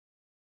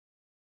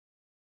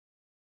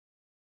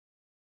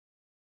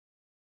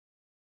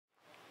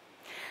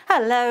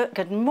Hello,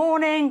 good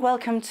morning.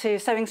 Welcome to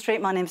Sewing Street.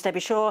 My name's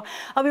Debbie Shaw.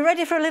 Are we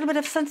ready for a little bit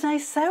of Sunday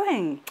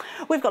sewing?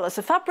 We've got lots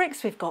of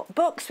fabrics, we've got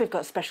books, we've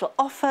got special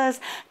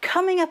offers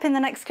coming up in the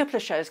next couple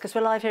of shows because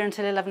we're live here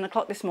until 11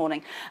 o'clock this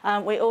morning.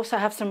 We also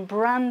have some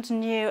brand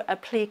new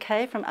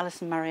applique from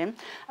Allison Maryon.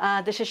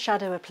 This is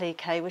shadow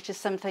applique, which is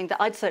something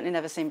that I'd certainly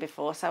never seen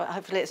before. So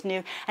hopefully it's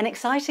new and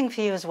exciting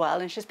for you as well.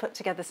 And she's put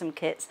together some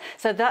kits.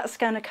 So that's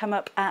going to come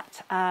up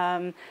at,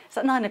 is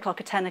that 9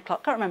 o'clock or 10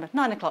 o'clock? Can't remember,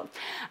 9 o'clock.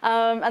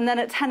 And then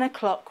at 10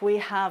 o'clock we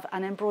have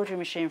an embroidery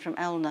machine from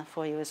Elna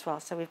for you as well.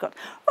 So we've got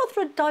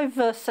rather a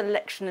diverse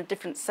selection of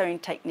different sewing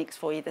techniques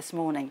for you this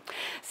morning.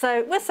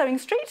 So we're Sewing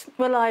Street.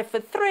 We're live for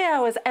 3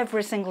 hours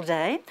every single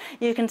day.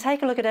 You can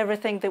take a look at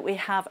everything that we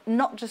have,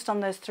 not just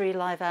on those 3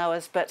 live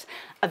hours, but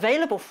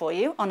available for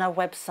you on our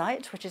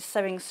website, which is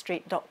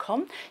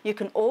sewingstreet.com. You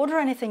can order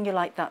anything you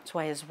like that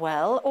way as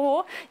well,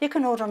 or you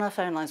can order on our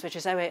phone lines, which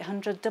is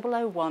 0800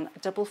 001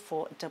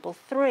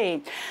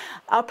 4433.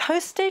 Our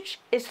postage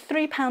is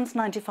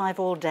 £3.95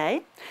 all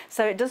day,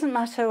 so it doesn't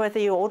matter whether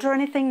you order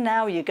anything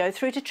now, you go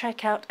through to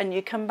checkout and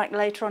you come back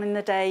later on in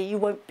the day, you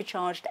won't be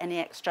charged any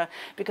extra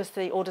because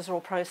the orders are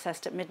all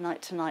processed at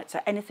midnight tonight. So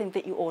anything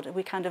that you order,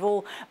 we kind of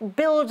all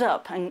build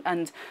up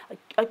and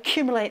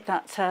accumulate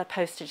that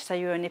postage, so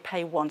you only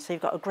pay one, so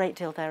you've got a great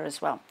deal there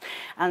as well.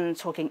 And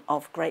talking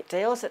of great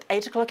deals, at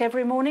 8 o'clock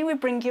every morning we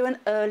bring you an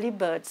early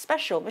bird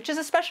special, which is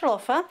a special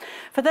offer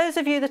for those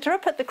of you that are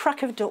up at the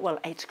crack of dawn. Well,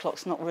 8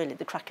 o'clock's not really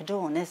the crack of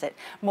dawn, is it?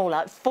 More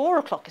like 4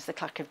 o'clock is the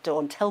crack of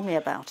dawn. Tell me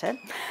about it.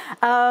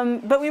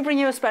 But we bring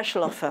you a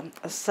special offer.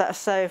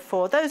 So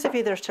for those of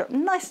you that are up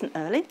nice and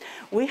early,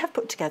 we have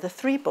put together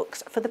 3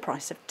 books for the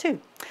price of 2.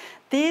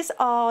 These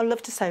are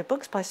Love to Sew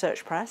books by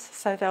Search Press,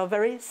 so they're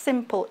very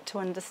simple to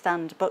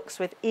understand books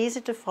with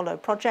easy to follow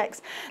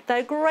projects.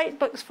 They're great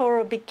books for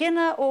a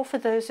beginner or for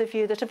those of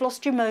you that have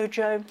lost your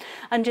mojo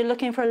and you're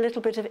looking for a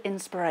little bit of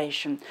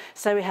inspiration.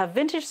 So we have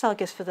vintage style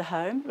gifts for the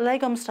home,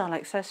 Legom style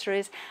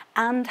accessories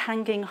and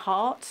hanging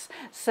hearts.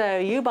 So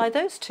you buy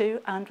those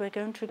 2 and we're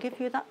going to give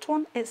you that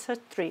one. It's a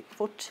 3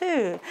 for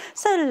 2.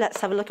 So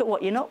let's have a look at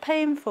what you're not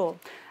paying for.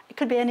 It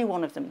could be any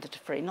one of them that are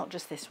free, not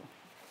just this one.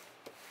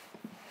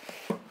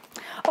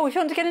 Oh, if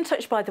you want to get in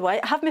touch, by the way,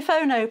 I have my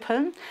phone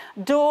open.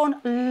 Dawn,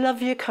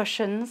 love your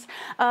cushions.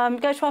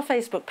 Go to our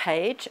Facebook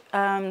page.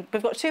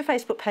 We've got 2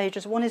 Facebook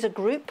pages. One is a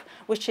group,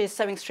 which is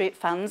Sewing Street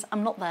Fans.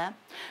 I'm not there.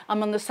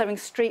 I'm on the Sewing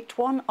Street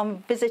one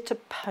on visitor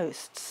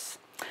posts.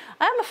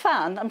 I am a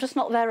fan, I'm just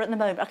not there at the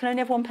moment. I can only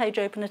have 1 page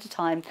open at a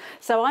time.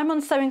 So I'm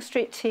on Sewing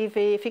Street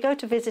TV. If you go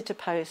to visitor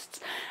posts,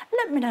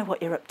 let me know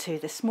what you're up to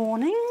this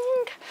morning.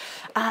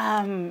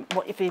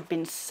 What if you've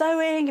been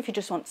sewing, if you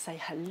just want to say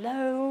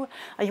hello.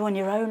 Are you on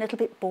your own, a little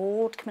bit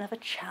bored? Come and have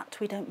a chat,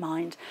 we don't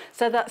mind.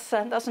 So that's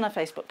on our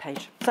Facebook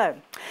page. So,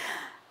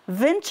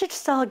 vintage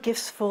style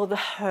gifts for the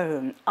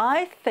home.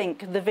 I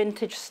think the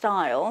vintage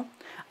style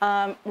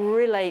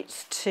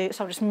relates to,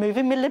 so I'm just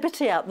moving my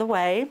Liberty out the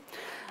way,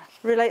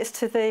 relates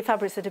to the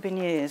fabrics that have been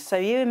used. So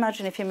you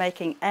imagine if you're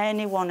making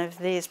any one of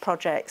these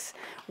projects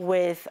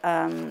with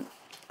a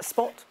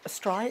spot, a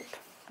stripe,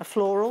 a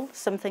floral,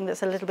 something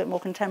that's a little bit more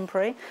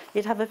contemporary,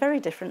 you'd have a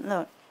very different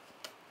look.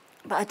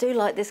 But I do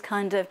like this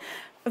kind of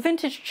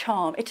vintage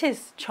charm. It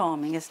is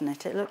charming, isn't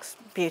it? It looks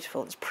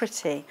beautiful, it's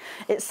pretty,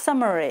 it's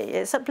summery,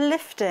 it's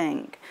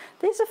uplifting.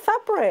 These are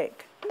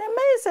fabric, they're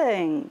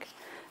amazing.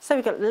 So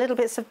we've got little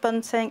bits of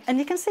bunting, and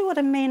you can see what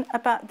I mean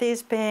about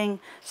these being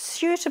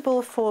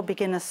suitable for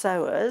beginner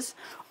sewers,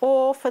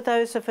 or for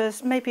those of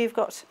us, maybe you've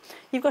got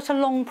a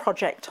long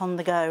project on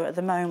the go at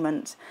the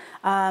moment.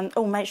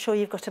 Or make sure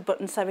you've got a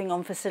button sewing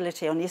on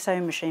facility on your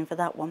sewing machine for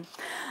that one.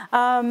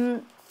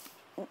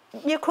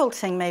 You're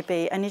quilting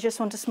maybe, and you just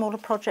want a smaller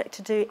project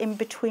to do in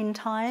between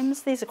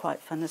times. These are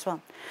quite fun as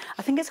well.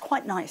 I think it's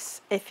quite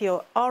nice if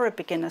you are a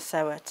beginner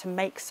sewer to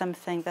make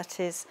something that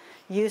is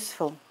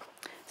useful.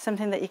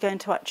 Something that you're going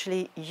to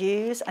actually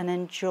use and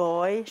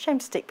enjoy. Shame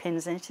to stick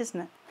pins in it, isn't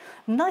it?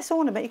 Nice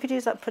ornament. You could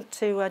use that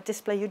to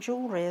display your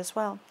jewellery as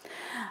well.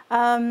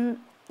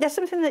 Yeah,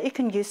 something that you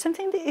can use,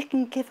 something that you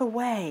can give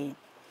away.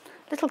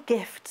 Little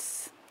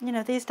gifts. You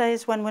know, these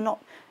days when we're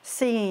not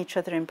seeing each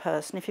other in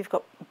person, if you've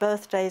got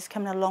birthdays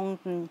coming along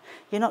and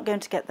you're not going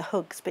to get the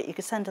hugs, but you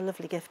could send a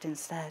lovely gift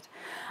instead.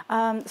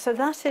 So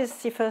that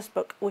is your first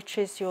book, which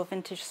is your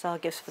vintage style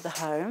gifts for the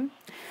home.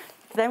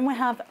 Then we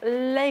have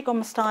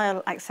Legom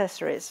style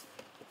accessories.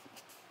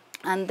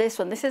 And this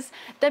is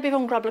Debbie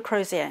von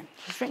Grabler-Crozier.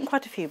 She's written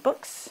quite a few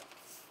books.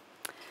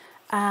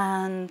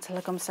 And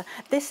Legom style.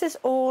 This is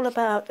all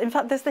about, in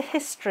fact, there's the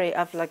history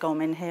of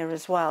Legom in here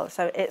as well.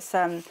 So it's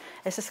a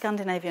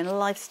Scandinavian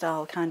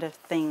lifestyle kind of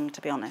thing,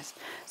 to be honest.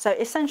 So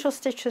essential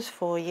stitches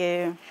for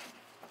you,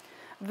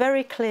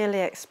 very clearly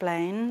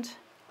explained.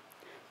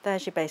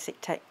 There's your basic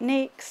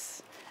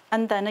techniques.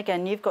 And then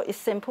again, you've got your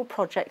simple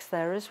projects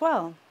there as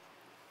well.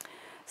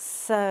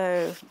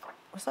 So,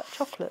 was that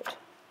chocolate?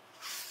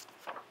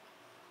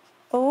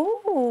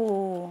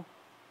 Oh,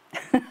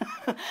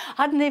 I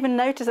hadn't even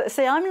noticed it.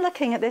 See, I'm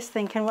looking at this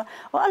thinking,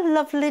 what a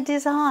lovely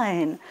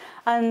design.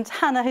 And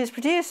Hannah, who's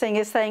producing,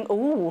 is saying,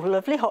 oh,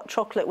 lovely hot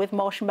chocolate with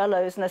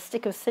marshmallows and a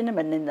stick of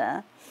cinnamon in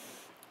there.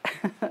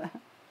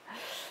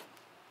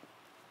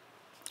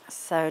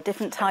 So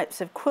different types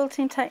of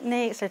quilting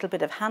techniques, a little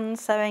bit of hand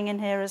sewing in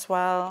here as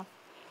well.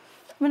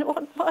 I mean,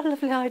 what a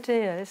lovely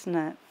idea, isn't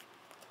it?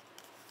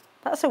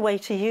 That's a way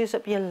to use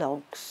up your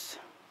logs.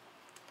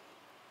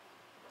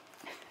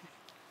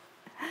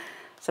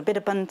 It's a bit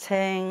of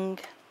bunting,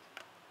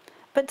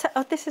 but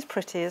oh, this is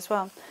pretty as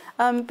well.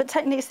 But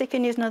techniques that you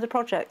can use in other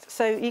projects.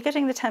 So you're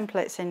getting the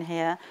templates in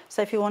here.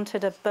 So if you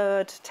wanted a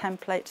bird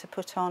template to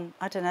put on,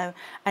 I don't know,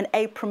 an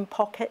apron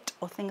pocket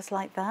or things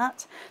like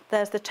that.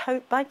 There's the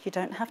tote bag. You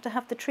don't have to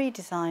have the tree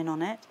design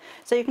on it.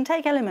 So you can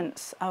take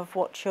elements of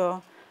what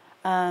you're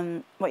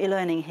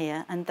learning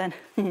here, and then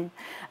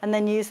and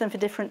then use them for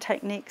different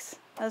techniques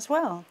as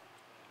well.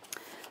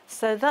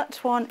 So that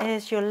one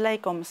is your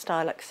Legom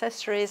style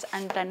accessories,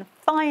 and then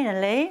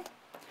finally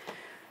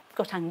we've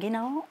got hanging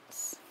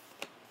arts.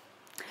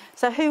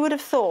 So who would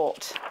have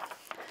thought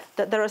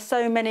that there are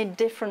so many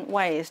different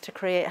ways to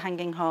create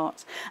hanging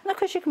hearts? And of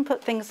course you can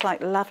put things like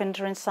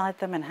lavender inside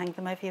them and hang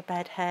them over your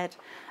bed head,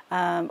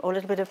 or a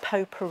little bit of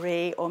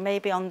potpourri, or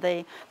maybe on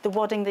the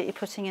wadding that you're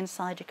putting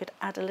inside you could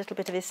add a little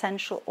bit of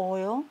essential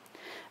oil.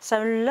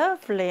 So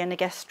lovely in a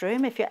guest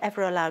room if you're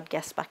ever allowed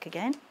guests back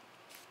again.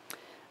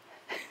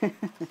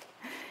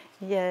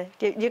 Yeah,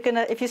 you're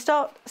gonna, if you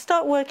start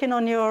working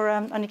on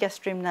your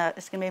guest room now,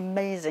 it's gonna be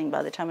amazing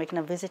by the time we can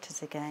have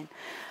visitors again.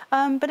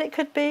 But it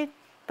could be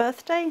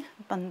birthday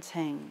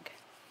bunting.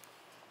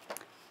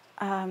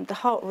 The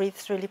heart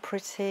wreath's really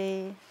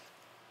pretty.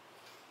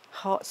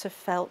 Hearts of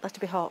felt,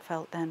 that'd be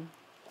heartfelt then.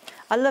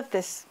 I love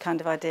this kind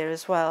of idea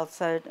as well.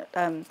 So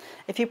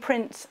if you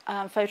print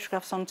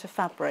photographs onto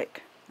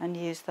fabric and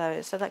use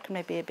those, so that can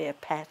maybe be a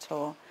pet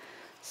or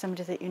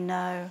somebody that you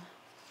know.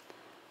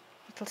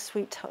 Little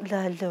sweet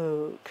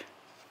look.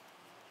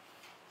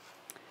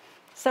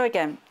 So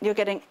again, you're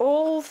getting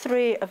all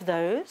three of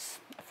those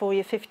for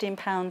your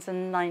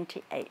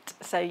 £15.98.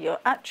 So you're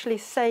actually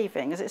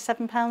saving, is it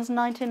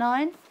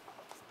 £7.99?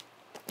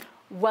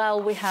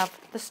 Well, we have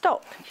the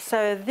stock.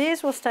 So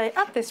these will stay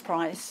at this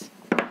price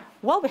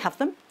while we have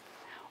them,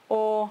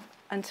 or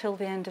until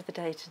the end of the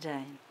day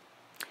today.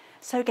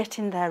 So get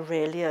in there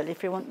really early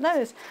if you want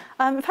those.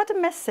 I've had a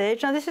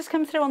message, now this has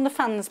come through on the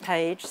fans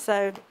page,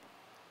 so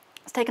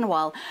it's taken a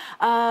while.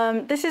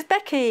 This is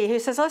Becky, who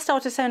says, I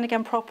started sewing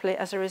again properly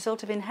as a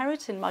result of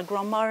inheriting my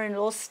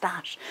grandmother-in-law's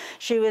stash.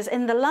 She was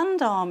in the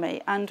Land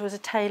Army and was a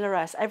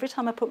tailoress. Every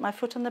time I put my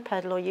foot on the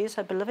pedal or use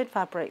her beloved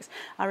fabrics,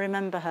 I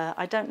remember her.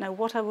 I don't know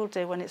what I will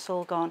do when it's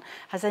all gone.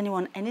 Has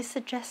anyone any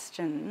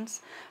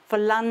suggestions for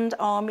Land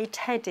Army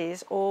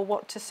teddies or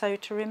what to sew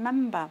to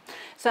remember?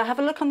 So have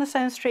a look on the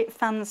Sewing Street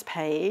fans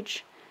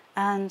page,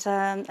 and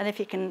if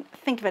you can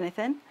think of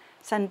anything,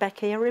 send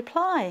Becky a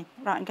reply.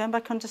 Right, I'm going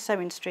back onto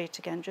Sewing Street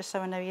again, just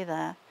so I know you're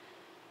there.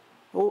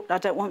 Oh, I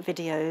don't want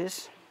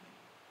videos.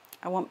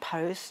 I want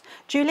posts.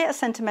 Juliet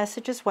sent a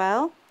message as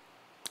well.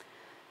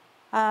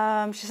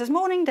 She says,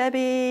 morning,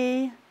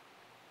 Debbie.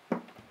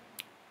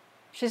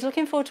 She's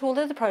looking forward to all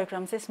of the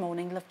programmes this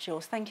morning. Love,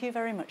 Jules. Thank you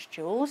very much,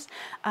 Jules.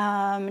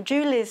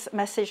 Julie's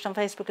messaged on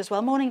Facebook as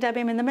well. Morning, Debbie.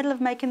 I'm in the middle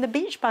of making the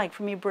beach bag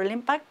from your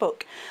brilliant bag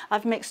book.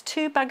 I've mixed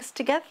 2 bags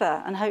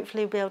together and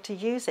hopefully we'll be able to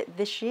use it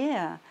this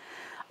year.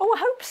 Oh, I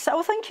hope so.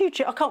 Oh, thank you,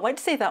 Jill. I can't wait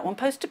to see that one.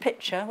 Post a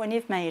picture when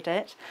you've made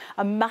it.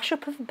 A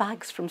mashup of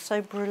bags from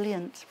So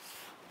Brilliant.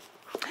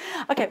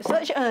 Okay, so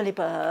that's your early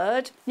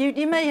bird.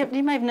 You may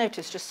have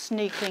noticed just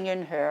sneaking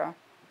in here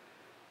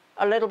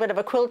a little bit of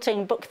a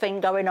quilting book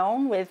thing going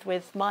on with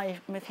my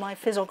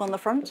fizzog on the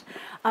front.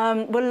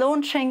 We're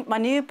launching my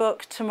new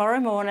book tomorrow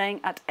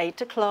morning at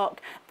 8 o'clock.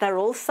 They're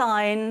all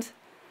signed.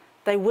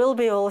 They will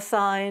be all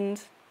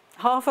signed.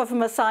 Half of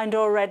them are signed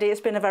already.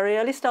 It's been a very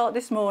early start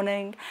this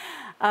morning.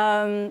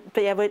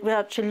 But yeah, we're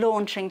actually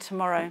launching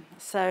tomorrow.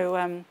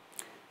 So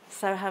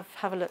so have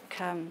a look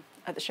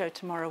at the show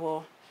tomorrow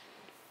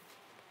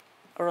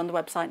or on the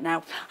website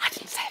now. I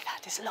didn't say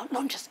that. It's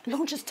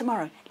launches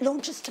tomorrow.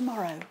 Launches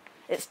tomorrow.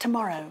 It's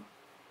tomorrow.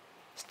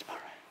 It's tomorrow.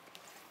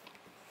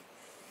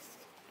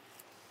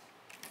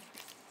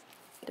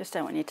 Just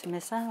don't want you to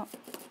miss out.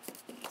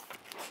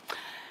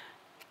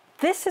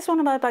 This is one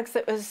of my bags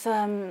that was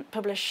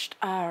published,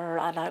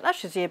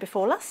 actually the year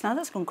before last now,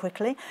 that's gone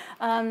quickly,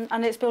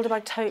 and it's Builder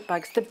Bag tote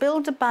bags. The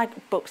Builder Bag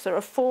books, there are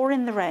 4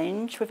 in the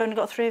range. We've only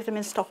got 3 of them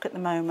in stock at the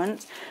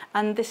moment,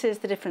 and this is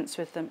the difference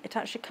with them. It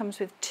actually comes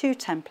with 2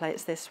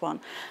 templates, this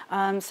one.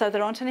 So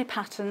there aren't any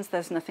patterns,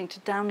 there's nothing to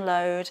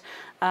download,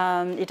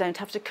 you don't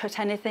have to cut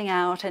anything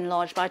out,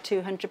 enlarge by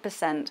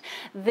 200%.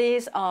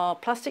 These are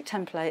plastic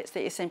templates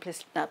that you simply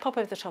pop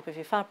over the top of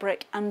your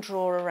fabric and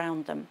draw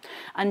around them.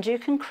 And you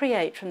can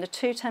create from the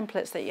 2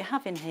 templates that you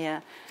have in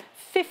here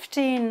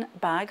 15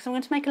 bags. I'm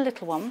going to make a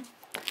little one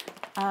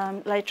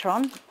later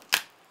on,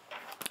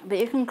 but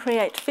you can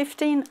create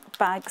 15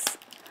 bags,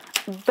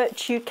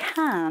 but you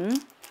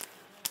can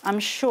I'm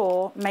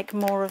sure, make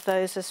more of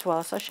those as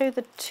well. So I'll show you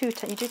the two,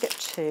 you do get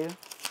two.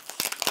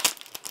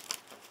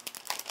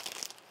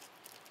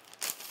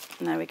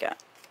 And there we go.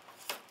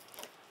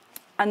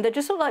 And they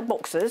just look like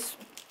boxes,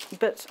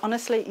 but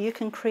honestly, you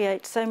can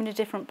create so many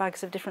different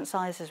bags of different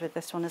sizes with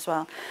this one as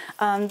well.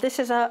 This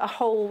is a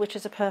hole which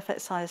is a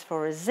perfect size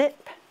for a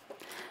zip.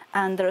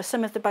 And there are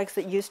some of the bags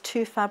that use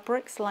two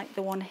fabrics, like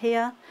the one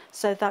here,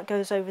 so that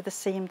goes over the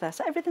seam there.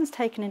 So everything's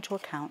taken into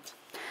account.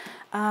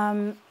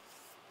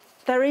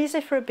 They're easy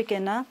for a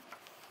beginner.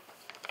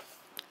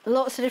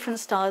 Lots of different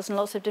styles and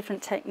lots of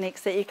different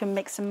techniques that you can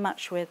mix and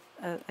match with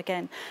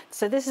again.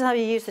 So this is how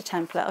you use the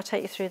template. I'll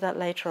take you through that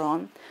later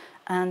on.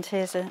 And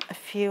here's a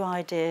few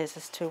ideas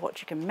as to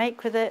what you can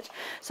make with it.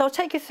 So I'll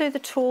take you through the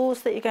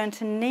tools that you're going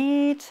to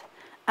need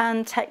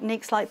and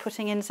techniques like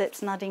putting in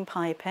zips and adding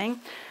piping.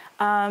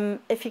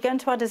 If you're going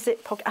to add a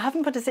zip pocket, I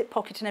haven't put a zip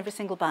pocket in every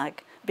single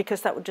bag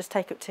because that would just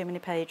take up too many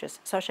pages.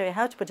 So I'll show you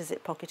how to put a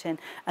zip pocket in,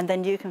 and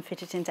then you can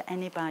fit it into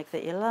any bag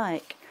that you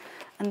like.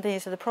 And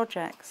these are the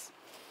projects.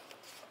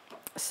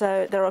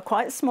 So there are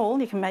quite small,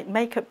 you can make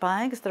makeup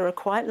bags, there are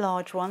quite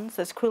large ones,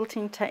 there's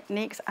quilting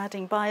techniques,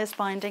 adding bias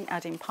binding,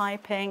 adding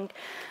piping.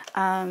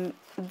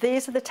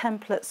 These are the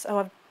templates,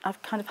 so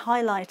I've kind of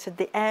highlighted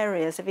the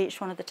areas of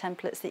each one of the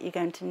templates that you're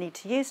going to need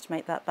to use to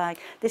make that bag.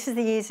 This is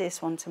the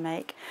easiest one to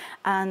make,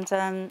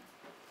 and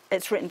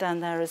it's written down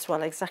there as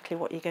well exactly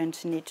what you're going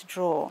to need to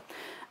draw.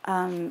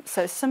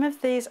 So some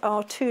of these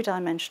are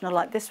two-dimensional,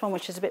 like this one,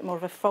 which is a bit more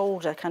of a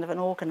folder, kind of an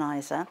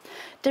organiser.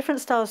 Different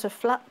styles of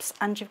flaps,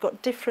 and you've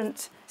got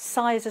different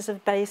sizes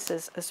of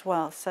bases as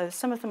well. So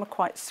some of them are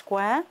quite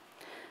square,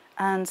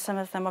 and some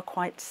of them are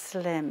quite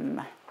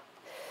slim.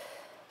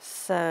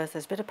 So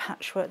there's a bit of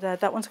patchwork there.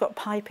 That one's got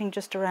piping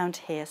just around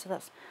here, so I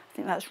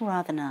think that's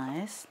rather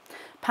nice.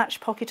 Patch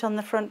pocket on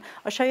the front.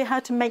 I'll show you how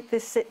to make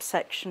this zip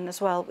section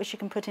as well, which you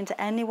can put into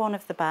any one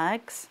of the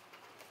bags.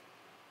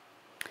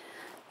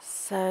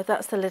 So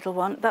that's the little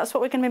one. That's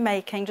what we're going to be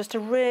making, just a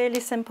really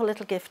simple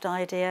little gift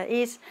idea.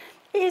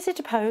 Easy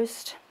to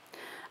post,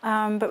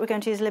 but we're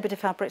going to use Liberty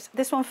fabrics.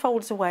 This one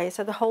folds away,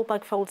 so the whole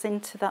bag folds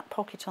into that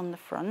pocket on the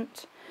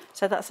front.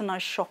 So that's a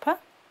nice shopper.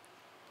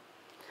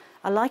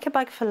 I like a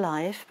bag for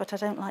life, but I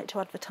don't like to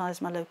advertise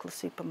my local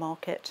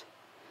supermarket.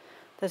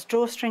 There's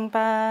drawstring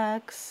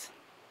bags.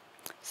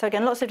 So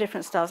again, lots of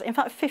different styles. In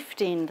fact,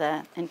 15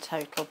 there in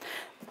total.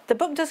 The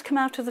book does come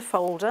out of the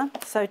folder,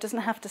 so it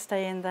doesn't have to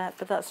stay in there,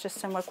 but that's just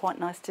somewhere quite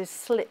nice to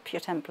slip your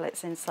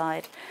templates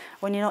inside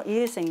when you're not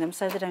using them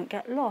so they don't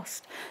get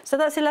lost. So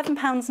that's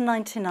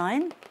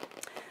 £11.99.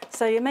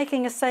 So you're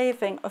making a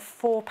saving of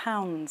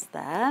 £4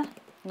 there,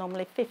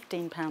 normally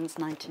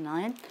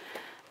 £15.99.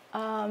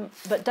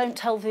 But don't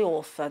tell the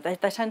author. They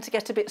tend to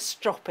get a bit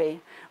stroppy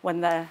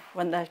when their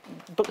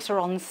books are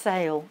on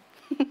sale.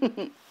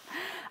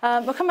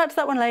 We'll come back to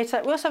that one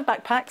later. We also have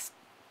backpacks.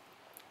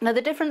 Now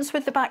the difference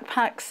with the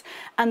backpacks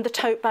and the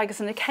tote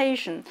bags and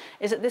occasion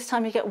is at this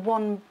time you get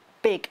one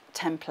big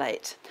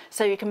template,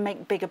 so you can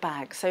make bigger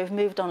bags. So we've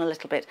moved on a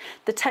little bit.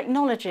 The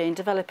technology in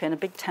developing a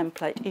big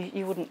template,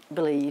 you wouldn't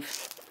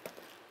believe.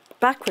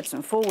 Backwards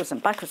and forwards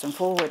and backwards and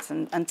forwards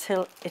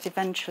until it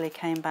eventually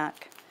came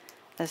back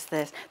as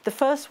this. The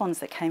first ones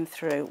that came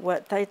through,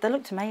 they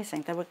looked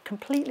amazing. They were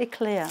completely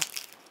clear.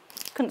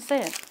 Couldn't see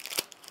it.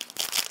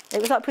 It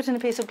was like putting a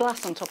piece of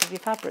glass on top of your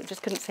fabric,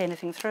 just couldn't see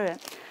anything through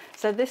it.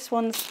 So this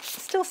one's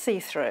still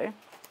see-through,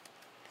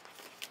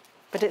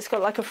 but it's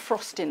got like a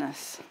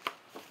frostiness,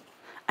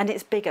 and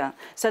it's bigger.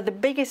 So the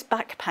biggest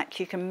backpack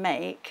you can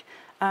make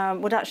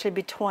would actually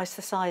be twice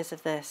the size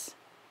of this.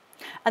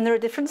 And there are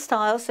different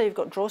styles, so you've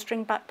got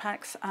drawstring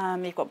backpacks,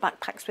 you've got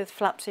backpacks with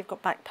flaps, you've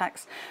got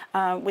backpacks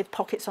with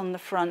pockets on the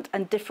front,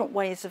 and different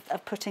ways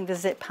of putting the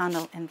zip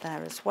panel in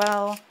there as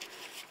well.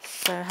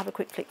 So have a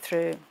quick flick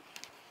through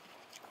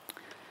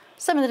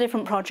some of the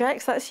different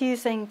projects. That's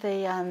using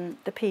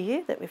the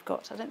PU that we've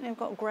got. I don't think we've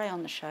got grey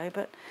on the show,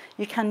 but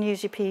you can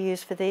use your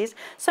PUs for these.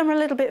 Some are a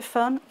little bit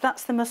fun.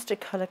 That's the mustard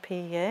colour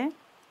PU.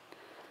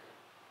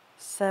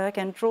 So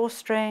again,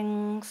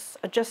 drawstrings,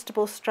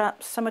 adjustable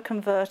straps, some are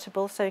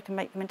convertible, so you can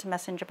make them into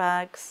messenger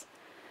bags.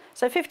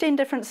 So 15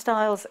 different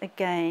styles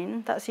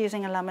again. That's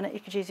using a laminate. You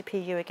could use your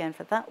PU again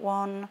for that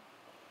one.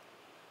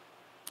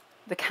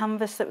 The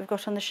canvas that we've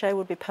got on the show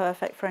would be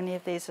perfect for any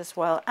of these as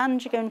well,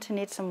 and you're going to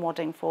need some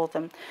wadding for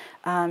them.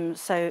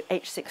 So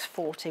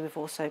H640 we've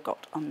also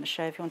got on the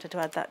show if you wanted to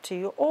add that to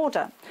your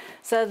order.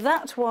 So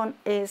that one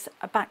is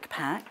a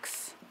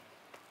backpacks,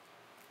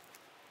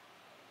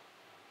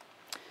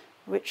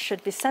 which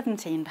should be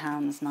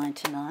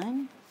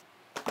 £17.99.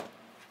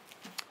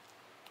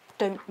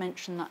 Don't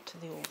mention that to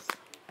the author.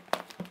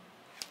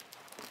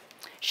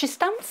 She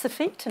stamps the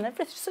feet and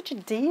everything, such a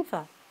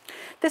diva.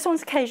 This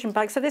one's occasion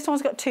bag, so this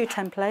one's got two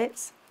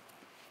templates.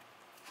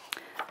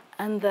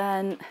 And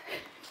then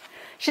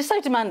she's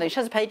so demanding, she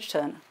has a page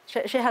turner.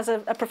 She has a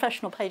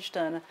professional page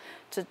turner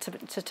to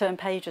turn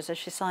pages as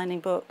she's signing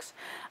books.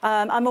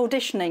 I'm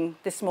auditioning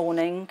this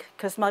morning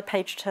because my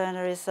page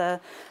turner is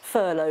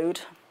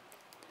furloughed.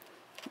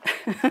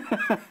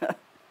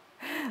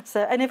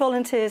 So any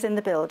volunteers in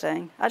the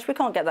building? Actually, we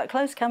can't get that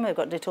close, can we? I've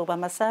got to do it all by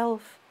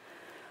myself.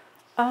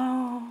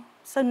 Oh,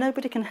 so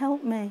nobody can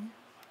help me.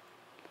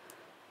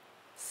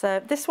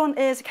 So this one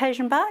is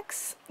occasion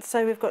bags.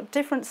 So we've got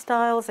different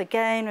styles.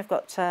 Again, we've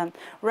got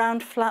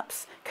round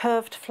flaps,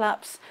 curved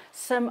flaps.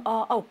 Some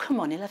are, oh, come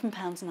on,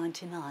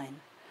 £11.99.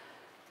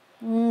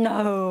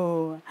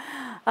 No,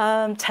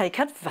 take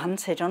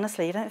advantage.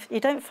 Honestly, you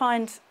don't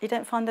find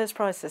those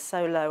prices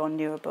so low on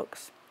newer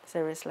books.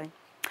 Seriously.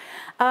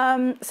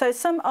 So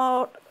some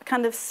are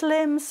kind of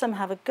slim. Some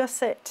have a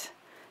gusset.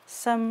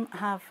 Some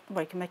have.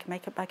 Well, you can make a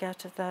makeup bag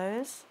out of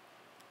those.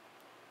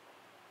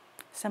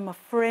 Some are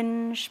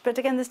fringe, but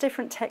again, there's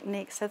different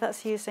techniques. So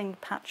that's using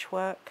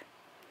patchwork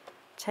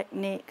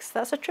techniques.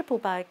 That's a triple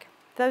bag.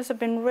 Those have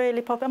been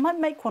really popular. I might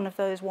make one of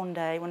those one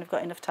day when I've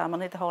got enough time. I'll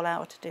need the whole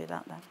hour to do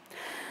that though.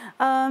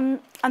 And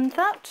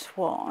that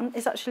one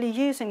is actually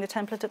using the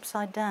template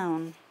upside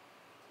down.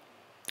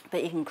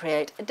 But you can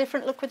create a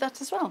different look with that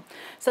as well.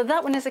 So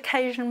that one is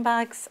occasion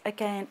bags,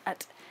 again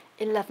at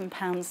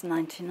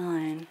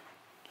 £11.99.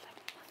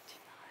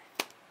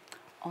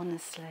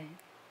 Honestly.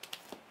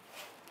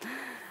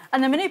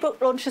 And the mini book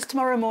launches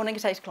tomorrow morning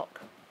at 8 o'clock.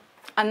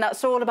 And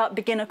that's all about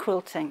beginner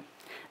quilting.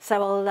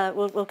 So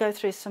we'll go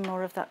through some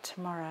more of that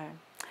tomorrow.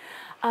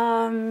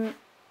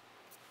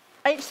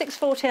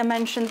 H640 I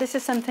mentioned, this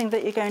is something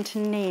that you're going to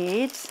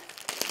need.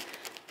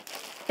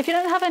 If you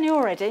don't have any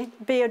already,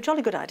 it'd be a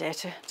jolly good idea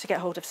to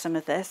get hold of some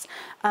of this.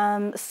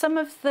 Some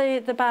of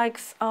the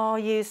bags are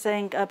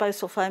using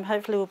Bosal foam.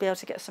 Hopefully we'll be able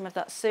to get some of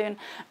that soon.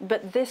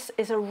 But this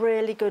is a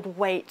really good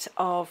weight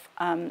of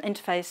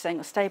interfacing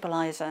or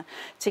stabiliser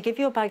to give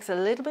your bags a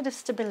little bit of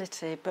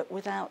stability, but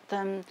without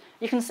them,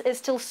 it's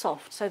still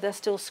soft, so they're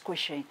still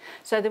squishy.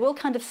 So they will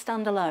kind of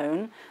stand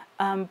alone,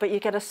 but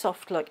you get a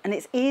soft look. And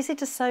it's easy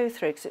to sew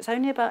through because it's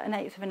only about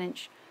 1/8 of an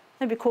inch,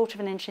 maybe 1/4 of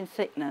an inch in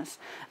thickness,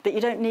 but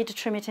you don't need to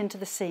trim it into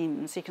the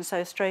seams. You can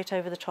sew straight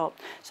over the top.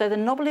 So the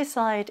knobbly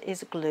side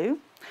is glue.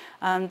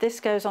 This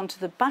goes onto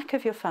the back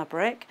of your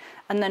fabric,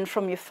 and then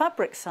from your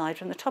fabric side,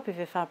 from the top of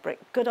your fabric,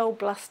 good old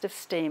blast of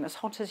steam, as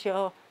hot as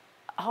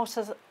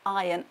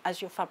iron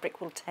as your fabric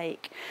will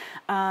take.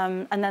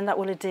 And then that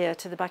will adhere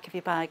to the back of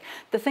your bag.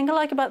 The thing I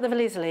like about the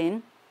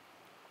Valiseline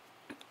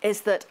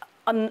is that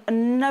on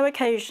no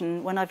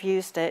occasion when I've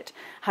used it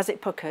has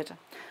it puckered.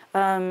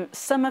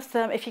 Some of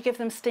them, if you give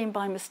them steam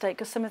by mistake,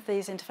 because some of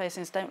these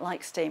interfacings don't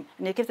like steam,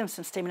 and you give them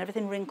some steam and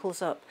everything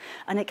wrinkles up,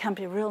 and it can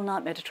be a real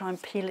nightmare to try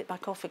and peel it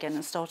back off again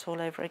and start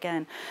all over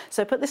again.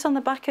 So put this on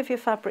the back of your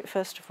fabric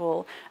first of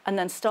all, and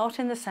then start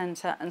in the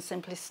centre and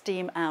simply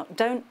steam out.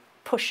 Don't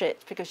push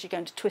it because you're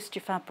going to twist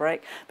your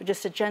fabric, but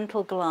just a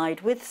gentle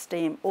glide with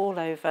steam all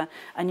over,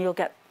 and you'll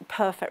get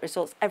perfect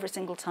results every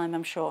single time,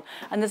 I'm sure.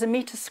 And there's a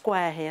metre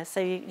square here,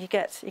 so you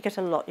get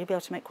a lot. You'll be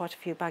able to make quite a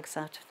few bags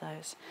out of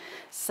those.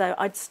 So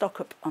I'd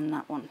stock up on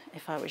that one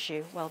if I was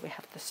you while we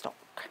have the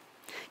stock,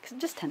 because it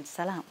just tends to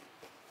sell out.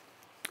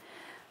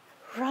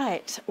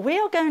 Right, we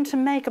are going to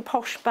make a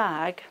posh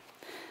bag,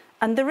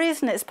 and the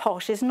reason it's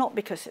posh is not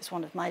because it's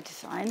one of my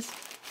designs.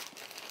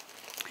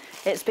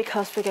 It's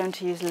because we're going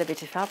to use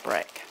Liberty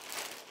fabric.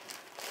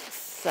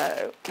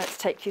 So let's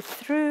take you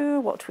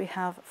through what we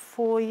have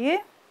for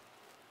you.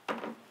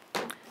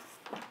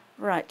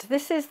 Right,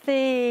 this is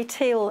the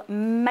teal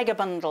mega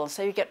bundle.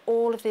 So you get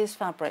all of these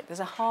fabric. There's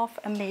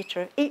 ½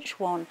 metre of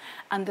each one,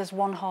 and there's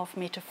 1/2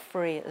 metre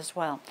free as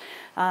well.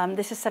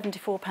 This is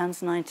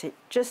 £74.90.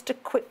 Just a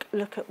quick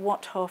look at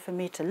what ½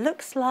 metre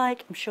looks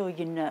like. I'm sure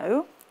you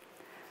know.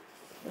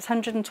 It's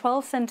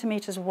 112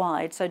 centimetres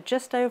wide, so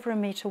just over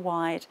 1 metre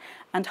wide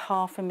and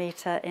 ½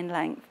 metre in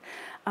length.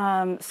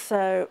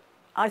 So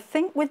I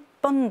think with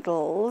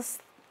bundles,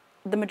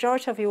 the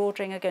majority of you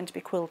ordering are going to be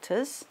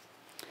quilters.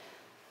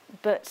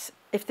 But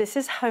if this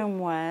is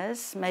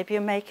homewares, maybe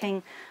you're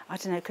making, I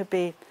don't know, it could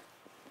be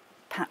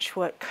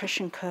patchwork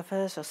cushion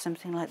covers or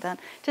something like that.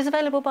 It is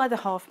available by the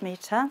 ½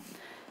 metre,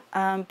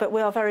 but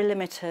we are very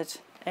limited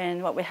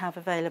in what we have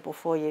available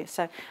for you.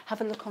 So have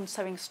a look on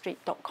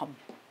sewingstreet.com.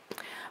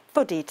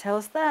 for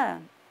details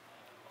there.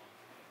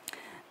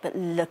 But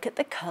look at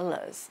the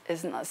colours,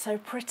 isn't that so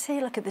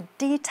pretty? Look at the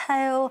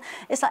detail.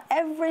 It's like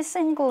every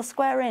single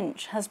square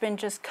inch has been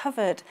just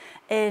covered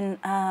in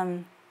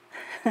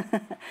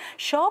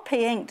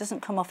Sharpie ink.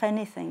 Doesn't come off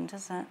anything,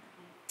 does it?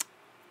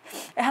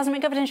 It hasn't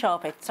been covered in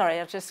Sharpie. Sorry,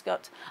 I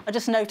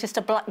just noticed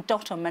a black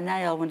dot on my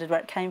nail, wondered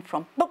where it came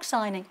from. Book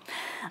signing.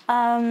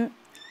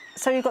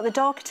 So you've got the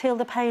darker teal,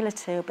 the paler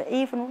teal, but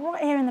even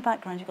right here in the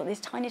background, you've got these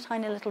tiny,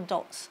 tiny little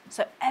dots.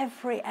 So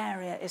every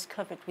area is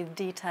covered with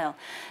detail.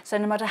 So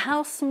no matter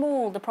how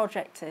small the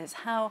project is,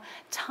 how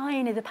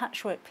tiny the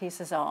patchwork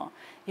pieces are,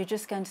 you're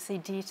just going to see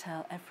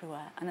detail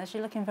everywhere. And as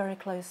you're looking very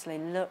closely,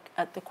 look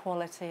at the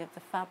quality of the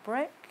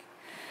fabric.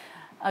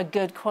 A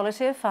good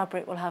quality of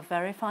fabric will have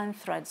very fine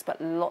threads,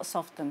 but lots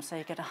of them, so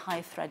you get a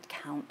high thread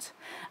count.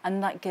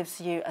 And that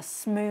gives you a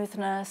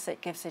smoothness,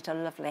 it gives it a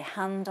lovely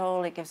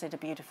handle, it gives it a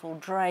beautiful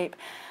drape.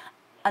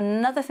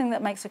 Another thing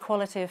that makes the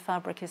quality of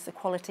fabric is the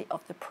quality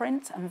of the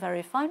print, and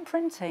very fine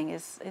printing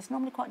is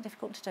normally quite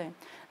difficult to do.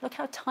 Look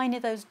how tiny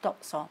those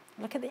dots are.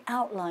 Look at the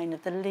outline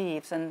of the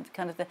leaves and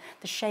kind of the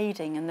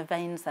shading and the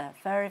veins there.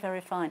 Very,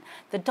 very fine.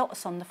 The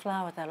dots on the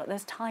flower there, look,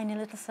 those tiny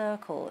little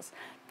circles.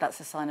 That's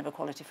a sign of a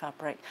quality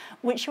fabric,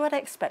 which you would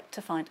expect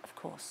to find, of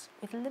course,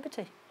 with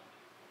Liberty.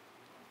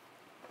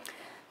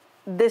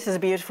 This is a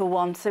beautiful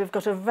one. So we've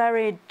got a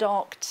very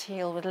dark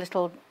teal with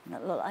little,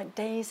 that look like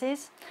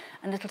daisies,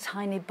 and little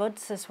tiny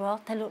buds as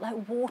well. They look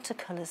like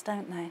watercolours,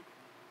 don't they?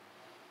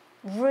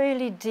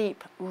 Really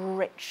deep,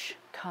 rich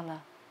colour.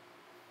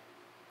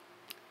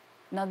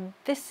 Now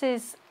this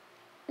is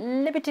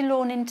Liberty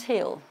Lawn in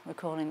Teal, we're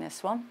calling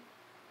this one.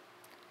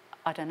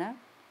 I don't know,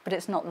 but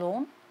it's not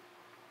lawn.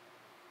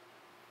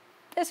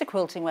 It's a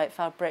quilting weight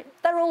fabric.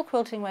 They're all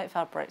quilting weight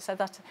fabrics, so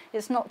that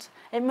it's not.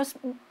 It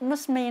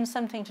must mean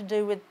something to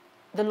do with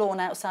the lawn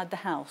outside the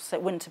house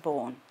at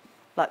Winterbourne,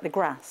 like the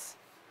grass.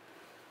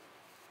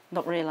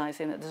 Not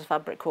realising that there's a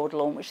fabric called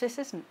lawn, which this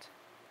isn't.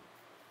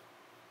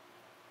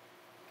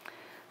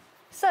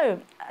 So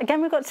again,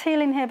 we've got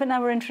teal in here, but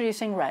now we're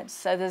introducing reds.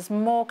 So there's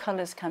more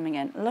colours coming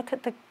in. Look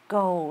at the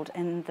gold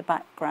in the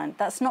background.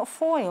 That's not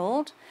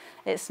foiled.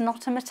 It's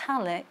not a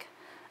metallic.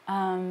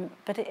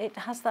 But it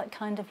has that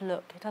kind of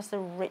look. It has the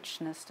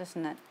richness,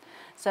 doesn't it?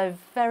 So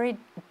very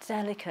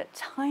delicate,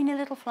 tiny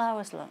little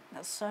flowers, look.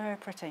 That's so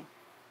pretty.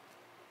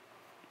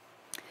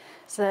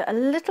 So a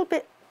little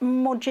bit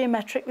more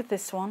geometric with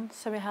this one.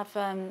 So we have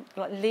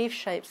like leaf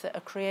shapes that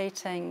are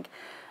creating,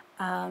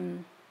 oh,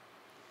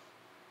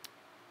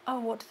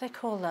 what do they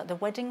call that? The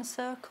wedding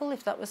circle,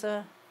 if that was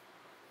a...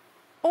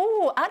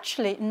 Oh,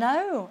 actually,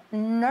 no,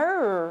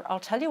 I'll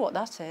tell you what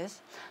that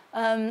is.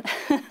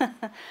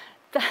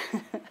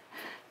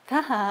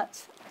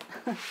 That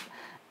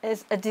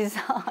is a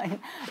design,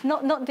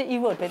 not that you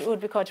would, but it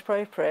would be quite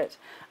appropriate,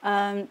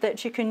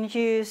 that you can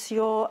use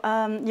your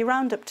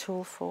roundup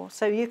tool for.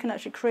 So you can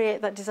actually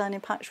create that design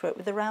in patchwork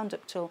with the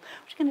roundup tool,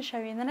 which I'm going to show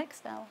you in the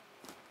next hour.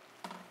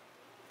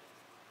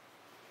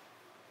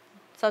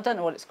 So I don't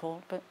know what it's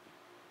called, but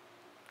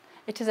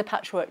it is a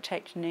patchwork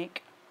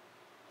technique.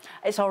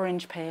 It's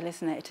orange peel,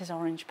 isn't it? It is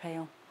orange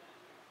peel.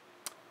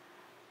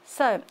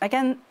 So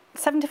again,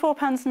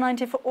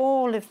 £74.90 for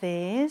all of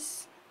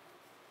these.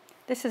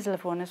 This is a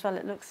lovely one as well.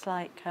 It looks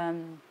like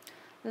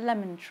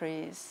lemon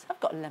trees. I've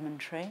got a lemon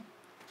tree.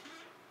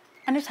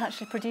 And it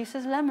actually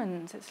produces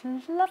lemons. It's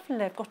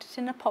lovely. I've got it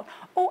in a pot.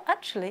 Oh,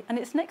 actually, and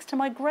it's next to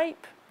my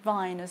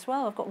grapevine as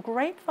well. I've got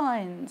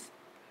grapevines.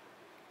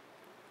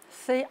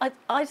 See,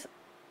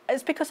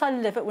 it's because I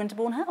live at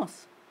Winterbourne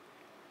House.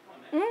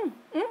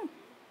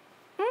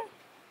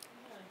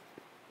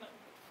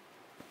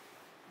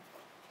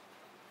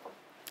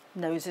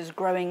 Nose is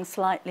growing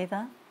slightly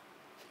there.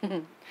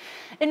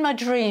 In my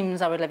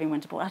dreams, I would live in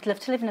Winterbourne. I'd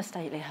love to live in a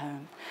stately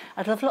home.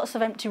 I'd love lots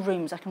of empty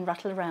rooms I can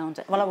rattle around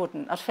it. Well, I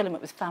wouldn't. I'd fill them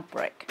up with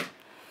fabric.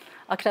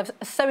 I could have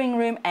a sewing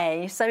room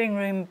A, sewing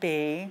room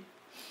B,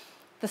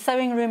 the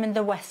sewing room in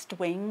the west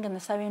wing and the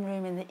sewing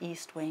room in the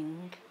east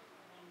wing.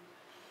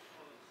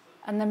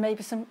 And then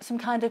maybe some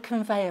kind of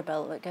conveyor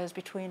belt that goes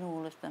between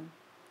all of them.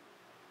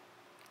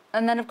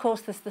 And then, of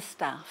course, there's the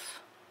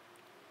staff.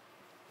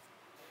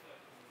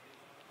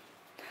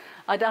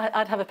 I'd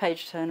have a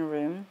page-turner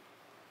room.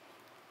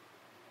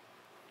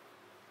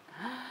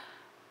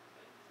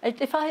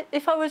 If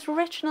I was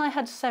rich and I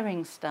had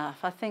sewing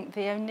staff, I think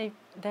the only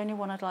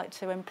one I'd like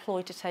to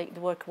employ to take the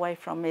work away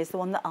from me is the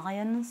one that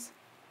irons.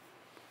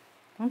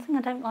 One thing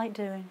I don't like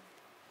doing.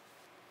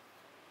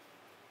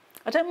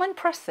 I don't mind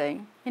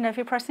pressing, you know, if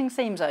you're pressing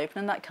seams open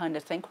and that kind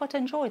of thing, quite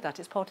enjoy that,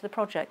 it's part of the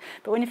project.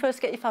 But when you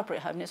first get your fabric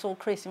home and it's all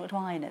creased and you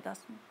want to iron it,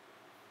 that's...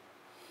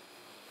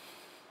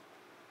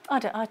 I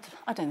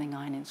don't think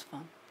ironing's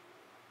fun.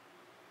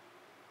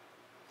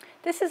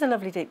 This is a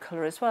lovely deep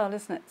colour as well,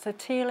 isn't it? So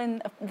teal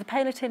in the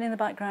paler teal in the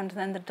background and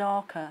then the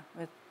darker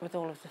with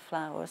all of the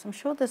flowers. I'm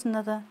sure there's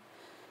another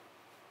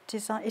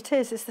design. It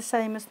is, it's the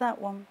same as that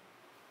one.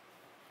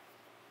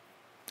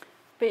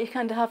 But you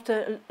kind of have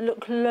to look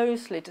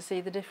closely to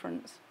see the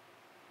difference.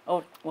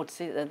 Or to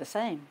see that they're the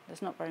same.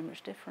 There's not very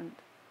much different.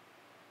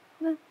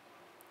 No.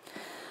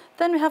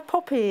 Then we have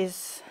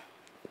poppies.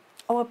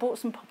 Oh, I bought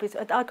some poppies.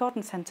 Our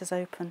garden centre's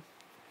open.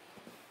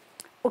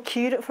 Or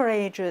queued up for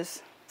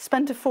ages.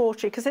 Spent a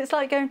fortune, because it's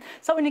like when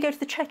you go to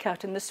the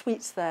checkout and the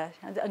sweets there,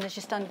 and as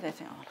you're standing there, you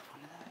think, oh, I love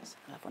one of those,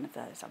 I love one of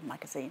those, I have a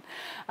magazine.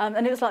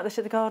 And it was like this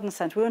at the garden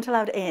centre. We weren't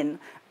allowed in,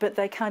 but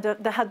they had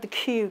the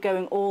queue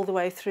going all the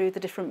way through the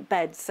different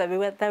beds. So we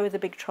went there with a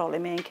big trolley.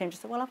 Me and Kim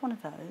just said, well, I'll have one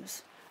of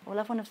those. I'll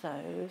have one of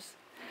those.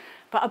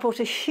 But I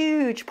bought a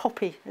huge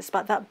poppy. It's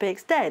about that big.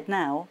 It's dead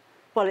now.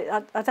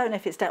 Well, I don't know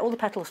if it's dead. All the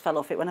petals fell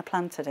off it when I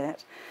planted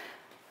it.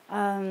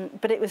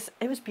 But it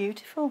was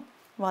beautiful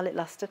while it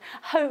lasted.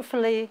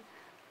 Hopefully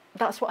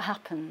that's what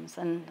happens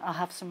and I'll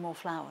have some more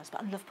flowers.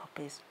 But I love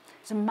poppies.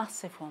 It's a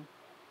massive one.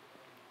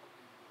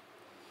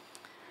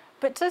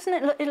 But doesn't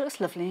it look, it looks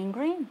lovely in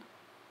green.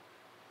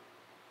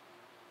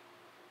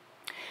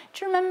 Do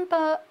Do you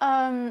remember,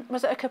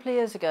 was it a couple of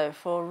years ago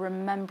for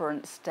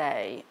Remembrance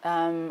Day,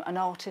 an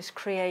artist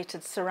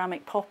created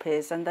ceramic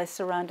poppies and they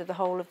surrounded the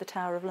whole of the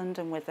Tower of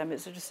London with them.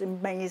 It's just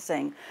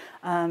amazing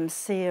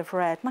sea of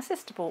red. My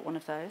sister bought one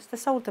of those. They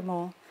sold them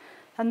all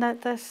and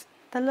they're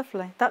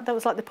lovely. That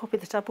was like the poppy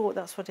that I bought.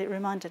 That's what it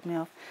reminded me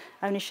of.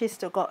 Only she's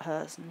still got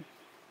hers and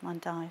mine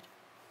died.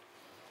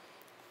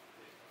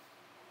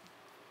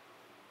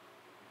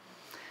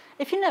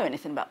 If you know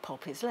anything about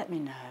poppies, let me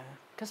know,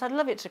 because I'd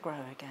love it to grow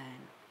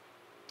again.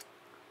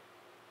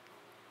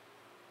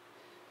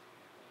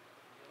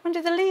 And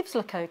do the leaves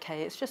look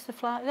okay? It's just the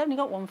flower. It's only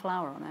got one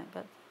flower on it,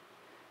 but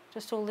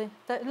just all it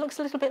looks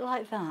a little bit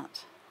like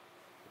that,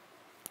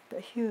 but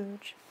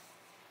huge.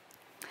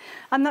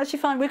 And that's your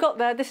final. We got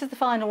there. This is the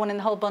final one in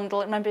the whole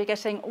bundle. Remember, you're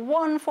getting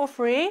one for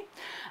free.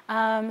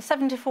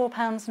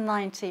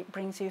 £74.90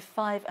 brings you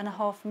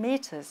 5.5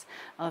 metres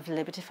of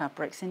Liberty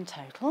fabrics in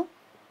total.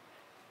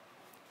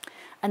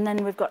 And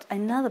then we've got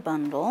another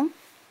bundle.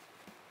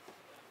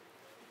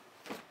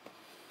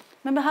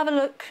 Remember, have a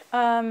look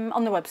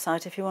on the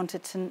website if you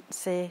wanted to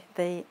see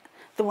the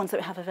ones that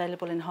we have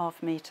available in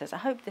 ½ metres. I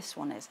hope this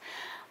one is.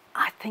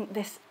 I think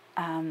this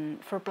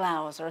for a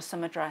blouse or a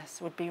summer dress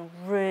would be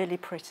really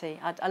pretty.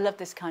 I love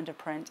this kind of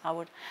print. I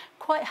would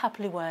quite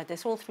happily wear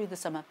this all through the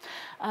summer.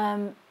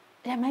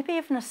 Yeah, maybe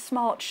even a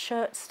smart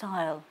shirt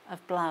style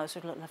of blouse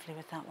would look lovely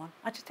with that one.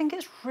 I just think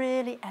it's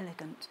really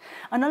elegant.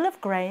 And I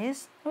love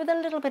greys with a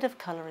little bit of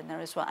colour in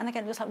there as well. And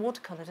again, it looks like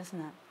watercolour, doesn't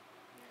it?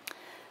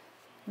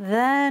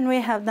 Then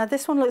we have, now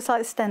this one looks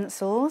like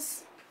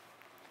stencils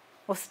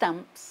or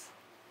stamps.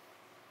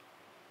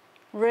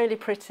 Really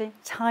pretty,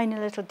 tiny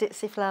little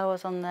ditzy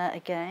flowers on there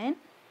again.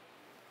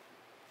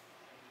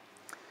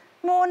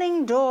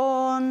 Morning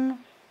Dawn.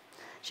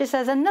 She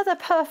says, another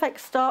perfect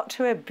start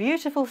to a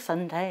beautiful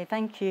Sunday,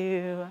 thank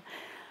you.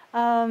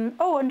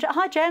 Oh, and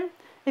hi Jen.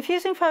 If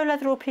using faux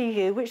leather or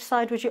PU, which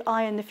side would you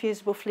iron the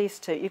fusible fleece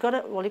to? You've got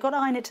to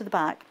iron it to the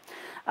back,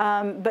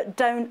 but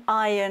don't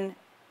iron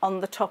on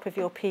the top of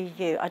your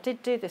PU. I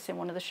did do this in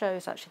one of the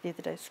shows actually the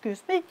other day.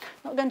 Excuse me,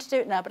 not going to do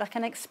it now, but I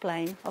can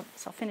explain.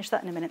 So I'll finish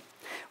that in a minute.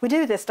 We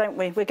do this, don't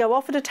we? We go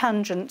off at a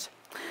tangent.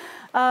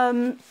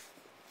 Never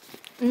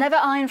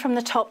iron from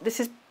the top. This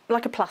is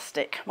like a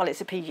plastic, well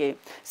it's a PU,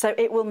 so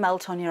it will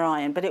melt on your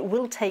iron, but it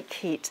will take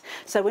heat.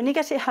 So when you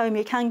get it home,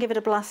 you can give it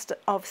a blast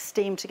of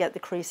steam to get the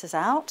creases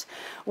out.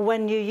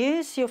 When you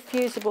use your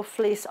fusible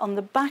fleece on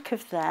the back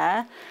of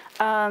there,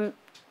 iron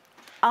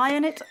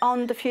it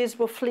on the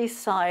fusible fleece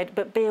side,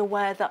 but be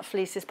aware that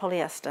fleece is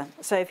polyester.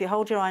 So if you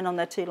hold your iron on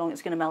there too long,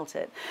 it's going to melt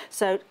it.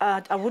 So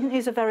I wouldn't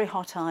use a very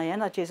hot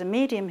iron. I'd use a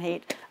medium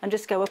heat and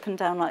just go up and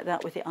down like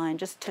that with the iron,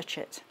 just touch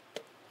it.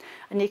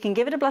 And you can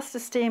give it a blast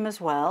of steam as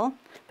well,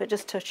 but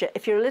just touch it.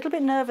 If you're a little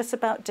bit nervous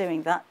about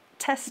doing that,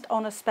 test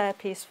on a spare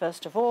piece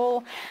first of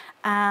all,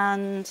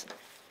 and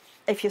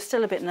if you're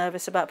still a bit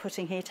nervous about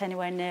putting heat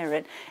anywhere near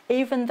it,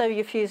 even though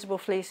your fusible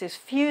fleece is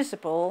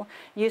fusible,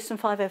 use some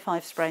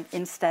 505 spray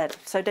instead.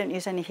 So don't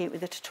use any heat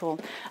with it at all.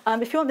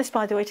 If you want this,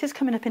 by the way, it is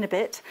coming up in a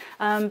bit,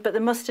 but the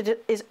mustard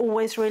is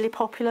always really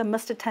popular.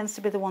 Mustard tends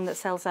to be the one that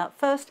sells out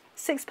first.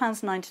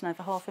 £6.99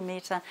 for ½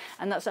 metre,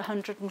 and that's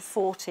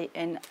 140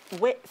 in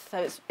width,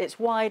 so it's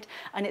wide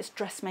and it's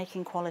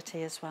dressmaking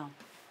quality as well.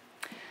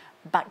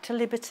 Back to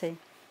Liberty.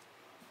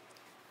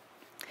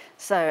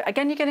 So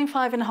again, you're getting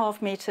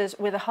 5.5 metres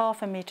with a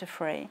 ½ metre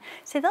free.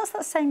 See, that's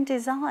that same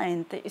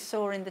design that you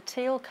saw in the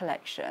teal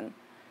collection,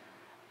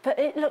 but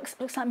it looks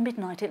like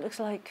midnight. It looks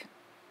like,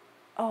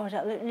 oh,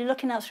 you're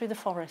looking out through the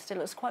forest. It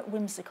looks quite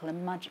whimsical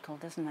and magical,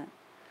 doesn't it?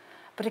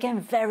 But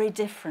again, very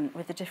different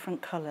with the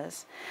different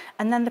colours.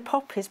 And then the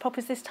poppies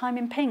this time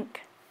in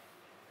pink.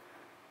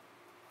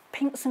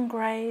 Pinks and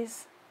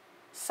greys,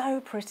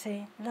 so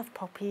pretty, love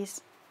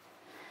poppies.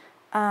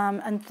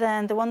 And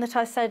then the one that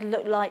I said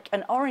looked like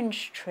an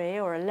orange tree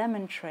or a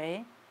lemon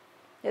tree.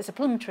 It's a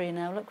plum tree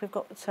now. Look, we've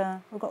got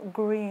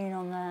green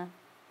on there.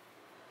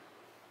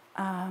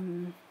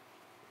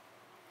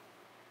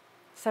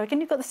 So again,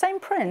 you've got the same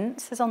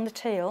print as on the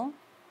teal,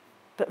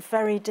 but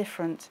very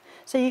different.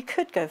 So you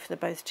could go for the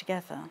both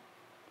together.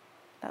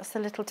 That's the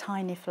little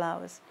tiny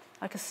flowers,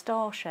 like a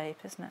star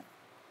shape, isn't it?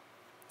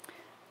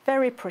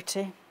 Very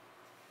pretty.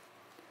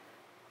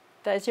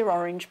 There's your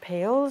orange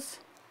peels.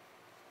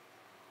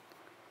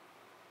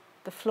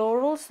 The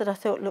florals that I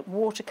thought looked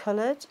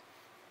watercoloured.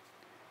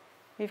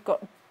 We've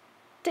got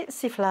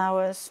ditzy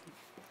flowers,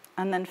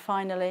 and then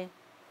finally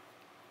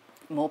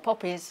more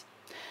poppies.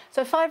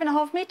 So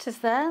 5.5 metres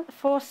there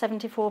for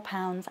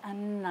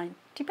 £74.90.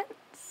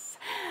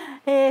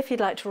 If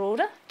you'd like to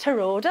order,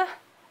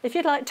 if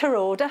you'd like to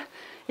order,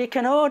 you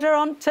can order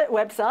on the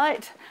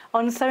website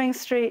on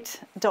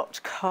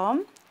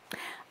sewingstreet.com.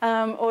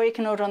 Or you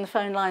can order on the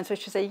phone lines,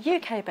 which is a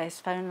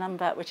UK-based phone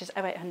number, which is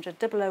 0800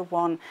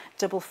 001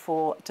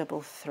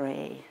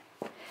 4433.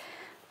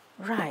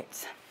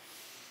 Right.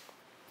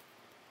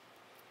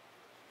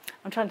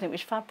 I'm trying to think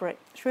which fabric.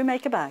 Should we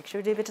make a bag? Should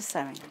we do a bit of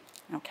sewing?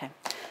 Okay.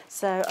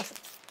 So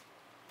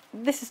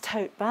this is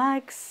tote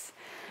bags.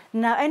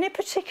 Now, any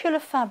particular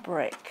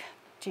fabric,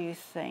 do you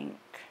think?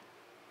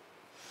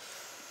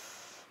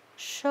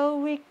 Shall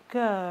we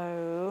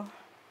go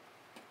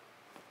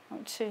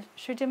should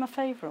we do my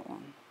favourite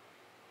one?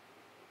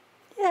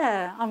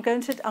 Yeah, I'm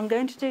going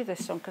to do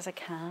this one because I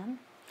can.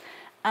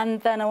 And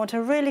then I want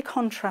a really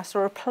contrast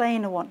or a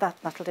plainer one.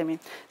 That'll do me.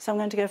 So I'm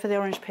going to go for the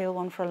orange peel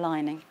one for a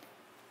lining.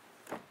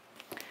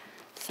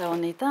 So I'll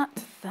need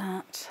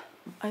that.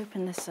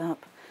 Open this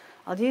up.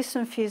 I'll use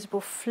some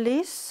fusible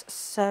fleece.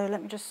 So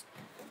let me just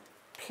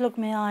plug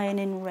my iron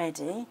in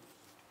ready.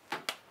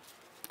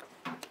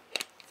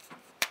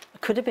 I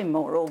could have been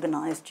more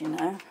organised, you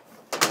know.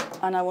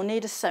 And I will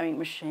need a sewing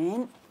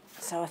machine.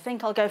 So I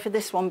think I'll go for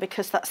this one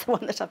because that's the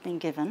one that I've been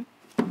given.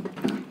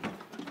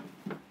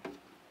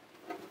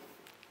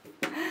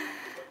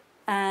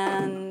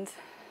 And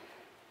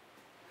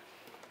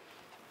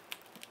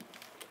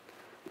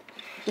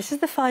this is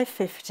the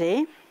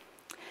 550,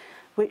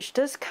 which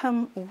does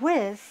come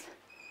with,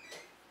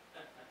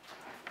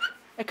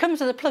 it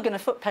comes with a plug and a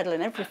foot pedal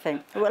and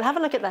everything. We'll have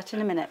a look at that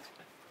in a minute.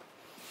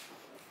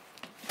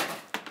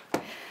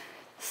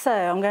 So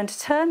I'm going to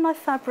turn my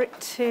fabric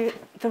to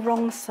the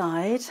wrong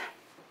side,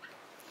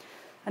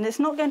 and it's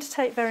not going to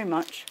take very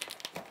much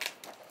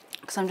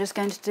because I'm just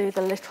going to do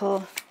the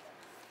little,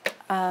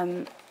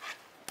 oh,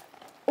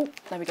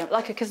 there we go,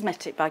 like a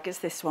cosmetic bag is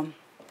this one.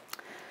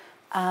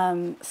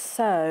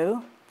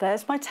 So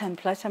there's my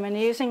template. I'm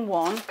only using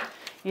one.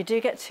 You do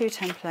get 2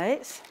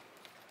 templates.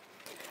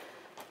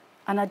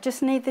 And I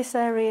just need this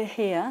area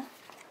here,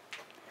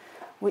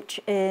 which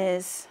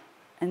is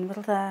in the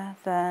middle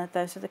there,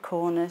 those are the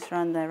corners,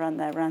 around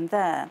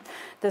there.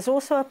 There's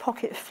also a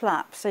pocket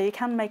flap, so you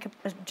can make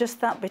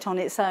just that bit on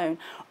its own,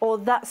 or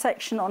that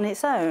section on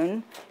its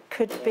own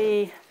could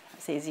be,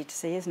 it's easy to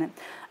see, isn't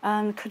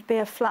it? Could be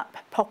a flap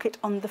pocket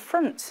on the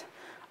front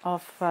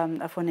of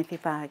one of your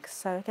bags.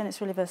 So again, it's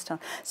really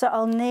versatile. So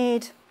I'll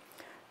need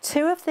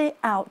 2 of the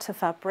outer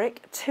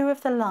fabric, 2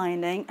 of the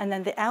lining, and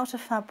then the outer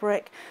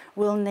fabric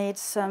will need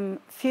some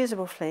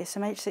fusible fleece,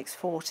 some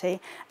H640,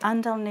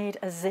 and I'll need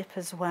a zip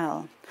as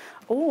well.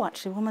 Oh,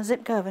 actually, will my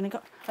zip go? I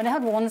only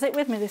had one zip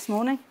with me this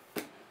morning.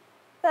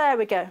 There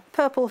we go.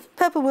 Purple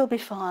will be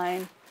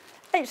fine.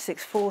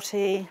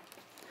 H640,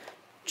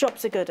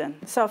 job's a good one.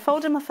 So I've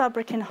folded my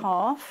fabric in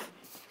half,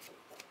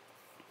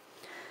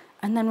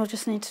 and then we'll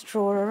just need to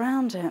draw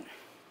around it.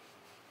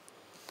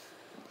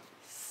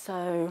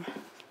 So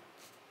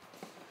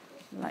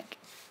like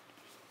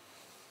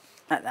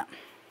that.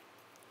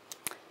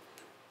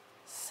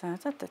 So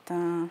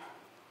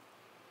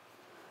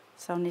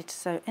So I'll need to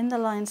sew in the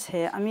lines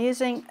here. I'm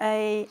using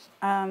an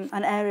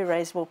air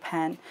erasable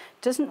pen.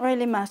 Doesn't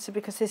really matter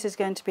because this is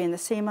going to be in the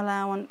seam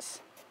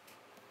allowance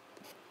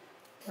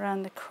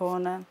around the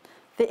corner.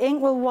 The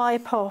ink will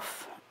wipe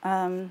off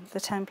the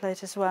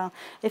template as well.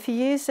 If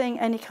you're using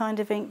any kind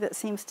of ink that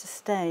seems to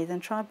stay, then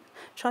try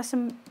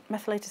some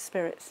methylated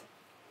spirits.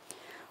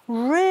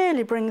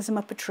 Really brings them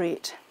up a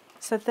treat.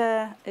 So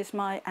there is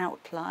my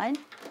outline,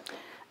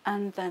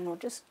 and then we'll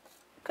just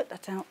cut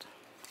that out.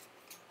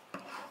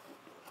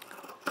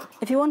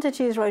 If you wanted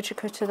to use rotary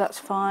cutter, that's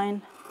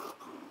fine,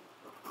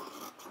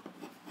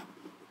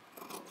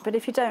 but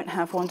if you don't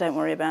have one, don't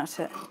worry about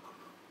it.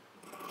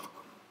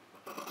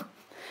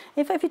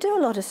 If you do a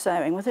lot of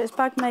sewing, whether it's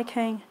bag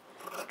making,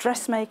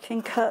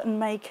 dressmaking, curtain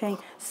making,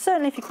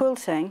 certainly if you're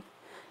quilting,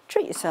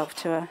 treat yourself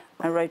to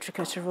a rotary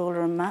cutter,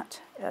 ruler and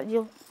mat.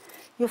 You'll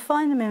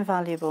find them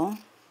invaluable.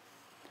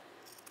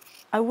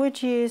 I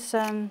would use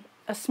a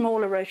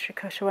smaller rotary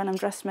cutter when I'm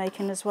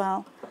dressmaking as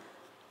well,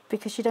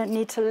 because you don't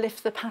need to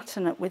lift the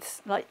pattern up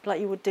with like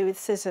you would do with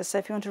scissors. So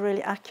if you want a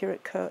really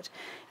accurate cut,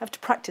 you have to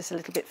practice a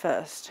little bit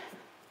first.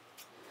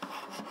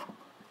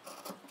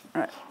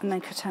 Right, and then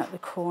cut out the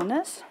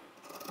corners.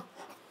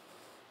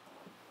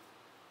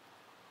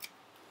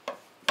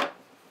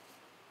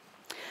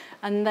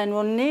 And then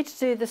we'll need to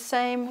do the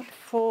same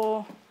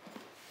for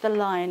the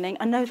lining.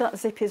 I know that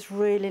zip is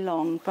really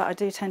long, but I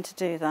do tend to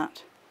do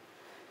that.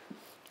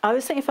 I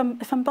always think if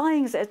I'm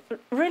buying zips,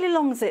 really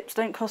long zips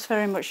don't cost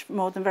very much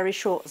more than very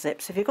short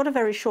zips. If you've got a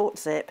very short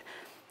zip,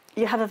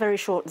 you have a very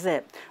short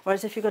zip.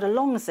 Whereas if you've got a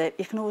long zip,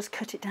 you can always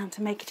cut it down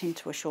to make it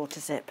into a shorter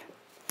zip,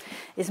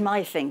 is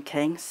my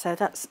thinking. So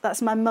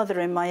that's my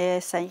mother in my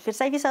ear saying, you could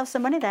save yourself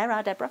some money there,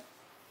 ah, Deborah.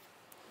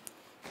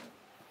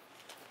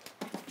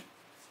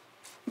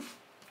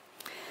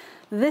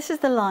 This is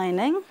the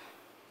lining.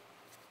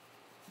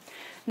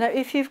 Now,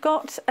 if you've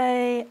got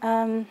a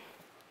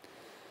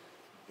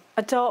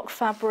dark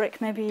fabric,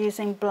 maybe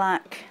using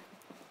black,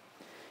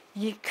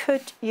 you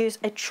could use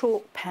a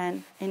chalk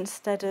pen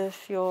instead of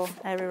your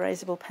air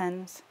erasable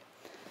pens.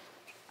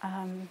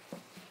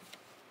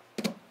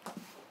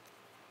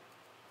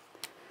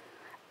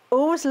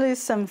 Always lose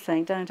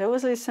something, don't I?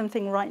 Always lose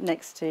something right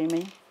next to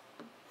me.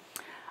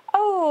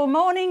 Oh,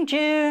 morning,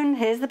 June.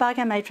 Here's the bag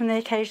I made from the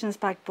Occasions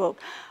bag book.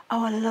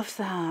 Oh, I love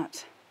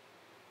that.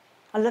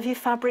 I love your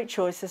fabric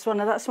choice as well.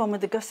 Now that's the one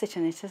with the gusset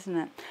in it, isn't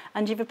it?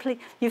 And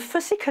you've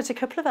fussy cut a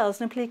couple of L's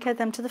and appliqued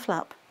them to the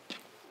flap.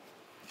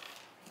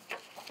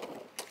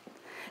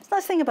 It's a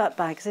nice thing about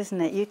bags, isn't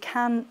it? You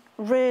can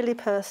really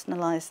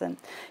personalise them.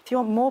 If you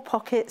want more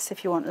pockets,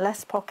 if you want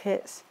less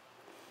pockets,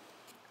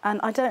 And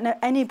I don't know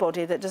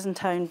anybody that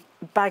doesn't own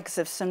bags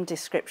of some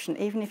description,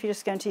 even if you're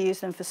just going to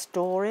use them for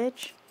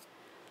storage.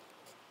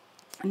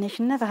 And you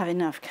can never have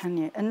enough, can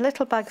you? And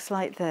little bags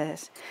like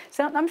this.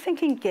 So I'm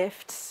thinking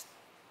gifts.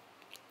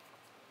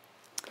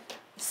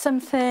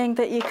 Something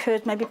that you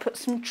could maybe put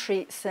some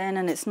treats in,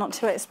 and it's not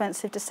too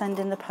expensive to send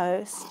in the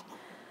post.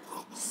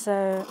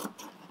 So,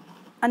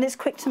 and it's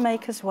quick to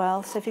make as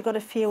well, so if you've got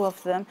a few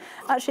of them.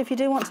 Actually, if you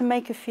do want to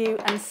make a few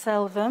and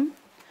sell them,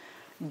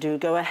 do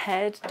go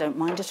ahead, don't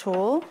mind at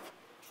all.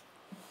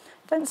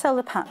 Don't sell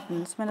the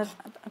patterns. I mean,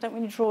 I don't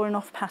want you drawing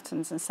off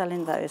patterns and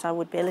selling those. I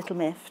would be a little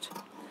miffed.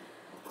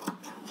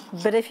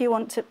 But if you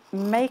want to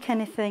make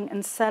anything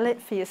and sell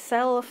it for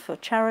yourself, for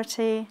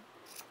charity,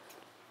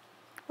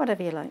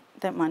 whatever you like,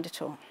 don't mind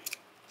at all.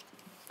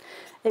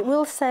 It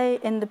will say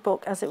in the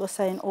book, as it will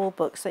say in all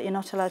books, that you're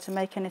not allowed to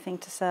make anything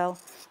to sell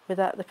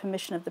without the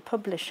permission of the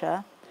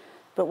publisher.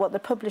 But what the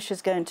publisher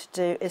is going to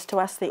do is to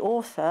ask the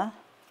author,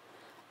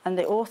 and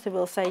the author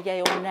will say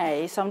yay or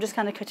nay. So I'm just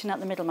kind of cutting out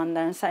the middleman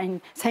there and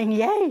saying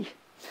yay.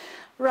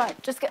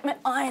 Right, just get my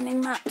ironing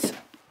mat.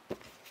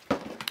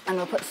 And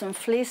we'll put some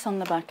fleece on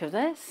the back of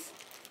this.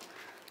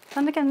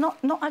 And again,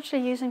 not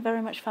actually using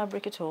very much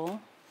fabric at all.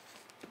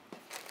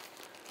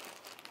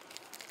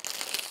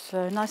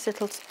 So nice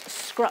little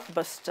scrap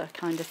buster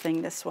kind of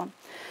thing, this one.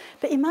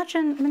 But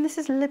imagine, I mean, this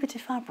is Liberty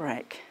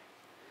fabric.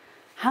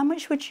 How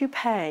much would you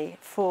pay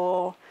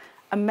for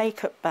a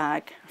makeup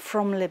bag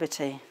from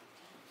Liberty?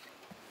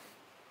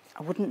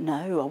 I wouldn't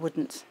know.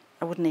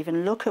 I wouldn't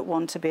even look at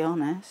one, to be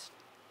honest.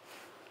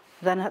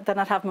 Then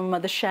I'd have my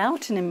mother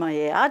shouting in my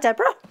ear, "Ah,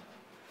 Deborah,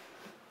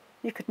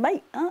 you could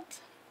make that."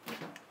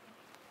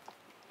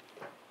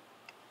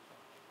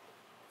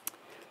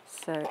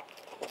 So,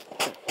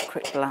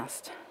 quick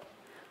blast.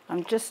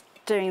 I'm just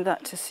doing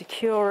that to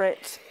secure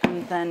it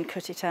and then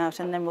cut it out,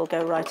 and then we'll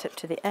go right up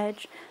to the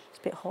edge. It's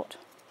a bit hot.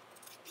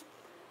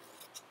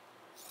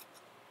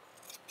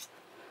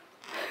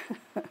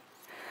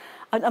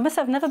 I must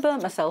have never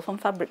burnt myself on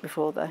fabric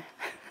before, though.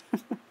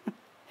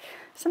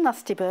 It's a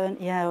nasty burn.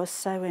 Yeah, I was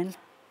sewing.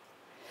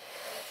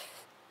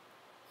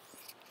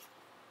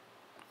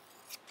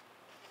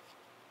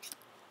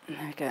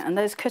 There we go. And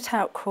those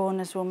cut-out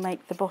corners will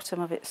make the bottom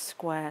of it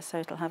square, so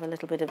it'll have a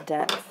little bit of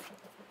depth.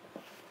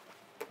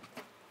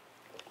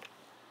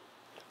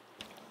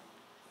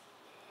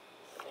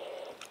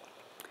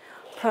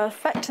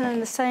 Perfect, and then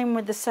the same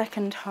with the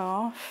second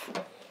half.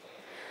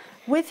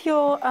 With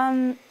your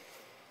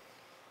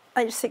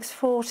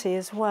H640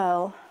 as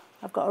well,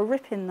 I've got a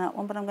rip in that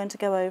one, but I'm going to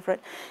go over it.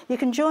 You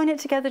can join it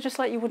together just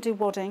like you would do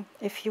wadding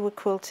if you were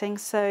quilting.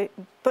 So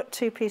put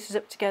two pieces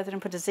up together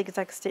and put a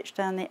zigzag stitch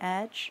down the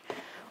edge.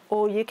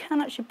 Or you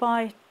can actually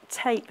buy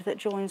tape that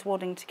joins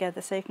wadding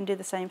together, so you can do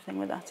the same thing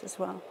with that as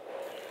well.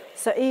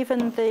 So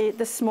even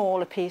the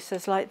smaller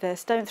pieces like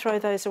this, don't throw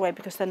those away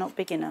because they're not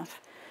big enough.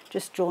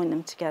 Just join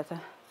them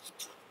together.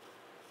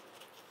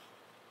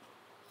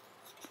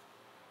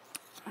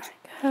 There we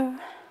go.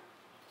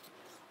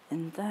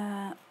 In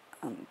there,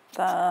 and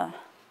there,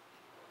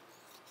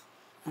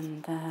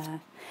 and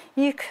there.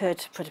 You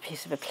could put a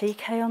piece of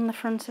applique on the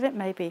front of it,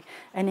 maybe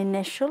an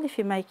initial if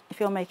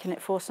you're making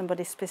it for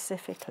somebody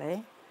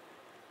specifically.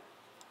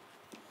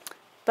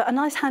 But a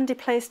nice handy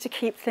place to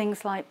keep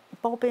things like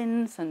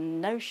bobbins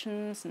and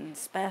notions and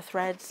spare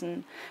threads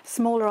and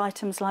smaller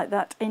items like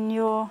that in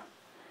your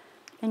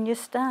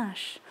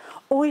stash.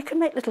 Or you could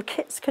make little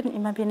kits, couldn't you?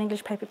 Maybe an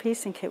English paper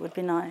piecing kit would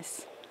be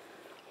nice.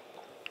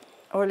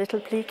 Or a little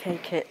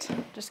applique kit.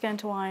 Just going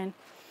to iron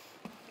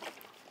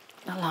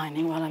the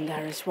lining while I'm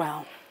there as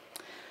well.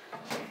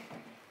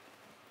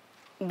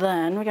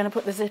 Then we're going to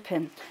put the zip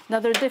in.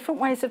 Now there are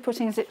different ways of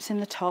putting zips in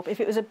the top.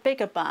 If it was a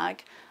bigger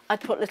bag,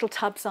 I'd put little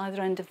tabs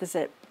either end of the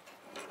zip.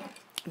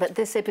 But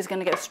this zip is going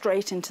to go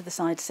straight into the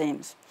side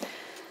seams.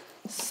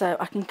 So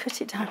I can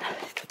cut it down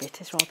a little bit,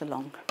 it's rather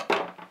long.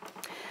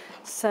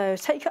 So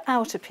take your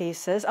outer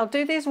pieces. I'll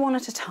do these one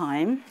at a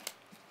time.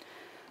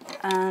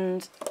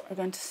 And we're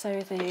going to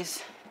sew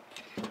these.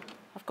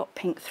 I've got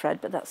pink thread,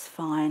 but that's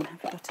fine.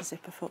 I've got a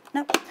zipper foot.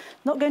 No,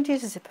 not going to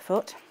use a zipper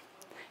foot.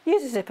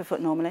 Use a zipper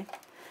foot normally.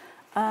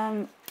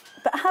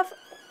 But have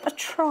a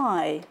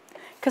try,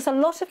 because a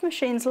lot of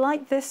machines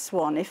like this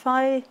one, if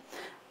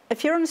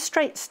you're on a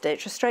straight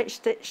stitch, a straight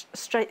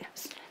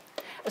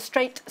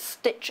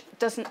stitch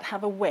doesn't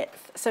have a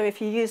width. So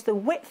if you use the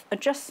width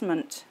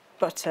adjustment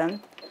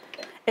button,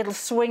 it'll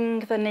swing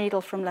the needle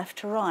from left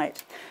to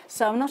right.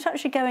 So I'm not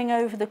actually going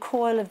over the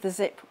coil of the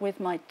zip with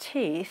my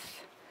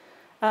teeth,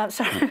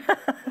 sorry,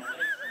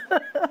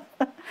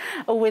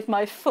 or with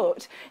my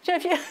foot. Do you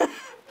know, if you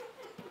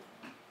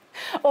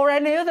or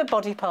any other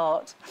body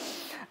part.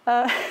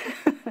 I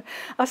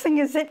was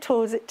thinking zip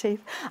tool, zip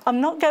teeth.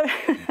 I'm not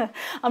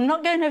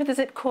going over the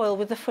zip coil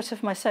with the foot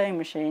of my sewing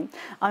machine.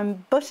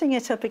 I'm butting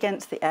it up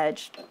against the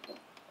edge,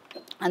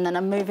 and then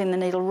I'm moving the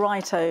needle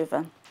right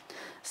over.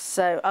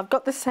 So I've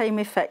got the same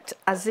effect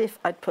as if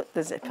I'd put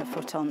the zipper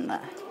foot on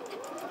there.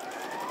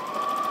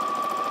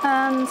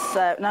 And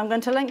so now I'm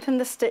going to lengthen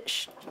the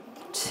stitch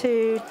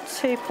to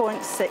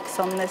 2.6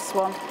 on this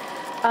one.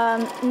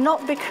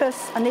 Not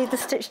because I need the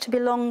stitch to be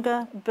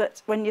longer,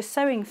 but when you're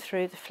sewing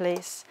through the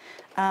fleece,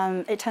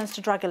 it tends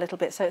to drag a little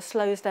bit, so it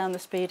slows down the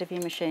speed of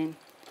your machine.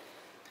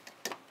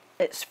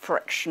 It's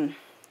friction.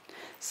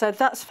 So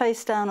that's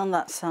face down on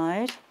that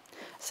side.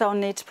 So I'll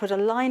need to put a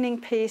lining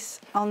piece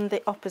on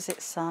the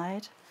opposite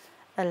side,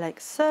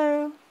 like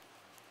so.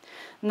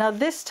 Now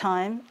this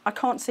time, I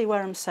can't see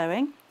where I'm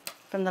sewing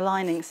from the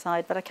lining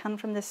side, but I can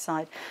from this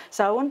side.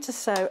 So I want to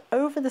sew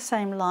over the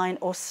same line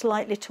or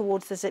slightly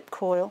towards the zip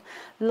coil,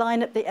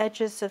 line up the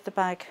edges of the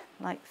bag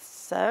like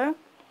so,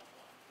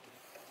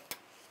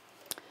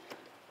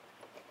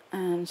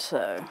 and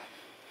so.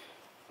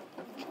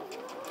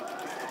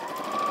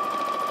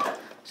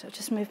 So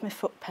just move my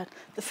foot pedal.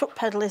 The foot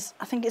pedal is,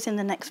 I think it's in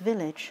the next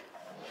village.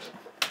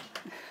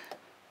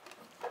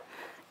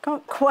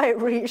 Can't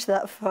quite reach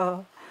that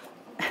far.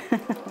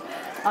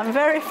 I'm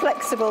very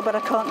flexible, but I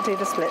can't do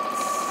the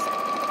splits.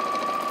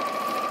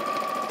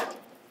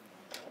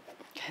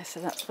 Okay, so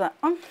that's that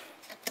one.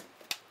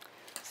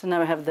 So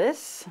now we have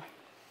this.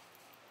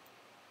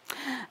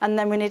 And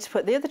then we need to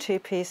put the other two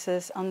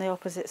pieces on the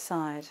opposite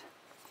side.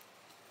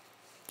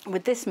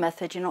 With this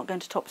method, you're not going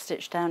to top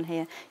stitch down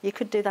here. You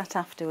could do that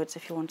afterwards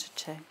if you wanted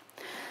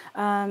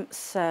to.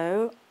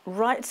 So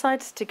right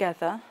sides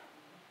together,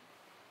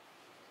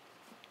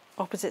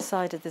 opposite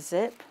side of the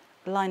zip,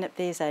 line up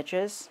these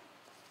edges.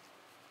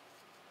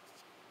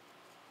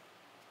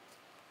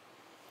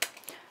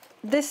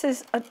 This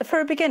is,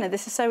 for a beginner,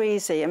 this is so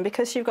easy, and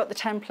because you've got the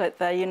template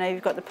there, you know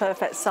you've got the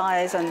perfect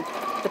size and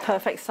the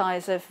perfect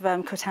size of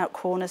cut out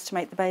corners to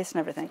make the base and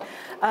everything.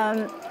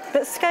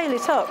 But scale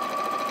it up.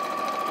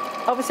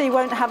 Obviously you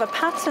won't have a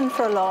pattern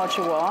for a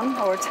larger one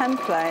or a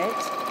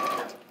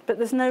template, but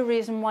there's no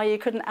reason why you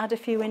couldn't add a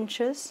few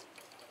inches.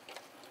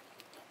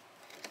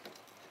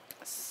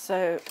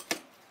 So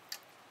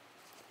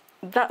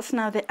that's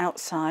now the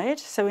outside,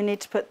 so we need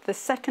to put the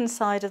second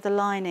side of the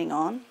lining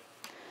on.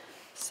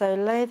 So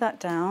lay that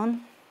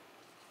down,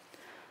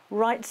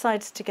 right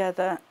sides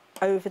together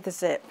over the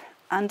zip,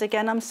 and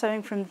again I'm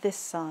sewing from this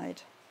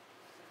side,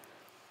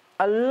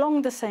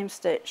 along the same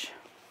stitch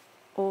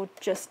or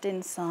just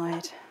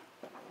inside,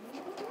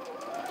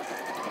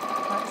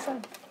 like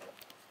so.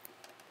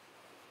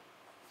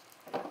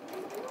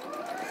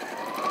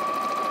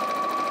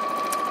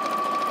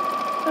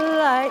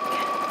 Like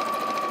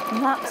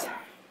that.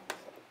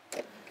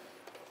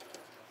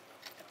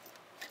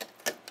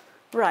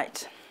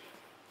 Right.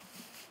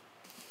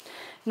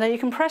 Now you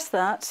can press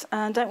that,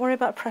 and don't worry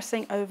about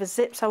pressing over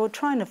zips. I would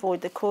try and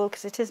avoid the coil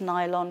because it is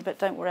nylon, but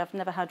don't worry, I've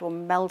never had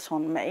one melt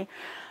on me.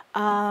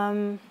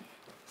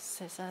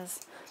 Scissors.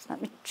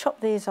 Let me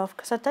chop these off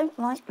because I don't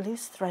like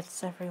loose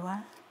threads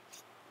everywhere,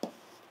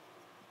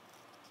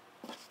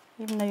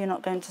 even though you're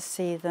not going to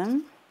see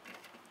them.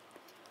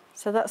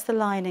 So that's the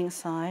lining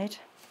side.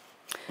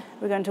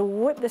 We're going to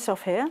whip this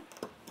off here.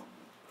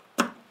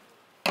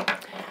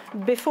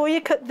 Before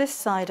you cut this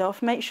side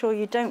off, make sure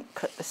you don't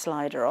cut the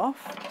slider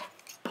off.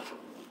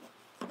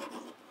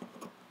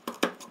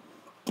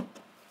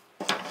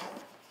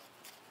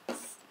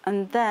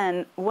 And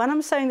then when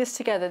I'm sewing this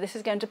together, this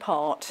is going to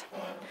part.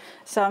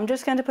 So I'm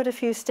just going to put a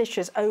few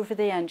stitches over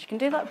the end. You can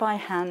do that by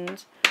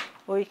hand,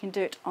 or you can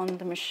do it on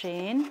the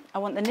machine. I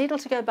want the needle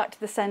to go back to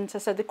the centre,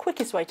 so the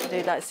quickest way to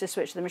do that is to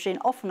switch the machine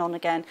off and on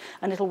again,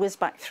 and it'll whiz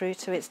back through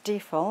to its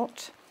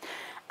default.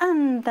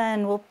 And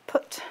then we'll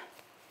put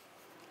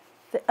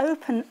the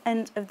open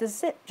end of the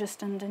zip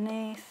just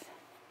underneath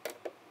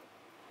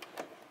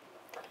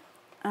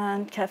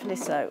and carefully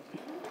sew.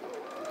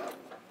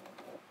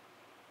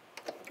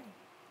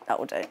 That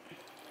will do.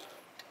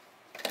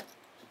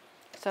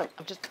 So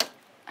I've just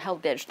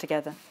held the edge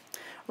together.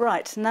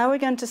 Right, now we're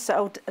going to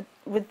sew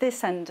with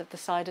this end of the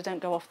slider. Don't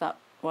go off that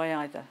way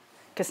either,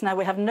 because now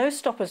we have no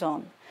stoppers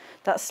on.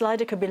 That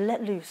slider could be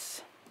let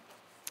loose.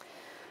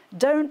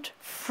 Don't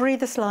free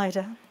the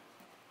slider.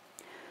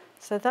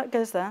 So that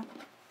goes there.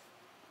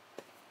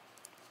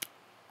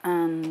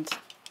 And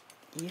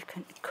you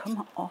can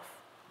come off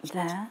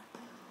there.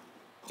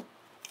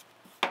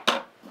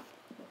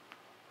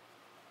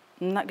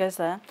 And that goes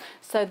there.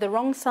 So the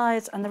wrong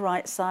sides and the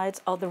right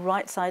sides are the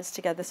right sides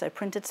together, so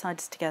printed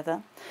sides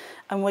together.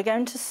 And we're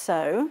going to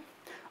sew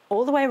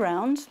all the way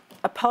around,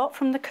 apart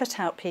from the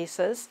cutout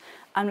pieces,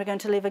 and we're going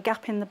to leave a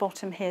gap in the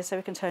bottom here so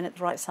we can turn it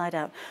the right side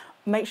out.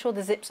 Make sure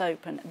the zip's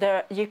open.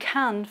 You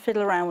can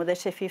fiddle around with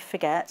it if you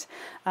forget,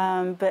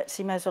 but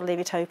you may as well leave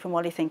it open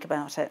while you think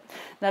about it.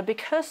 Now,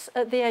 because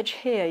at the edge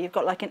here you've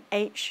got like an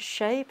H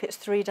shape, it's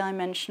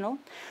three-dimensional,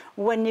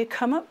 when you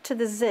come up to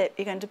the zip,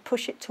 you're going to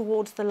push it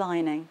towards the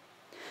lining,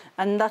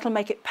 and that'll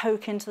make it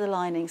poke into the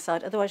lining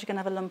side. Otherwise, you're going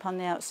to have a lump on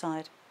the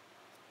outside,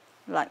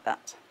 like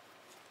that.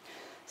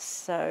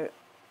 So,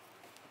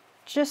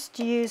 just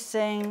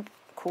using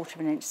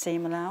 1/4 inch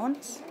seam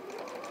allowance.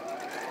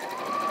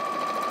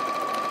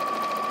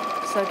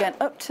 So again,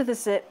 up to the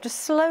zip,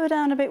 just slow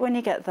down a bit when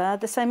you get there,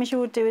 the same as you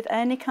would do with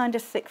any kind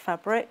of thick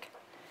fabric,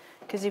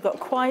 because you've got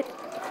quite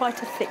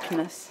a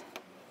thickness.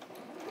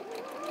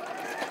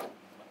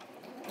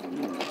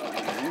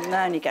 And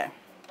down you go.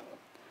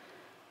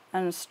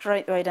 and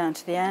straight the way down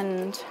to the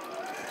end.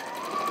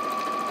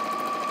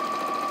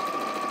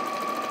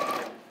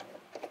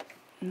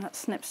 And that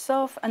snips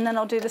off, and then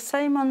I'll do the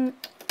same on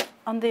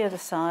the other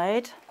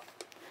side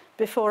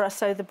before I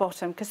sew the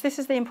bottom, because this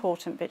is the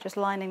important bit, just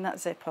lining that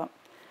zip up.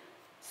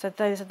 So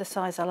those are the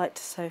sides I like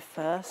to sew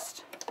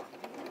first.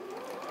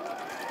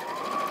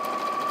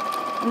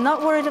 I'm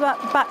not worried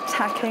about back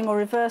tacking or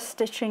reverse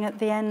stitching at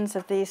the ends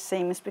of these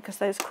seams, because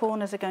those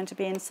corners are going to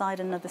be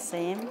inside another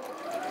seam,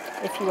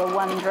 if you were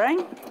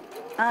wondering.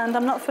 And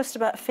I'm not fussed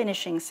about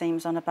finishing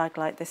seams on a bag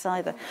like this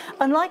either.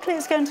 Unlikely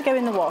it's going to go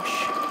in the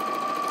wash.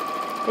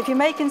 If you're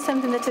making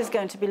something that is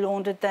going to be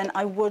laundered, then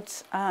I would,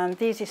 the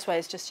easiest way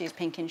is just use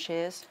pinking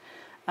shears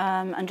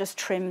and just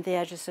trim the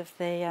edges of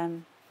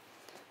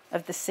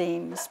the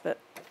seams. But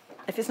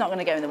if it's not going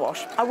to go in the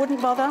wash, I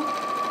wouldn't bother.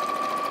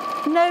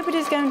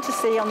 Nobody's going to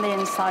see on the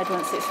inside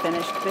once it's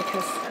finished,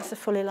 because it's a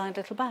fully lined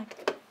little bag.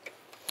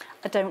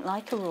 I don't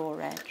like a raw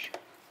edge.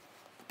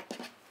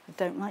 I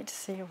don't like to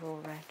see a raw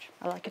edge.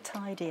 I like a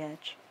tidy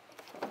edge.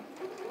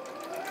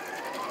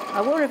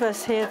 I will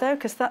reverse here though,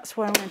 because that's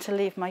where I'm going to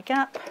leave my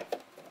gap.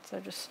 So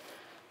just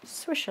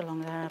swish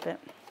along there a bit.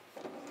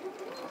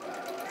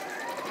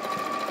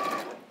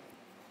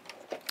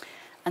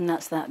 And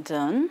that's that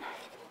done.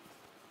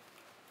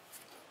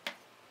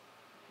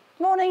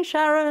 Morning,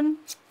 Sharon.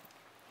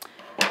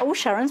 Oh,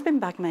 Sharon's been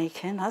bag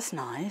making, that's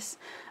nice.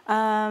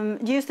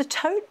 Used the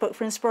tote book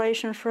for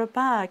inspiration for a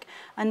bag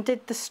and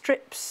did the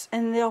strips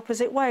in the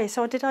opposite way.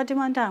 So did I do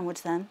mine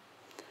downwards then?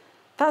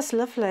 That's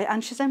lovely.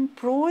 And she's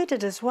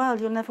embroidered as well.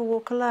 You'll never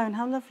walk alone.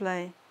 How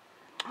lovely.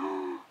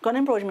 Got an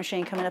embroidery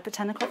machine coming up at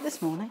 10 o'clock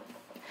this morning.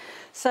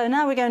 So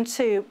now we're going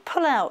to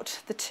pull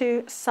out the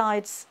two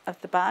sides of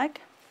the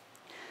bag.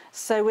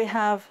 So we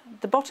have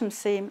the bottom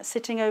seam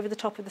sitting over the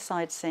top of the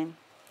side seam.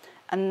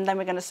 And then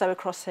we're going to sew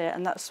across here,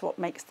 and that's what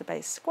makes the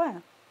base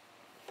square.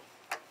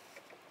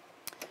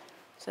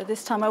 So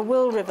this time I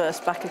will reverse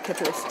back a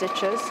couple of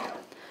stitches.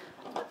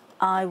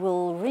 I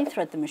will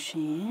rethread the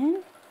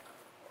machine.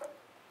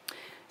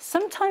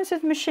 Sometimes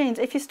with machines,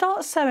 if you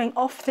start sewing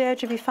off the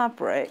edge of your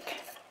fabric,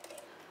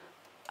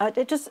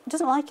 it just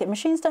doesn't like it.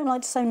 Machines don't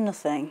like to sew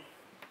nothing.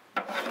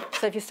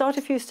 So if you start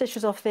a few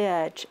stitches off the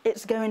edge,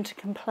 it's going to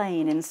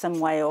complain in some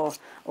way or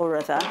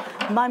other.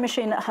 My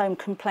machine at home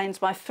complains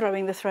by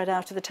throwing the thread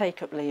out of the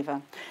take-up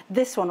lever.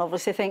 This one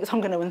obviously thinks, I'm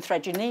going to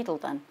unthread your needle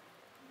then.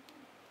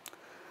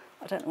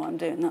 I don't know why I'm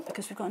doing that,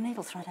 because we've got a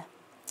needle threader.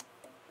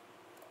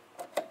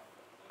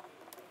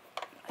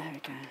 There we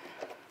go.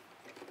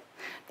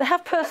 They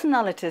have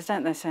personalities,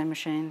 don't they, sewing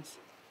machines?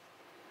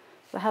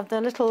 They have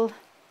their little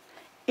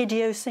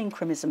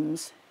idiosyncrasms.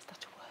 Is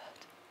that a word?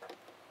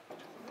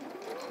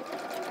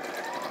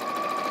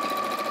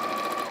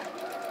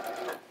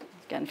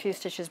 Getting a few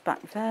stitches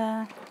back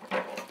there.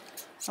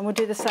 And we'll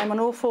do the same on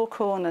all four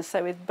corners.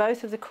 So with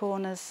both of the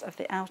corners of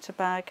the outer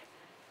bag,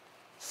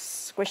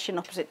 squish in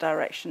opposite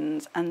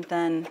directions, and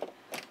then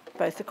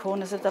both the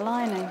corners of the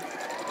lining.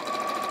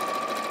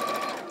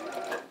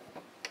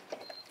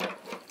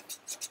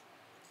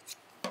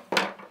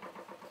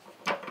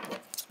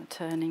 A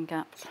turning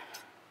gap.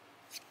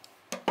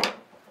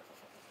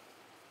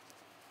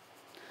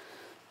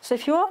 So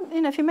if you are,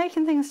 if you're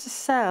making things to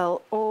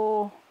sell,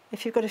 or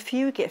if you've got a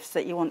few gifts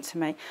that you want to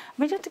make,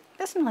 I mean,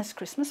 that's a nice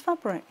Christmas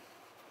fabric.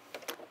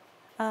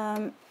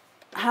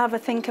 Have a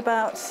think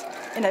about,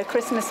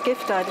 Christmas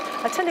gift idea.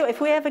 I tell you what, if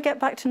we ever get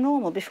back to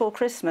normal before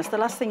Christmas, the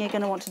last thing you're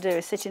going to want to do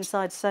is sit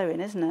inside sewing,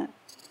 isn't it?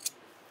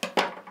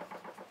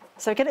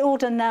 So get it all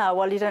done now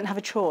while you don't have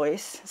a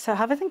choice. So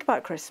have a think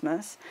about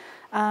Christmas.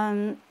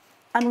 And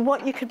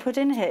what you could put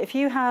in here. If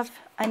you have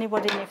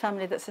anybody in your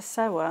family that's a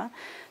sewer,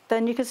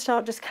 then you could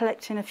start just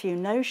collecting a few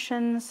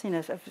notions,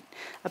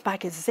 a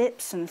bag of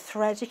zips and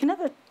threads. You can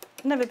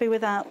never be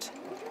without,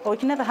 or you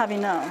can never have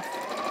enough.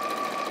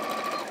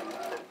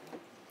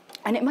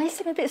 And it may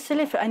seem a bit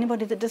silly for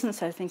anybody that doesn't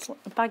sew, think, what,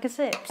 a bag of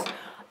zips?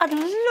 I'd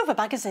love a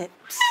bag of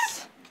zips.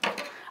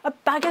 A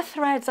bag of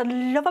threads. I'd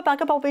love a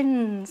bag of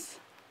bobbins.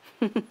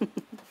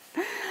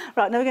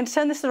 Right, now we're going to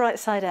turn this the right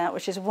side out,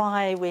 which is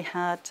why we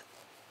had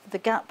the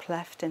gap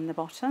left in the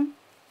bottom.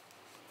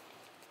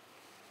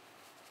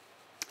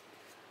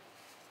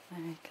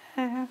 There we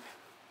go.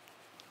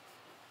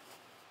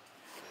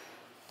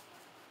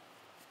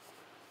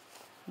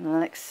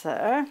 Like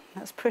so.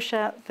 Let's push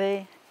out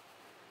the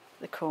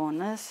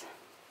corners.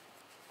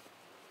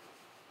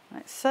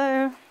 Like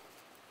so.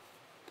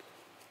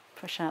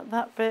 Push out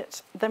that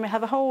bit. Then we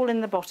have a hole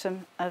in the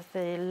bottom of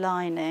the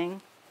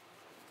lining,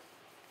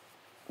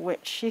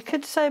 which you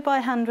could sew by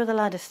hand with a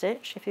ladder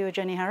stitch if you were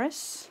Jenny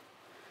Harris,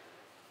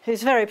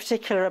 who's very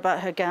particular about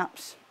her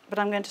gaps, but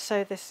I'm going to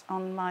sew this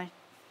on my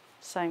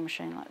sewing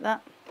machine like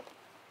that.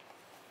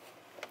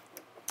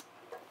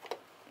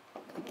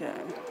 Go.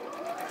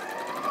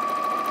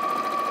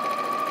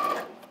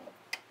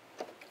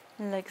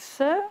 Like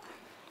so.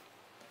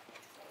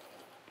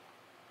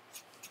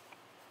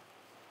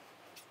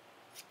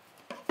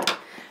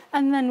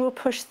 And then we'll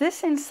push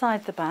this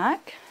inside the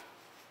back.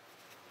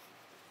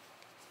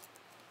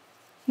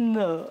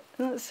 No,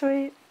 isn't that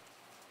sweet?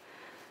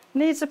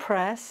 Needs a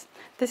press.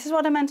 This is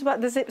what I meant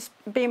about the zips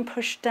being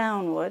pushed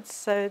downwards,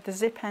 so the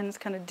zip ends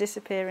kind of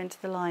disappear into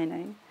the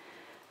lining.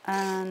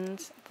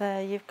 And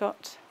there you've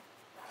got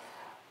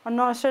a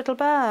nice little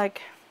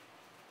bag.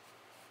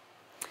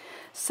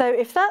 So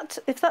if that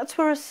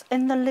were us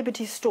in the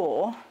Liberty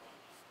store,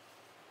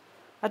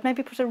 I'd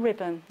maybe put a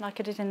ribbon, like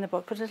I did in the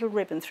book, put a little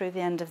ribbon through the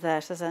end of there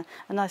so there's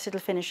a nice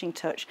little finishing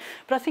touch.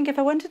 But I think if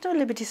I went into a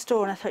Liberty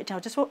store and I thought, I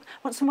just want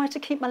somewhere to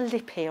keep my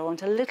lippy, or I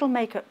want a little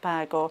makeup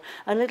bag, or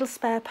a little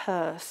spare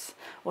purse,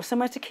 or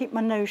somewhere to keep my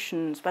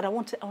notions, but I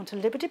want a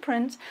Liberty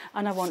print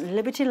and I want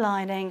Liberty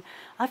lining,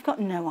 I've got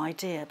no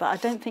idea, but I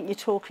don't think you're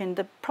talking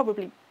the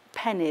probably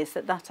pennies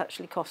that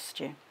actually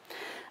costs you.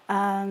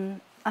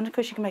 And of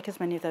course you can make as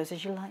many of those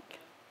as you like.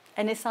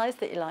 Any size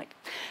that you like.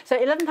 So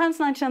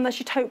 £11.99, that's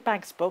your tote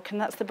bags book,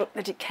 and that's the book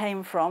that it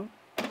came from.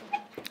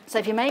 So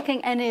if you're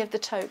making any of the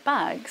tote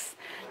bags,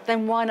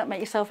 then why not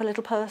make yourself a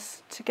little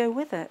purse to go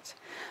with it?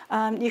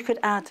 You could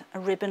add a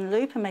ribbon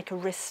loop and make a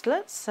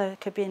wristlet, so it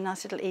could be a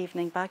nice little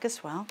evening bag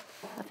as well.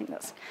 I think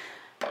that's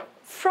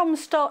from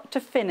start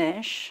to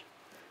finish,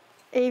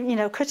 you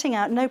know, cutting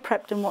out, no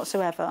prep done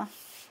whatsoever,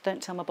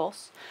 don't tell my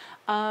boss,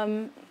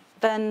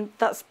 then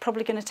that's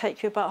probably going to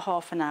take you about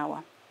half an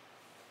hour.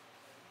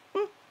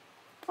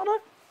 Hello.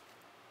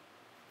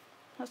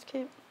 That's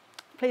cute.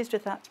 Pleased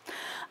with that.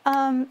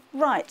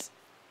 Right,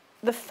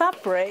 the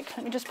fabric,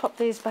 let me just pop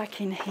these back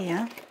in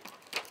here.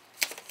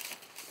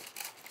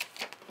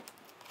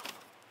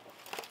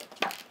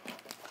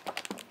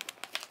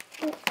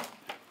 Ooh.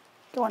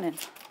 Go on in.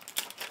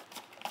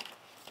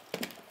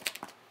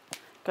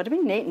 Got to be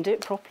neat and do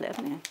it properly,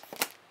 haven't you?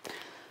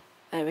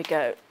 There we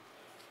go.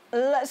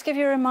 Let's give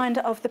you a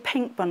reminder of the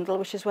pink bundle,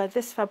 which is where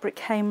this fabric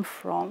came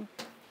from.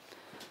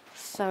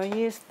 So I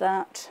used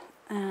that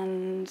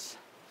and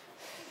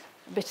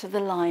a bit of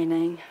the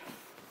lining.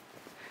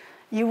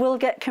 You will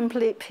get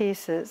complete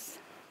pieces.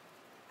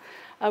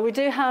 We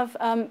do have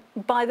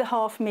by the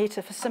half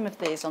metre for some of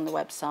these on the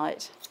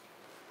website,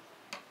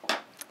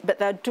 but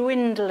they're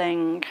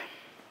dwindling.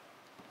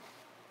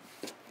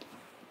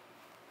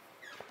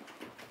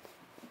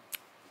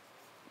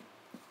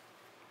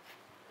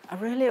 I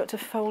really ought to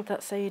fold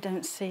that so you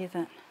don't see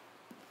that.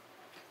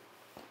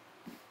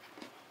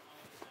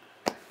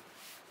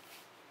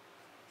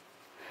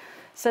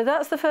 So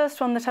that's the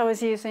first one that I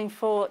was using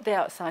for the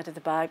outside of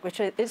the bag, which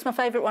is my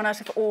favourite one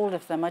out of all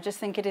of them. I just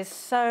think it is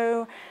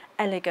so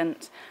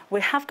elegant.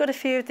 We have got a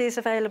few of these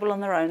available on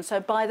their own, so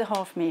by the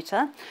half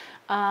metre,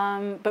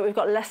 but we've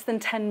got less than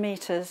 10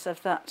 metres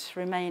of that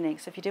remaining.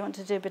 So if you do want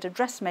to do a bit of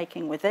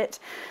dressmaking with it,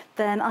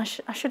 then I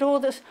should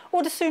order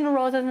sooner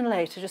rather than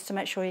later, just to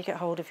make sure you get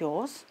hold of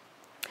yours.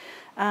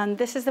 And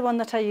this is the one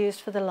that I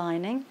used for the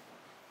lining.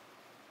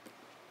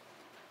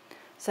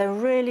 So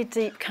really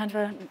deep, kind of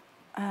a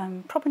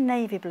probably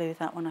navy blue,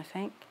 that one, I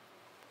think.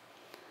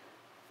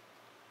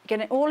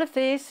 Getting all of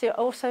these, you're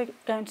also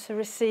going to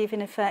receive,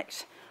 in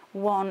effect,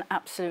 one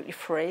absolutely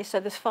free. So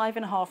there's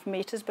 5.5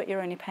 metres, but you're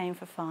only paying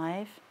for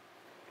 5.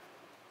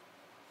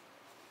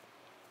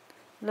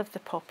 Love the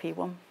poppy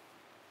one.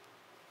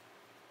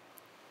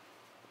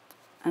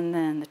 And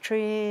then the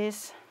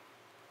trees.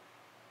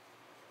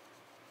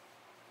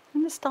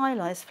 And the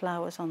stylised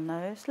flowers on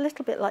those. A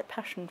little bit like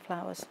passion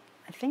flowers,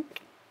 I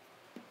think.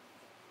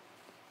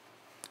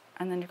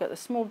 And then you've got the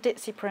small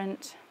ditzy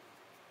print,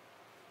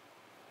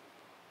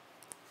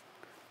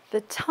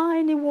 the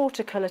tiny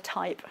watercolour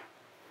type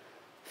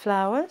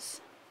flowers,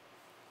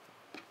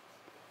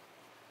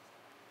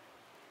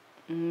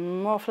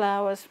 more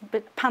flowers, a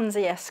bit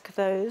pansy-esque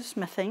those,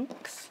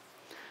 methinks,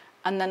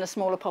 and then a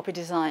smaller poppy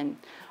design,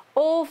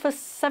 all for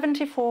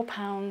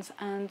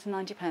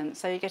 £74.90.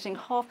 So you're getting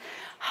half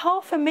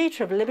a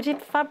metre of Liberty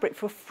fabric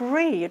for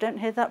free. You don't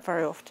hear that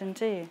very often,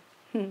 do you?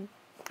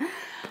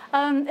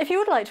 If you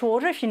would like to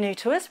order, if you're new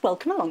to us,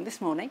 welcome along this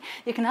morning.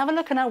 You can have a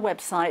look on our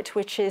website,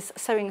 which is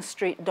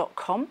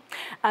sewingstreet.com.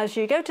 As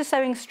you go to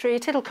Sewing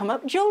Street, it'll come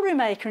up jewellery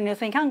maker, and you'll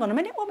think, hang on a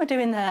minute, what am I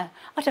doing there?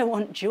 I don't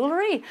want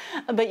jewellery.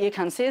 But you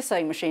can see a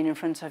sewing machine in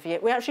front of you.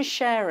 We're actually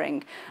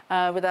sharing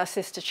with our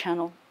sister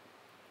channel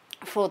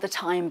for the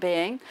time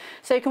being.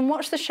 So you can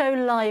watch the show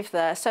live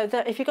there. So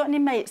that if you've got any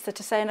mates that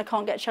are saying, I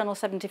can't get channel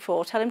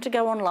 74, tell them to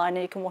go online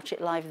and you can watch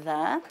it live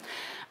there.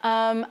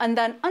 And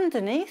then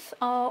underneath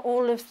are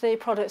all of the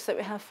products that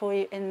we have for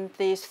you in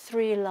these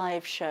 3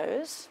 live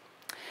shows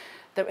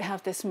that we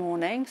have this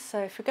morning.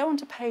 So if we go on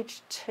to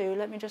page 2,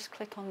 let me just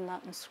click on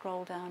that and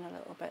scroll down a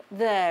little bit.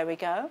 There we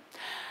go.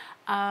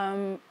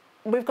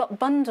 We've got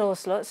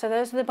bundles, look, so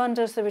those are the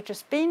bundles that we've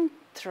just been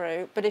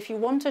through, but if you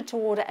wanted to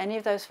order any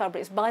of those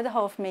fabrics by the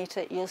half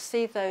metre, you'll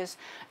see those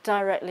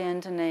directly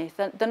underneath.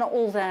 They're not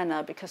all there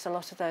now because a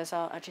lot of those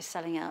are actually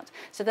selling out.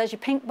 So there's your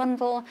pink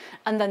bundle,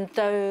 and then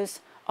those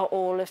are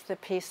all of the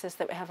pieces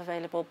that we have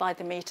available by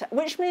the metre,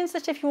 which means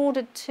that if you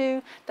ordered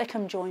 2, they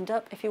come joined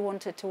up. If you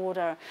wanted to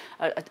order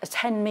a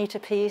 10 metre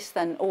piece,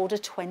 then order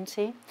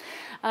 20.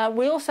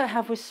 We also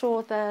have, we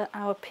saw there,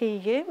 our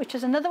PU, which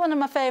is another one of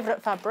my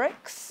favourite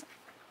fabrics.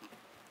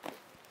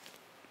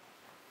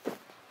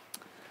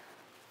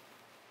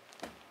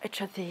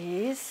 which are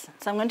these.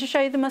 So I'm going to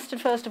show you the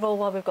mustard first of all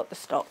while we've got the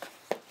stock.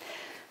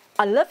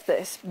 I love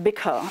this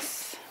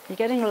because you're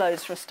getting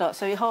loads for a start.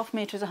 So your ½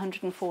 metre is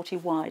 140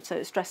 wide, so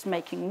it's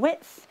dressmaking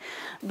width,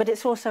 but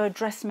it's also a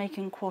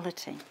dressmaking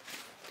quality.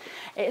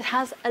 It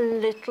has a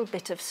little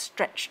bit of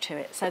stretch to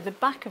it. So the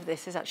back of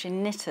this is actually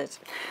knitted,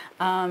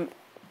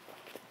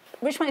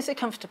 which makes it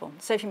comfortable.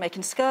 So if you're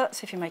making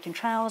skirts, if you're making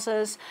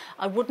trousers,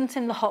 I wouldn't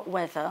in the hot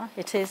weather.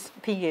 It is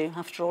PU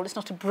after all, it's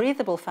not a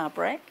breathable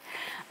fabric,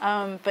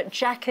 but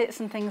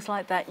jackets and things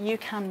like that you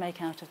can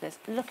make out of this.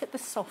 Look at the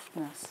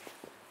softness.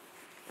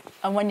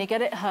 And when you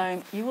get it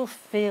home, you will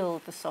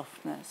feel the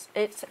softness.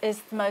 It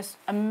is the most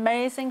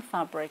amazing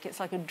fabric. It's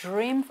like a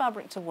dream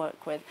fabric to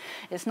work with.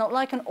 It's not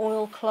like an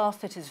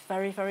oilcloth that is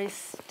very, very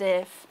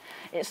stiff.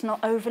 It's not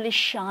overly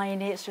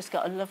shiny. It's just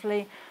got a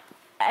lovely,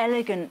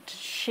 elegant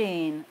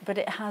sheen, but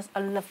it has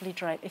a lovely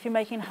drape. If you're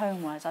making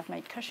homewares, I've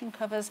made cushion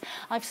covers.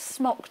 I've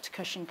smocked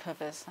cushion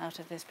covers out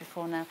of this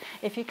before now.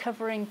 If you're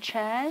covering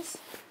chairs,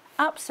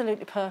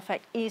 absolutely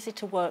perfect, easy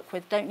to work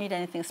with, don't need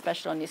anything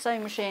special on your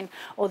sewing machine,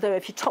 although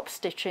if you're top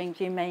stitching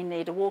you may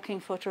need a walking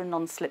foot or a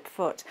non-slip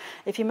foot.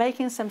 If you're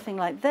making something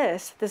like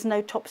this, there's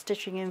no top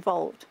stitching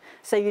involved,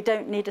 so you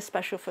don't need a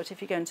special foot if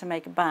you're going to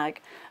make a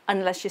bag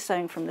unless you're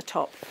sewing from the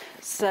top.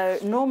 So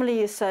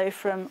normally you sew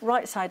from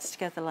right sides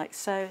together like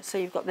so, so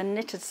you've got the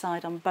knitted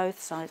side on both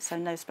sides, so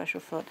no special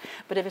foot.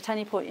 But if at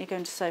any point you're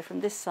going to sew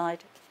from this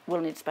side, will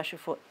need special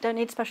foot. Don't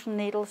need special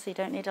needles, so you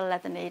don't need a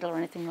leather needle or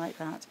anything like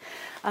that.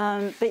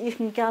 But you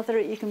can gather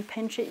it, you can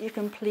pinch it, you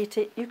can pleat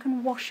it, you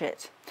can wash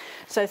it.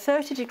 So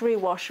 30-degree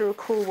wash or a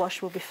cool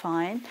wash will be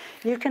fine.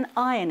 You can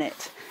iron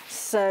it.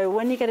 So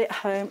when you get it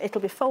home,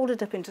 it'll be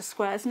folded up into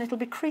squares and it'll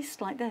be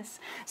creased like this.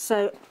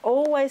 So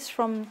always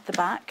from the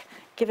back,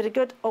 give it a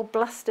good old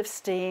blast of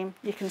steam.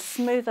 You can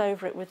smooth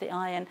over it with the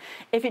iron.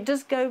 If it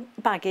does go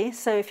baggy,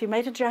 so if you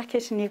made a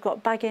jacket and you've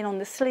got bagging on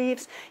the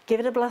sleeves, give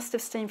it a blast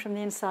of steam from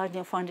the inside and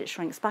you'll find it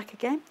shrinks back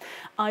again.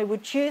 I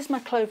would use my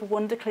Clover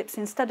Wonder clips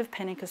instead of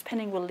pinning, because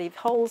pinning will leave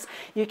holes.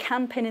 You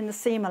can pin in the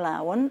seam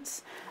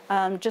allowance,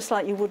 just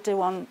like you would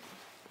do on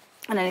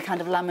any kind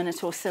of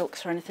laminate or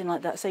silks or anything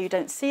like that, so you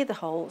don't see the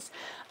holes.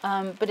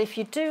 But if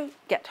you do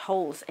get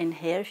holes in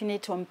here, if you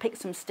need to unpick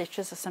some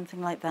stitches or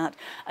something like that,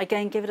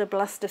 again give it a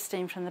blast of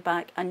steam from the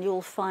back and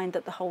you'll find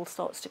that the hole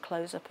starts to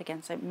close up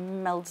again, so it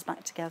melds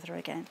back together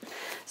again.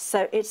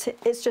 So it's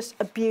just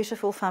a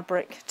beautiful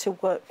fabric to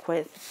work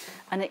with,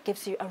 and it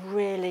gives you a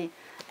really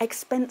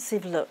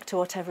expensive look to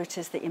whatever it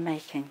is that you're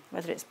making,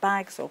 whether it's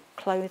bags or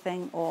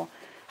clothing or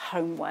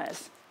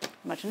homewares.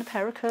 Imagine a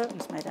pair of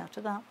curtains made out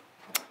of that.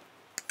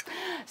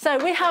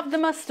 So we have the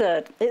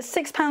mustard. It's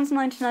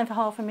 £6.99 for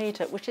 ½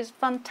 metre, which is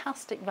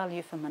fantastic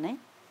value for money.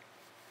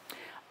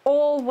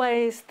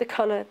 Always the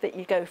colour that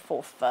you go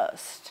for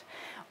first.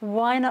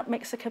 Why not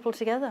mix a couple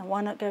together?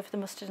 Why not go for the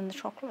mustard and the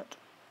chocolate?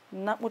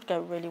 And that would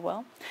go really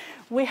well.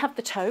 We have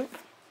the taupe,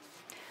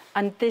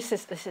 and this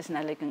is an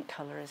elegant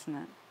colour, isn't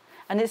it?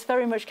 And it's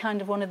very much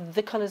kind of one of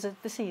the colours of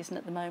the season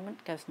at the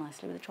moment. Goes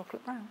nicely with the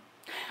chocolate brown.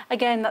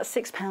 Again, that's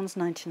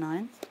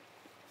 £6.99.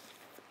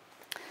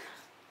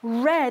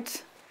 Red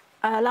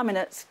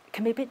laminates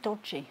can be a bit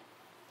dodgy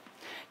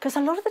because a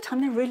lot of the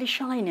time they're really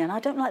shiny, and I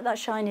don't like that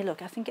shiny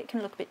look. I think it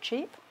can look a bit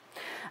cheap.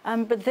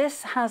 But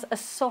this has a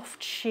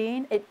soft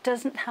sheen. It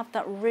doesn't have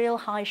that real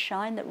high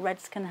shine that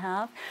reds can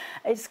have.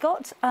 It's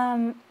got,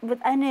 with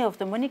any of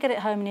them, when you get it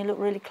home and you look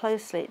really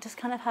closely, it does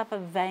kind of have a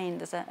vein,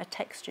 there's a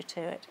texture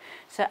to it.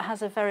 So it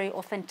has a very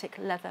authentic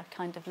leather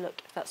kind of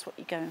look, if that's what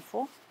you're going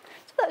for.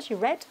 So that's your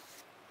red.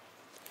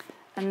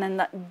 And then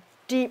that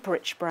deep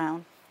rich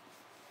brown.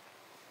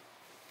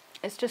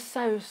 It's just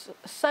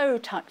so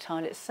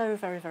tactile, it's so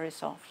very, very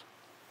soft.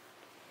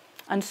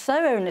 And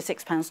so only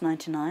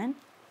 £6.99.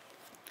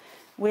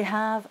 We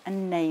have a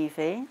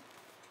navy.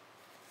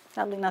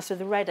 That look nice with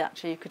the red,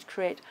 actually. You could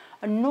create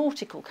a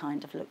nautical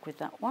kind of look with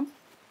that one.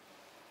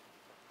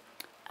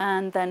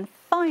 And then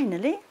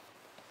finally,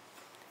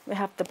 we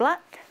have the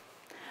black.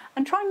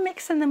 And try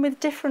mixing them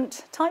with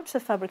different types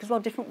of fabric as well,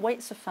 different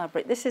weights of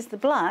fabric. This is the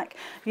black.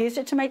 I've used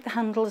it to make the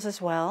handles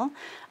as well.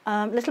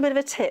 A little bit of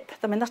a tip.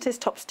 I mean, that is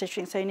top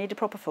stitching, so you need a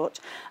proper foot.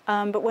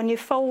 But when you're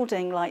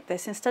folding like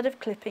this, instead of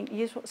clipping,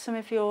 use some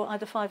of your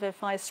either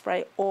 505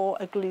 spray or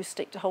a glue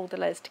stick to hold the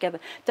layers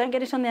together. Don't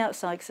get it on the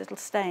outside because it'll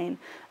stain.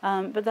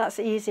 But that's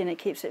easy and it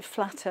keeps it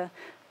flatter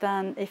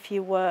than if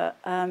you were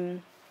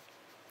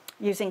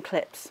using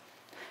clips.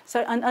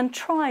 So, and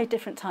try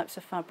different types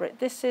of fabric.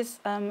 This is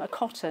a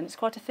cotton, it's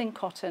quite a thin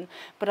cotton,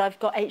 but I've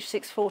got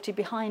H640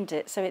 behind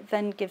it, so it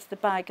then gives the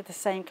bag the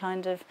same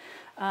kind of,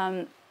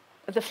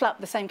 the flap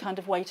the same kind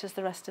of weight as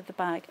the rest of the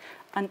bag.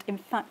 And in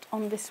fact,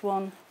 on this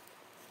one,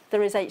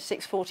 there is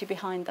H640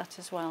 behind that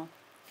as well.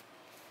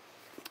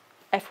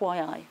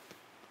 FYI.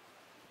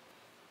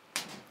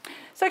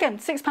 So again,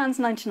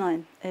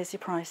 £6.99 is your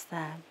price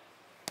there.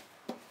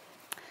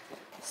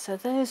 So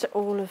those are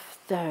all of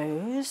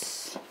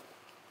those.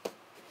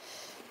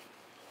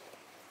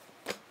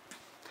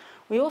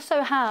 We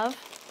also have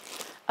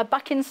a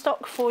back in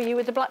stock for you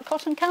with the black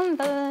cotton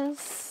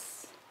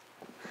canvas.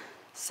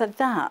 So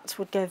that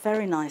would go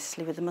very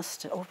nicely with the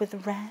mustard or with the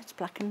red,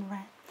 black and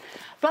red.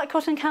 Black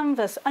cotton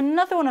canvas,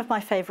 another one of my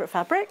favourite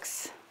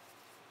fabrics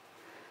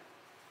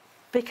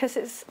because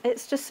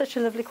it's just such a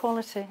lovely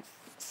quality.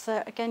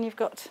 So again, you've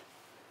got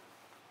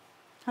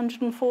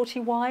 140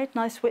 wide,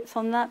 nice width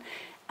on that.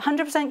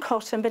 100%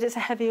 cotton, but it's a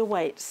heavier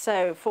weight.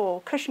 So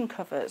for cushion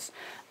covers,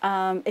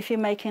 if you're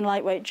making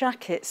lightweight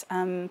jackets,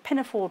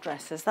 pinafore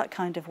dresses, that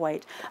kind of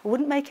weight. I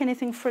wouldn't make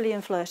anything frilly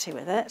and flirty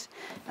with it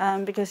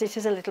because it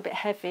is a little bit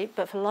heavy,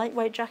 but for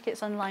lightweight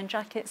jackets, unlined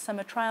jackets,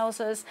 summer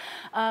trousers,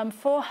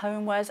 for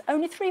homewares,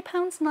 only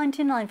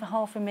 £3.99 for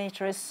half a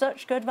metre is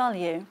such good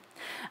value.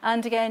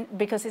 And again,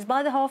 because it's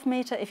by the half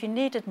metre, if you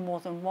needed more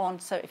than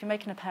one, so if you're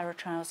making a pair of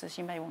trousers,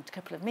 you may want a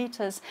couple of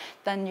metres,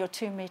 then your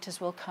 2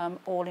 metres will come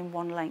all in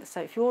one length.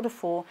 So if you order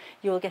 4,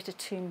 you'll get a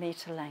 2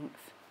 metre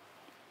length.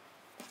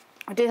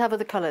 I do have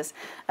other colours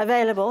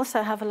available,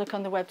 so have a look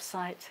on the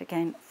website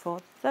again for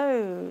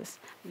those.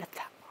 Love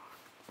that one.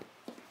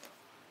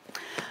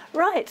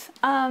 Right,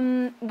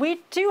 we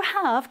do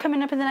have,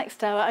 coming up in the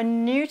next hour, a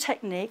new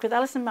technique with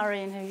Allison and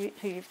Maryon,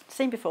 who you've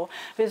seen before,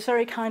 who has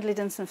very kindly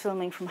done some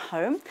filming from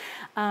home.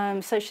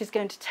 So she's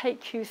going to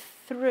take you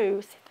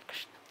through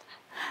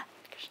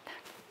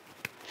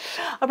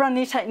a brand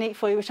new technique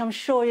for you, which I'm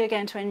sure you're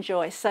going to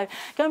enjoy. So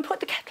go and put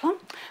the kettle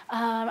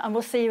on, and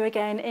we'll see you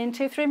again in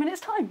 2-3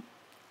 minutes' time.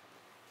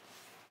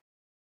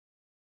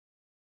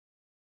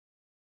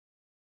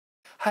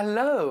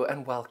 Hello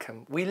and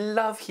welcome. We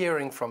love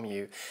hearing from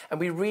you and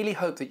we really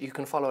hope that you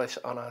can follow us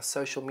on our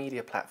social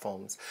media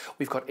platforms.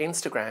 We've got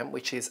Instagram,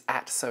 which is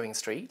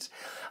 @SewingStreet.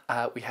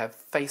 We have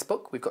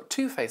Facebook. We've got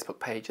 2 Facebook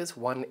pages.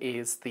 One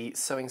is the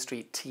Sewing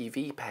Street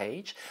TV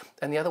page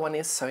and the other one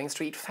is Sewing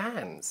Street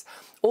Fans.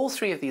 All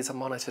 3 of these are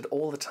monitored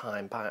all the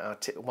time by our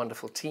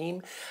wonderful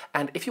team,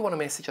 and if you want to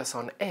message us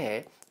on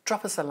air,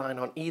 drop us a line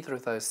on either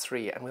of those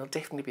 3 and we'll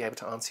definitely be able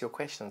to answer your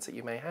questions that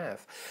you may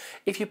have.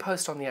 If you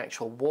post on the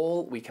actual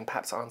wall, we can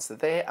perhaps answer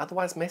there.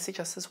 Otherwise, message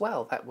us as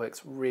well. That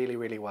works really,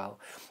 really well.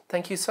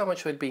 Thank you so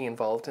much for being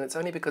involved, and it's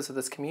only because of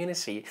this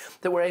community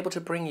that we're able to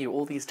bring you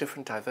all these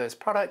different diverse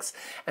products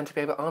and to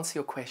be able to answer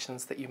your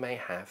questions that you may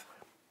have.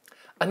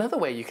 Another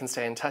way you can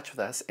stay in touch with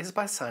us is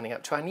by signing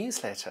up to our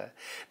newsletter.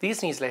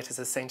 These newsletters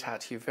are sent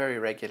out to you very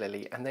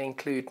regularly and they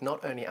include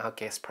not only our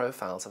guest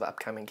profiles of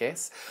upcoming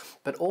guests,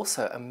 but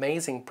also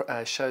amazing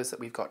shows that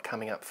we've got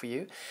coming up for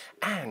you.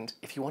 And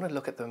if you want to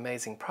look at the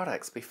amazing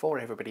products before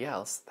everybody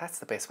else, that's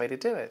the best way to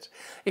do it.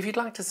 If you'd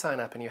like to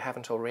sign up and you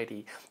haven't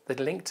already, the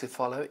link to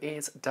follow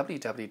is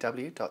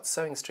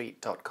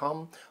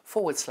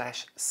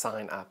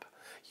www.sewingstreet.com/sign up.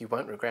 You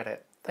won't regret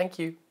it. Thank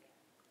you.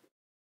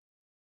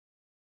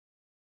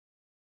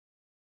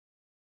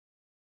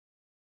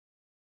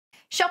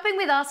 Shopping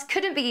with us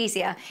couldn't be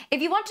easier.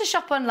 If you want to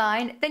shop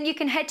online, then you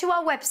can head to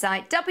our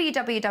website,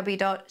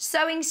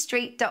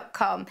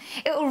 www.sewingstreet.com.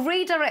 It will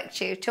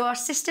redirect you to our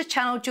sister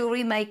channel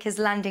Jewellery Makers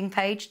landing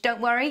page. Don't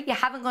worry, you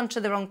haven't gone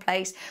to the wrong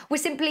place. We're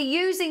simply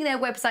using their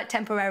website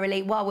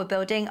temporarily while we're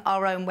building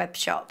our own web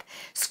shop.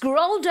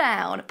 Scroll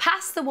down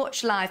past the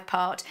Watch Live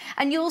part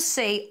and you'll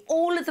see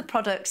all of the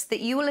products that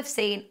you will have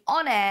seen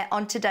on air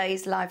on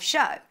today's live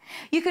show.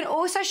 You can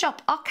also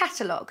shop our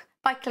catalogue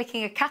by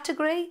clicking a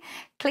category,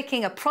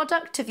 clicking a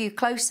product to view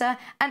closer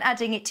and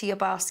adding it to your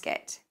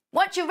basket.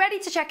 Once you're ready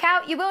to check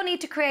out, you will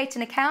need to create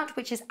an account,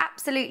 which is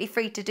absolutely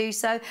free to do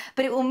so,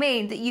 but it will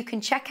mean that you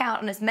can check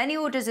out on as many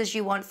orders as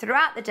you want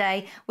throughout the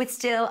day with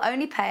still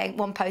only paying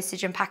 1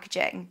 postage and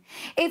packaging.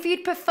 If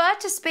you'd prefer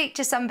to speak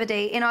to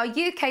somebody in our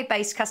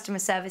UK-based customer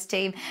service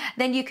team,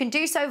 then you can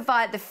do so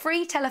via the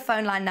free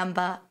telephone line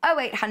number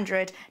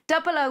 0800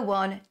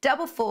 001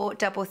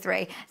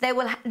 4433. They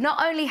will not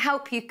only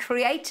help you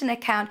create an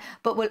account,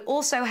 but will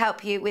also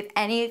help you with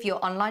any of your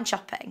online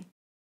shopping.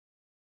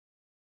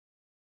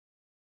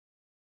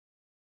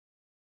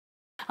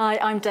 Hi,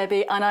 I'm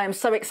Debbie and I am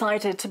so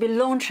excited to be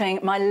launching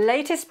my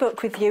latest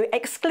book with you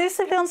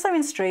exclusively on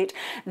Sewing Street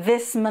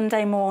this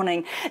Monday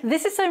morning.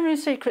 This is Sewing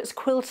Secrets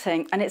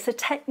Quilting and it's a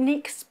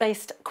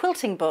techniques-based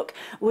quilting book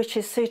which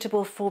is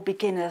suitable for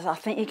beginners. I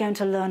think you're going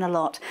to learn a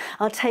lot.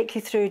 I'll take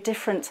you through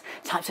different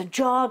types of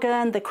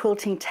jargon, the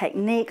quilting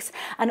techniques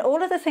and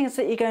all of the things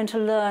that you're going to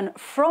learn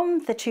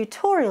from the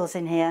tutorials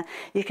in here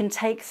you can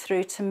take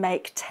through to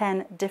make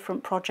 10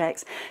 different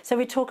projects. So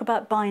we talk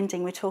about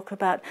binding, we talk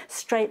about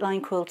straight line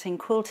quilting,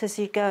 quilt as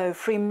you go,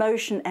 free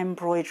motion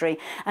embroidery,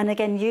 and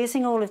again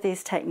using all of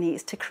these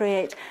techniques to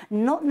create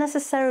not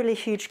necessarily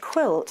huge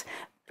quilts,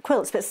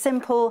 but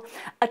simple,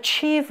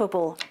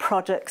 achievable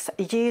products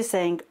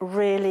using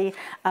really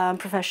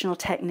professional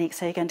techniques,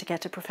 so you're going to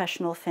get a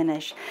professional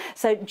finish.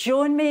 So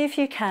join me if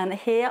you can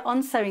here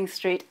on Sewing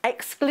Street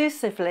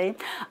exclusively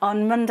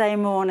on Monday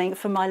morning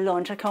for my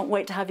launch. I can't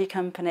wait to have your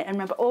company. And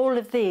remember, all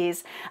of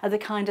these are the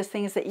kind of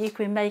things that you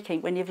can be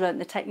making when you've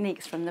learned the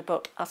techniques from the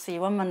book. I'll see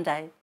you on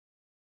Monday.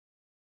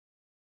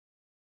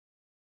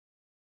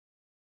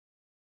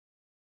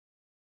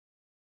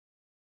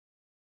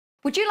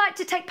 Would you like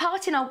to take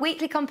part in our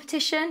weekly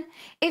competition?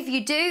 If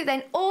you do,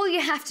 then all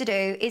you have to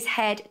do is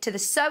head to the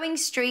Sewing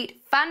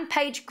Street fan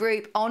page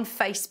group on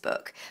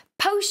Facebook.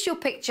 Post your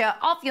picture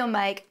of your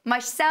make.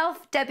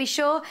 Myself, Debbie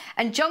Shaw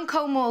and John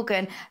Cole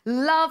Morgan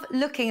love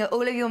looking at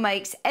all of your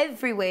makes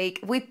every week.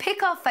 We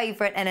pick our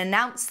favourite and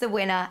announce the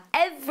winner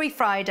every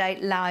Friday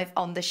live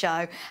on the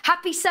show.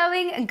 Happy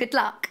sewing and good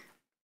luck.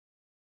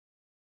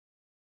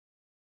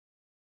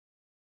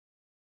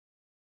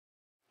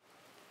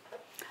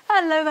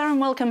 Hello there and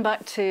welcome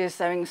back to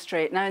Sewing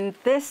Street. Now in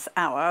this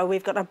hour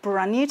we've got a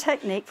brand new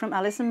technique from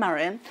Allison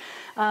Maryon.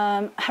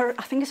 I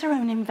think it's her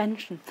own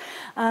invention,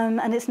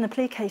 and it's an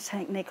applique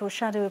technique or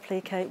shadow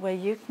applique where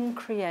you can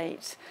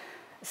create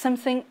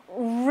something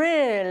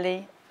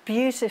really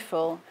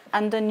beautiful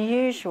and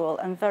unusual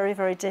and very,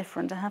 very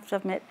different. I have to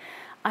admit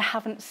I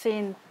haven't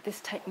seen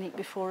this technique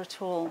before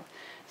at all.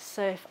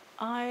 So if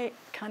I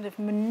kind of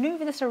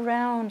manoeuvre this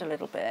around a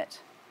little bit,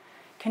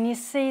 can you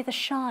see the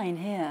shine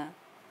here?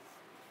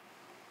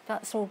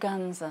 That's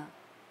organza.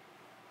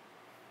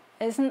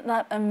 Isn't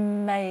that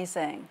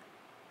amazing?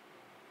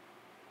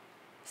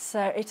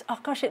 So it's, oh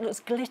gosh, it looks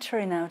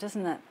glittery now,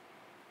 doesn't it?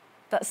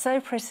 That's so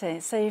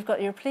pretty. So you've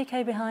got your applique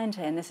behind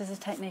here, and this is a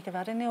technique of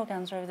adding the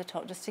organza over the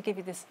top just to give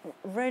you this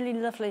really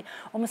lovely,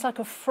 almost like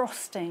a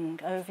frosting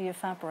over your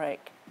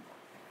fabric.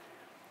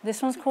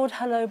 This one's called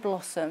Hello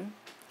Blossom,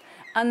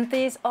 and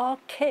these are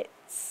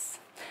kits.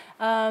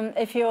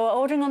 If you're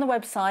ordering on the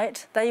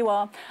website, there you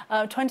are,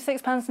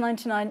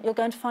 £26.99. You're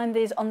going to find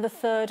these on the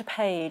 3rd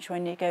page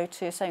when you go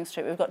to Sewing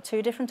Street. We've got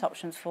 2 different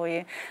options for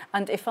you,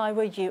 and if I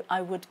were you,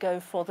 I would go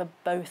for the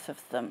both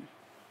of them.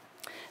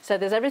 So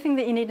there's everything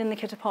that you need in the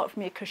kit apart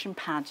from your cushion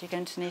pads. You're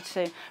going to need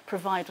to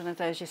provide one of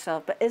those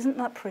yourself. But isn't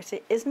that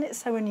pretty? Isn't it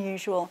so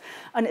unusual?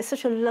 And it's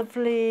such a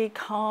lovely,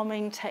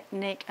 calming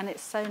technique, and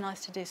it's so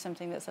nice to do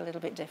something that's a little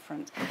bit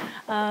different.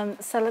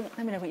 So let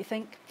me know what you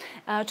think.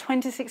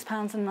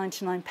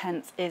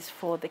 £26.99 is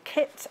for the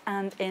kit,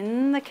 and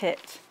in the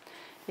kit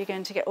you're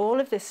going to get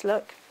all of this,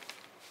 look.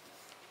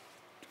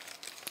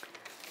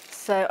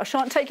 So I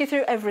shan't take you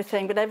through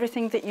everything, but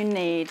everything that you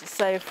need.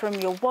 So from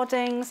your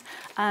waddings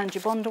and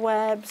your bonder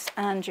webs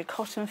and your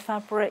cotton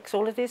fabrics,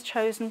 all of these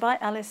chosen by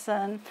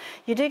Allison.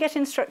 You do get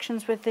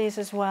instructions with these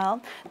as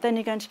well. Then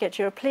you're going to get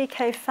your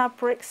applique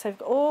fabrics, so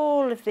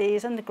all of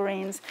these and the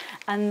greens,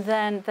 and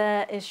then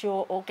there is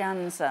your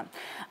organza.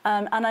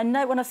 And I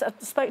know when I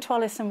spoke to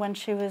Allison when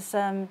she was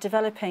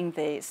developing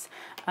these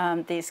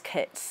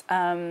kits,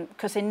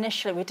 because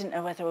initially we didn't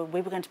know whether we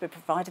were going to be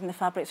providing the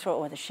fabrics for it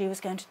or whether she was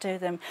going to do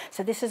them.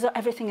 So this is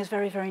everything is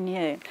very, very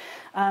new.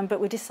 But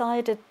we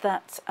decided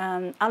that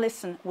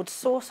Allison would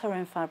source her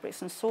own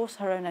fabrics and source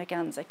her own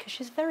organza because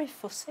she's very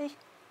fussy.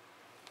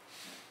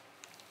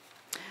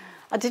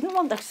 I didn't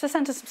want that, because I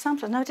sent her some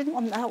samples. No, I didn't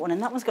want that one,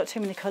 and that one's got too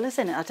many colours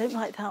in it. I don't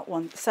like that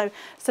one. So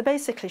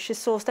basically she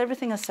sourced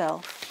everything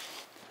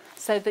herself,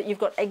 so that you've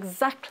got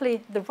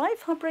exactly the right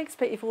fabrics,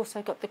 but you've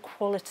also got the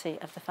quality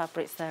of the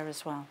fabrics there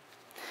as well.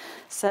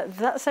 So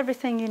that's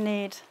everything you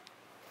need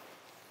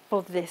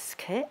for this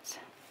kit.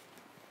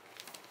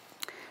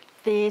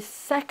 The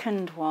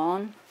second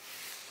one,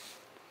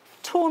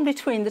 torn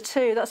between the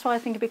two, that's why I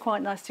think it'd be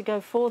quite nice to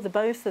go for the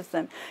both of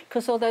them,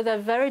 because although they're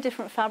very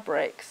different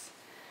fabrics,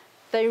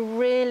 they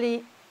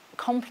really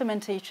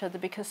complement each other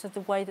because of the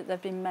way that they've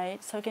been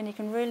made. So again, you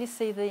can really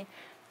see the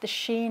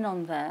sheen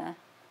on there.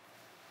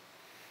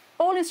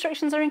 All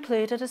instructions are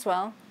included as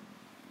well.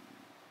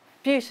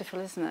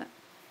 Beautiful, isn't it?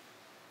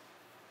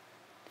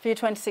 For your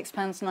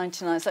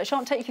 £26.99. So I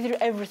shan't take you through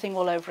everything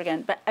all over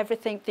again, but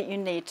everything that you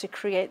need to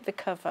create the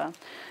cover.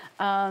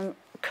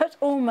 Cut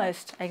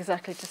almost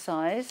exactly to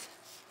size.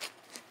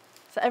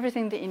 So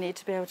everything that you need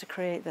to be able to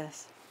create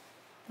this.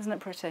 Isn't it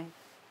pretty?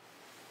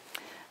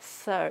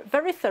 So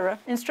very thorough,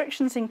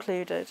 instructions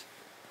included.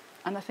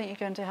 And I think you're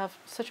going to have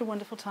such a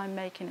wonderful time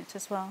making it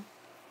as well.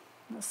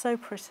 That's so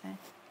pretty.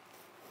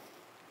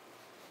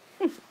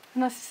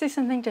 Nice to see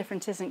something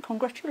different, isn't it?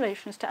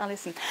 Congratulations to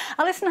Allison.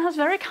 Allison has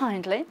very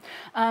kindly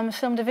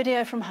filmed a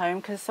video from home,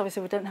 because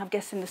obviously we don't have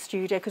guests in the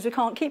studio because we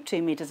can't keep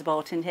 2 metres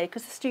apart in here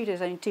because the studio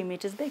is only 2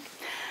 metres big.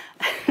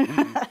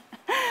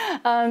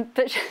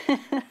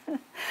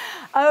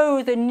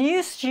 Oh, the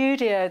new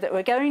studio that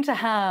we're going to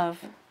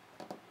have.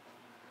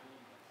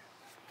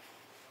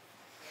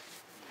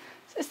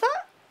 Is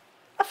that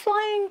a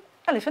flying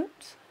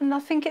elephant? And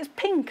I think it's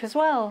pink as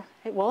well.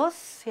 It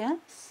was,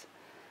 yes.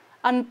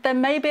 And there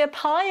may be a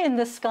pie in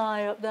the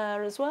sky up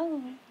there as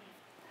well.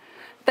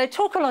 They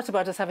talk a lot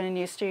about us having a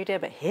new studio,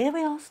 but here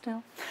we are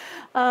still.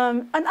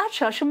 And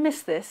actually, I shall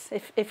miss this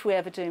if we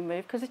ever do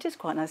move, because it is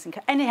quite nice and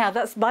anyhow,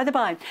 that's by the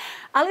by.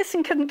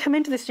 Alison couldn't come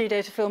into the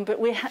studio to film, but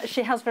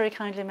she has very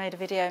kindly made a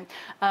video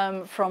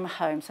from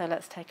home. So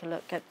let's take a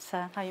look at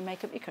how you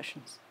make up your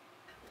cushions.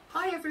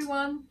 Hi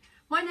everyone,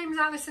 my name is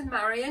Allison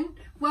Maryon.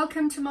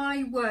 Welcome to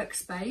my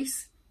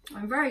workspace.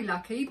 I'm very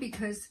lucky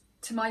because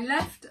to my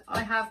left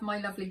I have my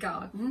lovely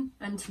garden,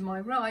 and to my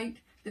right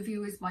the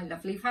view is my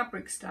lovely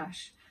fabric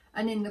stash.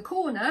 And in the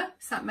corner,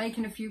 sat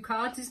making a few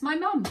cards, is my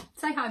mum.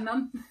 Say hi,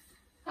 Mum.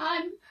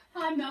 Hi.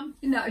 Hi, Mum.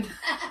 No.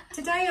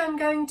 Today I'm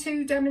going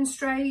to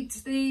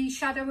demonstrate the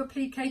shadow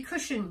applique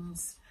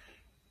cushions.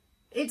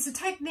 It's a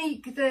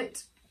technique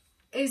that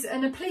is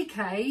an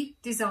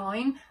applique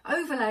design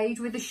overlaid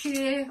with a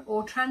sheer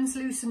or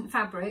translucent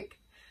fabric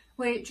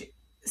which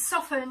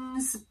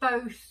softens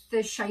both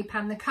the shape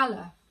and the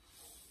colour.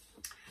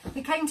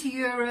 It came to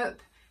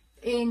Europe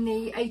in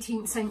the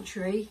 18th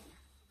century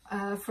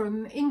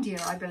from India,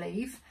 I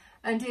believe,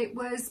 and it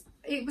was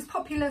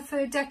popular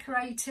for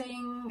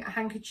decorating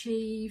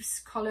handkerchiefs,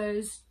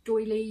 collars,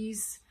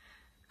 doilies,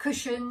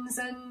 cushions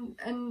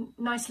and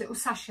nice little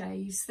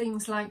sachets,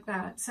 things like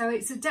that. So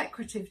it's a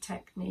decorative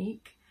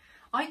technique.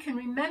 I can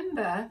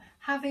remember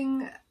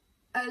having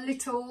a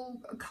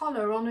little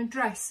collar on a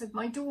dress of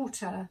my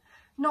daughter,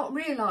 not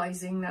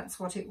realising that's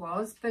what it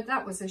was, but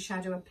that was a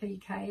shadow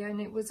applique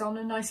and it was on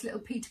a nice little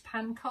Peter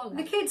Pan collar.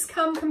 The kits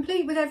come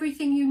complete with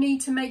everything you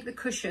need to make the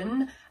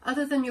cushion,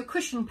 other than your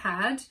cushion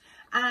pad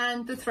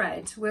and the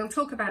thread. We'll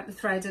talk about the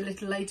thread a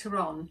little later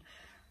on.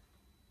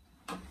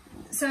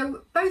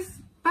 So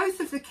both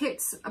of the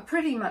kits are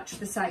pretty much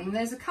the same.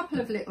 There's a couple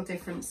of little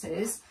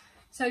differences.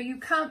 So you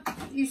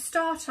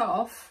start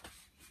off,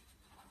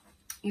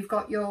 you've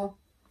got your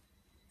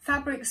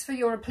fabrics for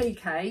your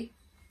applique,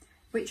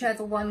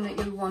 whichever one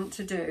that you want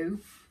to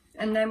do,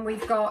 and then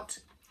we've got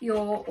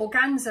your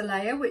organza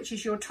layer, which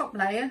is your top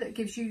layer that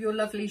gives you your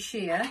lovely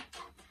sheer,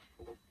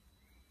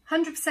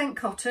 100%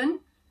 cotton,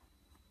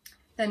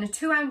 then a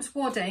 2-ounce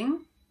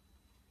wadding,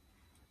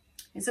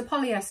 it's a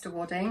polyester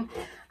wadding,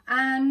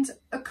 and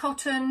a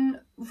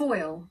cotton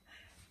voile.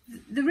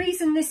 The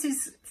reason this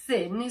is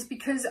thin is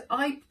because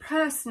I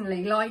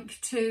personally like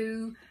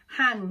to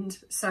hand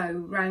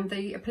sew around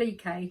the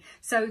applique,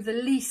 so the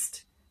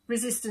least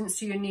resistance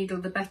to your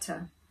needle the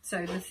better.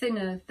 So the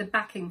thinner the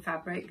backing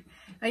fabric,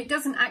 it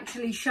doesn't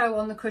actually show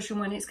on the cushion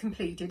when it's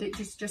completed,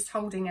 it's just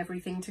holding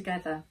everything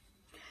together.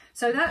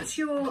 So that's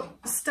your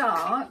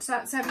start,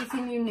 that's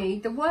everything you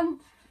need. The one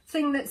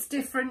thing that's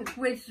different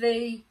with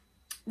the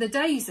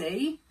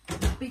daisy,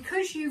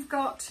 because you've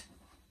got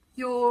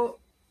your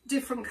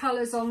different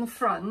colours on the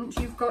front,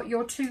 you've got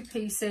your 2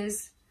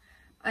 pieces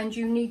and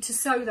you need to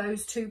sew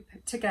those 2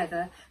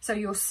 together. So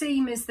your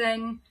seam is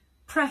then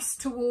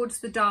pressed towards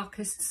the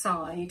darkest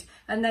side,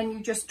 and then you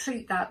just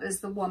treat that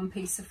as the 1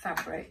 piece of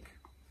fabric.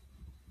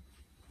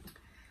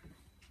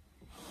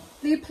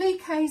 The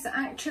appliques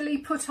actually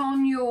put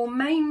on your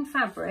main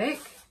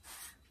fabric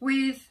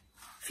with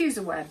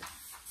fuser web.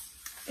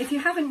 If you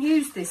haven't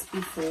used this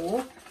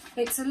before,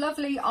 it's a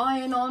lovely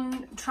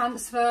iron-on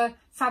transfer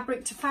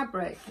fabric to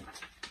fabric.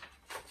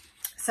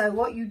 So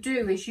what you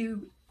do is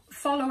you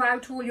follow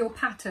out all your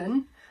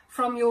pattern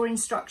from your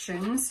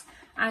instructions,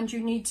 and you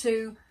need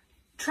to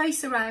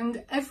trace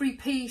around every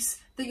piece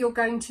that you're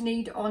going to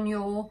need on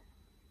your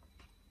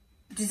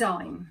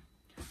design.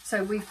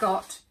 So we've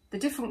got the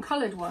different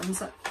coloured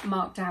ones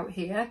marked out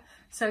here.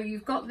 So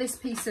you've got this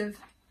piece of,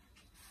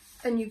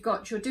 and you've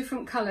got your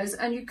different colours,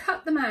 and you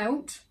cut them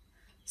out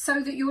so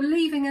that you're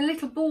leaving a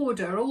little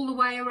border all the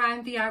way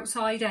around the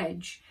outside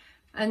edge,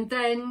 and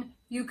then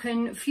you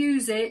can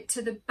fuse it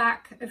to the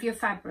back of your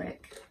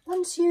fabric.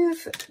 Once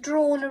you've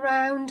drawn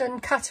around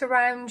and cut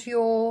around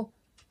your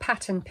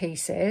pattern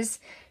pieces,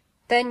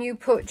 then you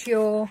put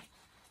your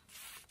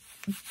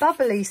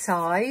bubbly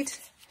side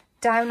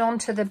down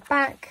onto the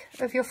back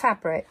of your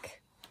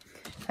fabric,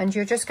 and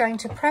you're just going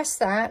to press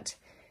that.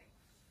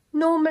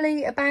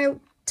 Normally about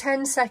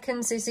 10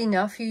 seconds is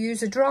enough. You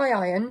use a dry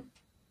iron,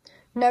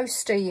 no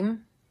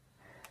steam,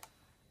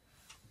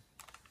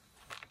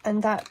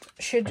 and that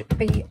should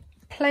be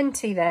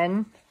plenty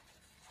then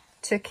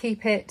to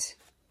keep it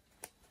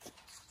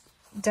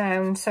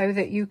down so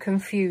that you can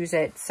fuse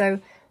it. So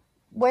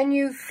when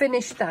you've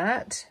finished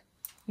that,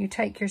 you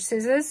take your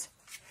scissors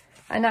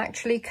and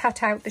actually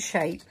cut out the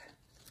shape.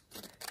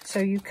 So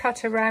you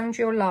cut around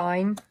your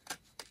line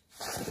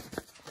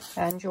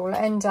and you'll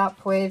end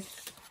up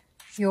with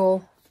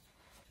your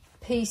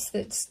piece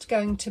that's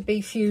going to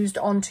be fused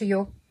onto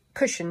your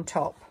cushion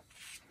top.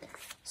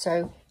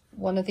 So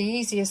one of the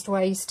easiest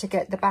ways to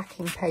get the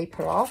backing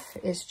paper off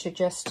is to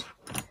just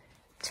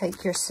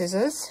take your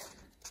scissors.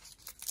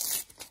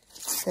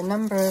 The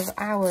number of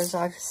hours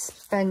I've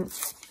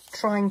spent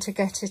trying to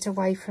get it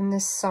away from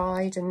this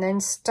side and then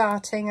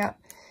starting up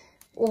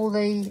all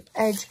the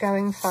edge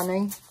going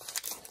funny.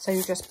 So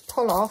you just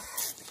pull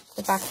off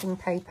the backing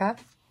paper,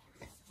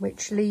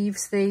 which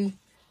leaves the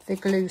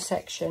glue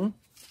section.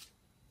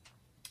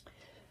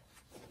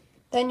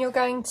 Then you're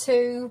going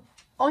to,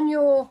 on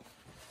your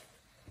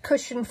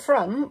cushion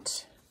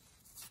front,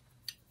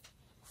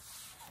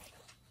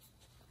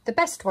 the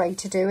best way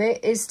to do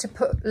it is to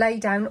lay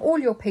down all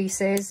your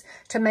pieces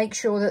to make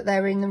sure that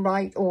they're in the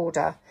right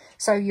order.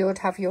 So you'd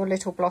have your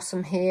little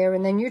blossom here,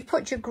 and then you'd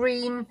put your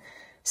green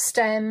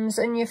stems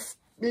and your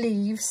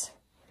leaves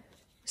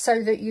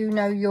so that you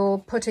know you're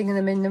putting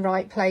them in the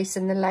right place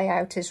and the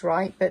layout is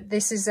right. But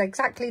this is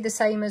exactly the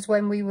same as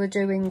when we were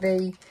doing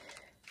the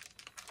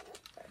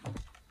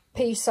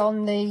piece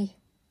on the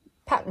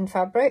pattern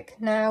fabric.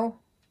 Now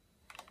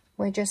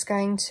we're just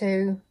going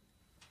to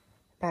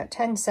about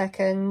 10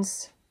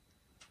 seconds,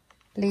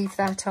 leave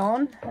that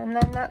on, and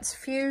then that's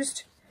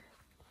fused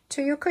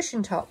to your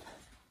cushion top.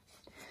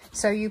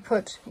 So you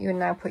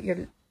now put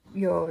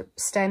your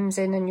stems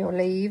in and your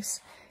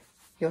leaves,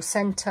 your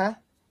centre,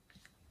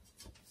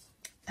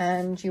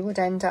 and you would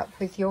end up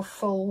with your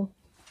full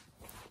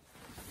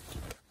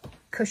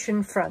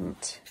cushion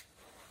front.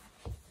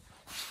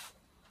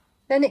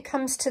 Then it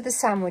comes to the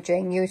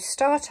sandwiching. You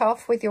start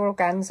off with your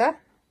organza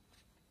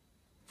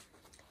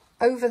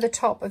over the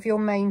top of your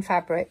main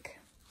fabric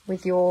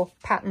with your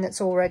pattern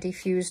that's already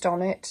fused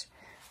on it,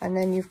 and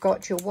then you've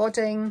got your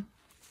wadding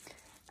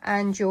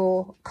and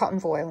your cotton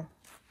voile.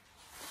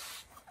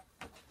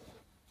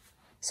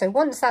 So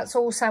once that's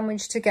all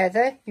sandwiched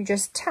together, you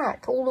just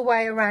tack all the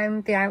way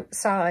around the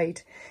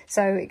outside.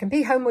 So it can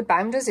be homeward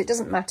bounders, it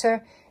doesn't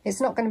matter.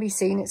 It's not going to be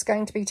seen, it's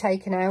going to be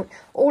taken out.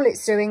 All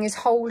it's doing is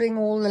holding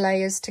all the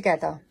layers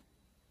together.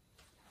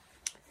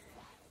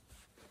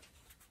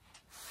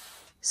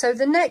 So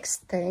the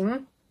next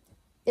thing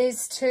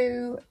is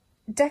to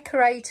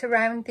decorate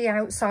around the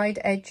outside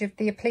edge of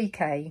the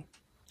applique.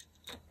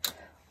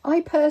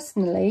 I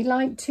personally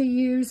like to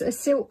use a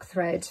silk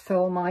thread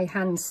for my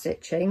hand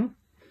stitching.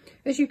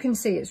 As you can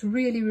see, it's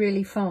really,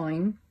 really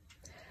fine,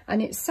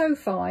 and it's so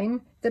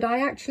fine that I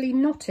actually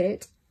knot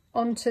it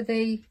onto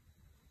the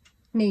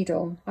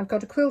needle. I've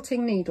got a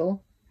quilting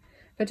needle,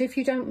 but if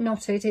you don't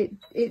knot it,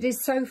 it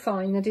is so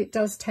fine that it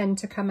does tend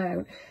to come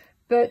out.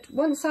 But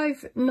once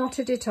I've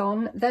knotted it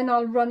on, then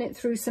I'll run it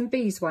through some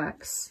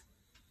beeswax.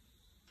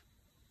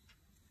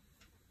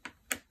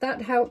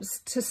 That helps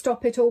to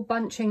stop it all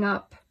bunching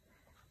up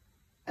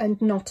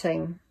and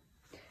knotting.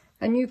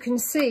 And you can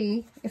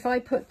see, if I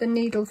put the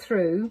needle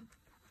through,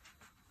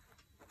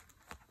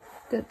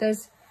 that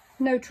there's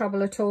no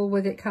trouble at all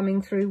with it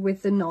coming through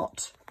with the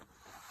knot.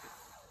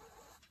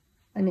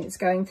 And it's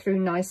going through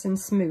nice and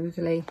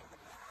smoothly.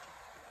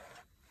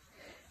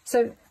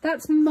 So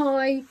that's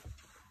my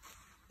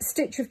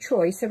stitch of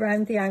choice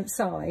around the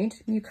outside.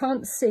 You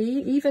can't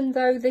see, even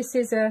though this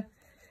is a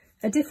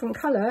different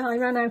colour. I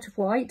ran out of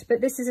white,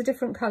 but this is a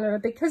different colour.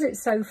 Because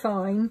it's so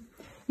fine,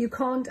 you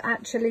can't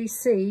actually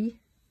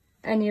see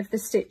any of the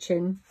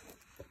stitching.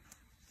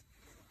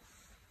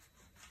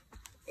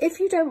 If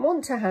you don't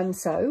want to hand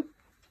sew,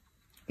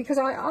 because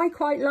I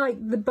quite like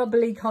the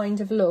bubbly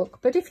kind of look,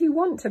 but if you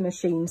want to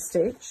machine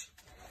stitch,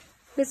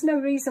 there's no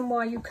reason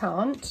why you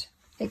can't.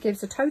 It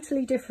gives a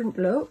totally different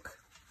look,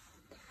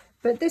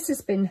 but this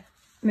has been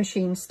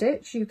machine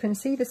stitch. You can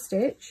see the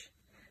stitch,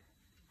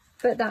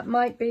 but that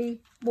might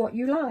be what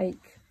you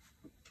like.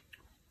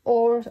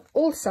 Or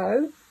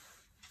also,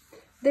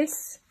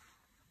 this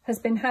has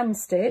been hand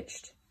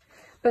stitched,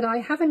 but I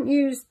haven't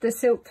used the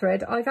silk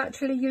thread. I've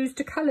actually used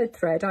a coloured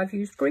thread. I've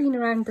used green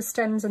around the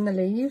stems and the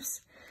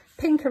leaves,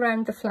 pink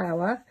around the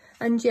flower,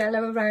 and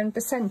yellow around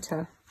the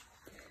centre.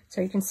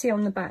 So you can see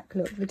on the back,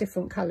 look, the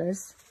different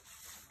colours.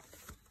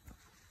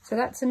 So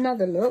that's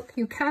another look.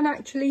 You can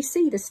actually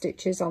see the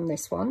stitches on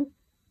this one,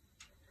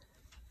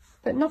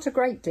 but not a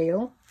great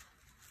deal.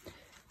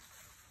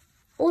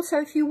 Also,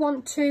 if you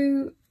want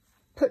to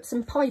put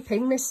some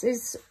piping,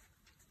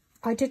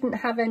 I didn't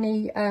have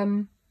any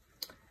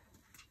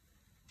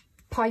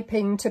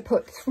piping to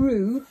put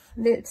through.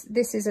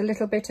 This is a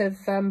little bit of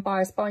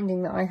bias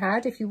binding that I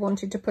had if you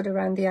wanted to put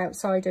around the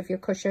outside of your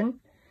cushion.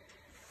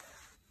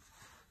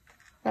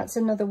 That's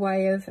another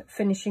way of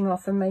finishing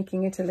off and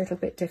making it a little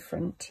bit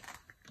different.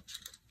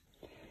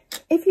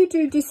 If you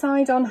do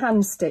decide on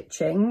hand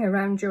stitching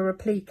around your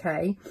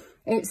applique,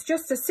 it's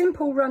just a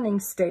simple running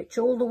stitch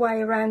all the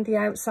way around the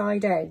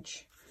outside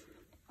edge.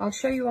 I'll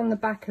show you on the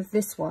back of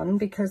this one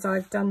because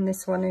I've done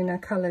this one in a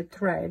coloured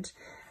thread,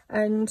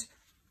 and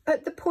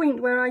at the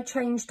point where I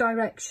change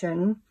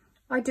direction,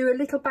 I do a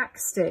little back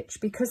stitch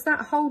because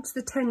that holds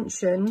the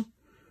tension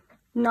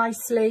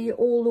nicely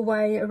all the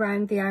way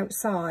around the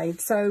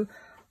outside. So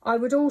I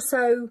would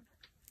also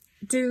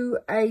do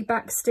a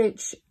back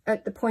stitch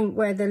at the point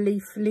where the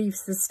leaf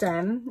leaves the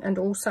stem, and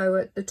also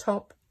at the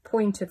top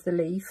point of the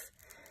leaf,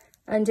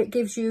 and it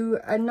gives you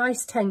a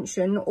nice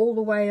tension all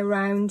the way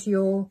around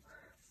your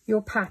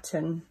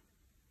pattern.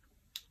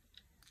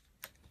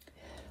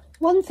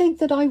 One thing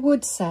that I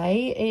would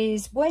say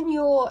is when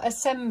you're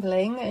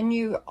assembling and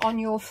you on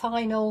your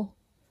final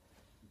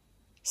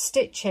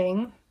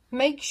stitching,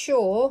 make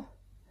sure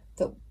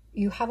that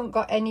you haven't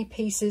got any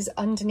pieces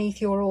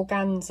underneath your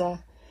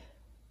organza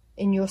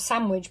in your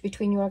sandwich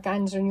between your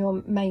organza and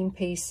your main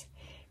piece,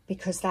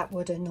 because that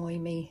would annoy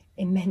me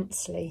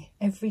immensely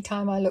every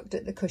time I looked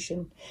at the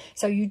cushion.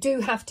 So you do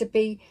have to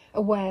be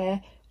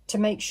aware to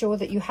make sure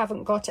that you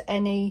haven't got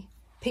any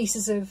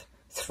pieces of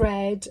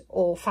thread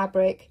or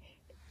fabric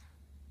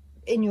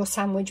in your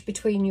sandwich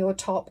between your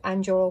top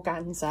and your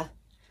organza.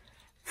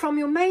 From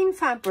your main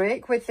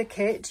fabric with the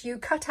kit, you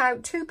cut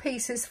out two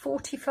pieces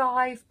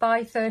 45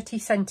 by 30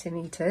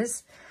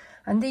 centimetres,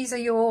 and these are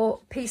your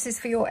pieces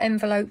for your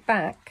envelope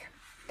back.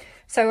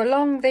 So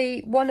along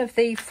one of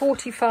the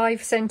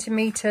 45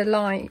 centimetre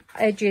line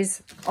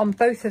edges on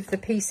both of the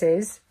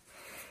pieces,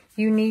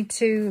 you need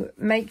to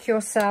make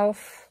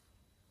yourself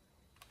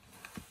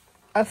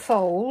a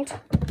fold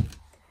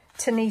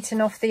to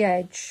neaten off the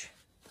edge.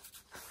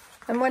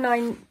 And when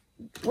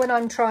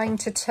I'm trying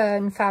to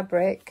turn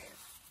fabric,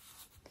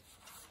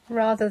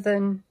 rather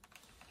than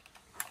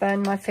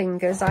burn my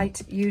fingers, I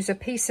use a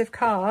piece of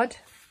card.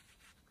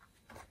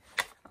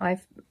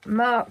 I've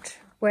marked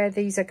where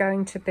these are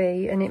going to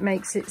be, and it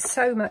makes it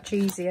so much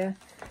easier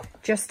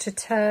just to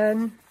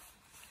turn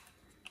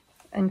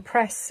and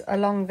press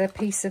along the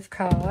piece of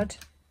card,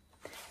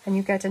 and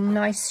you get a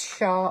nice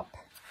sharp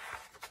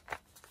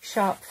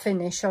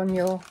finish on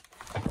your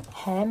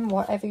hem,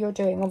 whatever you're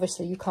doing.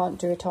 Obviously you can't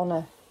do it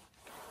on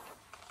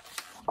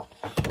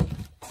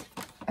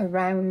a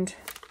round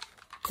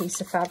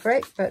piece of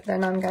fabric, but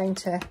then I'm going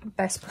to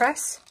best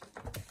press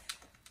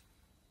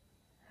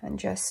and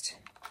just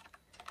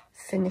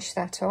finish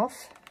that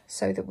off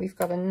so that we've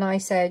got a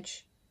nice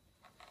edge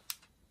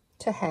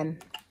to hem.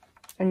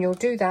 And you'll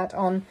do that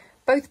on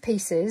both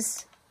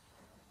pieces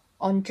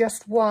on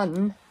just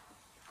one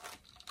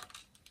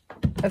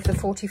of the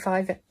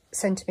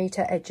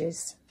 45cm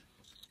edges.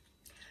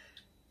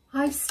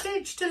 I've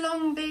stitched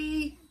along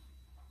the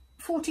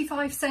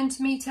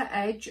 45cm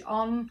edge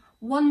on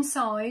one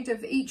side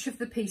of each of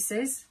the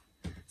pieces,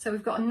 so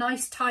we've got a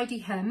nice tidy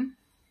hem,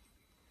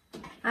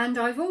 and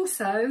I've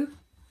also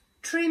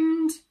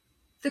trimmed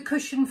the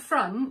cushion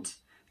front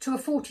to a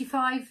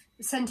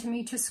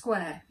 45cm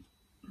square.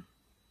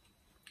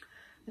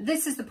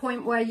 This is the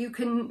point where you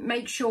can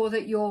make sure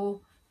that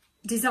your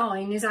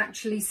design is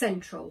actually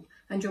central,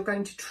 and you're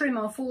going to trim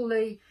off all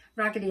the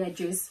raggedy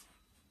edges.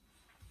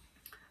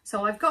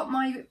 So I've got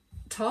my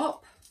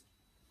top,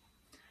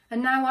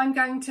 and now I'm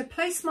going to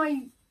place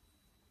my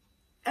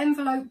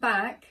envelope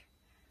back,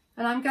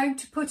 and I'm going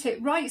to put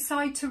it right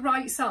side to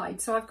right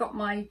side. So I've got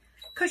my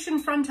cushion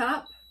front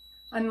up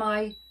and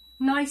my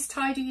nice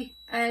tidy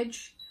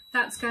edge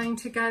that's going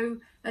to go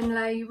and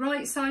lay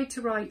right side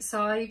to right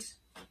side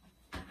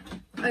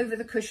over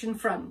the cushion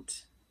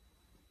front.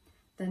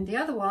 Then the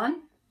other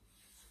one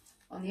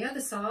on the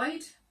other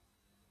side,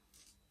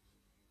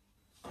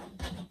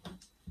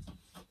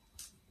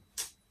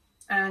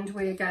 and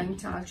we're going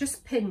to, I'll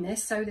just pin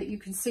this so that you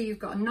can see you've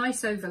got a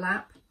nice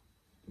overlap.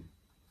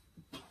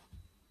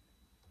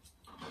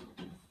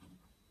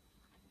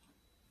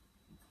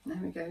 There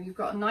we go, you've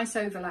got a nice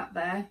overlap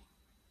there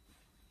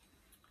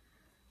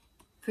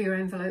for your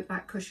envelope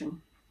back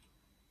cushion.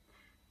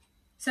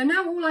 So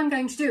now all I'm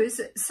going to do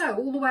is sew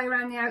all the way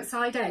around the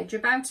outside edge,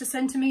 about 1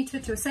 centimetre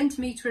to 1.5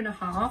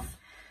 centimetres,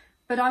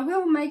 but I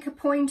will make a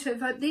point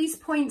of at these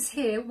points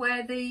here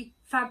where the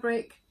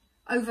fabric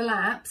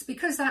overlaps,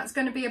 because that's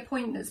going to be a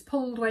point that's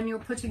pulled when you're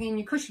putting in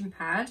your cushion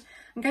pad.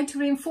 I'm going to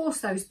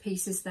reinforce those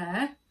pieces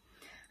there,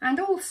 and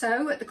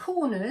also at the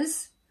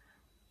corners,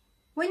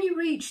 when you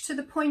reach to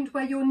the point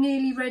where you're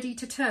nearly ready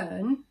to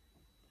turn,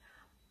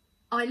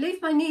 I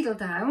leave my needle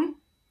down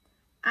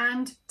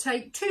and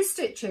take 2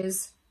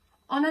 stitches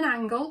on an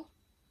angle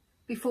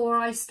before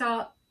I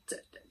start to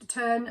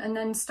turn and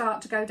then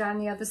start to go down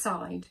the other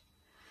side.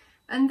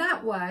 And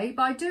that way,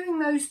 by doing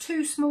those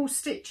 2 small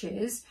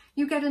stitches,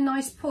 you get a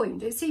nice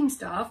point. It seems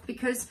daft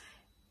because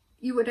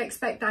you would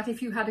expect that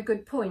if you had a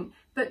good point.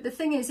 But the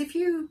thing is, if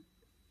you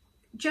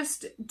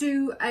just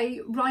do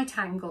a right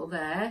angle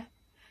there,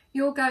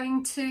 you're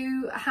going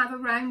to have a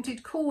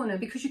rounded corner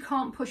because you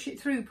can't push it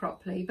through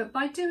properly. But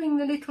by doing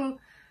the little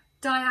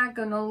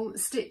diagonal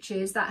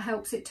stitches, that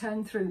helps it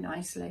turn through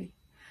nicely.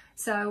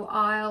 So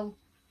I'll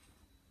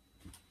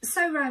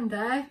sew round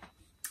there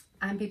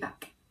and be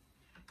back.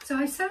 So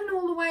I've sewn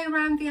all the way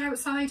around the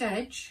outside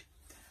edge,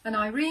 and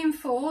I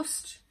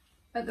reinforced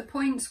at the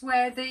points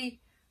where the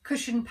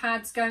cushion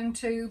pad's going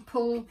to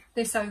pull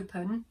this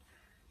open.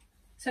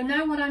 So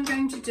now what I'm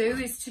going to do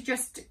is to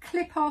just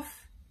clip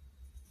off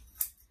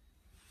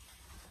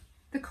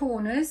the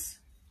corners,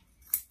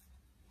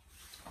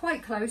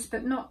 quite close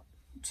but not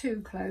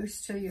too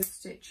close to your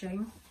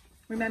stitching,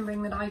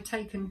 remembering that I've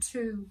taken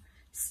 2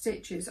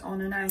 stitches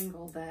on an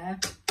angle there.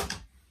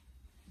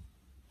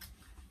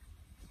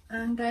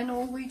 And then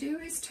all we do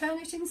is turn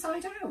it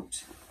inside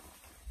out.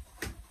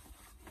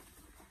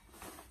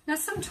 Now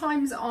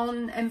sometimes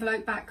on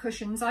envelope back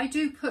cushions I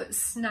do put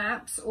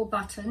snaps or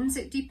buttons.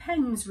 It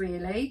depends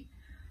really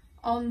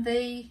on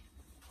the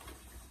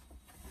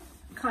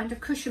kind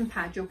of cushion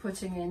pad you're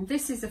putting in.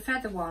 This is a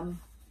feather one,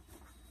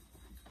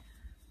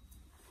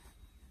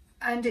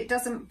 and it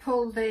doesn't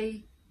pull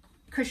the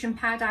cushion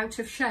pad out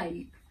of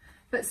shape.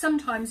 But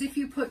sometimes if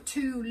you put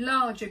too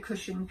large a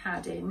cushion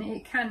pad in,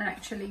 it can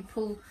actually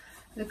pull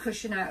the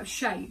cushion out of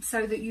shape,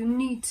 so that you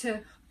need to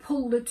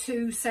pull the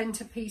 2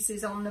 centre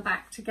pieces on the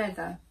back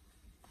together.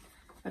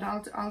 But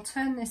I'll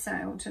turn this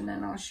out and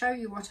then I'll show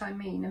you what I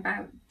mean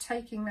about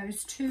taking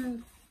those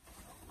two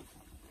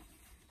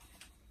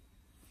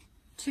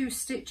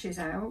stitches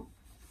out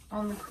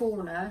on the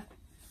corner,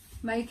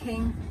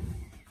 making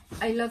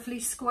a lovely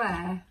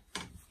square.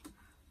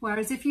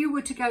 Whereas if you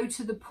were to go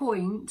to the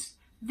point,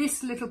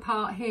 this little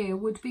part here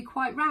would be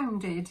quite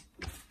rounded.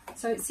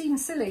 So it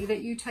seems silly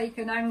that you take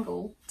an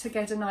angle to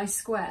get a nice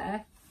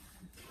square,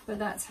 but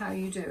that's how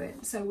you do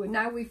it. So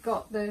now we've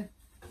got the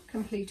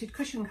completed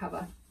cushion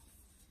cover.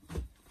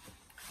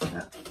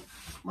 But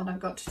what I've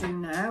got to do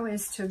now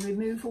is to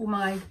remove all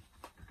my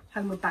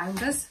homeward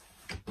bounders.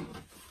 You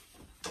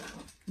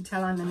can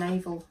tell I'm a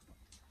naval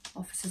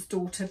officer's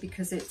daughter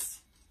because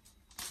it's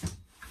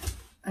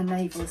a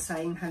naval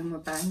saying,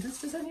 homeward bounders.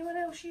 Does anyone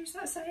else use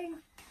that saying?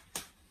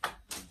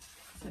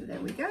 So there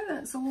we go,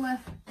 that's all the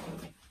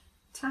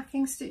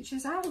tacking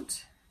stitches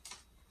out.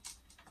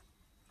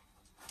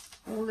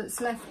 All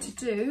that's left to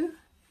do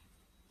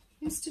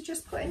is to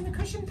just put in the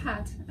cushion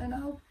pad, and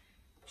I'll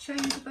show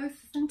you the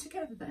both of them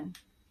together then.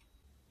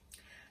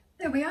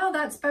 There we are,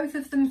 that's both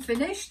of them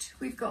finished.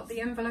 We've got the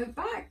envelope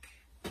back.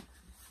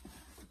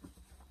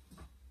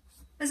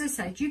 As I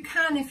said, you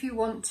can, if you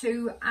want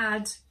to,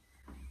 add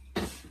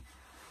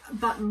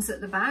buttons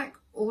at the back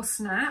or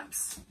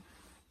snaps.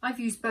 I've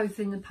used both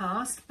in the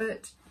past,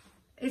 but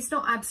it's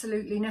not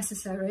absolutely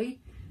necessary.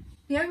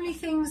 The only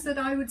things that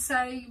I would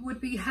say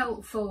would be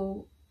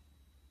helpful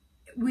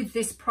with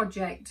this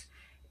project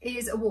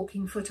is a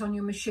walking foot on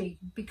your machine,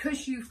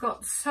 because you've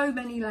got so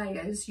many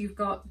layers. You've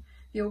got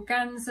the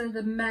organza,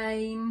 the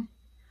main,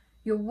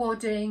 your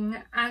wadding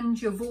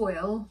and your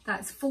voile.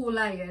 That's 4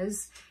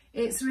 layers.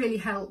 It's really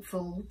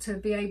helpful to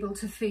be able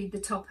to feed the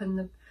top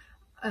and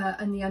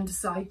the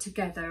underside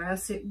together,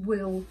 else it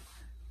will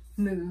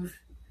move.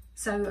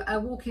 So a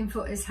walking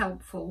foot is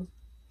helpful.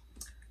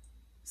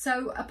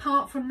 So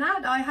apart from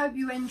that, I hope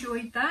you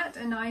enjoyed that,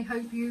 and I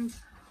hope you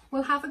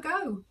will have a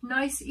go.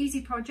 Nice,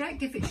 easy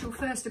project if it's your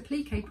first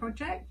applique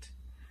project.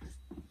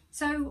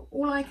 So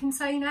all I can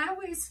say now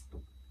is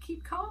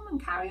keep calm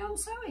and carry on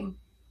sewing.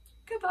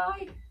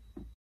 Goodbye.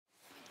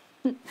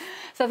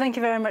 So thank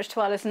you very much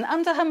to Alison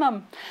and to her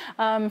mum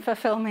for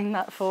filming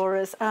that for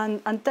us.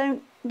 And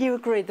don't you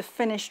agree, the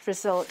finished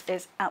result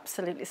is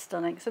absolutely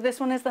stunning. So this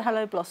one is the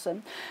Hello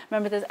Blossom.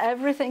 Remember, there's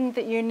everything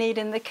that you need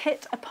in the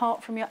kit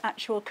apart from your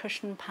actual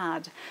cushion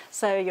pad.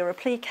 So your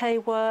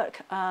applique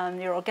work,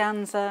 your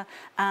organza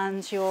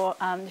and your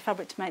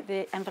fabric to make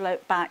the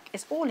envelope back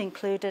is all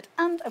included.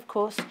 And of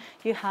course,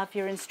 you have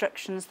your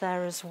instructions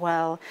there as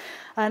well.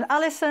 And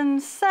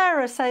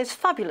Sarah says,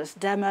 fabulous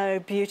demo,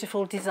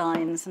 beautiful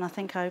designs. And I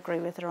think I agree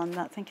with her on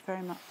that. Thank you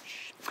very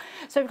much.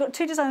 So we've got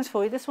 2 designs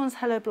for you. This one's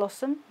Hello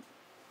Blossom.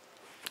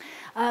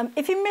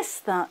 If you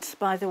missed that,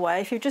 by the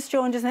way, if you've just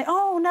joined us and think,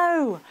 oh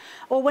no,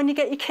 or when you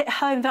get your kit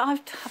home, that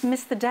I've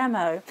missed the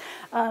demo,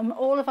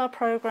 all of our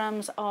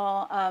programmes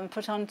are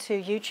put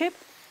onto YouTube.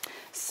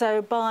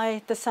 So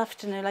by this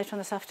afternoon, later on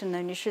this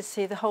afternoon, you should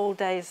see the whole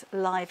day's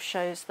live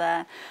shows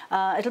there.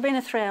 It'll be in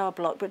a 3-hour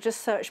block, but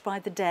just search by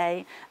the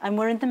day, and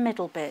we're in the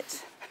middle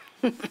bit.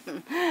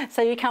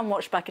 So you can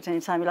watch back at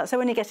any time you like. So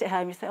when you get it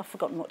home, you think, I've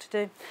forgotten what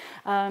to do.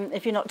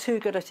 If you're not too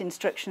good at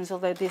instructions,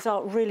 although these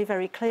are really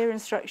very clear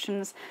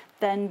instructions,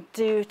 then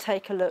do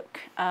take a look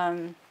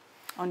on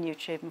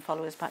YouTube and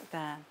follow us back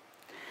there.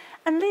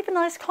 And leave a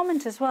nice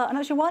comment as well. And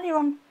actually, while you're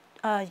on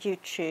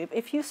YouTube,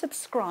 if you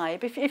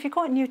subscribe, if you're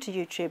quite new to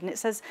YouTube and it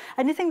says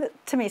anything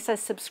that to me says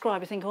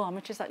subscribe, you think, oh, how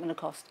much is that going to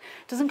cost?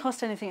 It doesn't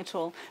cost anything at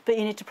all, but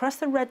you need to press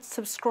the red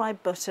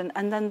subscribe button,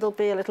 and then there'll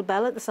be a little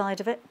bell at the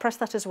side of it. Press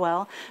that as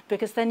well,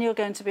 because then you're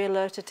going to be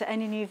alerted to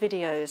any new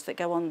videos that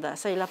go on there.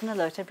 So you'll have an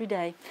alert every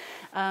day,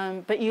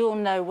 but you'll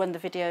know when the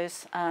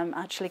videos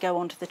actually go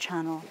onto the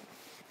channel.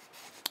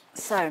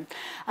 So,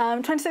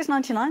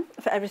 $26.99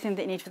 for everything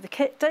that you need for the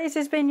kit.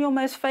 Daisy's been your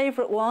most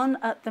favourite one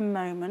at the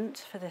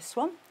moment for this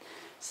one.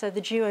 So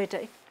the duo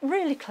day,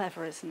 really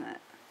clever, isn't it?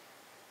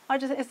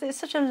 It's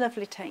such a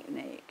lovely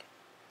technique.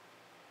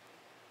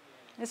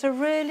 It's a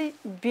really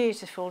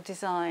beautiful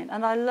design,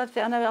 and I love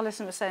it. I know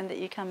Alison was saying that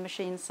you can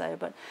machine sew,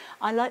 but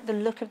I like the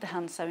look of the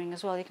hand sewing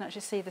as well. You can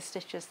actually see the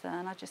stitches there,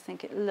 and I just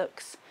think it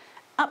looks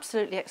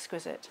absolutely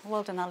exquisite.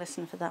 Well done,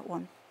 Alison, for that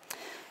one.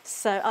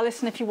 So,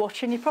 Alison, if you're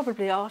watching, you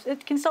probably are. Can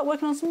you start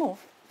working on some more?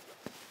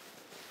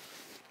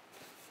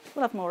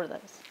 We'll have more of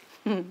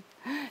those.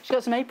 She's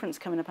got some aprons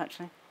coming up,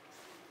 actually.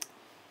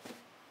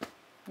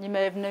 You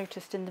may have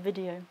noticed in the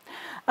video.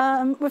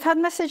 We've had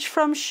a message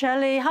from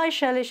Shelley. Hi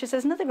Shelley, she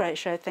says, another great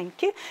show,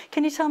 thank you.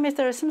 Can you tell me if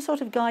there is some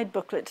sort of guide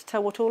booklet to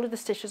tell what all of the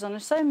stitches on a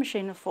sewing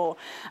machine are for?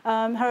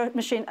 Her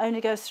machine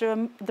only goes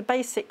through the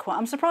basic one.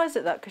 I'm surprised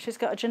at that because she's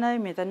got a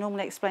Janome. They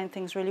normally explain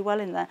things really well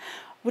in there.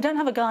 We don't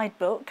have a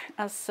guidebook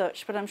as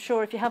such, but I'm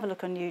sure if you have a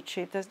look on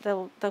YouTube,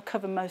 they'll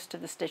cover most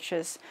of the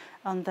stitches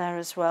on there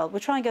as well. We'll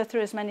try and go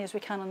through as many as we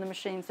can on the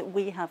machines that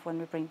we have when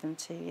we bring them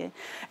to you.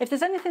 If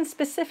there's anything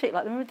specific,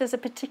 like maybe there's a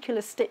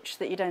particular stitch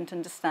that you don't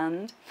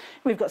understand,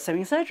 we've got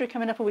sewing surgery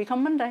coming up a week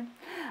on Monday.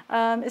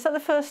 Is that the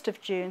 1st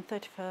of June,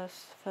 31st,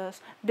 1st?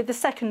 But the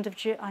 2nd of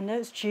June, I know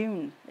it's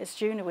June. It's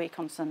June a week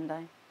on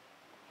Sunday.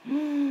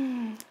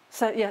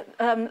 So yeah,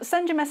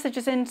 send your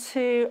messages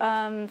into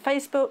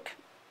Facebook,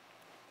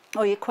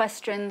 or your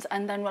questions,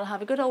 and then we'll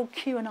have a good old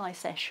Q&A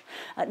sesh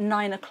at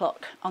 9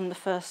 o'clock on the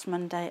first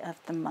Monday of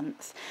the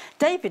month.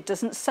 David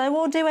doesn't sew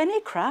or do any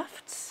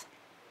crafts,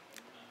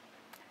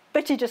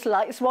 but he just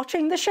likes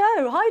watching the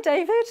show. Hi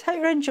David,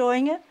 hope you're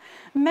enjoying it.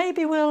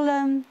 Maybe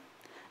we'll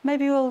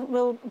Maybe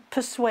we'll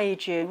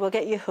persuade you, we'll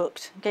get you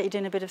hooked, get you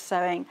doing a bit of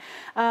sewing.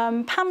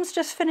 Pam's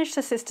just finished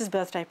her sister's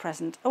birthday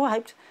present. Oh, I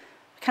hoped,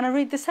 can I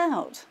read this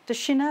out? Does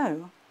she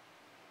know?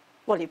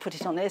 Well, you put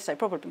it on there, so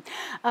probably.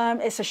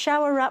 It's a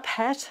shower wrap,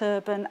 hair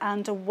turban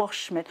and a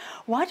wash mitt.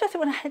 Why do I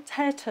think when I had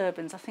hair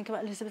turbans, I think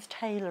about Elizabeth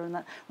Taylor and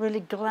that really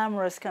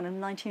glamorous kind of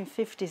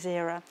 1950s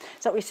era.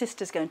 Is that what your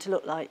sister's going to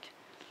look like?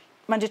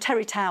 Mind you,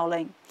 terry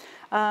toweling.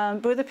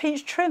 But with a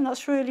peach trim,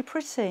 that's really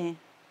pretty.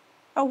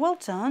 Oh, well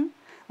done.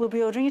 We'll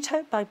be ordering a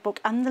tote bag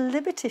book and the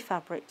Liberty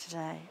fabric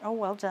today. Oh,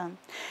 well done.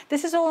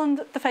 This is all on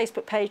the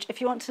Facebook page. If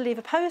you want to leave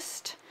a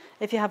post,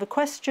 if you have a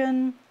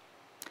question,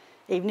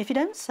 even if you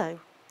don't sew.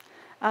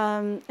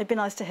 It'd be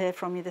nice to hear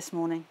from you this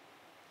morning.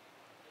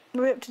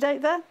 Are we up to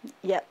date there?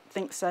 Yep,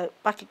 think so.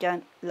 Back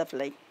again.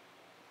 Lovely.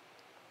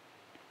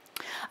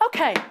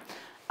 Okay,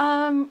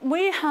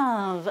 we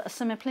have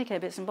some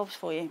applique bits and bobs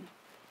for you.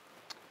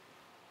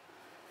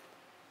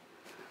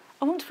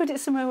 I want to put it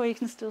somewhere where you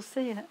can still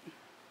see it.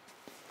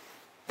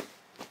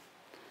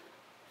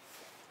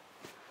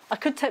 I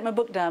could take my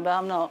book down, but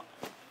I'm not.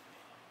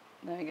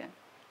 There we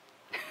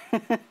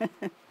go.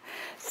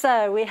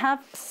 So we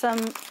have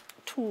some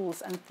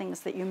tools and things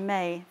that you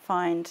may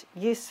find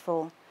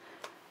useful.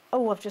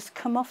 Oh, I've just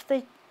come off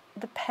the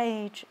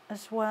page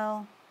as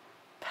well.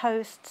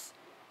 Posts,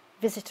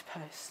 visitor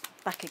posts,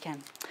 back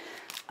again.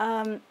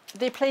 The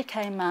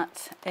applique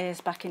mat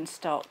is back in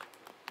stock.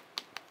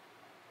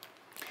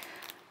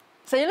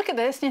 So you look at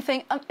this and you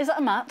think, is that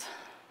a mat?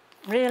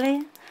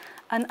 Really?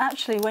 And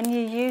actually, when you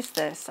use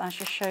this, I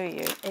shall show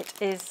you, it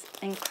is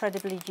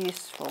incredibly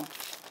useful.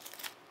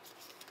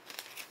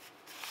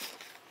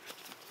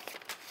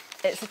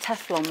 It's a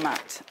Teflon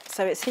mat,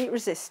 so it's heat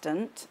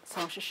resistant,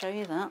 so I shall show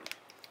you that.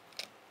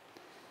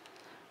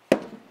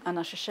 And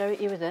I shall show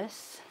it you with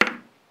this.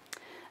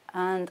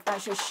 And I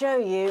shall show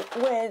you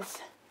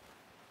with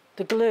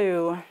the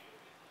glue.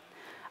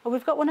 Oh,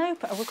 we've got one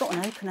open. Oh, we've got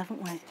one open,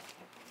 haven't we?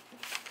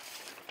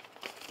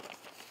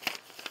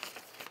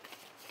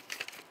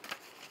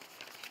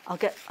 I'll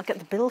get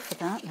the bill for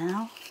that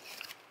now.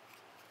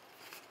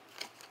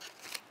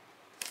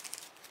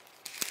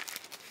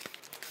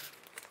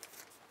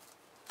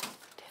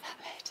 Do that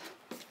later.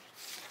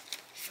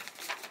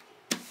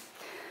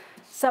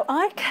 So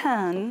I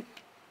can,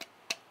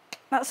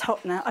 that's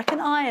hot now, I can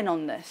iron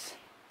on this.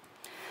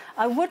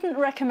 I wouldn't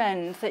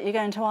recommend that you're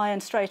going to iron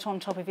straight on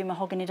top of your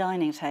mahogany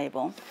dining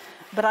table,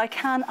 but I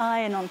can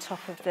iron on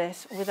top of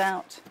this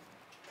without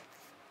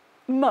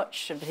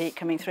much of the heat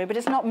coming through, but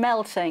it's not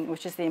melting,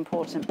 which is the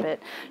important bit.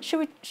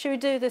 Should we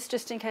do this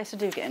just in case I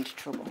do get into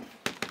trouble?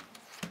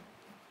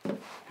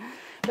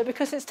 But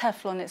because it's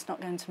Teflon, it's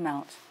not going to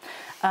melt.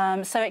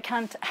 So it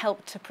can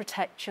help to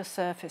protect your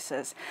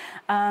surfaces.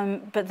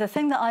 But the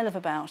thing that I love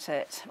about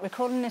it, we're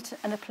calling it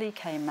an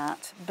applique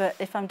mat, but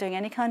if I'm doing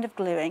any kind of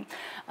gluing,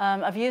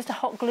 I've used a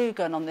hot glue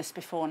gun on this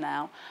before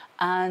now,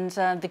 and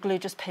the glue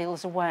just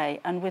peels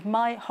away. And with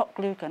my hot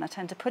glue gun, I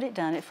tend to put it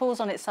down. It falls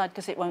on its side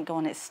because it won't go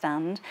on its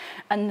stand.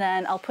 And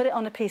then I'll put it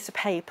on a piece of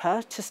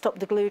paper to stop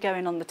the glue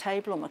going on the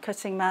table or my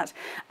cutting mat.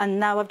 And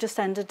now I've just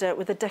ended it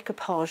with a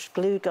decoupaged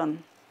glue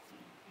gun.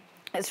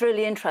 It's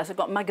really interesting. I've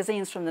got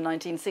magazines from the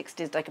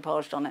 1960s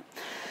decoupaged on it.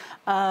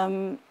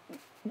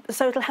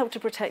 So it'll help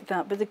to protect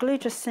that, but the glue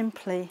just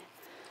simply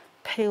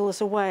peels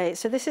away.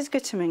 So this is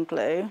bitumen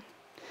glue.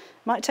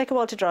 Might take a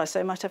while to dry, so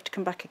it might have to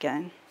come back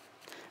again.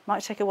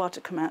 Might take a while to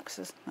come out,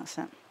 because that's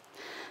it.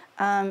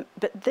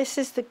 But this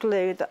is the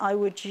glue that I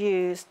would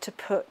use to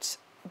put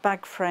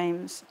bag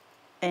frames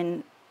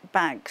in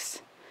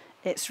bags.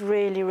 It's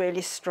really,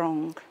 really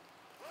strong.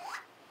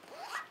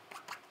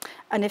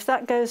 And if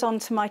that goes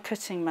onto my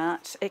cutting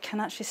mat, it can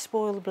actually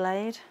spoil the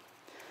blade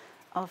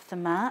of the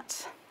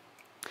mat.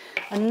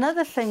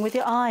 Another thing with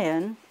your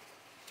iron,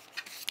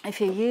 if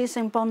you're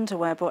using Bonder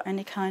Web or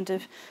any kind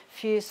of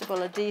fusible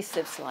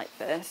adhesives like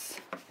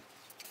this,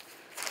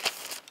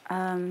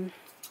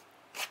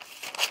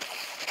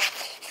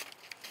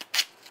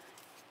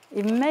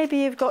 maybe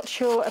you've got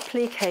your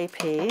applique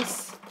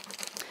piece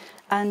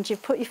and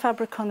you've put your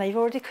fabric on there, you've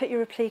already cut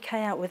your applique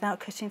out without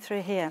cutting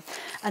through here,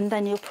 and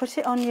then you'll put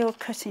it on your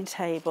cutting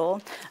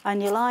table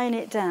and you'll iron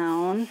it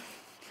down,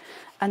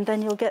 and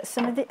then you'll get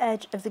some of the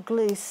edge of the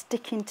glue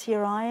sticking to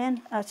your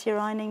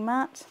ironing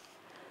mat.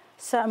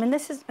 So I mean,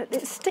 it's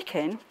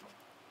sticking,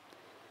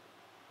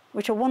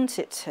 which I want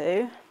it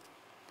to.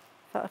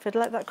 But if I'd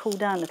let that cool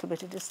down a little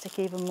bit, it'd stick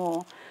even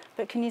more.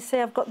 But can you see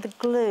I've got the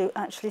glue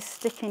actually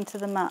sticking to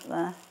the mat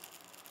there?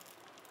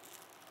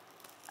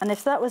 And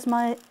if that was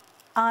my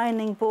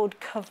ironing board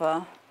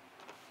cover,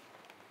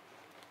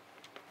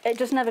 it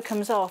just never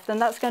comes off, then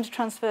that's going to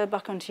transfer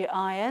back onto your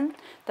iron,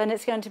 then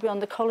it's going to be on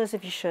the collars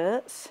of your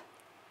shirts.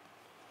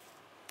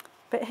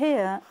 But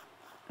here,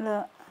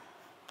 look,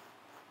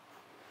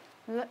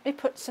 let me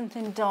put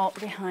something dark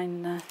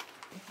behind there.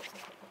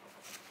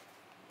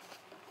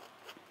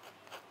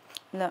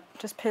 Look,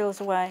 just peels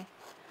away.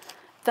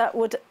 That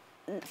would,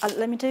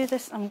 let me do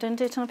this, I'm going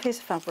to do it on a piece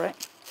of fabric,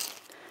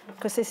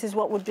 because this is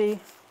what would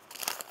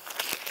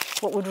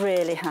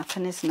really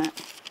happen, isn't it?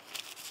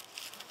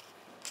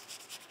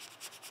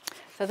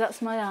 So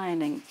that's my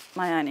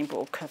ironing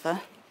board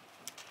cover.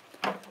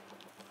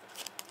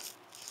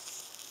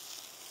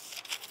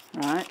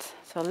 Right,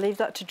 so I'll leave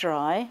that to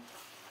dry.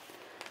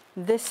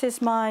 This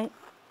is my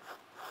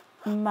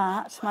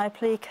mat, my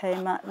applique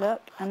mat,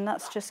 look, and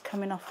that's just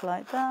coming off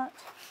like that.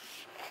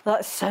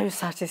 That's so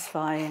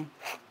satisfying.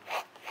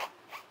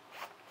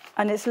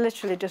 And it's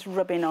literally just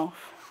rubbing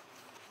off.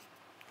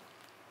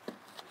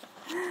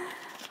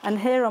 And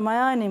here on my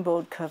ironing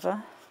board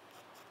cover,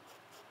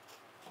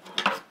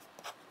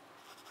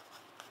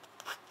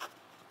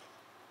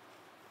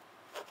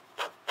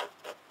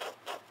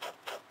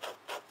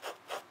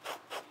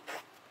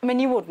 I mean,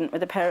 you wouldn't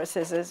with a pair of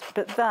scissors,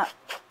 but that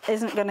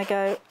isn't going to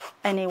go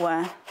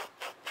anywhere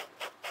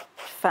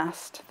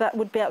fast. That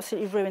would be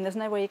absolutely ruined. There's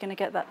no way you're going to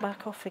get that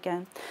back off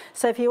again.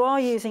 So if you are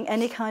using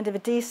any kind of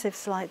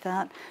adhesives like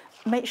that,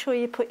 make sure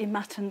you put your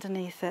mat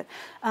underneath it.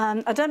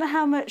 I don't know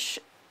how much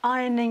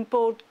ironing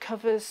board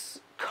covers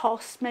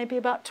cost, maybe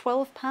about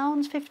 £12,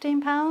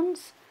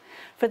 £15.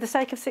 For the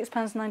sake of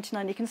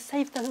 £6.99, you can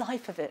save the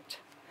life of it.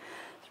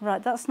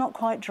 Right, that's not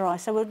quite dry,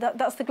 so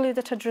that's the glue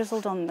that I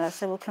drizzled on there,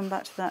 so we'll come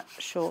back to that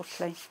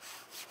shortly.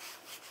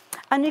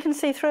 And you can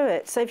see through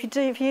it, so if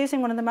you're using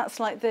one of the mats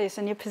like this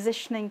and you're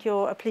positioning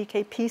your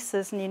applique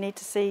pieces and you need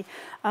to see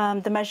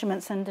the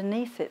measurements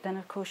underneath it, then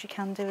of course you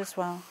can do as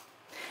well.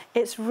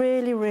 It's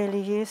really,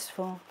 really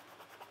useful.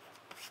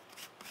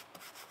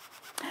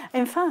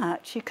 In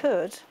fact, you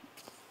could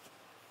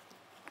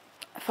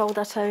fold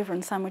that over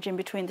and sandwich in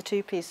between the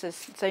two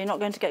pieces, so you're not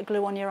going to get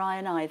glue on your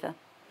iron either.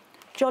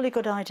 Jolly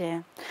good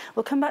idea.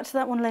 We'll come back to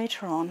that one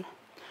later on.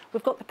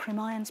 We've got the prim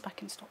irons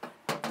back in stock.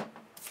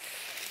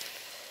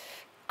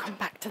 Come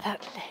back to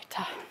that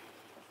later.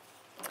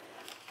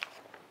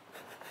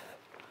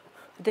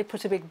 I did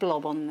put a big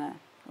blob on there.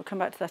 We'll come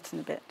back to that in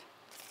a bit.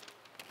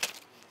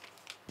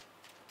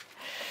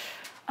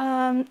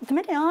 The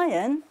mini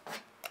iron,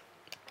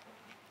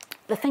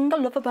 the thing I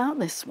love about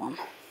this one,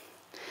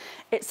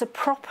 it's a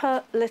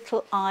proper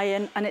little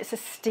iron and it's a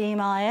steam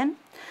iron.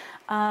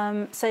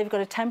 So you've got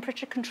a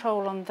temperature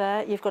control on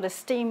there, you've got a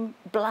steam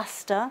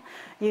blaster,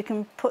 you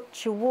can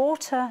put your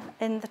water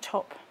in the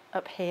top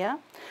up here,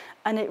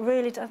 and it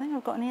really, I think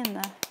I've got any in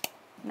there,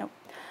 no.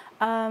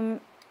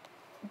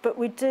 But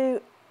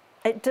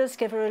it does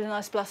give a really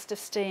nice blast of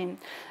steam.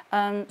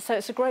 So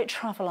it's a great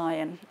travel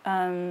iron.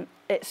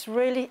 It's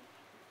really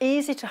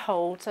easy to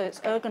hold, so it's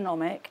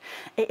ergonomic.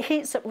 It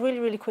heats up really,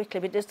 really quickly,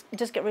 but it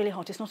does get really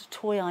hot. It's not a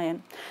toy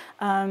iron,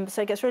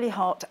 so it gets really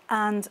hot.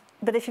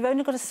 But if you've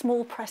only got a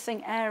small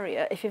pressing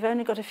area, if you've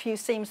only got a few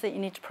seams that you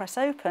need to press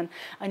open,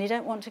 and you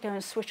don't want to go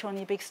and switch on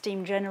your big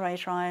steam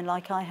generator iron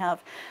like I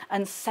have,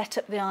 and set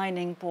up the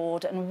ironing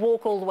board and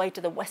walk all the way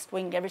to the west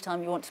wing every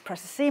time you want to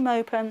press a seam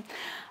open,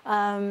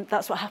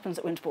 that's what happens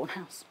at Winterbourne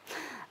House.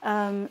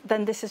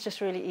 Then this is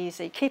just really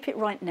easy. Keep it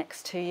right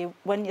next to you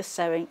when you're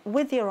sewing,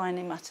 with your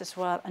ironing mat as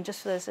well, and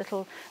just for those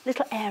little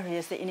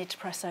areas that you need to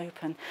press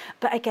open.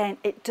 But again,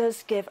 it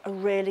does give a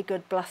really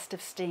good blast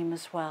of steam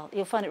as well.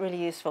 You'll find it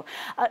really useful.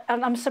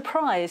 And I'm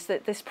surprised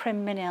that this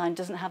Prim Mini Iron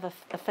doesn't have a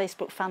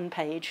Facebook fan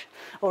page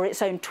or its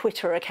own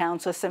Twitter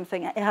account or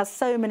something. It has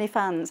so many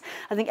fans.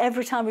 I think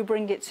every time we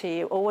bring it to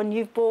you, or when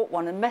you've bought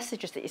one and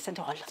messages that you sent,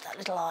 oh, I love that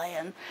little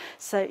iron.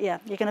 So yeah,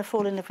 you're going to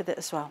fall in love with it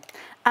as well.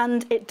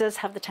 And it does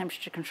have the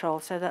temperature control,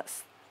 so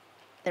that's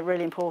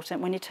really important.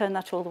 When you turn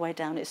that all the way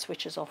down, it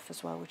switches off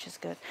as well, which is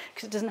good,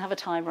 because it doesn't have a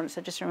timer on it, so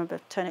just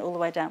remember, turn it all the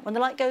way down. When the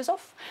light goes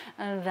off,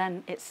 and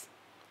then it's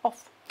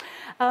off.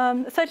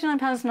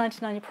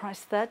 £39.99 your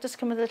price there. Just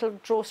come with a little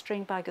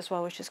drawstring bag as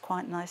well, which is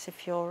quite nice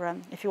if you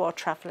are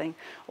travelling,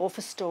 or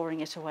for storing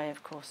it away,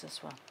 of course,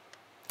 as well.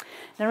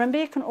 Now remember,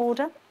 you can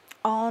order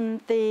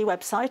on the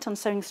website on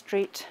Sewing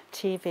Street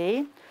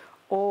TV,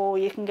 or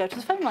you can go to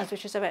the phone lines,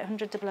 which is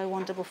 0800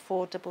 001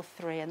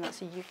 4433, and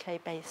that's a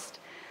UK based,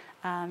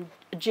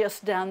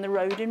 just down the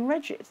road in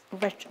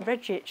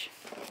Redditch.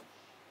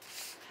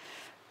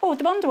 Oh,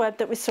 the Bondweb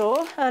that we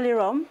saw earlier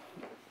on.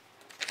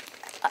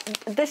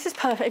 This is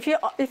perfect.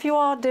 If you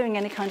are doing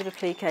any kind of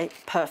applique,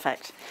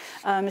 perfect.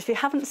 If you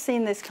haven't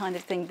seen this kind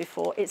of thing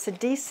before, it's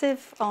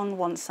adhesive on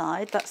one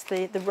side, that's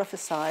the rougher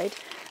side,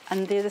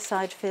 and the other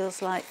side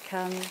feels like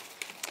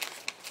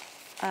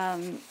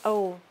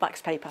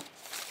wax paper,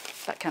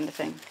 that kind of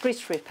thing.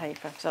 Greaseproof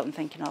paper is what I'm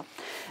thinking of.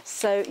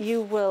 So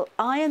you will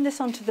iron this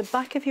onto the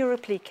back of your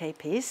applique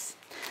piece,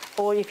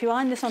 or if you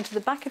iron this onto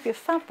the back of your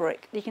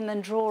fabric, you can then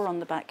draw on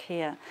the back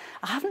here.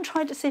 I haven't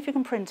tried to see if you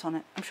can print on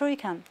it. I'm sure you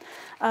can.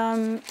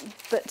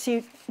 But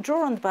you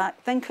draw on the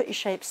back, then cut your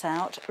shapes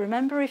out.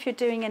 Remember, if you're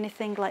doing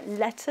anything like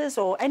letters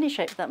or any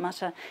shape for that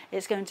matter,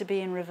 it's going to be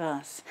in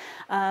reverse.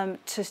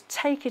 To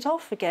take it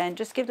off again,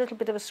 just give a little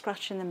bit of a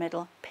scratch in the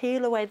middle,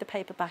 peel away the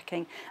paper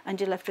backing, and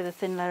you're left with a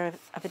thin layer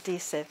of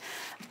adhesive.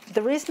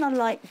 The reason I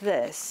like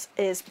this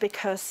is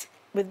because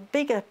with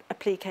bigger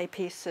applique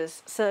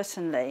pieces,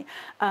 certainly,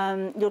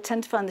 you'll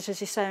tend to find that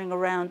as you're sewing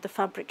around, the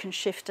fabric can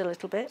shift a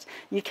little bit.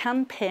 You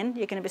can pin,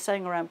 you're going to be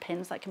sewing around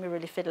pins, that can be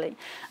really fiddly.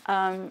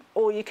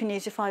 Or you can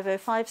use your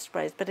 505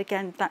 sprays, but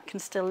again, that can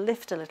still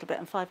lift a little bit,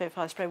 and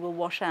 505 spray will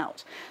wash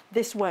out.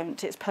 This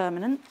won't, it's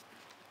permanent.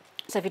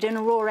 So if you're doing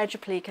a raw edge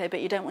applique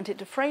but you don't want it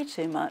to fray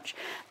too much,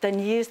 then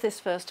use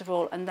this first of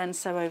all and then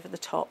sew over the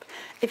top.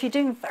 If you're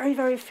doing very,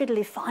 very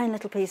fiddly, fine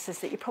little pieces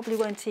that you probably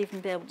won't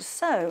even be able to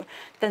sew,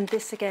 then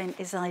this again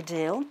is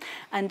ideal.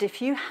 And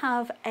if you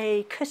have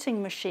a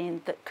cutting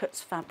machine that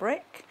cuts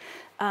fabric,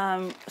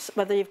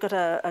 whether you've got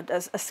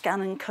a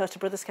scan and cut, a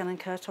Brother Scan and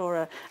Cut, or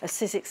a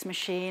Sizzix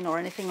machine or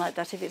anything like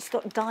that, if it's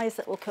got dies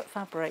that will cut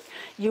fabric,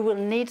 you will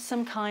need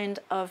some kind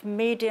of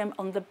medium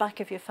on the back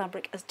of your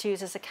fabric to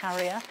use as a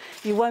carrier.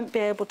 You won't be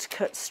able to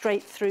cut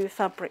straight through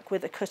fabric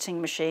with a cutting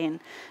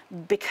machine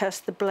because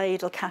the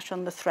blade will catch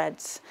on the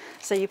threads.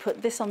 So you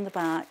put this on the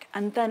back,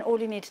 and then all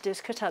you need to do is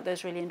cut out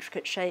those really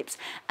intricate shapes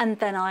and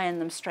then iron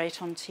them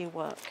straight onto your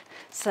work.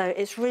 So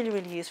it's really,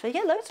 really useful. You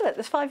get loads of it.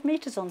 There's 5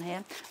 metres on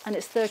here, and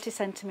it's 30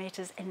 centimetres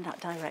in that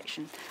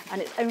direction,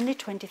 and it's only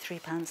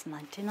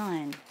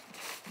 £23.99.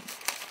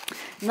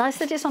 Nice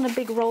that it's on a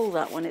big roll,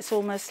 that one. It's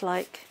almost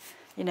like,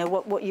 you know,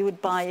 what you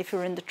would buy if you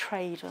were in the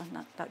trade, or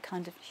that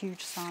kind of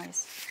huge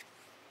size.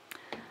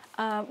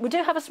 We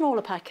do have a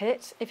smaller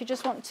packet if you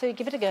just want to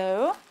give it a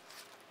go.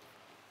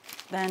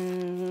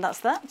 Then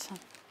that's that.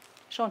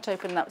 Shan't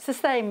open that. It's the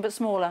same but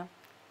smaller.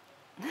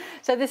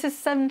 So this is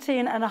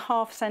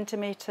 17.5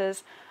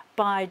 centimetres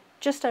by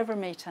just over a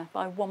metre,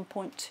 by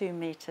 1.2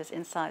 metres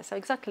in size. So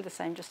exactly the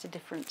same, just a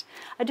different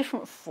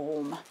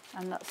form.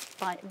 And that's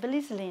by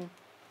Belizeline.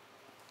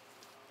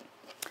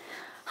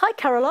 Hi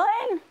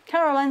Caroline.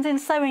 Caroline's in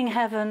sewing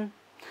heaven.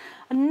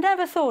 I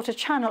never thought a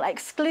channel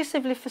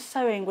exclusively for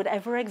sewing would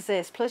ever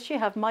exist. Plus you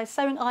have my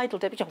Sewing Idol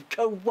debut. Oh,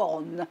 go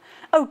on.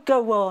 Oh,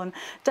 go on.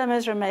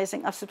 Demos are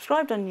amazing. I've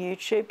subscribed on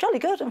YouTube. Jolly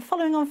good. I'm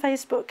following on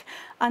Facebook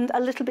and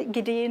a little bit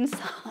giddy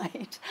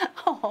inside.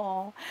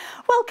 Oh,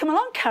 welcome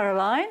along,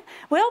 Caroline.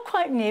 We are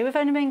quite new. We've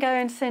only been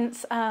going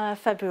since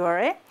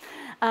February.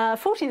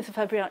 14th of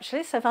February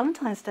actually, so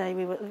Valentine's Day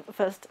we were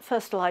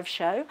first live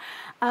show,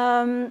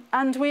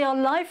 and we are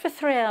live for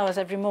 3 hours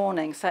every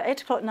morning, so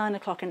 8 o'clock, 9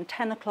 o'clock and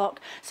 10 o'clock,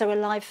 so we're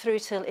live through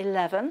till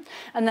 11,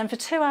 and then for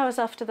 2 hours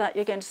after that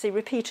you're going to see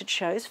repeated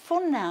shows.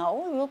 For now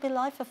we will be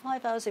live for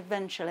 5 hours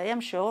eventually,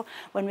 I'm sure,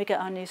 when we get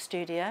our new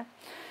studio.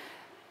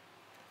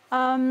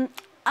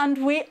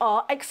 And we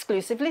are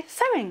exclusively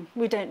sewing.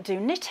 We don't do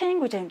knitting,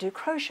 we don't do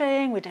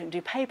crocheting, we don't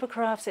do paper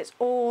crafts. It's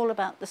all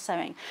about the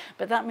sewing.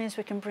 But that means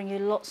we can bring you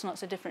lots and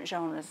lots of different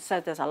genres. So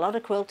there's a lot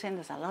of quilting,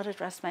 there's a lot of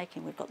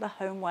dressmaking, we've got the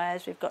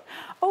homewares, we've got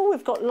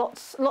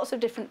lots of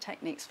different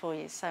techniques for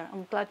you. So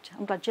I'm glad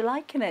you're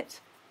liking it.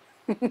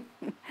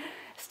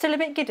 Still a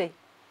bit giddy.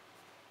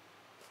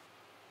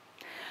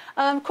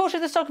 Quarter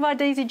of the stock of our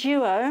Daisy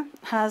Duo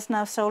has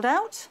now sold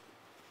out.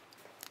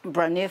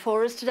 Brand new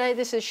for us today,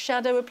 this is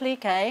Shadow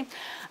Applique.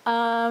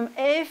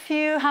 If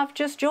you have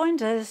just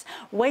joined us,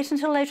 wait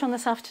until later on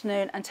this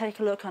afternoon and take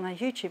a look on our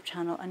YouTube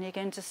channel, and you're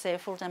going to see a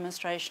full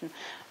demonstration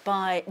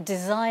by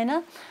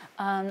designer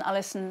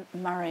Allison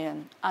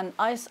Maryon. And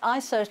I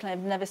certainly have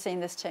never seen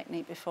this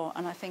technique before,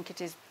 and I think it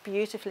is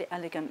beautifully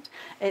elegant.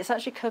 It's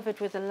actually covered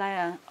with a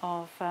layer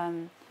of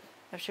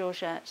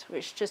georgette,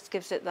 which just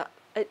gives it that,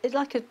 it's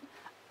like a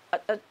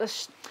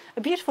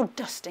beautiful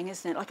dusting,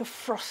 isn't it? Like a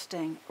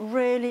frosting,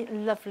 really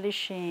lovely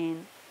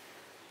sheen.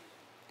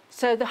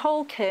 So the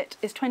whole kit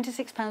is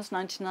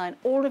 £26.99.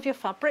 All of your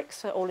fabrics,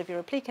 so all of your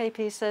applique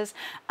pieces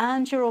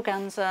and your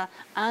organza,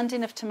 and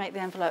enough to make the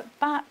envelope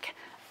back.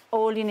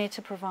 All you need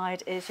to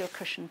provide is your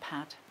cushion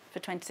pad for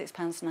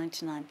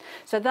 £26.99.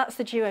 So that's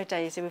the Duo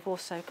Daisy. We've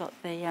also got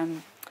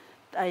the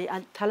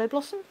Tallow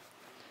Blossom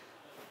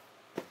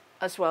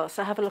as well,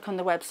 so have a look on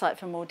the website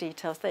for more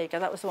details. There you go,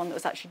 that was the one that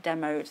was actually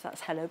demoed.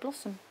 That's Hello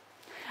Blossom,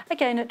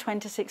 again at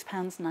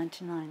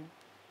 £26.99.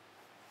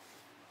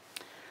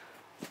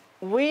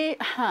 We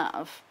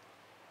have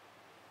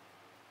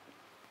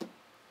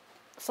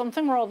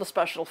something rather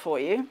special for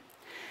you.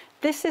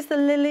 This is the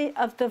Lily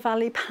of the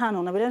Valley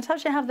panel. Now we don't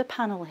actually have the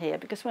panel here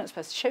because we weren't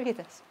supposed to show you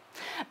this,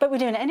 but we're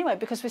doing it anyway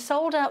because we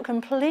sold out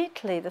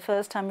completely the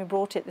first time we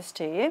brought this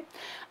to you,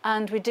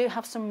 and we do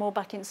have some more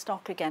back in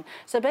stock again.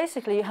 So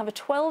basically you have a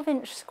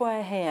 12-inch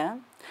square here,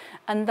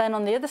 and then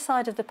on the other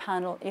side of the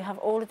panel you have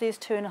all of these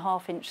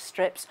 2.5-inch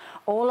strips.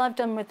 All I've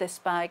done with this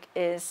bag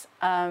is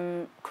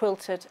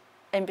quilted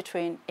in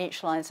between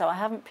each line, so I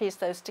haven't pieced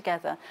those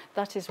together.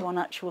 That is one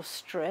actual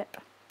strip.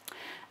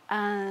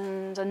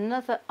 And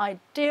another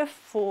idea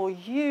for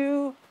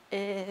you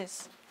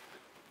is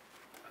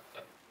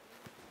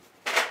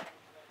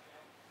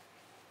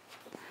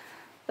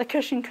the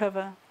cushion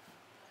cover.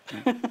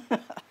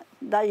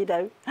 There you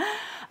go.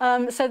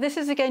 So this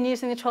is again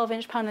using the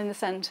 12-inch panel in the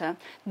centre.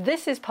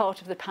 This is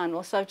part of the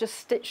panel, so I've just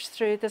stitched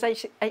through, there's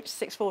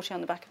H640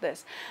 on the back of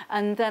this,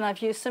 and then I've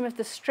used some of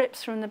the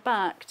strips from the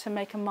back to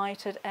make a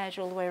mitered edge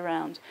all the way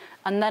around,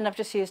 and then I've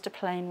just used a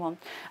plain one.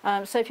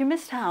 So if you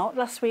missed out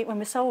last week when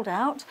we sold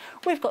out,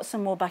 we've got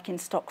some more back in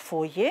stock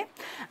for you.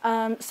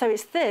 So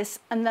it's this,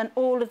 and then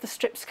all of the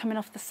strips coming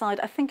off the side.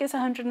 I think it's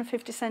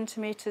 150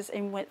 centimetres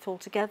in width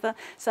altogether.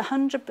 It's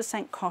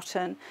 100%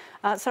 cotton,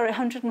 sorry,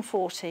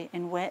 140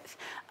 in width,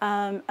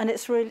 and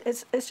it's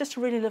just a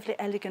really lovely,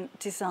 elegant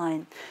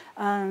design,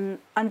 and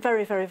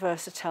very, very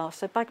versatile.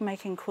 So bag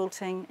making,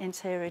 quilting,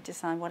 interior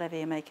design, whatever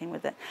you're making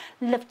with it.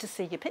 Love to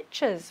see your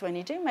pictures when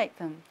you do make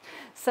them.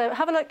 So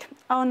have a look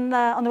on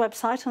the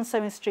website on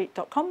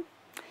sewingstreet.com,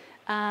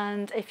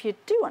 and if you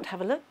do want to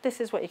have a look, this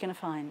is what you're going to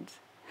find.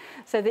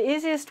 So the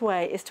easiest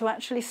way is to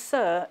actually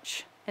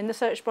search in the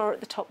search bar at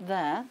the top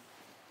there,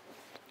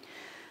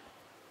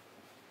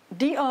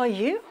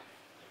 DRU,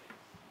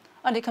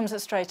 and it comes up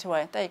straight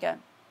away. There you go.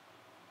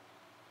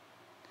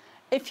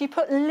 If you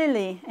put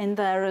Lily in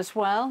there as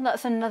well,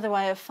 that's another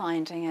way of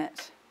finding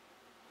it.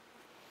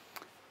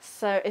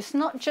 So it's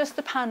not just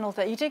the panel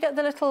there. You do get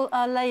the little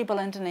label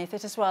underneath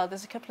it as well.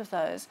 There's a couple of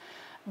those.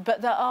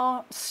 But there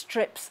are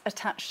strips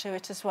attached to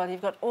it as well.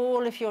 You've got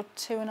all of your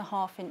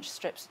 2.5-inch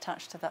strips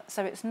attached to that.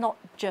 So it's not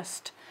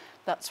just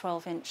that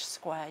 12-inch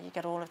square. You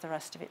get all of the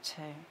rest of it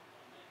too.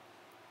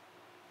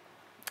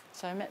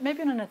 So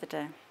maybe on another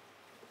day.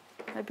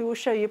 Maybe we'll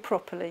show you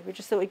properly. We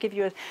just thought we'd give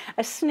you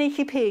a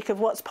sneaky peek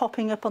of what's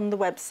popping up on the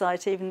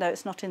website, even though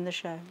it's not in the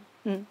show.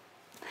 We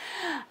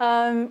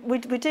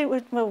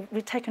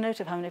take a note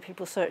of how many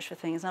people search for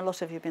things, and a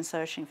lot of you have been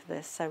searching for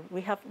this, so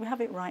we have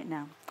it right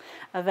now,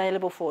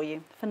 available for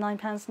you for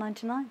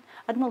 £9.99.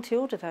 I'd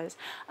multi-order those.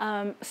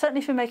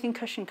 Certainly if you're making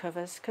cushion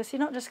covers, because you're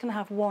not just going to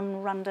have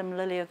one random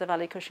Lily of the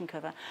Valley cushion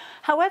cover.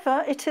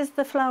 However, it is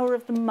the flower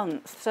of the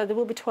month, so there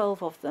will be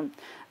 12 of them.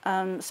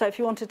 So if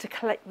you wanted to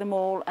collect them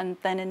all, and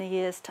then in a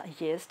year's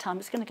time,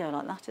 it's going to go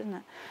like that, isn't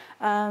it?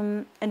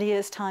 In a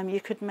year's time,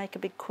 you could make a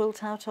big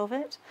quilt out of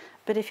it.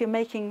 But if you're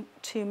making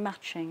two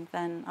matching,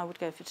 then I would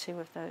go for two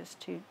of those.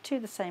 Two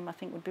the same, I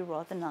think, would be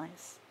rather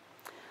nice.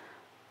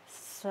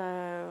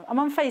 So I'm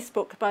on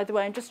Facebook, by the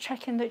way. I'm just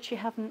checking that you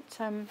haven't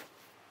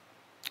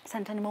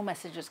sent any more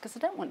messages, because I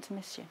don't want to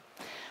miss you.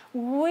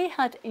 We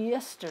had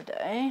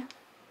yesterday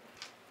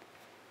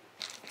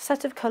a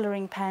set of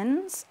colouring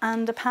pens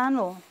and a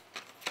panel.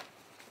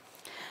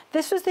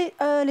 This was the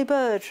early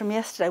bird from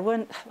yesterday. I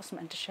wasn't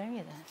meant to show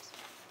you this.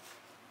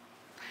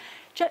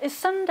 It's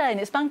Sunday and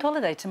it's bank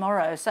holiday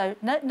tomorrow, so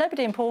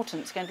nobody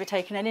important is going to be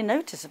taking any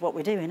notice of what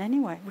we're doing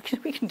anyway.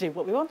 We can do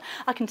what we want.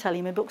 I can tell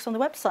you my books on the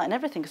website and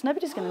everything, because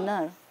nobody's going to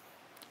know.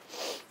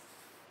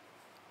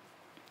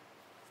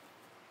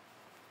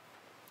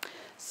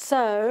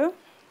 So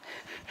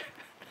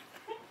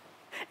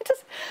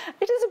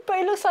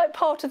it looks like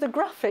part of the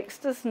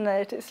graphics, doesn't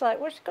it? It's like,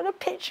 what's got a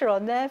picture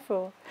on there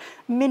for?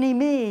 Mini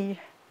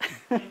me.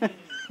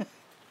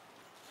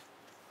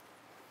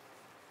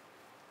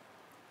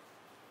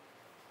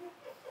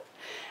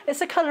 It's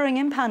a colouring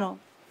in panel.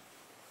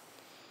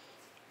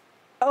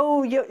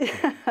 Oh,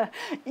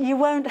 you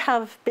won't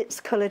have bits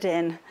coloured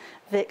in.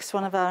 Vix,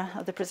 one of our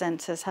other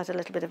presenters, had a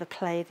little bit of a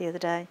play the other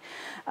day.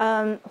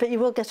 But you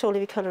will get all of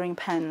your colouring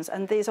pens,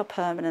 and these are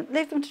permanent.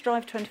 Leave them to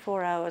dry for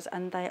 24 hours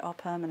and they are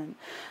permanent.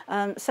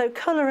 So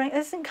colouring,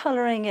 isn't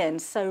colouring in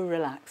so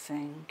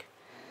relaxing?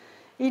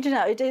 You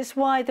know, it is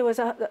why there was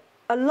a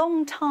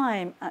long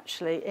time,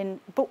 actually,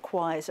 in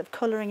book-wise, of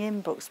colouring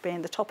in books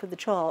being the top of the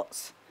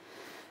charts.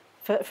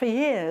 For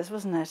years,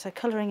 wasn't it? So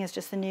colouring is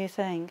just the new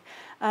thing.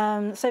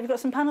 So you've got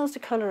some panels to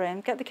colour in.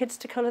 Get the kids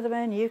to colour them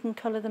in. You can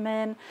colour them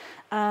in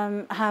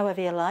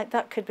however you like.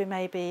 That could be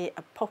maybe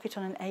a pocket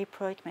on an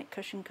apron. You can make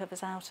cushion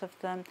covers out of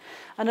them.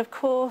 And of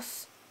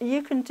course,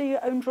 you can do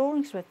your own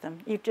drawings with them.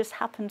 You just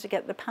happen to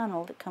get the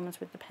panel that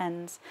comes with the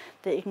pens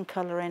that you can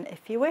colour in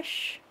if you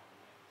wish.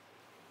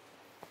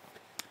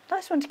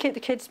 Nice one to keep the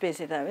kids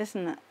busy though,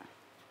 isn't it?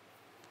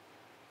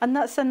 And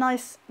that's a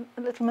nice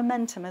little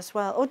momentum as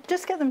well. Or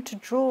just get them to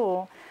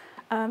draw.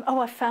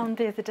 I found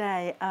the other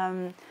day,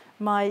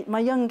 my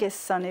youngest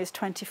son, who's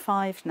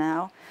 25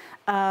 now,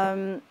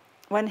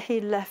 when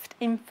he left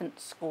infant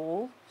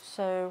school,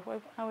 so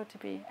how would he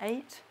be,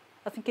 8?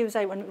 I think he was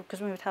 8 because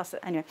we moved house,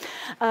 anyway.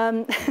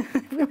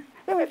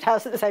 We moved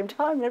house at the same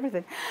time and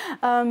everything.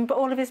 But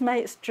all of his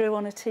mates drew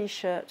on a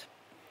T-shirt.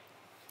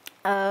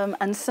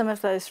 And some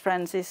of those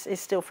friends he's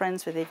still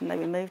friends with, even though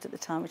we moved at the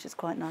time, which is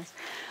quite nice.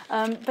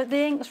 But the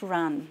inks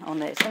ran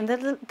on it, and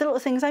the little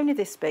thing's only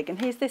this big, and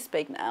he's this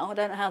big now. I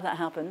don't know how that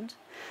happened.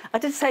 I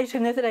did say to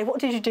him the other day, what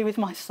did you do with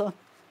my son?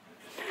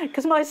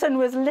 Because my son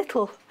was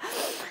little.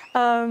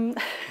 But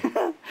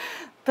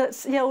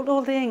yeah,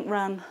 all the ink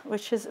ran,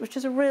 which is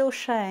a real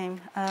shame.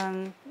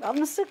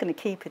 I'm still going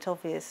to keep it,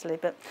 obviously,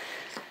 but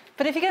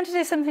if you're going to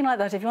do something like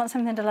that, if you want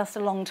something to last a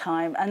long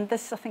time, and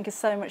this I think is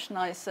so much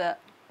nicer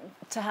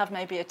to have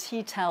maybe a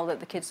tea towel that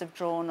the kids have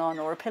drawn on,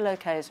 or a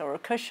pillowcase or a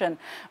cushion,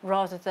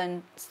 rather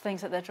than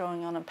things that they're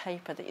drawing on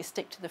paper that you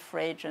stick to the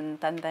fridge and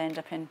then they end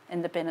up in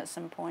the bin at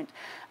some point.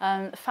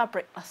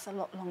 Fabric lasts a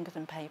lot longer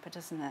than paper,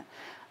 doesn't it?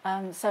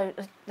 So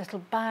little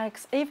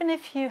bags, even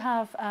if you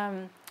have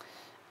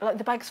like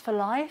the bags for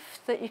life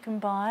that you can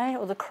buy,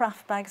 or the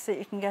craft bags that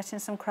you can get in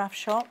some craft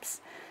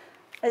shops.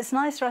 It's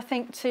nicer, I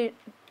think, to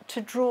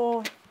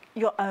draw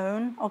your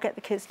own, or get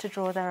the kids to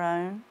draw their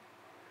own.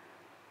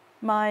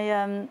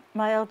 My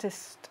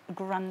eldest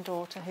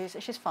granddaughter,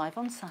 she's 5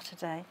 on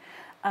Saturday,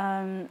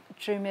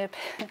 drew me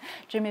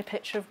a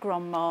picture of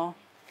Grandma.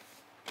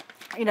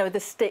 You know, the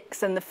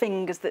sticks and the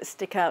fingers that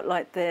stick out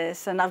like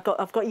this, and I've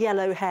got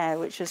yellow hair,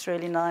 which is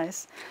really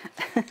nice.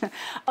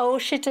 Oh,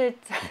 she did.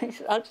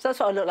 That's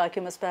what I look like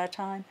in my spare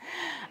time.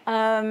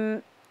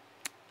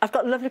 I've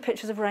got lovely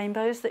pictures of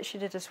rainbows that she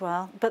did as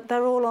well, but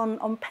they're all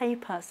on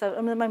paper. So at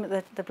the moment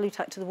they're blue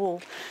tacked to the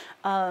wall,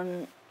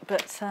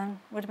 but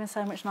would have been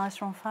so much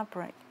nicer on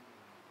fabric.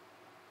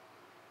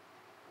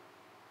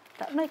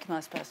 That'd make a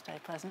nice birthday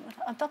present.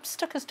 I'm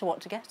stuck as to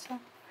what to get her.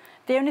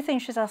 The only thing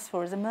she's asked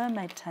for is a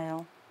mermaid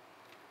tail.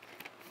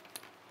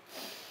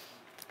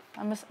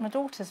 And my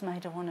daughter's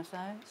made her one of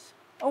those.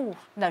 Oh,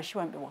 no, she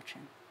won't be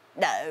watching.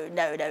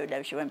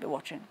 No, she won't be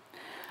watching.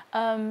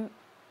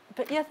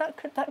 But yeah, that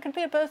could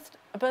be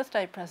a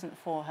birthday present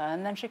for her,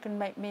 and then she can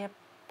make me a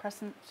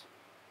present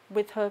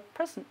with her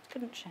present,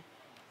 couldn't she?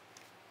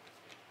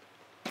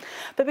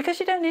 But because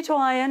you don't need to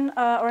iron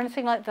or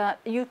anything like that,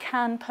 you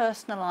can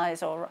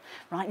personalise or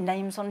write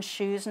names on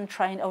shoes and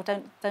train. Oh,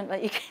 don't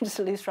let your kids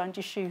loose around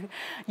your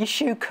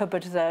shoe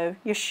cupboard though,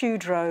 your shoe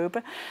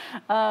drobe.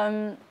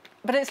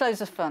 But it's loads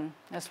of fun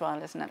as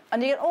well, isn't it?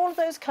 And you get all of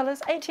those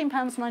colours,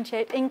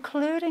 £18.98,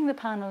 including the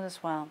panel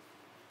as well.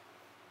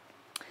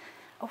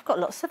 Oh, I've got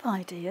lots of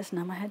ideas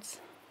now. My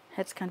head's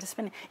kind of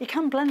spinning. You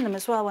can blend them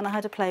as well. When I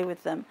had to play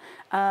with them,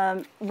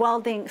 while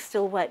the ink's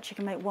still wet, you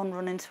can make one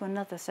run into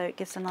another, so it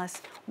gives a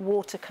nice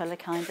watercolour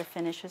kind of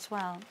finish as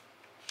well.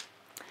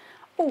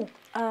 Oh,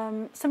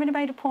 somebody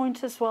made a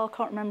point as well.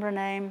 Can't remember her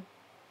name.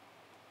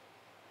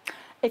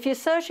 If you're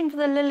searching for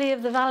the Lily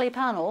of the Valley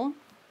panel,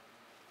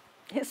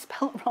 it's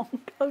spelt wrong.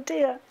 Oh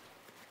dear.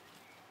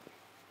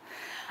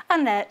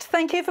 Annette,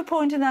 thank you for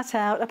pointing that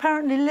out.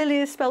 Apparently Lily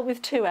is spelt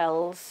with 2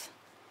 L's.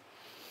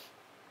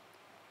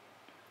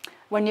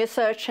 When you're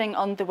searching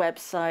on the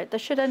website, there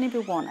should only be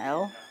 1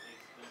 L.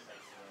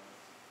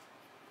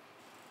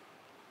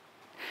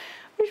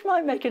 Which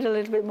might make it a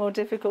little bit more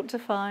difficult to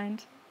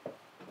find.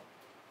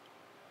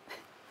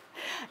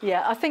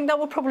 Yeah, I think that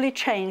will probably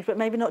change, but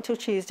maybe not till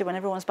Tuesday when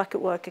everyone's back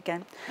at work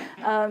again.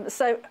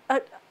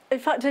 In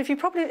fact, if you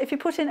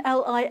put in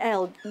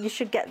L-I-L, you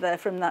should get there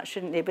from that,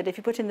 shouldn't you? But if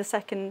you put in the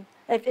second,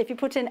 if you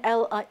put in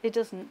L-I, it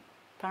doesn't,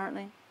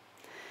 apparently.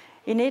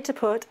 You need to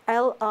put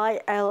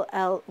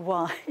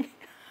L-I-L-L-Y.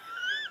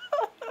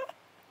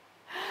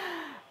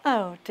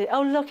 Oh dear!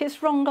 Oh look,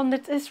 it's wrong on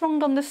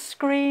the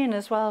screen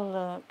as well.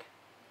 Look.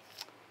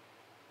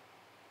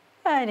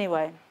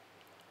 Anyway,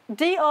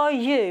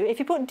 DRU. If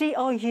you put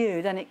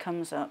DRU, then it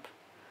comes up.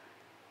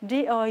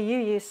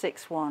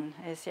 DRUU61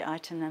 is your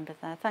item number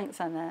there.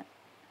 Thanks, Annette.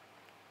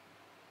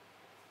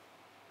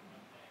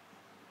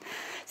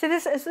 See,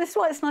 this is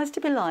why it's nice to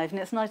be live,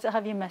 and it's nice to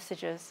have your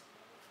messages.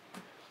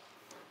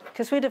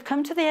 Because we'd have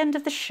come to the end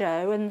of the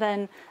show, and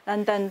then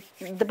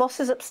the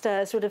bosses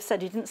upstairs would have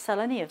said you didn't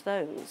sell any of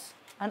those.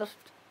 And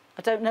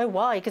I don't know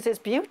why, because it's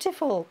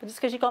beautiful, but it's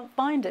because you can't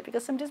find it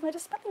because somebody's made a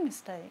spelling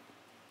mistake.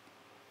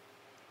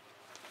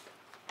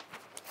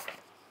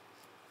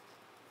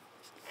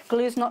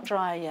 Glue's not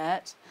dry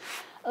yet.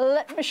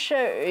 Let me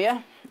show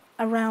you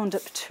a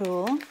roundup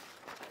tool.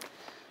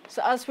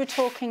 So as we're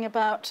talking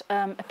about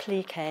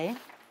applique,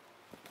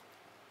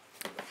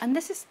 and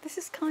this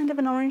is kind of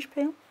an orange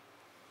peel.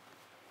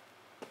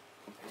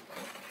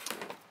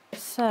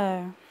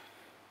 So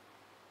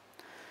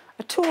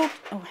a tool.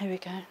 Oh, here we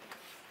go.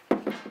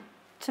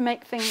 To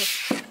make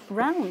things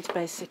round,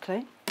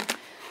 basically.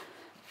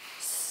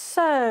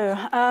 So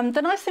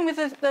the nice thing with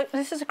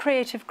this is a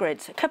creative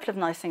grid. A couple of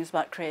nice things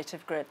about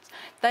creative grids.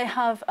 They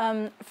have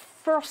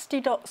frosty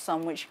dots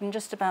on, which you can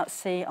just about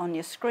see on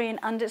your screen,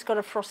 and it's got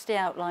a frosty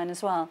outline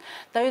as well.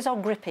 Those are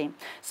grippy.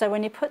 So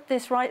when you put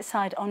this right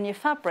side on your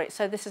fabric,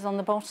 so this is on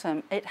the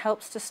bottom, it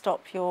helps to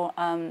stop your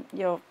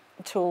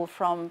tool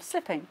from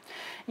slipping.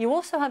 You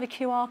also have a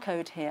QR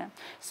code here,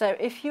 so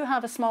if you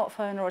have a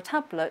smartphone or a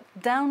tablet,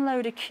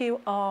 download a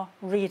QR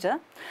reader,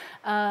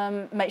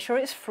 make sure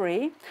it's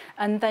free,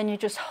 and then you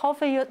just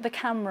hover the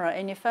camera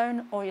in your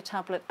phone or your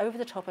tablet over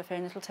the top of here,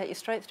 and it'll take you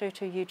straight through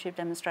to a YouTube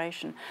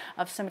demonstration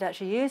of somebody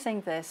actually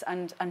using this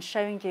and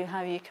showing you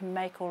how you can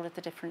make all of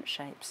the different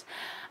shapes.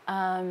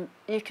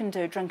 You can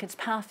do Drunkard's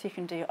Path, you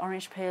can do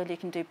orange peel, you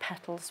can do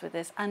petals with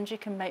this, and you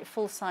can make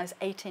full-size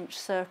 8-inch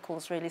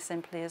circles really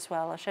simply as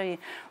well. I'll show you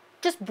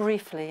just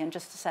briefly in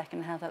just a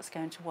second how that's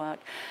going to work.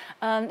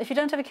 If you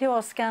don't have a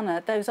QR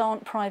scanner, those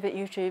aren't private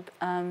YouTube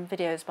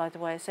videos, by the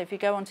way. So if you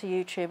go onto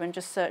YouTube and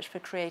just search for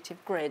Creative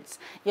Grids,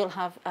 you'll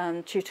have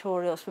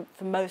tutorials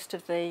for most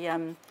of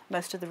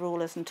the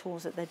rulers and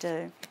tools that they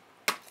do.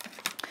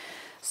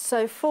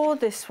 So for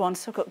this one,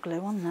 so I've got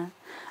glue on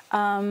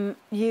there.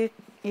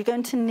 You're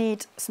going to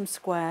need some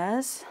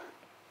squares,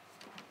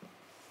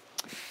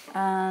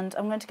 and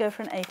I'm going to go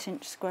for an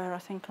 8-inch square, I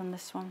think, on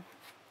this one.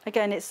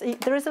 Again,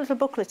 there is a little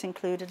booklet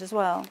included as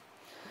well.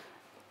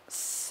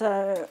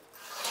 So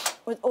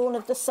with all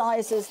of the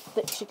sizes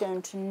that you're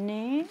going to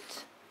need,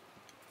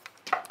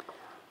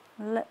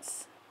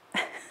 let's...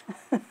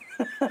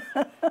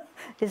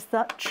 Is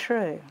that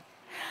true?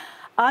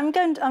 I'm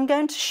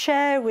going to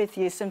share with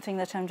you something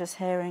that I'm just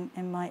hearing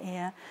in my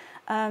ear.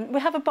 We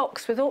have a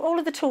box with all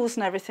of the tools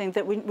and everything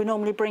that we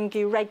normally bring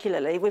you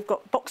regularly. We've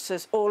got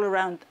boxes all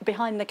around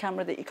behind the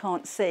camera that you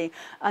can't see,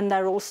 and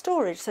they're all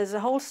storage. So there's a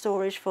whole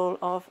storage full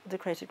of the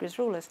Creative Grids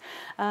rulers.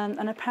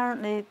 And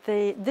apparently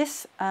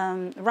this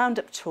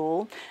roundup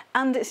tool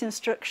and its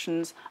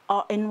instructions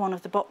are in one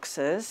of the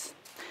boxes.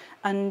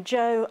 And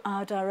Joe,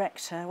 our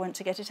director, went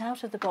to get it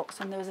out of the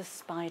box, and there was a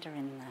spider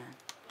in there.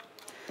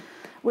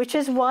 Which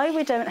is why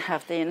we don't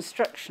have the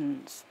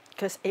instructions,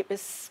 because it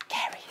was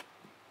scary.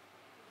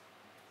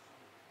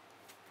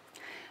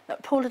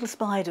 That poor little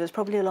spider was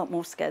probably a lot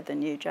more scared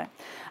than you, Joe.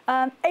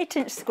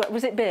 8-inch square,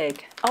 was it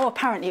big? Oh,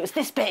 apparently it was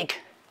this big.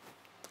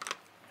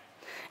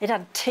 It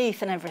had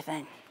teeth and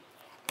everything.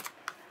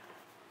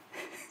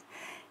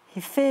 He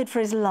feared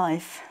for his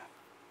life.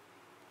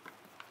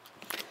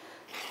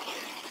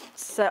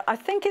 So I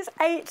think it's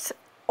 8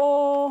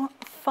 or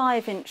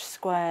 5-inch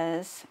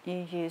squares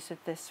you use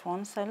with this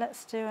one. So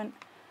let's do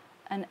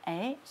an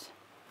 8.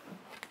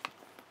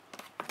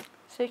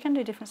 So you can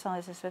do different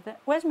sizes with it.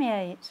 Where's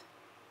my 8?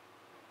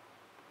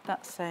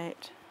 That's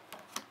 8.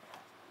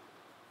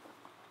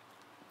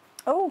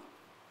 Oh,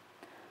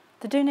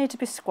 they do need to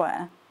be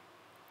square.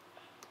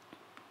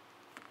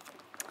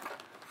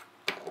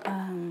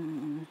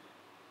 I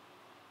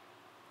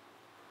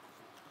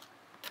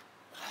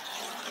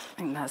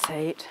think that's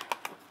 8.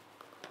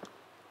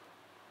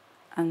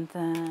 And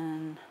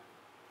then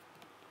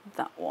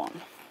that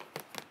one.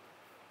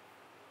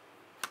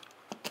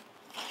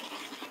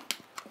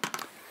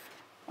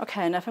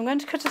 Okay, now if I'm going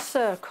to cut a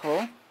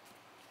circle,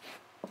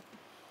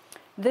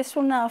 this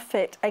will now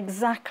fit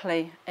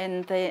exactly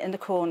in the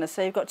corner.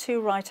 So you've got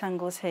 2 right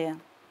angles here.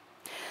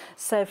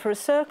 So for a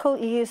circle,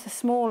 you use the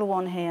smaller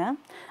one here,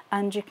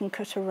 and you can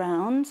cut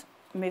around,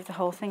 move the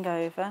whole thing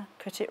over,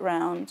 cut it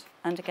round,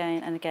 and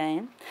again and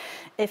again.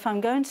 If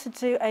I'm going to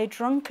do a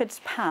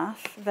drunkard's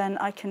path, then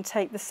I can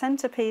take the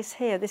centerpiece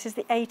here. This is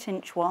the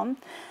 8-inch one.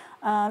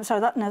 That's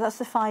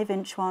the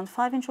 5-inch one.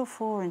 5-inch or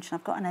 4-inch, and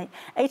I've got an 8.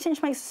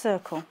 8-inch makes a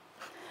circle.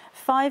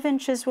 5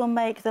 inches will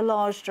make the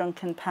large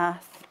drunken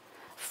path.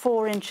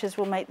 4 inches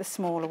will make the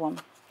smaller one.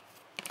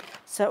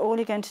 So all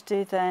you're going to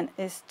do then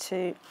is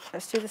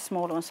let's do the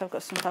smaller one, so I've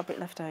got some fabric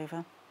left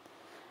over.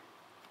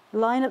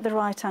 Line up the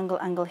right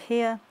angle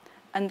here,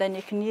 and then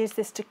you can use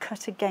this to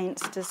cut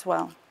against as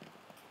well.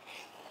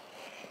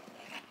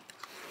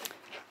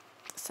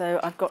 So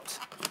I've got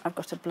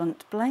a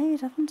blunt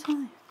blade, haven't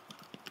I?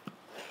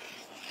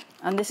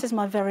 And this is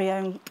my very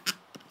own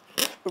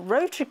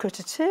rotary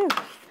cutter too.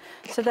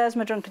 So there's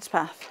my drunkard's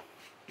path.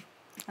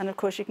 And of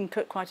course you can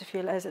cut quite a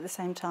few layers at the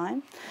same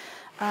time.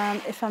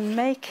 If I'm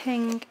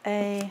making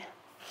a,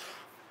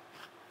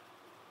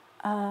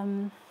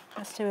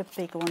 let's do a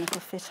bigger one,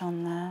 it'll fit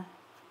on there,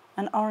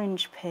 an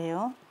orange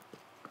peel.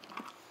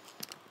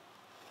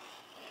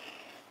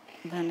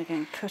 Then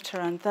again, cut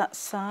around that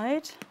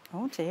side.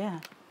 Oh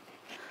dear.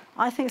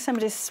 I think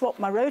somebody's swapped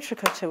my rotary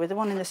cutter with the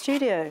one in the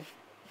studio.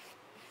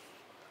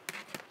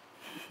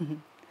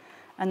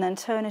 And then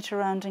turn it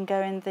around and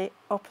go in the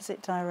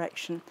opposite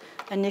direction.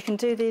 And you can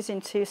do these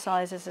in 2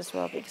 sizes as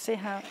well, but you can see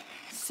how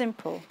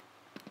simple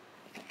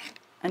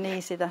and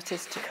easy that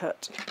is to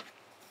cut.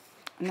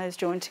 And those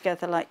join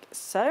together like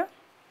so.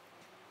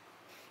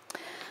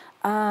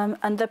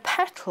 And the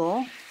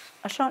petal,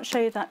 I shan't show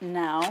you that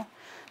now,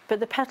 but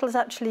the petal is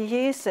actually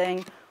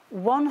using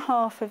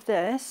 1/2 of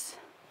this,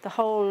 the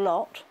whole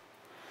lot,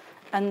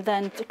 and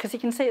then, because you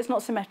can see it's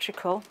not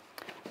symmetrical,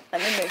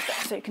 let me move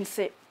that so you can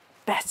see it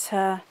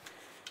better.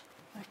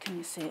 Where can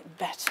you see it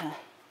better?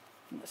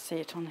 Let's see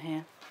it on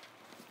here.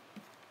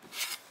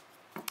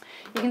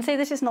 You can see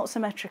this is not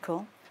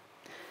symmetrical.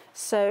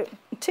 So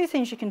 2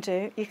 things you can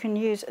do. You can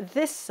use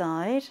this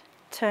side,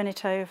 turn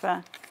it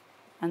over,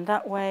 and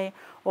that way,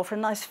 or for a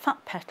nice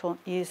fat petal,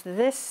 use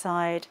this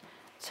side,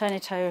 turn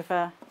it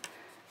over,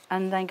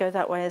 and then go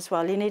that way as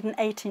well. You need an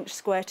 8-inch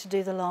square to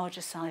do the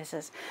larger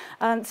sizes.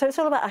 So it's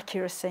all about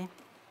accuracy.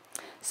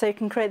 So you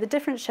can create the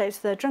different shapes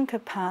of the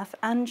drunkard path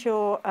and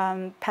your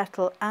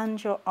petal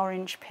and your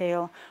orange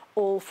peel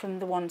all from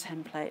the one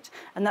template.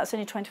 And that's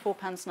only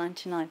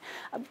 £24.99.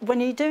 When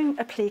you're doing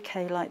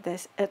applique like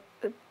this,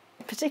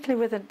 particularly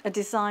with a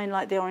design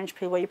like the orange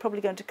peel, where you're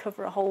probably going to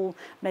cover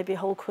maybe a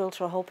whole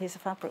quilt or a whole piece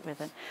of fabric with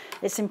it,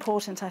 it's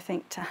important, I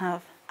think, to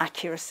have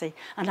accuracy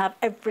and have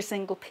every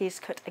single piece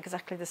cut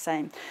exactly the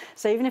same.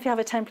 So even if you have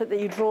a template that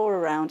you draw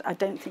around, I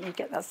don't think you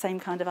get that same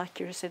kind of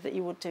accuracy that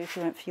you would do if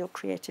you went for your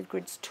Creative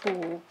Grids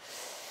tool.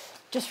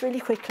 Just really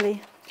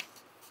quickly.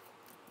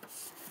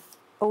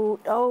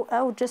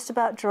 Oh, just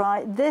about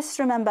dry. This,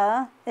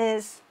 remember,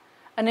 is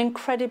an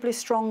incredibly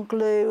strong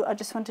glue. I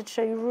just wanted to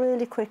show you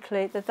really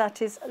quickly that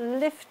that is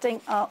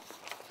lifting up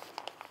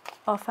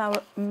off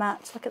our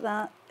mat. Look at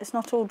that. It's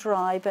not all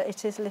dry, but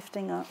it is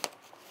lifting up.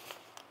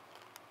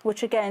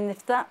 Which again,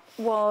 if that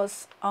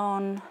was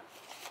on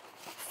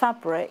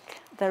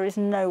fabric, there is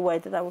no way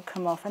that that would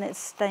come off, and it's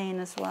staying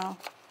as well.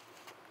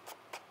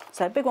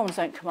 So big ones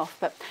don't come off,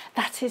 but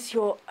that is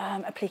your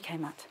applique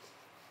mat.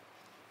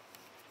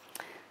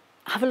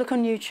 Have a look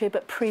on YouTube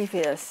at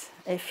previous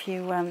if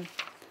you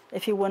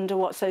wonder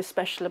what's so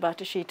special about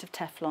a sheet of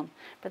Teflon.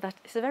 But that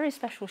is a very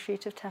special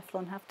sheet of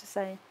Teflon, I have to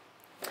say.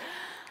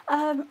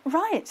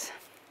 Right.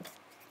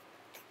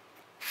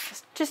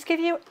 Just give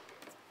you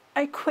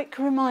a quick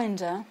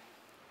reminder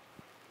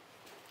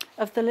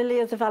of the Lily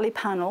of the Valley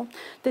panel.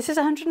 This is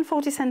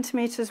 140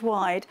 centimetres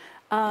wide.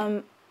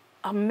 I'm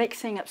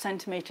mixing up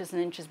centimetres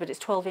and inches, but it's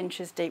 12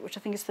 inches deep, which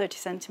I think is 30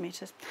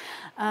 centimetres.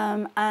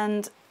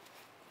 And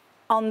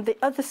on the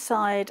other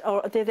side,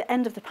 or at the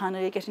end of the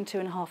panel, you're getting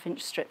 2.5-inch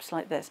strips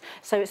like this.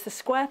 So it's the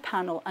square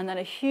panel and then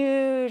a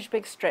huge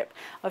big strip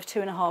of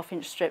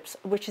 2.5-inch strips,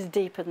 which is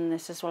deeper than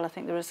this as well. I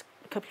think there was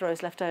a couple of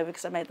rows left over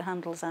because I made the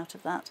handles out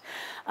of that.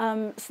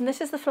 So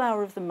this is the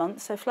flower of the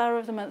month. So flower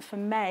of the month for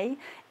May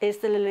is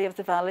the Lily of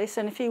the Valley.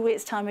 So in a few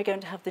weeks' time, we're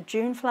going to have the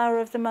June flower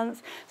of the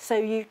month. So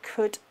you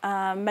could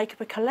make up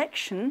a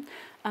collection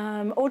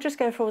or just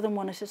go for them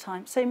one at a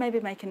time. So you may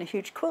be making a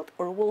huge quilt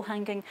or a wall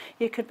hanging.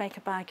 You could make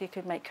a bag, you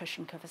could make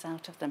cushion covers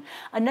out of them.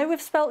 I know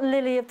we've spelt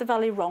Lily of the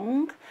Valley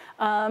wrong,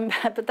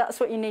 but that's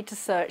what you need to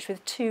search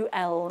with 2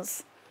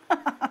 L's.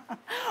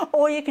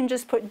 Or you can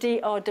just put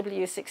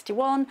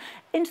DRW61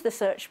 into the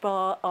search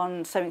bar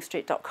on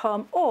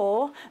sewingstreet.com,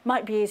 or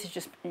might be easy to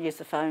just use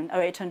the phone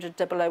 0800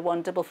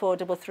 001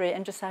 4433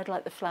 and just say I'd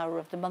like the flower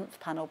of the month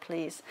panel,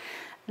 please.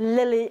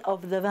 Lily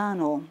of the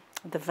Vannel.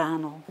 The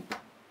Vannel.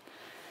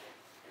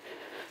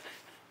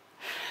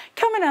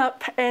 Coming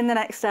up in the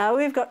next hour,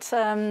 we've got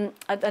an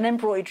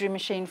embroidery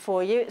machine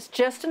for you. It's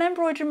just an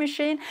embroidery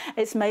machine.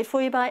 It's made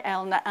for you by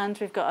Elna, and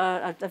we've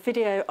got a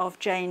video of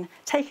Jane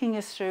taking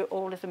us through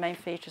all of the main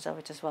features of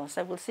it as well.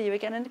 So we'll see you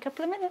again in a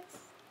couple of minutes.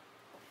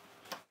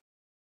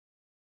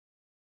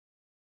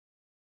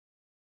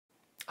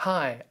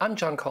 Hi, I'm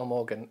John Cole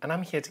Morgan, and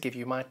I'm here to give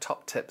you my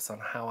top tips on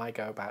how I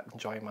go about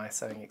enjoying my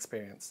sewing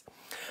experience.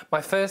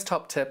 My first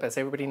top tip, as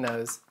everybody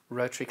knows,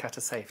 rotary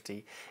cutter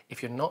safety.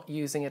 If you're not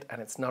using it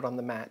and it's not on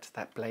the mat,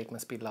 that blade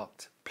must be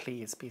locked.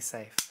 Please be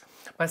safe.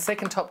 My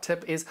second top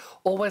tip is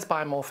always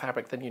buy more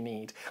fabric than you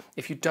need.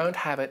 If you don't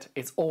have it,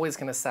 it's always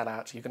going to sell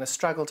out. You're going to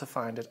struggle to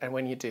find it, and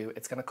when you do,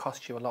 it's going to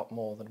cost you a lot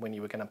more than when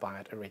you were going to buy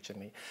it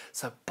originally.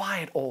 So buy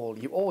it all.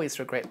 You always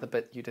regret the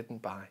bit you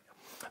didn't buy.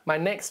 My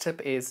next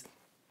tip is,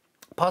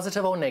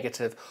 positive or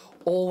negative,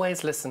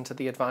 always listen to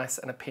the advice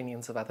and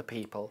opinions of other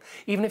people.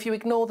 Even if you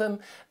ignore them,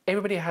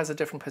 everybody has a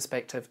different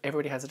perspective,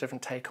 everybody has a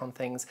different take on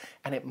things,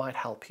 and it might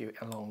help you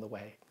along the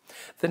way.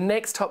 The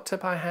next top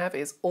tip I have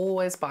is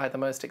always buy the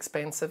most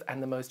expensive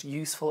and the most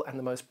useful and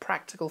the most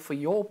practical for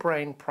your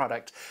brain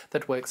product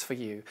that works for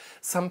you.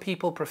 Some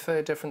people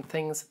prefer different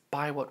things.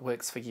 Buy what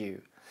works for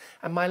you.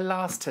 And my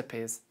last tip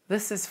is,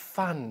 this is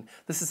fun,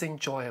 this is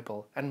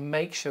enjoyable, and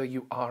make sure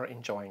you are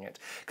enjoying it.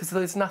 Because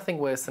there's nothing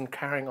worse than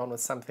carrying on with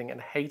something and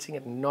hating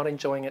it and not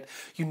enjoying it.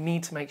 You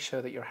need to make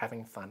sure that you're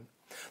having fun.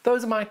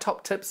 Those are my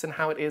top tips and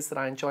how it is that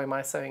I enjoy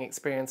my sewing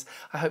experience.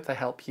 I hope they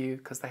help you,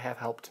 because they have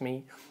helped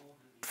me.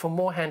 For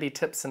more handy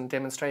tips and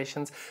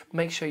demonstrations,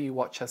 make sure you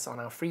watch us on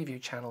our Freeview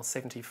channel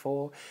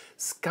 74,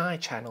 Sky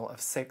channel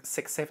of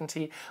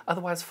 670,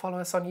 otherwise follow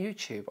us on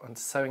YouTube on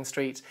Sewing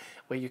Street,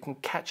 where you can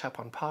catch up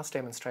on past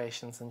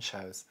demonstrations and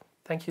shows.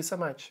 Thank you so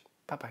much.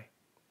 Bye-bye.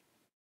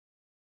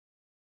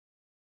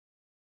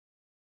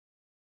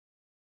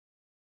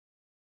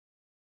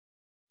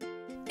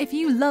 If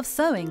you love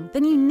sewing,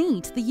 then you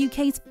need the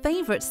UK's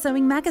favourite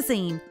sewing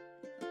magazine.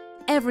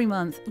 Every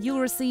month, you'll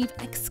receive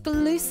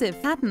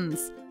exclusive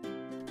patterns.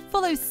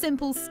 Follow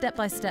simple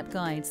step-by-step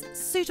guides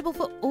suitable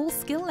for all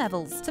skill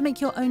levels to make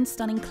your own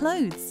stunning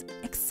clothes,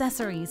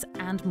 accessories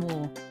and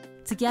more,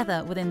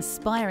 together with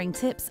inspiring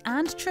tips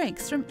and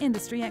tricks from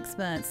industry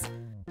experts.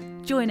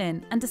 Join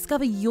in and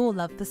discover your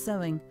love for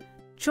sewing.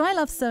 Try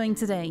Love Sewing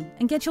today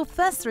and get your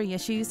first 3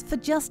 issues for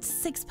just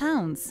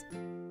 £6.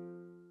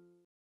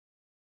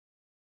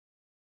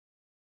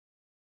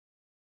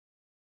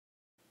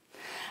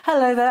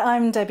 Hello there,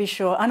 I'm Debbie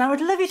Shaw and I would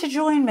love you to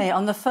join me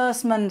on the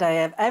first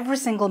Monday of every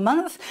single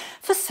month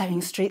for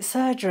Sewing Street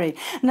Surgery.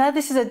 Now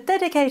this is a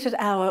dedicated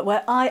hour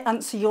where I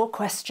answer your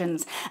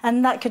questions,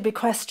 and that could be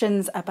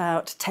questions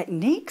about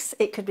techniques,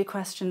 it could be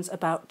questions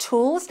about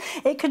tools,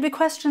 it could be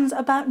questions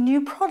about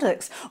new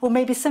products, or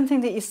maybe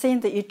something that you've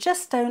seen that you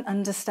just don't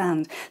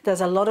understand.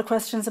 There's a lot of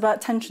questions about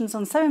tensions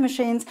on sewing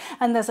machines,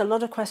 and there's a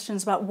lot of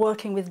questions about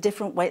working with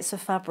different weights of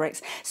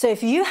fabrics. So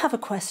if you have a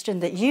question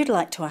that you'd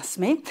like to ask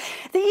me,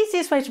 the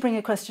easiest way to bring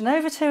a question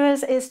over to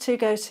us is to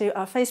go to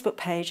our Facebook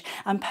page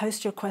and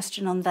post your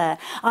question on there.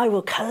 I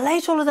will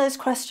collate all of those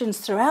questions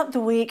throughout the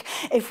week.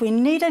 If we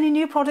need any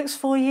new products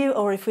for you,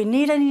 or if we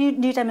need any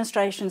new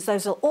demonstrations,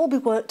 those will all be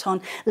worked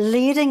on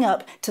leading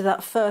up to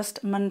that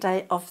first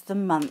Monday of the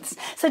month.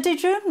 So do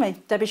join me,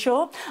 Debbie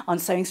Shaw, on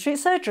Sewing Street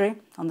Surgery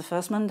on the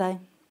first Monday.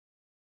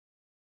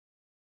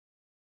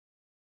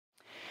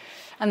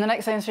 And the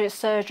next Sewing Street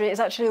Surgery is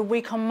actually a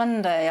week on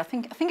Monday. I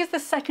think it's the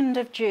 2nd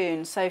of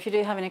June. So if you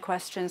do have any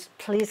questions,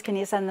 please can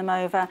you send them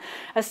over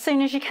as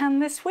soon as you can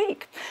this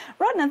week.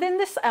 Right now, in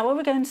this hour,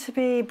 we're going to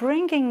be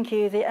bringing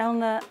you the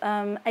Elna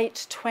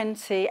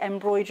 820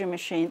 embroidery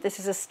machine. This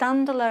is a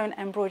standalone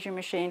embroidery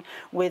machine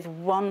with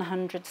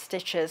 100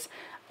 stitches.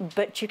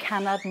 But you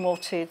can add more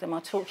to them. I'll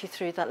talk you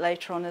through that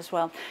later on as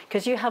well,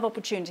 because you have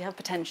opportunity, you have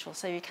potential,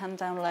 so you can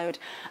download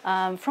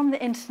from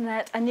the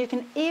internet, and you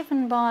can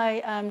even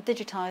buy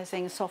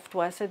digitising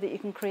software so that you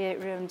can create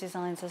your own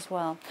designs as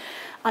well.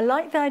 I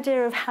like the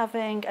idea of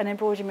having an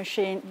embroidery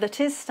machine that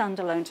is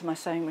standalone to my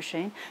sewing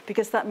machine,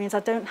 because that means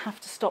I don't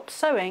have to stop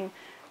sewing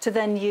to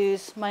then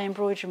use my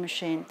embroidery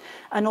machine.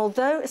 And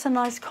although it's a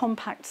nice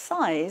compact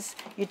size,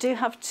 you do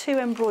have 2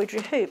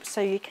 embroidery hoops,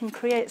 so you can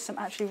create some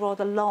actually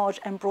rather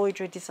large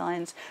embroidery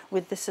designs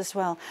with this as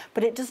well.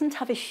 But it doesn't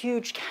have a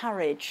huge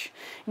carriage.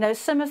 You know,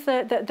 some of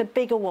the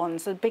bigger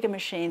ones, the bigger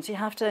machines, you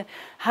have to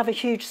have a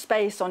huge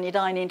space on your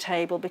dining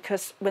table,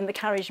 because when the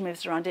carriage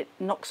moves around, it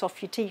knocks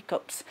off your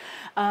teacups.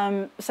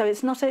 So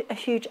it's not a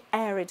huge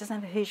area, it doesn't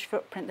have a huge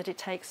footprint that it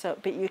takes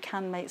up, but you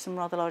can make some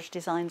rather large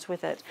designs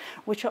with it,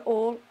 which are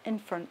all in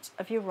front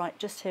of you right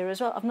just here as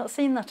well. I've not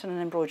seen that on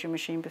an embroidery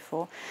machine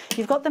before.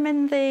 You've got them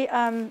in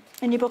your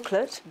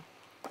booklet,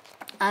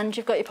 and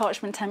you've got your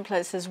parchment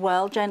templates as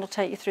well. Jane will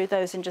take you through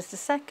those in just a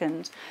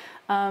second.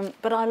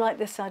 But I like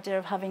this idea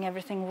of having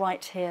everything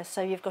right here,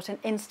 so you've got an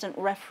instant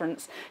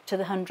reference to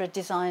the 100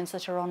 designs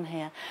that are on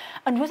here.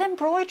 And with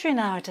embroidery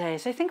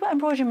nowadays, I think about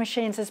embroidery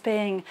machines as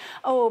being,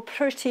 oh,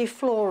 pretty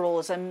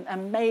florals and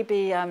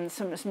maybe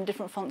some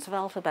different fonts of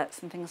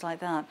alphabets and things like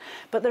that.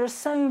 But there are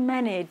so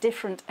many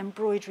different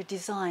embroidery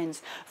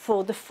designs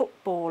for the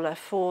footballer,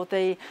 for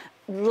the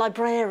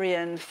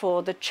librarian,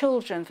 for the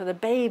children, for the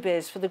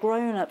babies, for the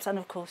grown-ups, and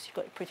of course you've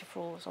got your pretty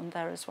florals on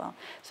there as well.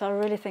 So I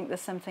really think there's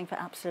something for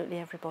absolutely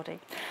everybody.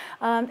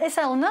 It's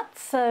Elna,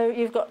 so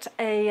you've got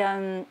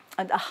a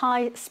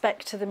high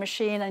spec to the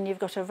machine, and you've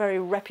got a very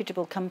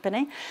reputable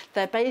company.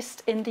 They're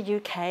based in the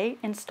UK,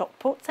 in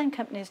Stockport, same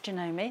company as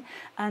Janome,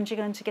 and you're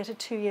going to get a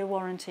 2-year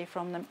warranty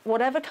from them.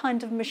 Whatever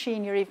kind of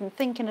machine you're even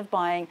thinking of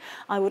buying,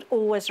 I would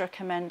always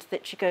recommend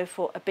that you go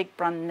for a big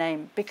brand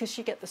name, because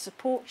you get the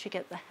support, you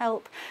get the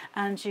help,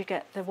 and you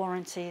get the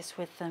warranties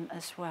with them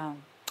as well.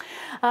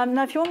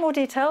 Now, if you want more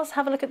details,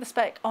 have a look at the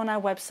spec on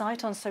our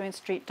website on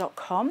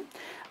sewingstreet.com.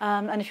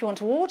 And if you want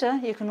to order,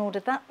 you can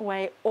order that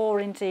way, or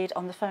indeed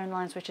on the phone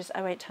lines, which is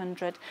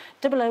 0800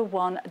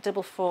 001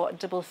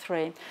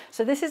 4433.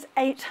 So this is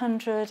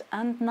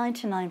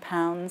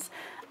 £899,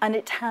 and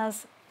it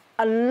has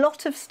a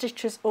lot of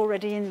stitches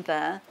already in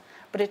there,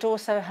 but it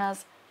also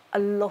has a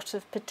lot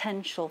of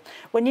potential.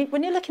 When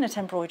you're looking at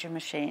embroidery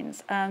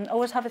machines,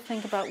 always have a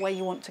think about where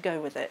you want to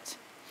go with it.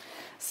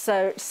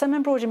 So some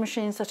embroidery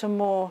machines that are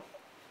more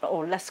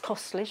or less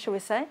costly, shall we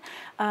say,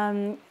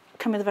 come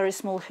with a very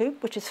small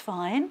hoop, which is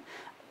fine.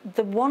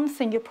 The one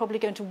thing you're probably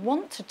going to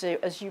want to do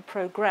as you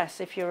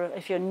progress, if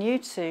you're new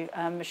to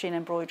machine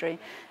embroidery,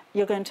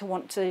 you're going to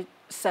want to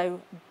sew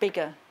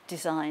bigger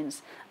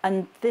designs,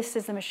 and this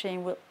is the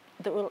machine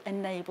that will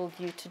enable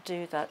you to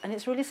do that. And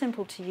it's really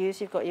simple to use.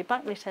 You've got your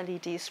backlit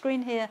LED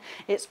screen here.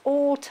 It's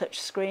all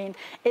touch screen.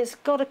 It's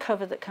got a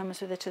cover that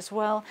comes with it as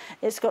well.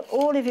 It's got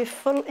all of your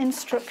full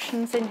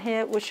instructions in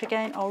here, which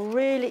again are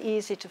really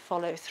easy to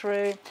follow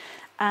through.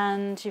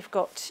 And you've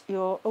got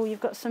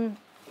some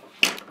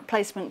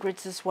placement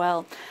grids as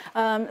well.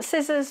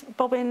 Scissors,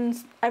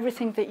 bobbins,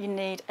 everything that you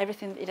need,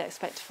 everything that you'd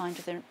expect to find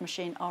with the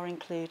machine are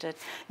included.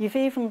 You've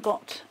even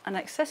got an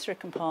accessory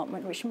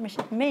compartment, which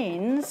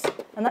means,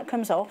 and that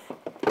comes off,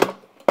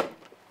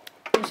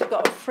 means you've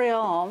got a free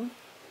arm.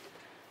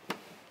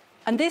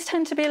 And these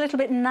tend to be a little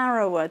bit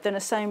narrower than a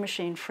sewing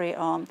machine free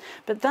arm,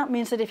 but that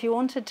means that if you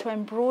wanted to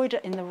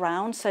embroider in the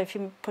round, so if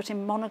you're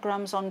putting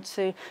monograms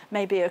onto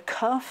maybe a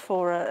cuff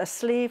or a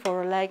sleeve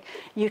or a leg,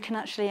 you can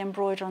actually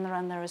embroider on the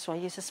round there as well.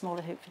 Use a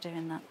smaller hoop for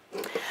doing that.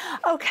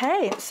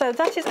 Okay, so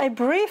that is a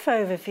brief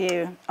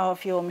overview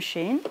of your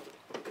machine.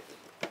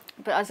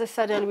 But as I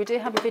said earlier, we do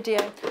have a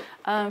video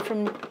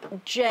from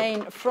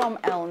Jane from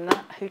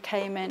Elna, who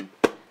came in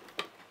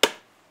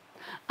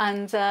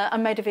and I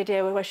made a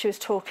video where she was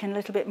talking a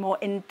little bit more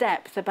in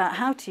depth about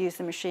how to use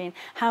the machine,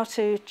 how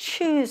to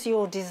choose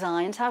your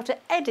designs, how to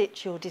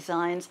edit your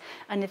designs,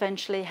 and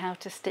eventually how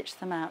to stitch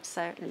them out.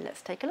 So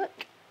let's take a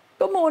look.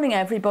 Good morning,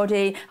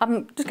 everybody.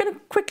 I'm just going to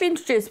quickly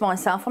introduce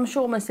myself. I'm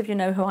sure most of you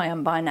know who I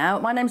am by now.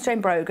 My name's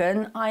Jane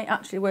Brogan. I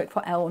actually work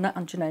for Elna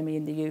and Janome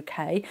in the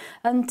UK.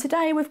 And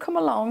today we've come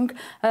along.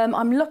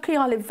 I'm lucky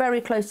I live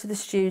very close to the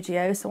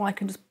studio, so I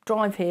can just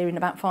drive here in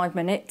about 5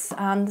 minutes.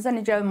 And there's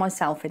only Jo and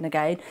myself in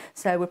again,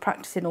 so we're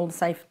practicing all the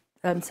safe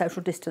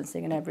social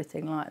distancing and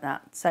everything like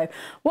that. So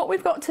what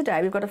we've got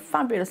today, we've got a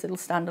fabulous little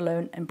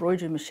standalone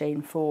embroidery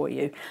machine for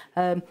you.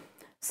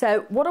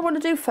 So what I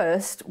want to do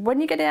first, when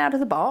you get it out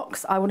of the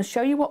box, I want to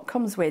show you what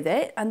comes with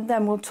it, and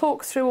then we'll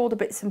talk through all the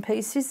bits and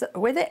pieces that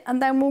are with it,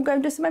 and then we'll go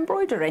and do some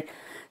embroidery.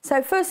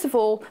 So first of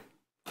all,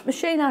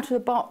 machine out of the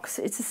box,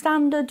 it's a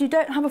standard. You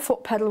don't have a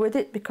foot pedal with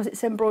it because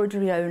it's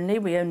embroidery only.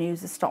 We only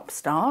use a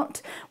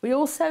stop-start. We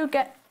also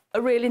get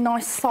a really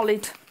nice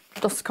solid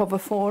dust cover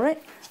for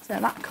it, so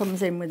that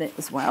comes in with it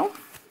as well.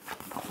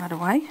 Pop that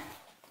away.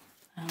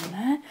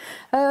 Down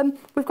there.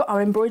 We've got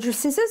our embroidery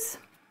scissors.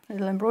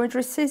 Little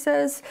embroidery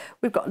scissors,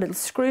 we've got a little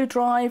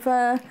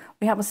screwdriver,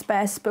 we have a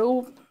spare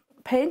spool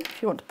pin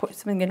if you want to put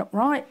something in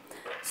upright,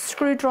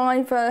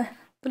 screwdriver,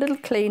 the little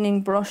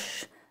cleaning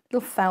brush,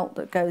 little felt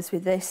that goes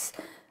with this,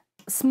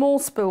 a small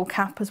spool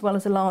cap as well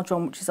as a large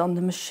one which is on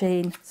the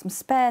machine, some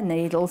spare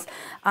needles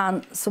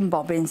and some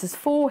bobbins. There's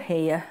 4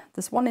 here,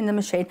 there's 1 in the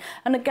machine,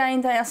 and again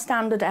they are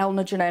standard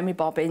Elna Janome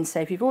bobbins, so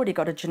if you've already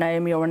got a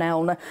Janome or an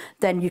Elna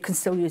then you can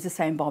still use the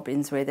same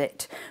bobbins with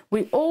it.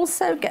 We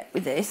also get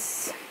with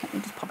this, let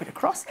me just pop it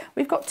across,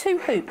 we've got 2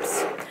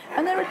 hoops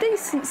and they're a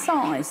decent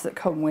size that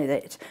come with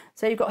it.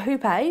 So you've got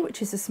hoop A,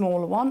 which is a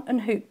smaller one,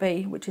 and hoop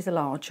B, which is a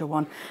larger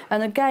one,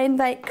 and again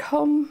they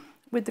come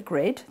with the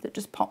grid that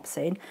just pops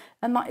in,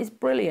 and that is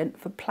brilliant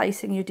for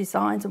placing your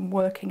designs and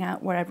working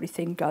out where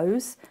everything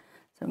goes.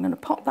 So I'm going to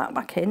pop that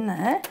back in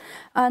there.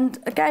 And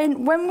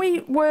again, when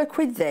we work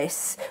with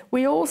this,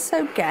 we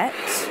also get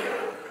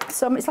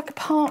some, it's like a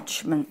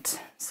parchment.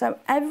 So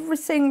every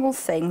single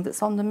thing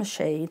that's on the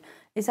machine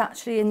is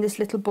actually in this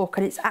little book,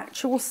 and it's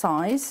actual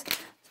size.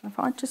 If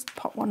I just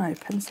pop one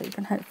open so you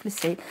can hopefully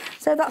see.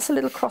 So that's a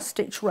little cross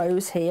stitch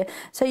rose here.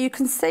 So you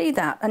can see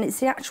that, and it's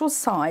the actual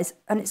size,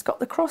 and it's got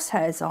the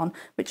crosshairs on,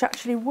 which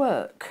actually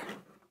work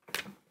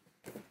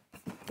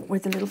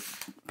with the little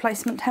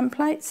placement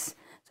templates.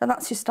 So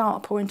that's your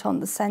start point on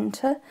the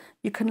centre.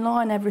 You can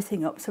line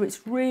everything up, so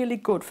it's really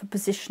good for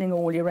positioning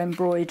all your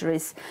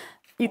embroideries.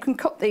 You can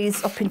cut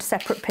these up into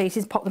separate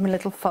pieces, pop them in a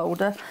little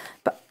folder,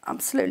 but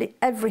absolutely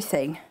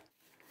everything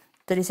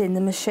that is in the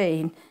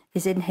machine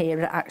is in here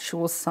at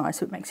actual size,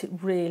 so it makes it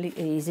really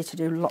easy to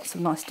do lots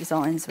of nice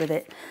designs with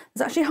it.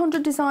 There's actually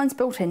 100 designs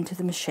built into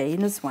the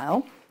machine as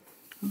well.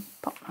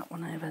 Pop that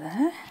one over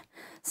there.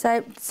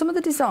 So some of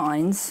the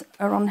designs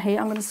are on here.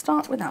 I'm going to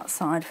start with that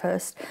side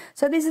first.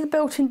 So these are the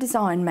built-in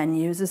design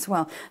menus as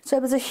well. So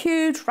there's a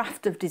huge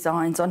raft of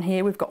designs on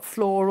here. We've got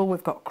floral,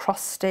 we've got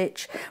cross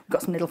stitch, we've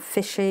got some little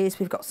fishes,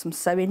 we've got some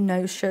sewing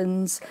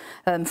notions,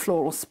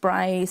 floral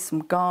sprays,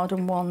 some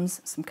garden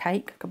ones, some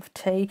cake, a cup of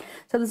tea.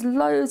 So there's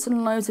loads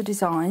and loads of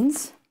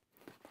designs.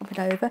 Pop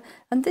it over,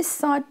 and this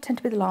side tend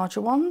to be the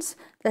larger ones.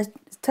 It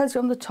tells you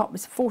on the top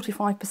it's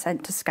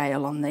 45% to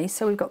scale on these.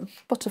 So we've got the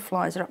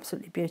butterflies are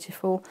absolutely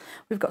beautiful.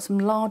 We've got some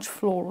large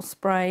floral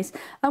sprays,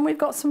 and we've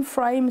got some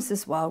frames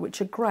as well,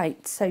 which are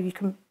great. So you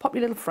can pop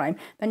your little frame,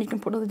 then you can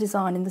put another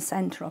design in the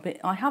centre of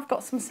it. I have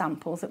got some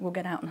samples that we'll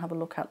get out and have a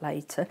look at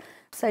later.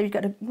 So you've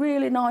got a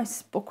really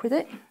nice book with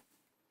it.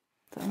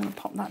 So I'm going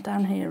to pop that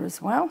down here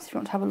as well, so if you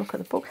want to have a look at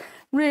the book.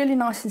 Really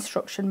nice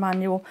instruction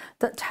manual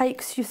that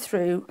takes you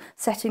through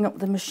setting up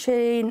the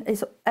machine.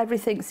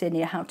 Everything's in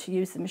here, how to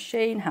use the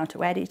machine, how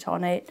to edit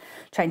on it,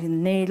 changing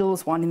the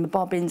needles, winding the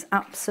bobbins,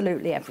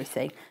 absolutely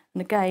everything. And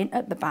again,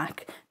 at the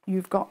back,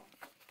 you've got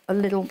a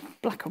little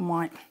black and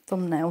white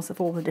thumbnails of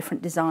all the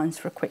different designs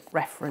for a quick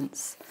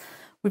reference.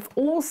 We've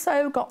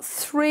also got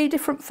 3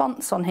 different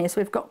fonts on here. So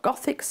we've got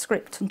Gothic,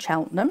 Script and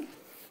Cheltenham.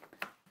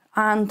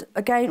 And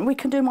again, we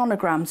can do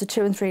monograms, the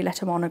 2 and 3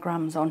 letter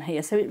monograms on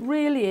here. So it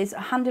really is a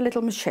handy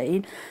little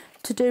machine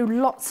to do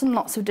lots and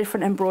lots of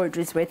different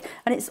embroideries with.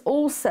 And it's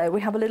also,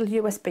 we have a little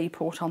USB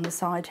port on the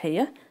side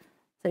here.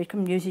 So you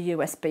can use a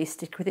USB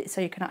stick with it, so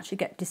you can actually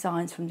get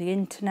designs from the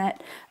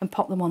internet and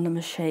pop them on the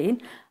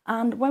machine.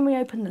 And when we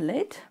open the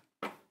lid,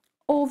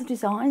 all the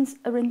designs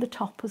are in the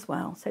top as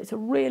well. So it's a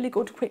really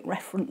good quick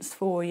reference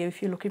for you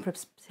if you're looking for a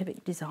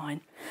specific design.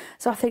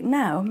 So I think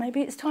now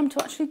maybe it's time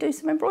to actually do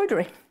some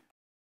embroidery.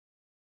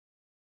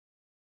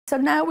 So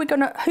now we're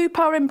going to hoop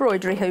our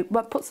embroidery hoop.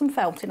 We'll put some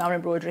felt in our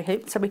embroidery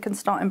hoop so we can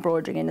start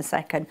embroidering in a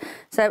second.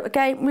 So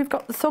again, we've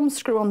got the thumb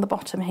screw on the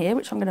bottom here,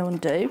 which I'm going to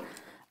undo,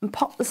 and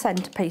pop the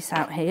centre piece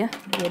out here,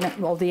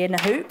 the inner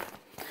hoop.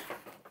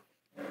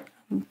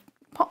 And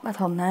pop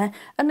that on there.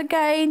 And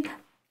again,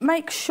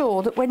 make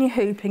sure that when you're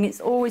hooping, it's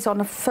always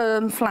on a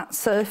firm, flat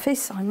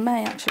surface. I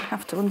may actually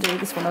have to undo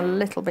this one a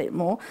little bit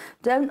more.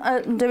 Don't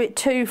undo it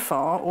too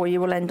far, or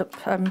you will end up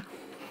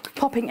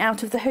popping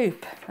out of the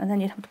hoop, and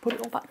then you'd have to put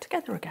it all back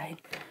together again,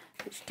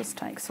 which does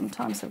take some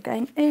time. So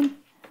again, in,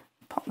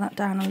 pop that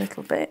down a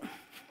little bit.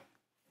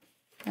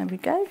 There we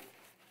go.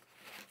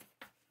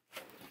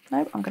 No,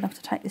 I'm going to have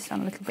to take this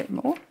down a little bit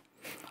more.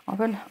 I've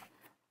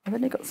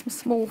only got some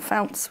small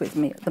felts with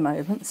me at the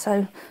moment,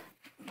 so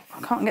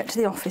I can't get to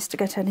the office to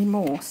get any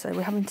more, so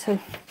we're having to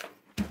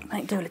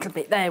do a little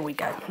bit. There we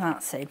go,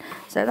 that's in.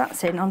 So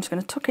that's in. I'm just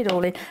going to tuck it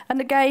all in, and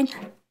again,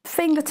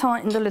 finger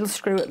tighten the little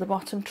screw at the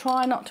bottom.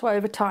 Try not to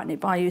over tighten it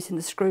by using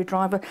the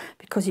screwdriver,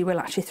 because you will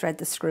actually thread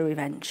the screw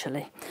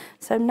eventually.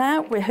 So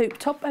now we're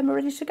hooped up and we're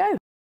ready to go.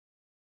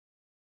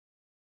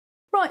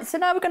 Right, so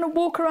now we're going to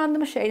walk around the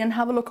machine and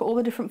have a look at all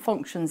the different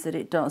functions that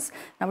it does.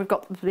 Now we've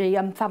got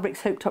the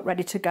fabrics hooked up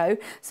ready to go.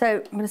 So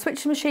I'm going to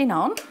switch the machine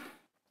on.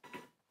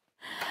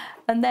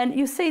 And then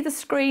you see the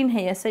screen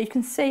here, so you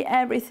can see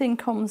everything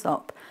comes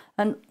up.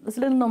 And there's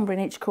a little number in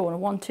each corner,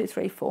 1, 2,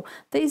 3, 4.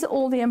 These are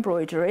all the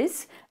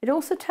embroideries. It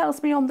also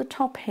tells me on the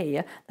top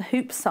here the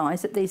hoop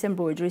size that these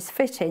embroideries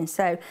fit in.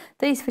 So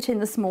these fit in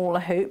the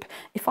smaller hoop.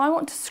 If I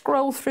want to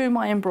scroll through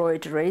my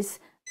embroideries,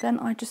 then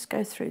I just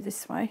go through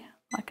this way.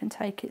 I can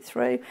take it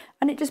through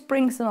and it just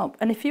brings them up.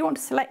 And if you want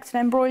to select an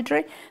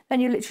embroidery,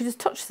 then you literally just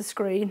touch the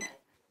screen.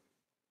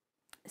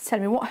 It's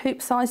telling me what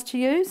hoop size to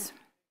use.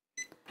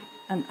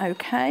 And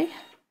OK.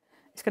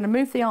 It's going to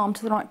move the arm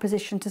to the right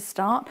position to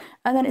start.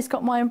 And then it's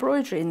got my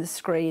embroidery in the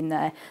screen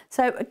there.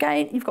 So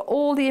again, you've got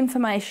all the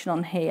information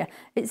on here.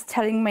 It's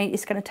telling me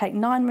it's going to take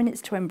 9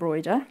 minutes to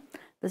embroider.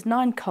 There's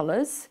 9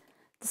 colours.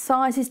 The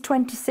size is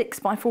 26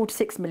 by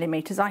 46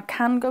 millimetres. I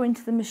can go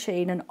into the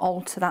machine and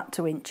alter that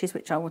to inches,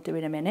 which I will do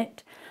in a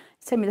minute.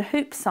 It's telling me the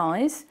hoop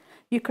size.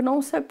 You can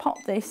also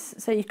pop this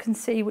so you can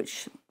see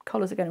which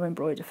colours are going to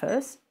embroider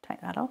first.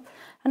 Take that off.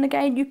 And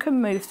again, you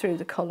can move through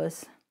the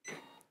colours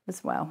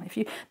as well.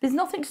 There's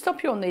nothing to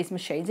stop you on these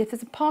machines. If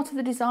there's a part of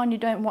the design you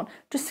don't want,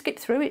 just skip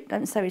through it,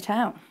 don't sew it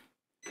out.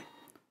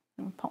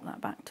 And we'll pop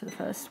that back to the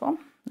first one.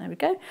 There we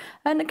go.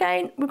 And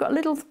again, we've got a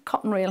little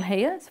cotton reel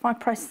here. So if I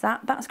press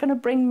that, that's going to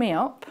bring me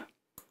up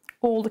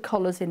all the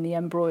colours in the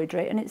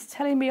embroidery. And it's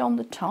telling me on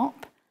the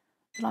top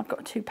that I've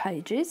got 2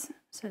 pages.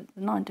 So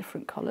 9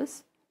 different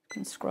colours. You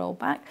can scroll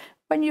back.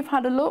 When you've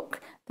had a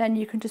look, then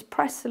you can just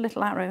press the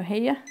little arrow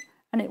here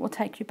and it will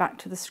take you back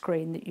to the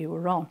screen that you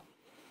were on.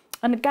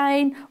 And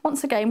again,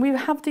 once again, we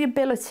have the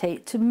ability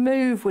to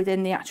move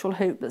within the actual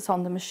hoop that's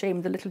on the machine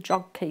with the little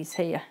jog keys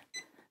here.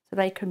 So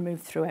they can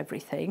move through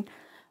everything.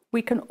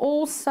 We can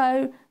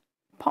also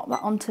pop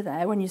that onto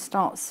there when you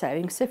start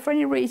sewing. So if for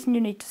any reason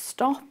you need to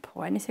stop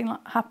or anything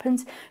like that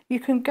happens, you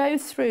can go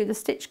through the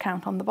stitch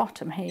count on the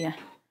bottom here.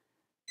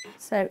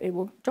 So it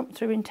will jump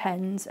through in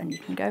 10s and you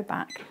can go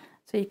back.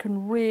 So you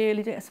can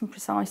really get some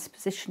precise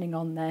positioning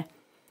on there.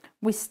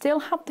 We still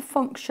have the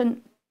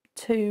function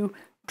to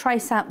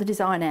trace out the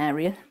design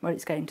area where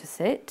it's going to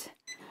sit.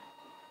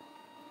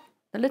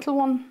 The little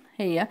one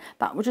here,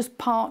 that will just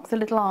park the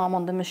little arm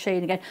on the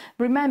machine again.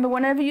 Remember,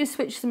 whenever you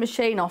switch the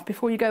machine off,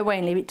 before you go away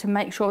and leave it, to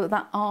make sure that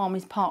that arm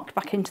is parked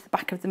back into the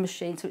back of the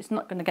machine so it's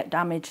not going to get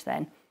damaged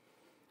then.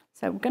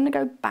 So we're going to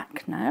go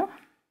back now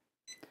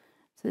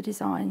to the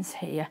designs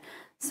here.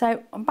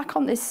 So I'm back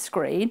on this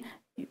screen.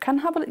 You can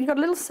have you've got a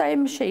little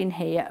sewing machine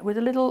here with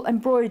a little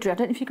embroidery. I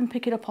don't know if you can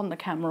pick it up on the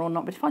camera or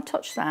not, but if I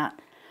touch that,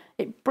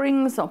 it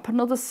brings up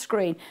another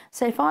screen.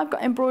 So if I've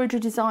got embroidery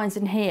designs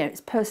in here,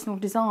 it's personal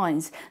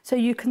designs. So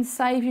you can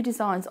save your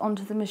designs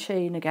onto the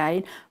machine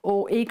again,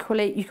 or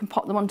equally you can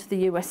pop them onto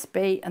the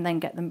USB and then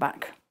get them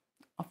back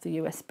off the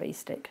USB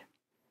stick.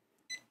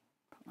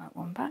 Put that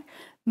one back.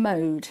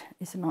 Mode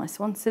is a nice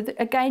one. So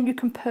again, you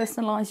can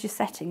personalise your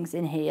settings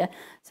in here.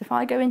 So if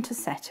I go into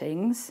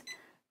settings,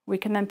 we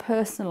can then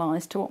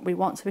personalise to what we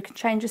want. So we can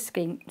change the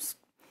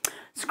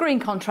screen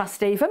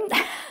contrast even.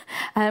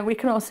 We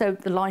can also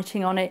the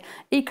lighting on it.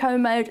 Eco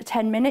mode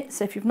 10 minutes.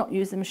 So if you've not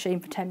used the machine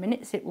for 10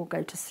 minutes, it will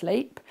go to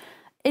sleep.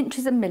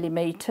 Inches and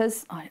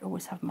millimetres. I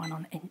always have mine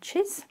on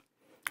inches.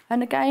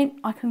 And again,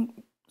 I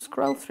can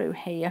scroll through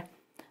here.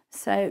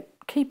 So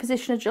key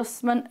position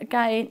adjustment,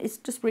 again, it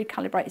just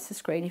recalibrates the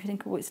screen. If you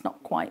think, oh, it's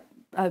not quite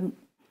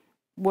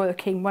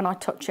working, when I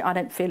touch it, I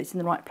don't feel it's in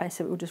the right place,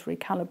 so it will just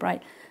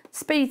recalibrate.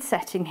 Speed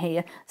setting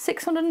here,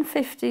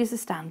 650 is the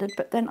standard,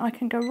 but then I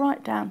can go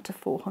right down to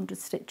 400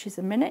 stitches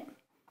a minute,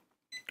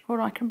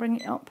 or I can bring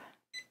it up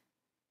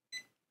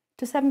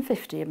to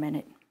 750 a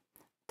minute.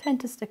 I tend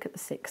to stick at the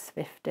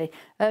 650.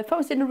 If I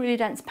was in a really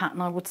dense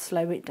pattern, I would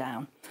slow it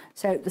down.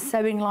 So the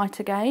sewing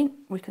light again,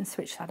 we can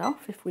switch that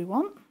off if we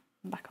want.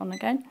 Back on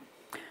again.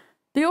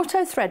 The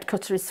auto thread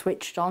cutter is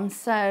switched on,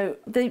 so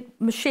the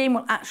machine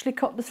will actually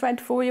cut the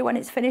thread for you when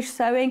it's finished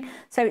sewing,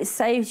 so it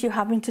saves you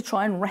having to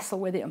try and wrestle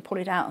with it and pull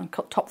it out and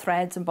cut top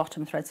threads and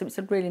bottom threads, so it's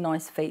a really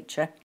nice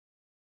feature.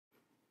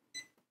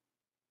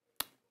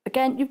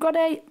 Again, you've got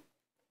a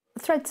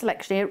thread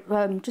selection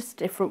here, just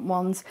different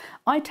ones.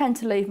 I tend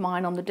to leave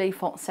mine on the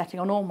default setting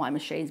on all my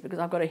machines because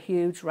I've got a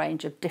huge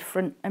range of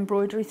different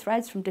embroidery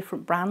threads from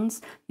different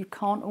brands. You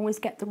can't always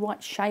get the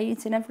right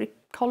shades in every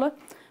colour,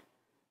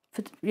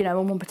 for, you know,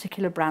 on one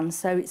particular brand,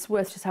 so it's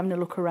worth just having a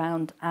look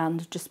around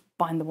and just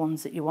buying the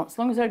ones that you want, as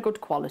long as they're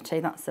good quality.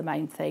 That's the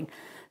main thing.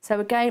 So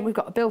again, we've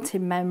got a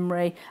built-in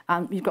memory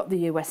and you've got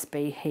the USB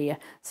here.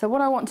 So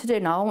what I want to do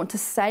now, I want to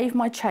save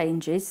my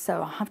changes, so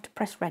I have to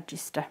press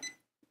register.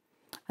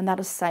 And that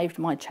has saved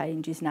my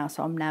changes now,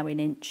 so I'm now in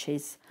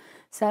inches.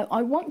 So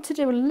I want to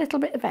do a little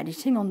bit of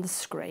editing on the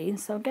screen.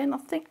 So again, I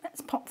think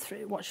let's pop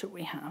through. What should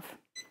we have?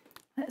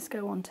 Let's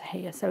go on to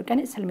here. So again,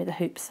 it's telling me the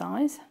hoop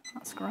size.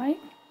 That's great.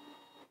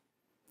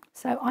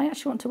 So I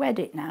actually want to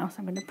edit now. So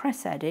I'm going to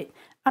press edit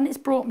and it's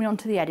brought me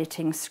onto the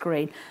editing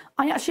screen.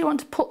 I actually want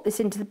to put this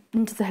into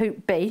the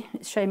hoop B.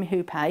 It's showing me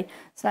hoop A.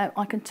 So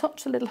I can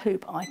touch the little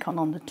hoop icon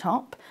on the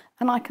top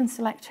and I can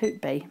select hoop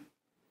B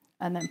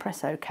and then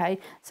press OK.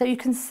 So you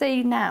can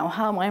see now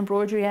how my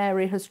embroidery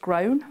area has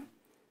grown.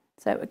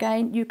 So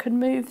again, you can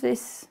move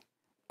this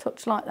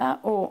touch like that,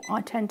 or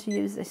I tend to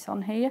use this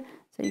on here.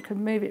 So you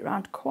can move it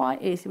around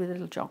quite easily with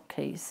little jog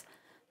keys.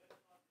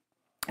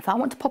 If I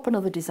want to pop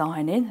another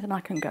design in, then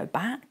I can go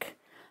back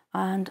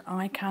and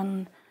I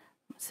can,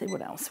 let's see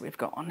what else we've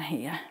got on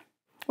here.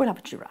 We'll have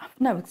a giraffe.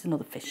 No, it's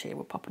another fish here.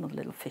 We'll pop another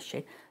little fish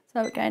in.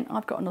 So again,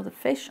 I've got another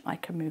fish. I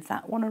can move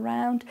that one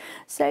around.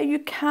 So you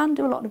can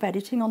do a lot of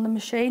editing on the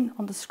machine,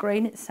 on the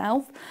screen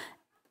itself.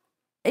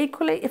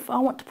 Equally, if I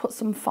want to put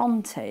some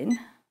font in,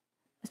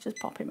 let's just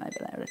pop him over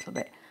there a little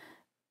bit.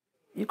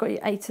 You've got your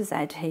A to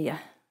Z here.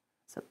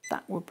 So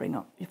that will bring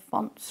up your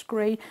font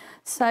screen.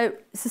 So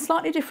it's a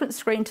slightly different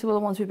screen to the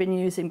ones we've been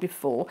using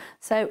before.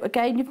 So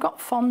again, you've got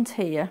font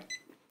here.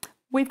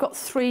 We've got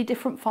 3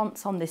 different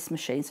fonts on this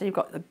machine. So you've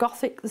got the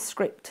Gothic, the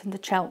Script and the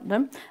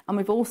Cheltenham. And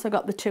we've also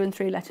got the 2 and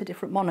 3 letter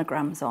different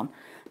monograms on.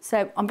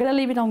 So I'm going to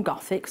leave it on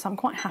Gothic, so I'm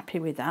quite happy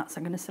with that. So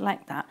I'm going to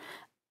select that.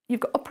 You've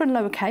got upper and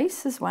lower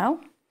case as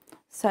well.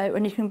 So,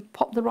 and you can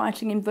pop the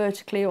writing in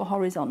vertically or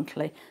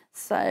horizontally.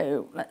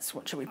 So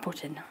what shall we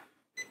put in?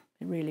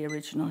 Be really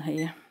original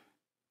here.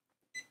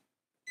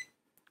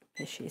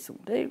 Fishes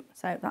will do.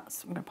 So I'm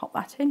going to pop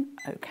that in.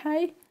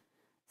 Okay.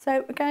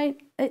 So again,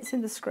 it's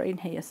in the screen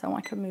here, so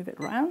I can move it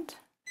around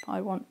if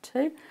I want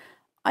to.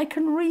 I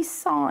can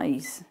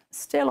resize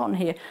still on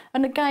here.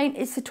 And again,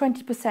 it's a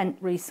 20%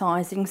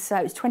 resizing, so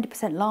it's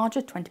 20%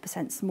 larger,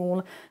 20%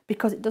 smaller,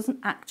 because it doesn't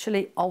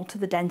actually alter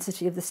the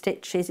density of the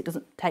stitches. It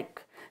doesn't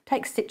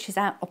take stitches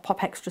out or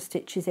pop extra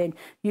stitches in.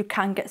 You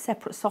can get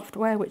separate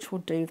software which will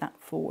do that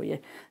for you.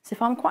 So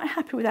if I'm quite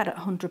happy with that at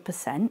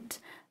 100%,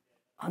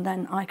 and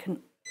then I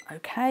can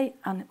OK,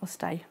 and it will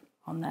stay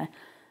on there.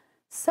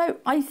 So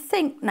I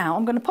think now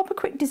I'm going to pop a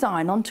quick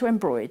design onto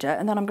embroider,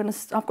 and then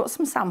I've got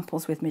some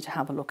samples with me to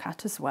have a look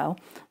at as well,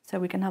 so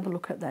we can have a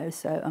look at those.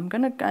 So I'm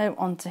going to go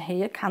onto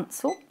here,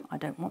 cancel. I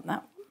don't want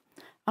that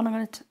one. And I'm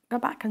going to go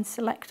back and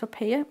select up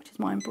here, which is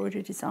my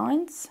embroidery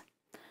designs,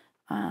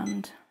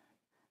 and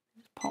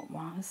just pop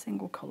one, a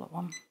single colour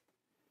one.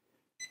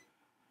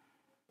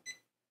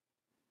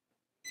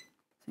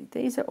 So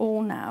these are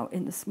all now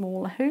in the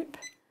smaller hoop.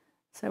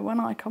 So when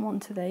I come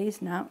onto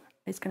these now,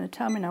 it's going to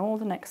tell me now all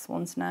the next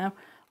ones now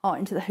are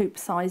into the hoop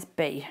size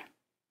B.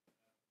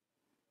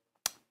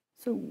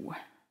 So let's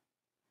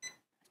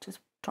just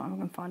try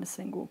and find a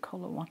single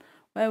colour one.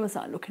 Where was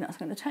I looking at? I was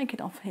going to take it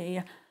off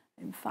here.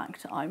 In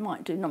fact, I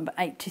might do number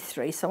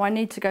 83. So I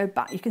need to go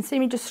back. You can see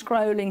me just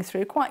scrolling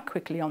through quite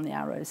quickly on the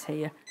arrows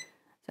here.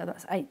 So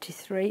that's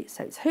 83.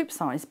 So it's hoop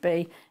size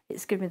B.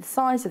 It's giving me the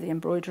size of the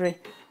embroidery.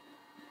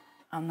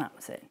 And that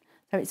was it.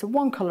 So it's a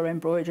 1 colour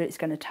embroidery, it's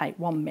going to take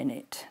 1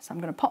 minute. So I'm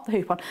going to pop the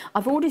hoop on.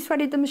 I've already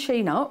threaded the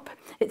machine up.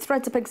 It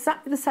threads up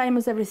exactly the same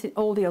as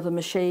all the other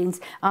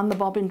machines, and the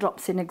bobbin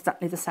drops in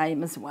exactly the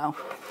same as well.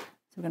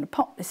 So we're going to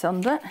pop this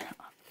under.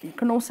 You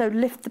can also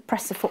lift the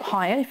presser foot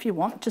higher if you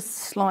want, just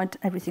slide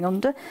everything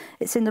under.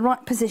 It's in the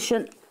right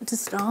position to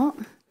start.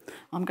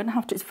 I'm going to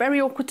have to, it's very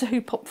awkward to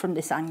hoop up from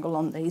this angle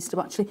on these, to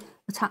actually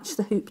attach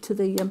the hoop to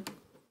the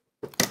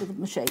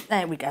machine.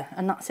 There we go,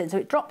 and that's it. So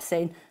it drops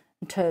in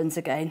and turns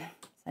again.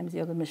 Same as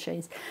the other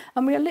machines.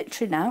 And we are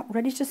literally now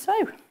ready to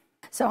sew.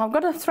 So I've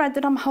got a thread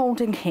that I'm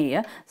holding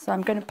here. So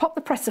I'm going to pop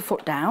the presser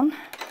foot down.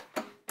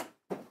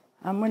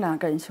 And we're now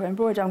going to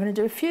embroider. I'm going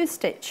to do a few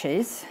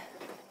stitches.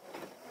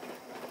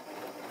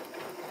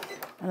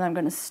 And then I'm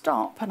going to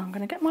stop, and I'm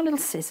going to get my little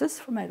scissors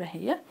from over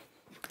here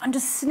and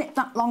just snip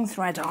that long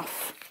thread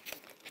off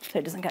so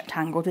it doesn't get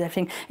tangled with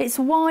everything. It's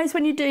wise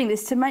when you're doing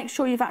this to make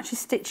sure you've actually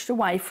stitched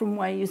away from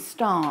where you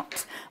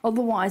start.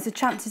 Otherwise, the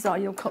chances are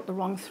you'll cut the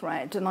wrong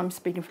thread, and I'm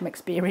speaking from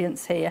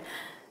experience here.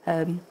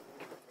 And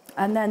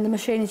then the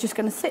machine is just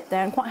going to sit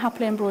there and quite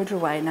happily embroider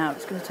away. Now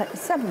it's going to take me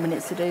 7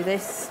 minutes to do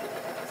this,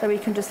 so we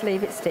can just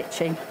leave it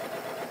stitching.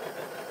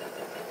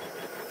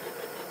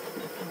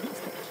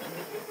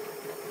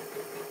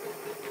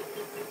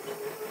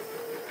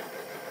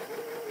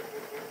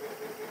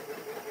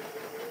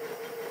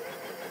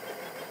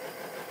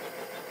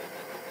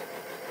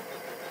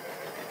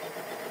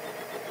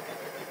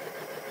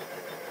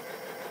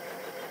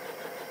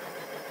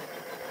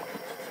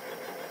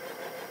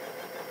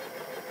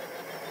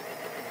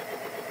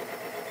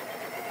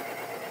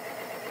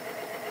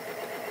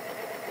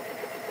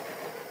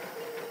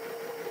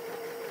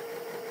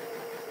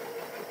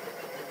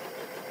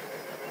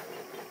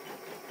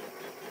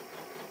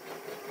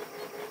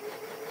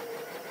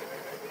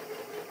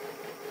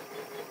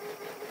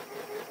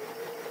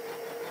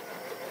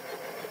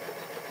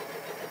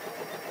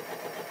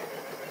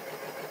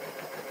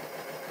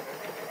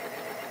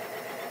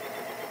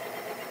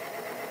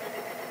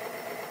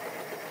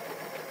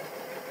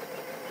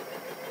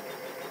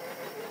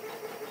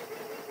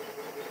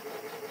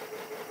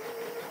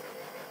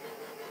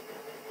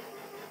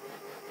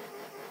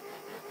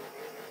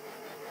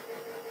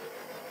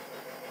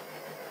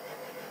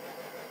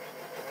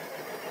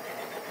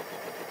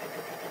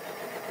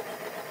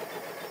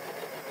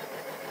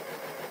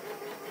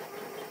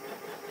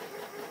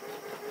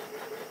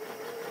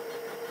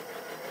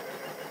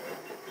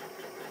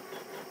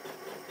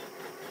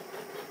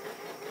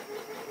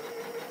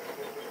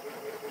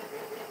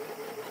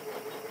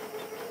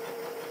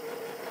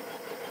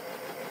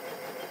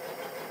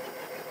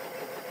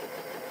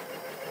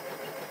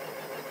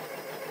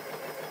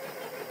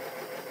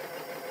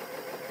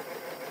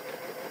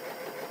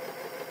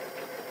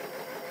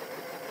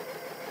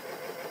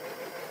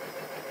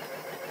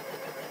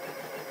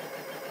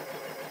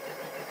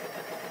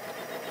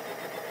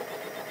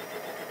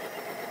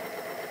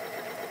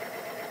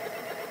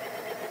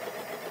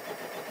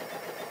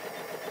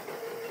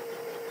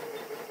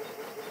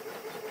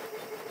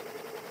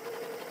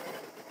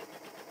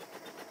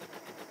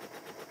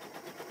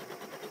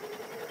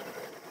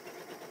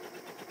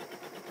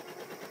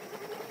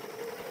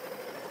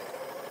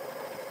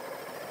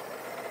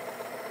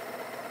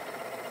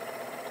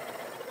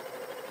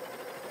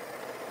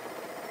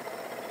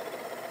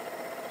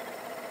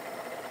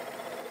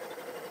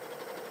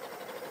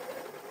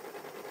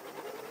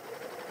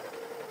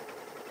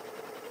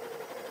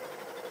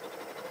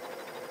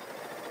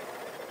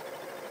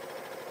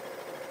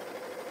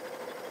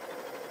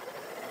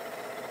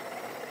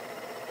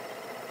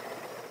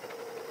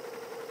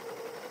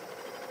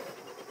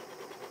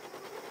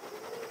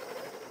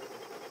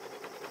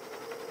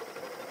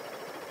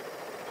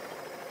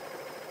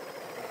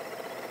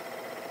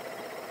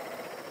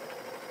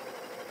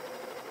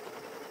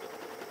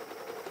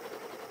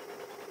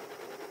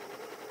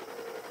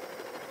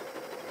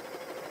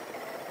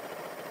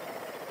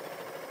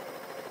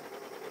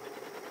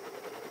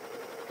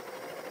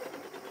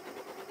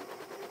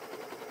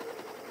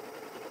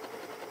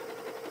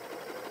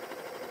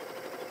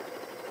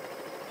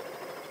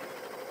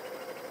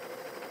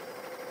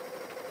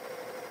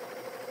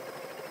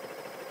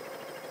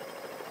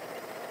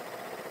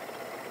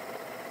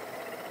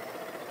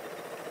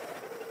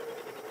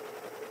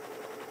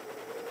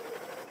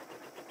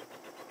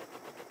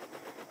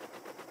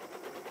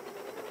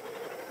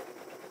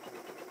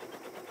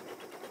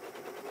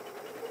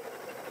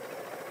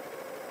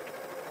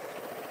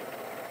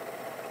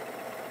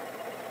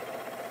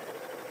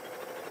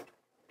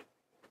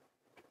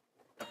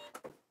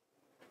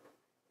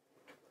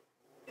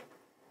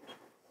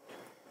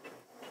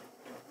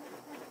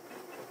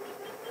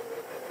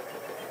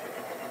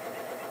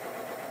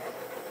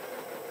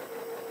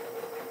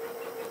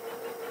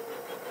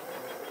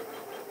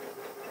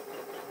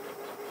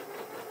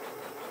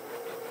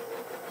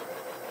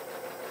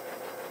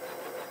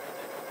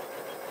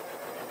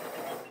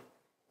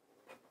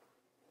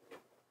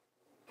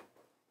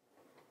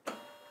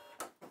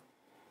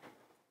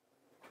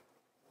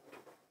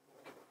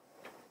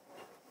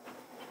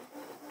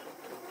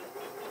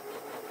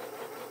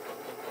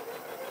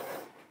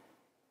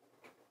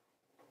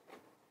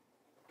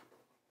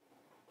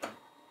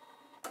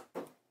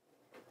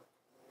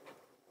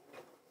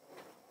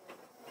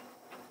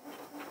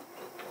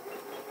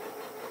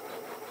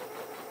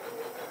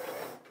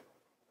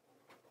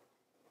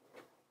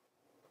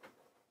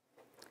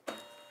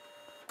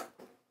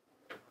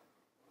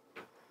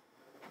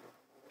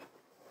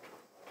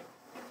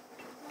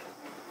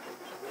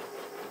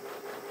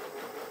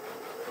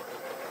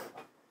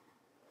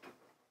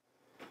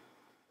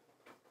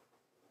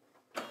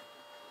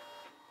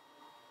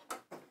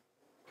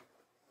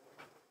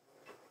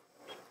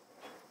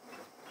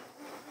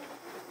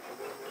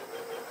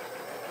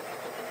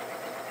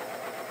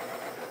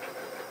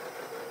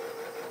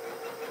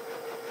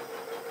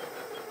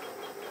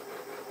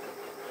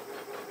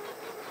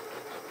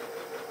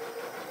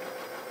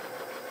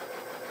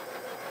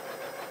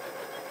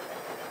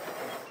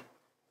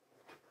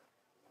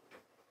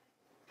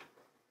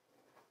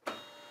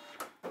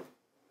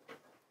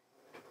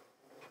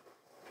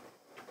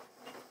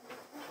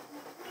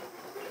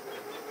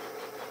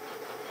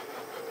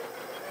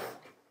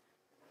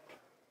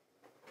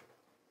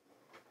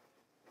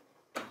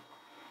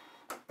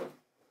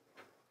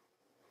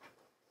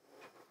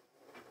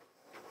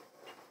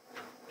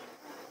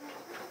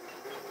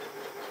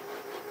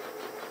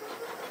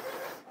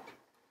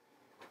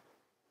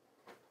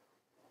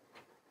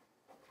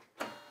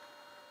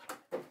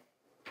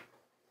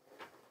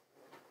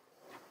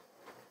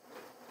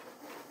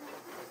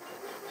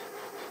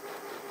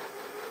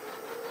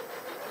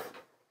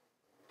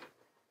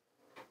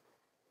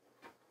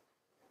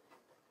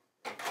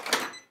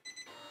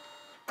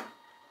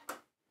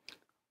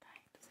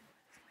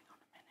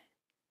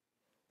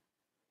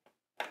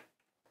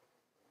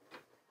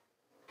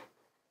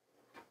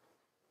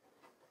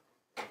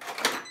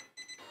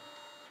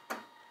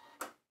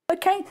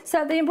 Okay,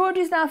 so the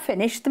embroidery is now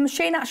finished. The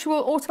machine actually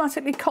will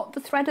automatically cut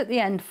the thread at the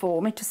end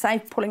for me to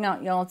save pulling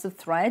out yards of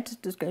thread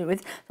to go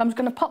with. So I'm just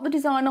going to pop the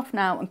design off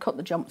now and cut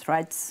the jump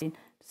threads.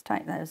 Just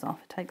take those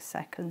off, it takes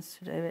seconds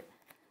to do it.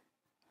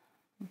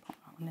 Pop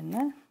that one in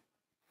there.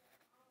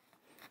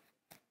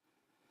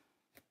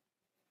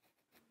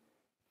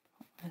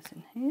 Pop those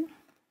in here.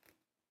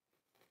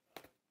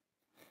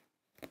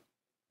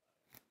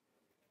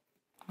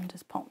 And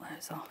just pop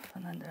those off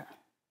and then do it.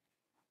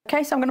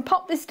 Okay, so I'm going to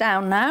pop this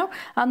down now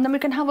and then we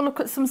can have a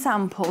look at some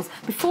samples.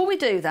 Before we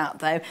do that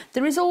though,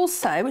 there is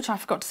also, which I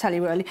forgot to tell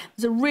you earlier,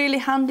 there's a really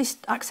handy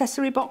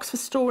accessory box for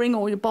storing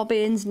all your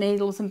bobbins,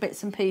 needles and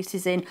bits and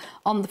pieces in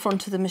on the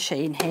front of the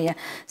machine here.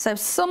 So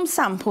some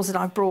samples that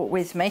I've brought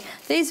with me,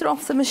 these are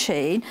off the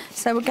machine.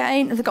 So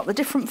again, they've got the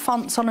different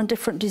fonts on and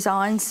different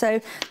designs.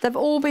 So they've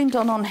all been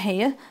done on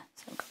here.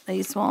 So I've got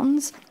these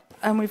ones.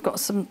 And we've got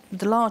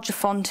the larger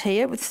font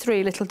here with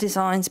 3 little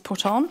designs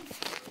put on.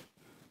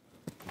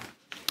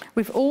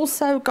 We've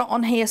also got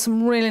on here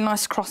some really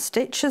nice cross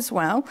stitch as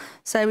well.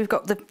 So we've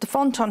got the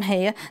font on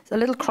here, a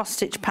little cross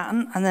stitch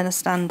pattern and then a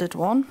standard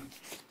one.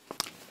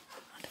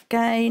 And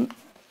again,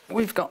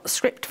 we've got the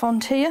script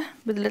font here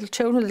with the little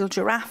children, a little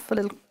giraffe, a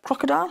little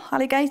crocodile,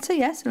 alligator,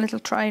 yes, and a little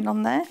train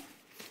on there.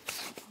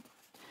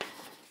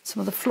 Some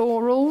of the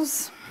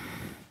florals.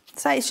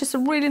 So it's just a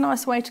really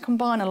nice way to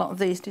combine a lot of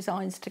these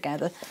designs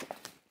together.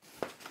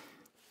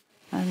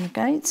 And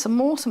again, some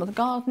of the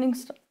gardening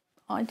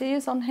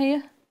ideas on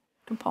here.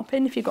 You can pop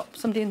in if you've got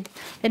somebody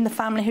in the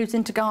family who's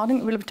into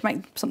gardening. We'll love to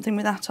make something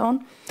with that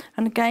on.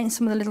 And again,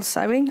 some of the little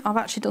sewing. I've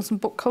actually done some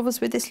book covers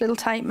with this little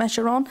tape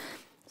measure on.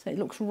 So it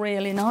looks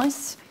really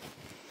nice.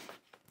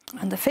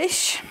 And the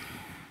fish.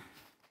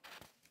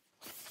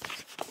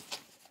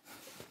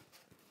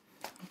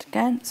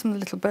 Again, some of the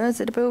little birds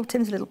that are built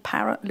in. There's a little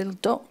parrot, a little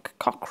duck,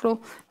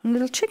 cockerel, and a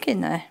little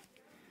chicken there.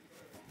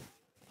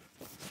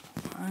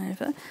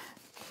 Over.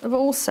 But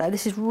also,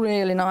 this is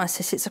really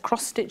nice. It's a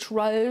cross-stitch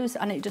rose,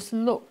 and it just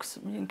looks,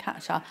 you can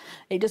catch that,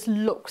 it just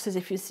looks as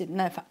if you're sitting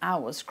there for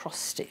hours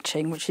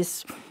cross-stitching, which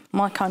is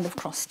my kind of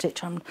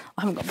cross-stitch. I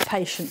haven't got the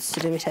patience to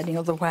do it any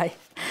other way.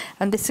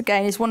 And this,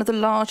 again, is one of the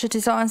larger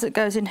designs that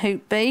goes in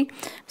Hoop B.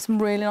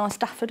 Some really nice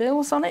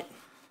daffodils on it.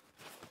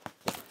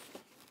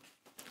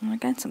 And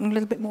again, something a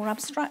little bit more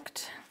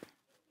abstract.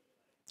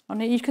 On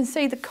it, you can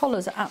see the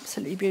colours are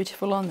absolutely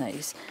beautiful on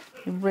these.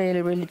 You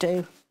really, really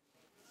do.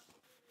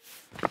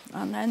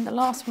 And then the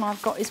last one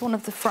I've got is one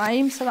of the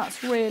frames, so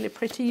that's really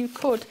pretty. You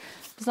could,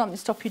 there's nothing to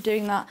stop you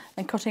doing that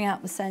and cutting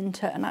out the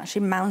centre and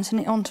actually mounting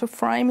it onto a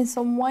frame in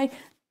some way.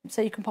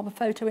 So you can pop a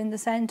photo in the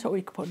centre, or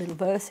you can put a little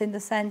verse in the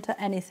centre,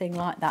 anything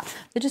like that.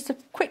 They're just a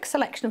quick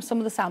selection of some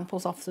of the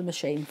samples off the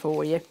machine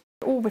for you.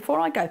 Oh,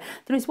 before I go,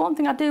 there is one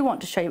thing I do want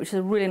to show you, which is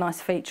a really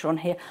nice feature on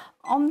here.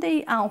 On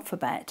the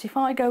alphabet, if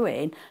I go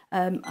in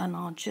and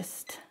I'll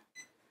just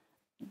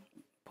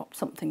pop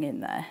something in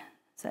there.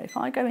 So if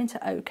I go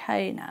into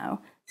OK now,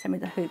 send me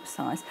the hoop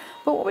size.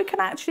 But what we can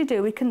actually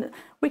do, we can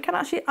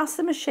actually ask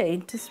the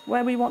machine to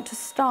where we want to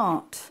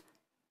start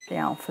the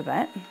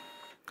alphabet.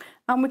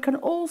 And we can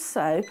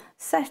also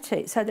set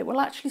it so that it will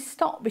actually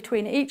stop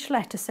between each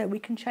letter so we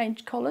can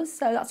change colours.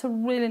 So that's a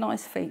really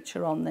nice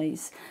feature on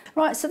these.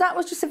 Right, so that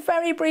was just a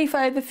very brief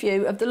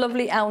overview of the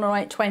lovely Elna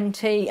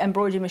 820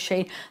 embroidery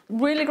machine.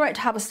 Really great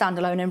to have a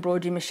standalone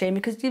embroidery machine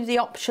because it gives the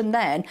option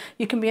then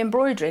you can be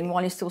embroidering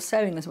while you're still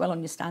sewing as well on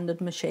your standard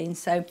machine.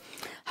 So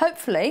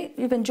hopefully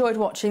you've enjoyed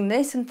watching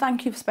this, and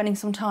thank you for spending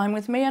some time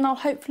with me, and I'll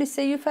hopefully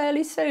see you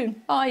fairly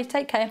soon. Bye,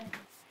 take care.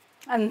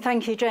 And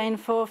thank you, Jane,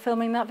 for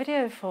filming that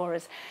video for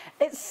us.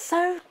 It's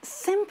so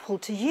simple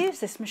to use,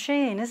 this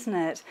machine, isn't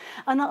it?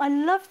 And I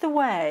love the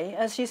way,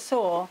 as you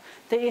saw,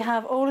 that you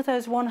have all of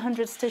those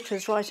 100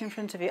 stitches right in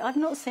front of you. I've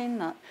not seen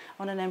that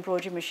on an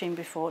embroidery machine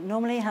before.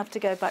 Normally you have to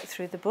go back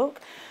through the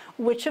book,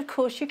 which of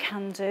course you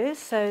can do.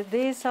 So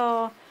these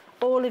are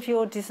all of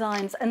your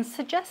designs and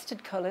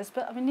suggested colours,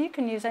 but I mean, you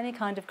can use any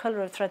kind of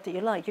colour of thread that you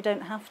like. You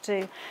don't have to,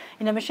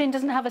 you know, machine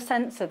doesn't have a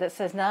sensor that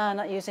says, no, I'm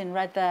not using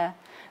red there.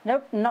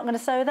 Nope, not going to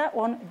sew that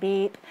one,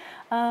 beep.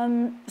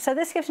 So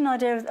this gives you an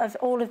idea of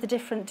all of the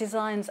different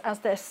designs as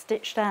they're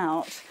stitched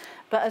out.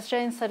 But as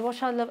Jane said,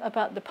 what I love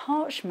about the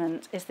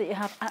parchment is that you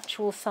have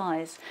actual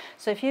size.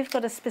 So if you've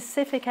got a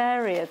specific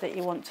area that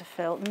you want to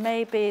fill,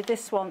 maybe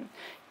this one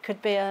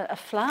could be a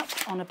flap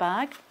on a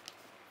bag,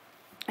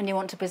 and you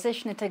want to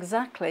position it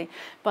exactly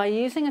by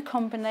using a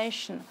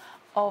combination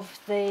of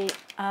the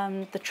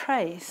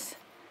trace,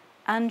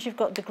 and you've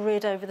got the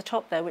grid over the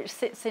top there, which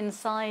sits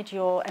inside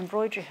your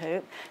embroidery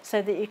hoop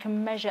so that you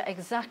can measure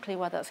exactly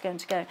where that's going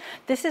to go.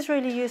 This is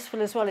really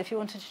useful as well if you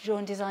wanted to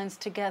join designs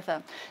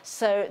together.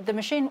 So the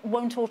machine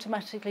won't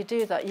automatically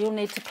do that. You'll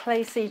need to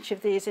place each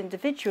of these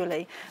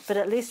individually, but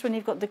at least when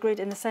you've got the grid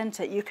in the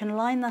centre, you can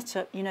line that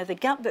up, you know, the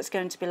gap that's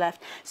going to be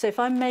left. So if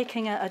I'm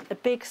making a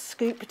big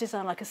scoop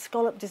design, like a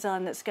scallop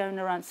design that's going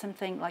around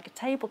something like a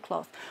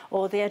tablecloth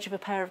or the edge of a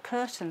pair of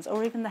curtains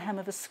or even the hem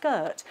of a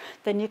skirt,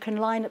 then you can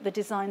line up the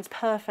designs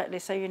perfectly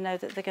so you know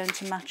that they're going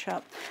to match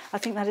up. I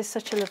think that is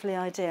such a lovely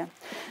idea.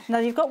 Now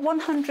you've got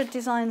 100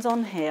 designs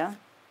on here,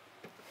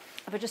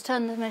 If I just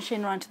turn the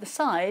machine around to the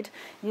side,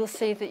 you'll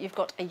see that you've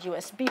got a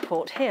USB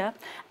port here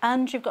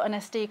and you've got an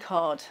SD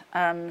card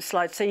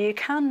slide. So you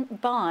can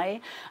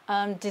buy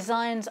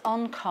designs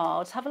on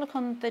cards. Have a look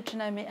on the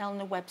Janome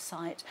Elna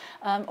website,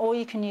 or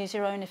you can use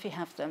your own if you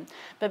have them.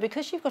 But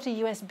because you've got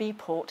a USB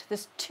port,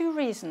 there's two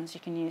reasons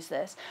you can use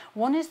this.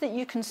 One is that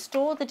you can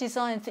store the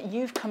designs that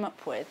you've come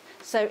up with.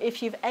 So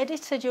if you've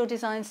edited your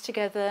designs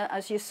together,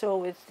 as you saw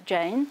with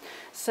Jane,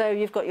 so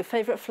you've got your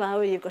favourite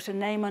flower, you've got a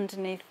name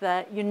underneath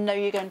there, you know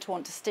you're going to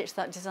want to stitch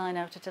that design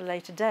out at a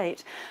later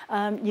date.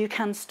 You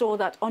can store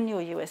that on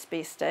your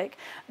USB stick,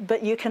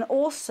 but you can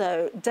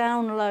also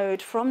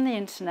download from the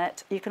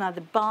internet. You can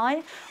either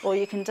buy or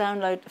you can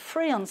download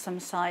free on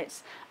some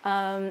sites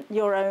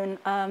your own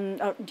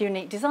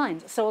unique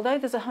designs. So although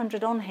there's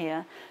 100 on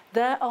here,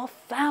 there are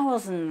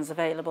thousands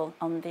available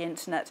on the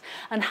internet.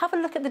 And have a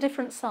look at the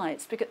different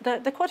sites, because they're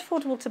quite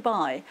affordable to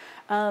buy.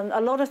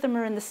 A lot of them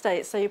are in the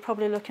States, so you're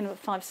probably looking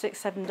at $5,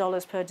 $6,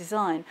 $7 per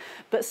design.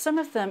 But some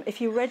of them, if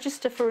you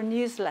register for a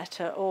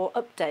newsletter or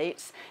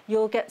updates,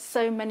 you'll get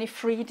so many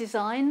free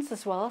designs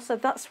as well. So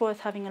that's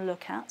worth having a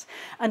look at.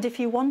 And if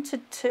you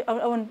wanted to,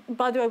 oh, and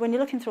by the way, when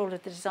you're looking through all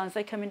of the designs,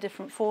 they come in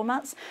different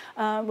formats.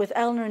 With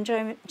Elna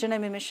and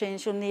Janome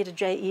machines, you'll need a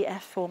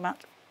JEF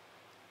format.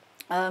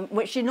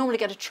 Which you normally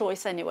get a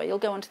choice anyway. You'll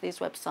go onto these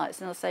websites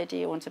and they'll say, do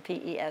you want a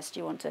PES, do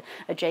you want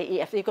a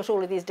JEF? You've got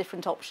all of these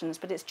different options,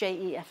 but it's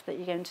JEF that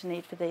you're going to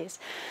need for these.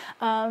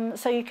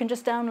 So you can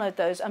just download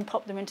those and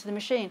pop them into the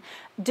machine.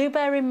 Do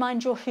bear in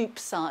mind your hoop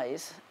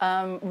size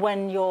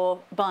when you're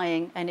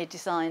buying any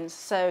designs.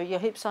 So your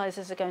hoop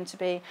sizes are going to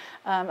be,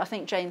 I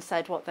think Jane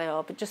said what they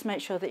are, but just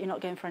make sure that you're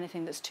not going for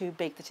anything that's too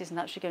big that isn't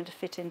actually going to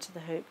fit into the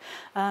hoop.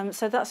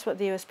 So that's what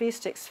the USB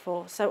stick's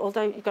for. So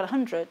although you've got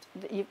 100,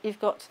 you've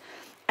got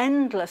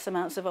endless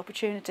amounts of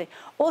opportunity.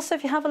 Also,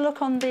 if you have a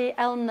look on the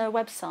Elna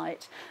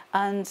website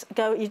and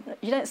go, you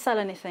don't sell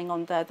anything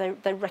on there,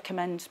 they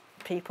recommend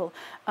people.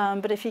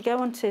 But if you go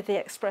onto the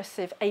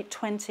Expressive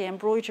 820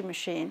 embroidery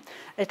machine,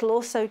 it'll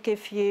also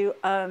give you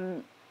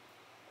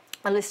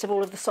a list of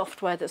all of the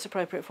software that's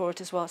appropriate for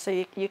it as well. So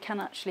you can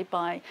actually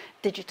buy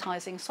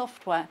digitising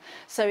software.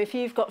 So if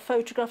you've got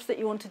photographs that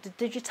you wanted to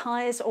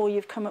digitise, or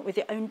you've come up with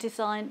your own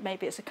design,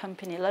 maybe it's a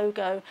company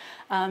logo,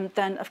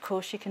 then of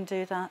course you can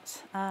do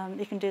that.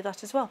 You can do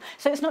that as well.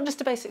 So it's not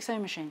just a basic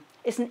sewing machine.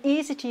 It's an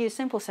easy to use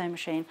simple sewing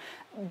machine,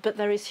 but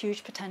there is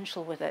huge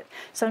potential with it.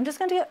 So I'm just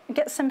going to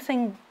get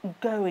something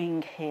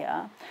going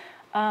here.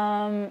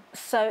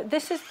 So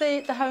this is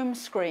the home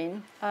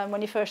screen.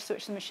 When you first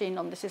switch the machine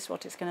on, this is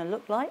what it's going to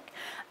look like.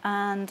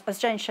 And as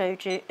Jane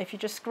showed you, if you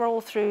just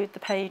scroll through the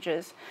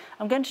pages,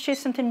 I'm going to choose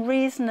something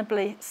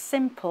reasonably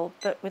simple,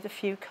 but with a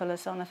few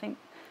colours on. I think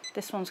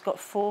this one's got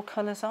 4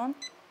 colours on.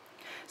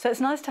 So it's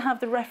nice to have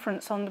the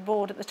reference on the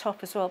board at the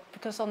top as well,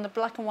 because on the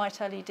black and white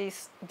LED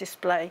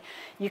display,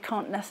 you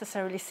can't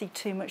necessarily see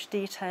too much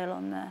detail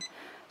on there.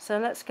 So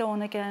let's go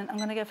on again. I'm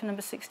going to go for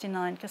number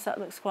 69, because that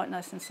looks quite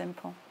nice and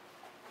simple.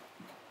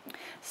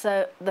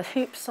 So the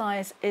hoop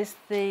size is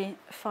the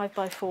 5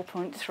 by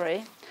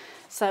 4.3.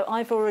 So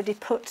I've already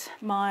put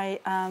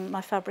my,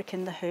 my fabric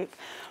in the hoop.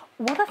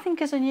 What I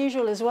think is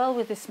unusual as well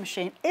with this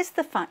machine is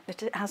the fact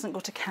that it hasn't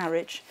got a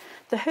carriage.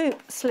 The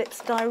hoop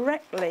slips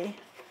directly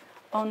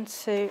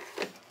onto,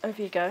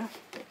 over you go,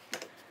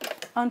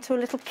 onto a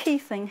little key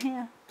thing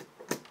here.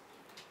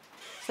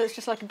 So it's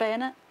just like a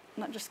bayonet,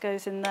 and that just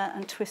goes in there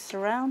and twists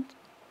around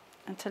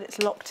until it's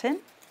locked in.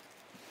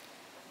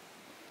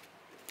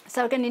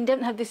 So again, you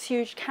don't have this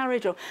huge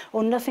carriage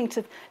or nothing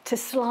to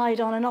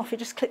slide on and off. It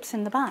just clips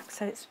in the back.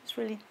 So it's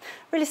really,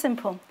 really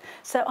simple.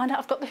 So I know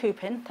I've got the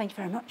hoop in. Thank you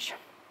very much.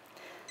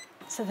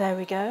 So there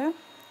we go.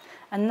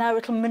 And now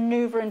it'll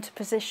manoeuvre into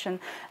position.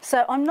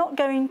 So I'm not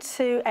going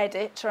to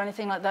edit or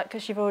anything like that,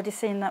 because you've already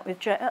seen that with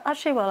Jay.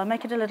 Actually, well, I'll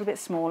make it a little bit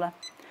smaller,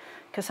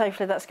 because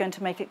hopefully that's going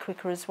to make it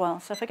quicker as well.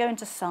 So if I go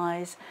into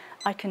size,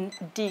 I can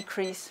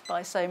decrease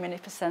by so many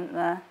 %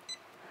 there.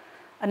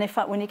 And in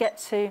fact, when you get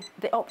to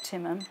the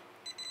optimum,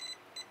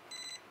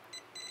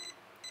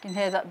 you can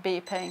hear that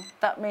beeping.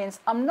 That means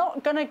I'm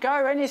not going to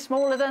go any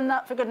smaller than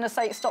that. For goodness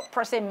sake, stop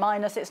pressing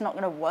minus. It's not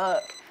going to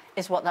work,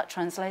 is what that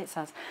translates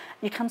as.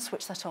 You can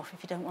switch that off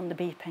if you don't want the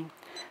beeping.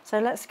 So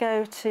let's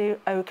go to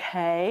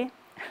OK.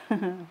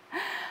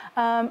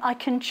 I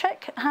can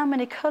check how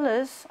many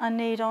colours I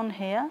need on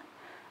here.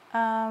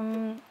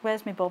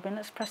 Where's my bobbin?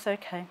 Let's press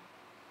OK.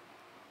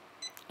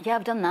 Yeah,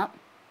 I've done that.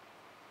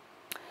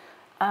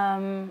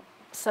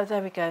 So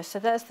there we go. So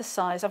there's the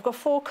size. I've got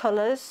 4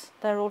 colours.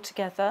 They're all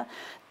together.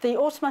 The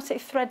automatic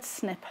thread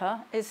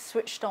snipper is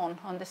switched on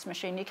this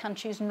machine. You can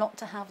choose not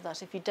to have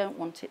that if you don't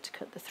want it to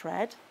cut the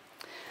thread.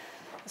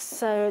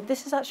 So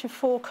this is actually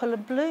 4 colour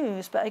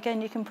blues, but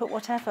again, you can put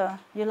whatever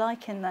you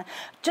like in there.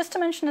 Just to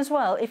mention as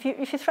well, if your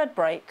thread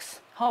breaks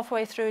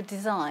halfway through a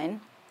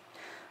design,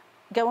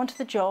 go onto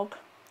the jog,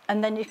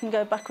 and then you can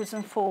go backwards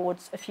and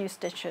forwards a few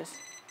stitches.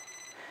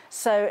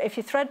 So if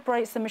your thread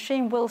breaks, the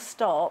machine will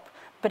stop,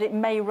 but it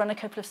may run a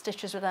couple of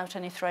stitches without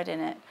any thread in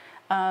it.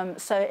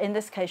 So in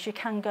this case, you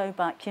can go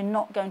back. You're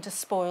not going to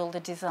spoil the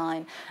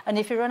design. And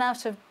if you run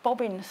out of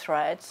bobbin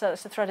thread, so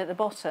it's the thread at the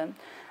bottom,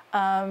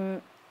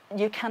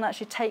 you can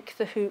actually take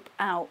the hoop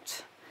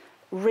out,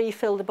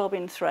 refill the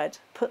bobbin thread,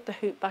 put the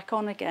hoop back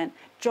on again,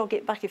 jog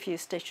it back a few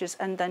stitches,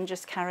 and then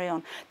just carry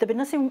on. There'd be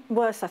nothing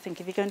worse, I think,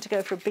 if you're going to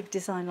go for a big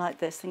design like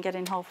this than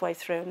getting halfway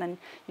through and then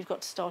you've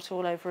got to start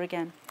all over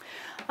again.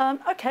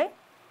 Okay,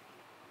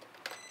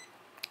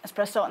 let's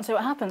press start and see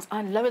what happens.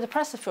 And lower the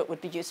presser foot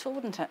would be useful,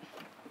 wouldn't it?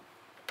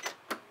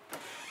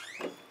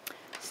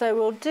 So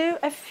we'll do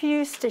a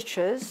few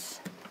stitches,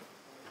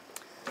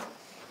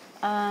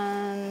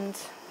 and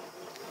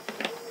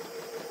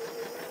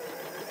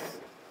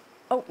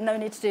oh, no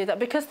need to do that.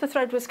 Because the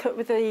thread was cut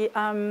with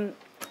the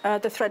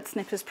thread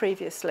snippers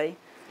previously,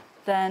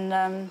 then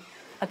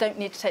I don't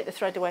need to take the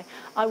thread away.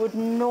 I would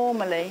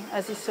normally,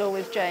 as you saw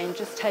with Jane,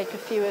 just take a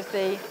few of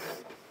the,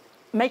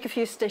 make a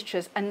few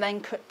stitches and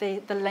then cut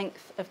the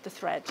length of the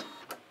thread.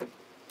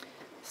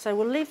 So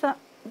we'll leave that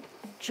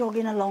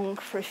jogging along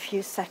for a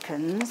few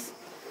seconds,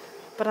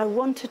 but I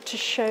wanted to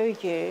show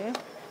you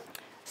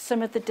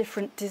some of the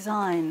different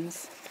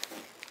designs.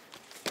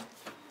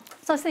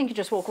 So I think you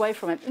just walk away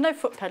from it. No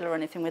foot pedal or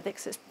anything with it,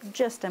 because it's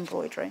just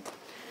embroidery.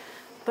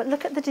 But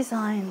look at the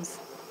designs.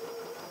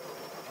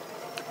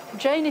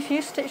 Jane, if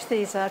you stitched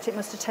these out, it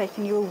must have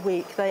taken you a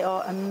week. They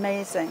are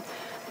amazing.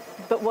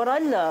 But what I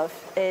love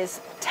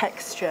is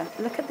texture.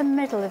 Look at the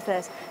middle of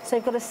this. So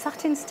you've got a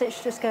satin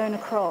stitch just going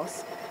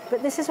across,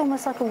 but this is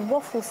almost like a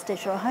waffle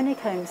stitch or a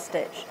honeycomb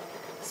stitch.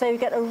 So you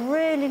get a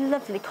really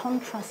lovely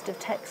contrast of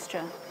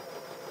texture.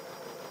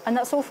 And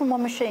that's all from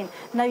one machine.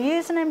 Now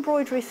use an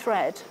embroidery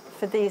thread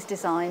for these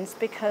designs,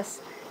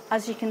 because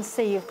as you can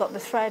see, you've got the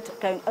thread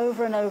going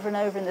over and over and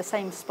over in the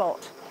same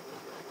spot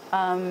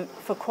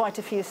for quite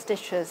a few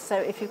stitches. So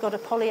if you've got a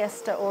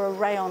polyester or a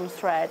rayon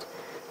thread,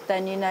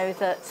 then you know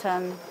that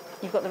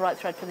you've got the right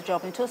thread for the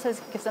job. And it also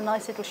gives a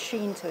nice little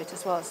sheen to it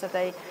as well, so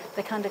they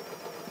kind of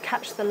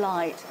catch the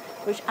light,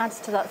 which adds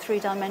to that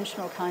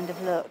three-dimensional kind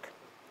of look.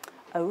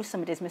 Oh,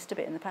 somebody's missed a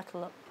bit in the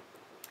petal look.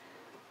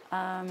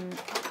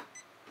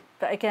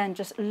 But again,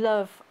 just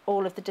love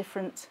all of the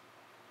different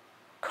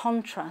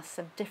contrasts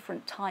of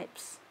different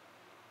types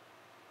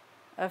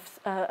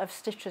of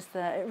stitches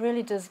there. It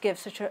really does give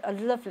such a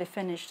lovely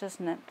finish,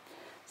 doesn't it?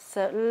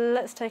 So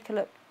let's take a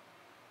look.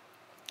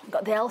 I've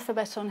got the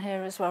alphabet on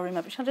here as well,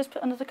 remember. Shall I just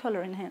put another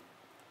colour in here?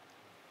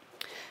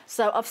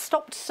 So I've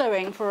stopped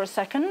sewing for a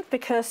second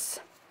because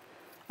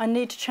I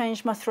need to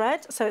change my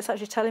thread. So it's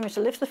actually telling me to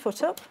lift the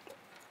foot up.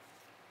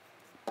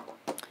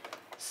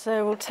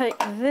 So we'll take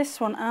this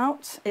one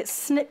out. It's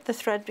snipped the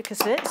thread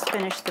because of it. It's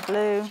finished the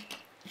blue.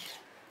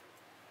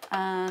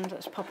 And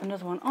let's pop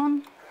another one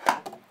on.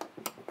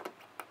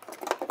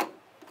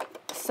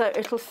 So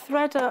it'll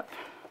thread up.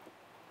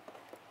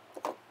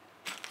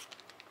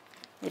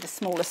 Need a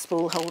smaller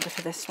spool holder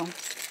for this one.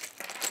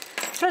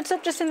 Threads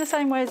up just in the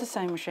same way as the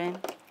sewing machine.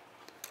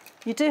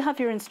 You do have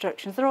your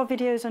instructions. There are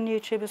videos on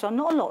YouTube as well.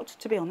 Not a lot,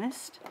 to be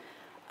honest.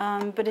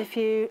 But if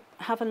you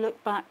have a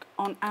look back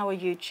on our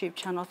YouTube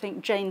channel, I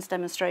think Jane's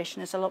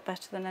demonstration is a lot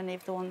better than any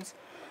of the ones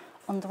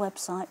on the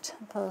website,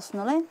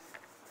 personally.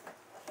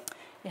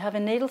 You have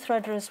a needle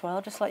threader as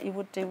well, just like you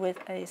would do with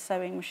a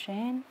sewing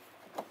machine.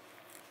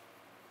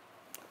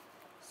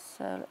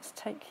 So let's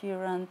take you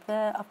around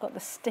there. I've got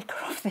the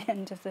sticker off the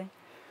end of the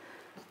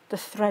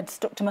thread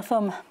stuck to my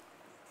thumb.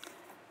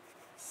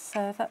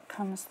 So that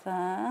comes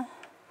there.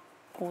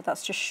 Oh,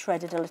 that's just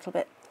shredded a little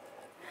bit.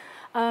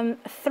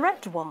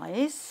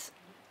 Thread-wise,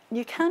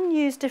 you can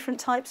use different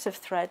types of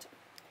thread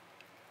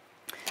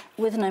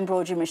with an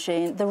embroidery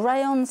machine. The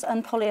rayons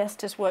and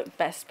polyesters work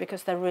best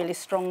because they're really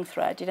strong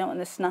thread. You don't want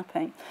the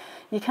snapping.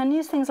 You can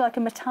use things like a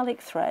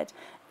metallic thread.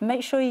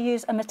 Make sure you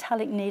use a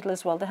metallic needle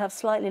as well. They have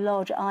slightly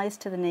larger eyes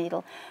to the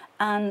needle.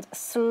 And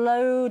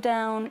slow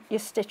down your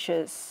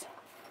stitches.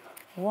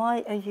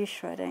 Why are you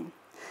shredding?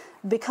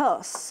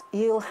 Because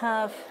you'll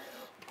have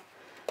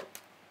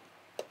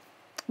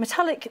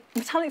metallic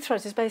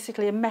thread is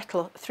basically a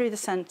metal through the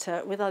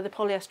centre with either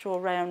polyester or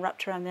rayon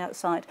wrapped around the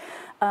outside.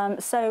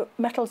 So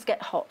metals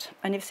get hot,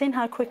 and you've seen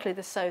how quickly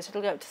this sews.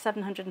 It'll go up to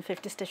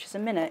 750 stitches a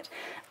minute,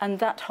 and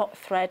that hot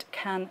thread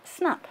can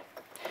snap.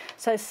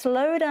 So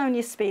slow down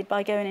your speed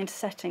by going into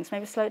settings.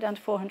 Maybe slow it down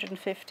to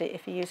 450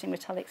 if you're using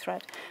metallic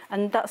thread.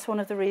 And that's one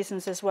of the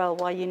reasons as well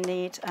why you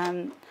need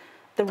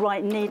the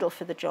right needle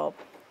for the job,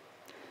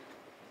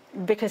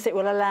 because it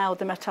will allow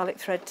the metallic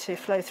thread to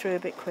flow through a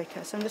bit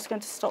quicker. So I'm just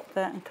going to stop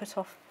there and cut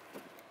off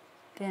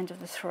the end of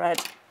the thread,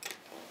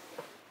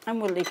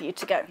 and we'll leave you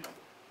to go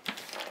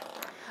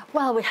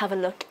while we have a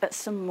look at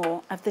some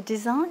more of the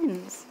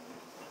designs.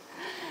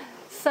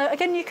 So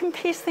again, you can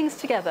piece things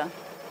together.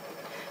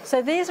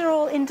 So these are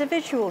all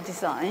individual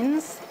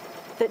designs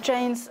that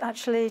Jane's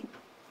actually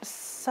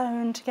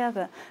sewn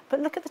together. But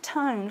look at the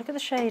tone, look at the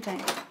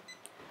shading.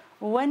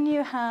 When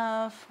you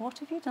have, what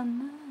have you done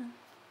there?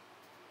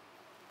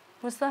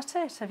 Was that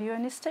it? Have you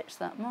only stitched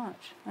that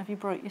much? Have you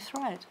broke your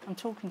thread? I'm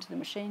talking to the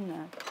machine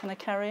now. Can I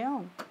carry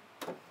on?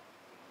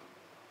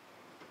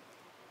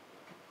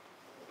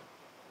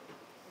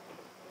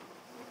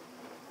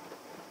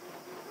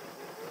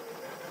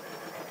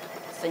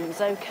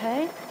 Seems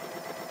okay.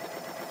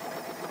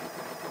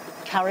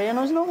 Carry on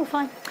as normal,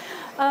 fine.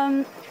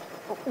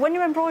 When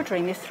you're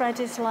embroidering, your thread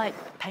is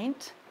like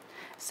paint.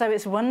 So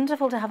it's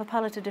wonderful to have a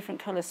palette of different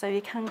colours, so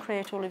you can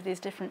create all of these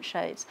different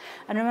shades.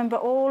 And remember,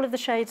 all of the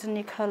shades and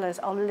your colours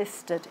are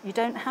listed. You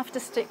don't have to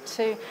stick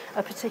to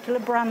a particular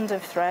brand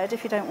of thread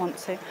if you don't want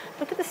to.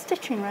 Look at the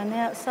stitching around the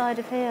outside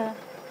of here.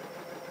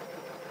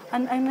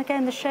 And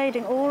again, the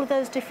shading, all of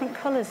those different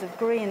colours of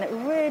green, that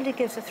really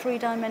gives a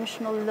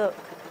three-dimensional look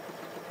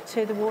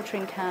to the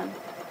watering can.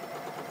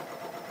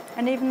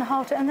 And even the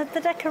heart, and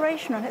the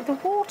decoration on it, the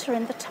water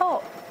in the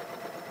top.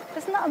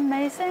 Isn't that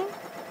amazing?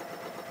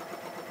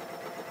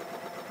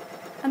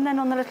 And then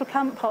on the little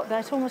plant pot there,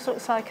 it almost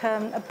looks like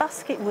a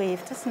basket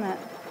weave, doesn't it?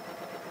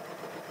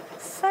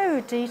 So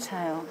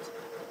detailed.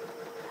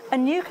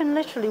 And you can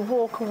literally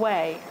walk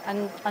away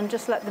and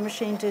just let the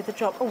machine do the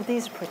job. Oh,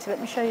 these are pretty. Let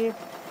me show you.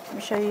 Let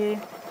me show you.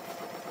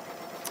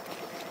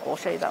 I'll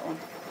show you that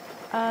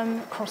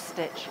one. Cross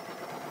stitch.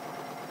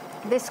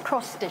 This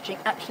cross stitching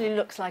actually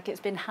looks like it's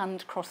been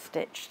hand cross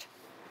stitched.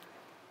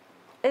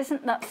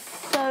 Isn't that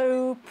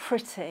so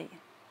pretty?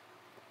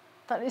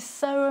 That is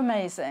so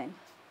amazing.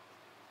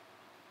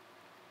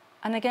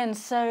 And again,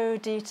 so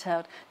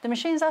detailed. The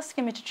machine's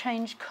asking me to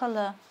change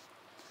colour.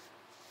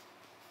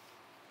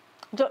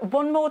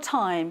 One more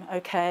time,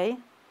 okay?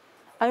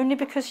 Only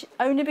because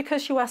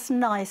you asked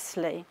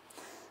nicely.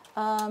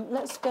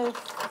 Let's go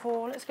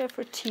for a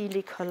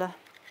tealy colour.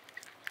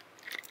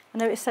 I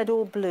know it said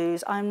all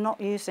blues. I'm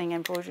not using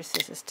embroidery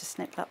scissors to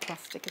snip that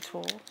plastic at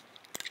all.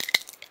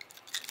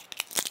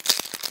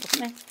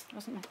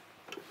 Wasn't me.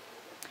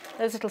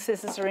 Those little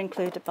scissors are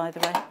included, by the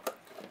way.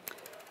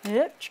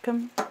 Yep, you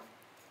come.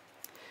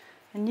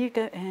 And you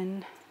go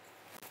in.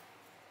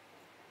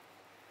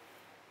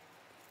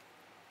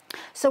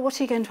 So what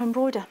are you going to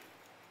embroider?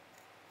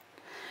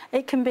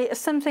 It can be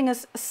something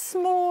as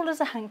small as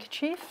a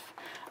handkerchief,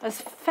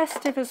 as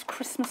festive as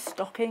Christmas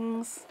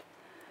stockings.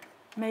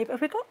 Maybe,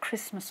 have we got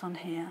Christmas on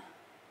here?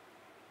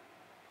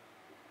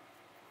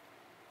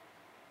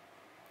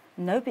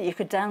 No, but you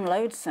could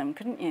download some,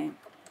 couldn't you?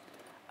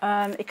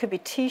 It could be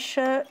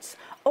t-shirts.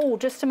 Oh,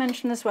 just to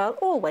mention as well,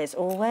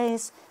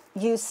 always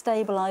use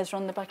stabiliser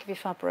on the back of your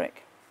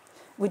fabric.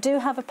 We do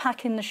have a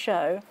pack in the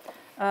show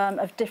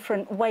of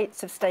different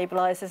weights of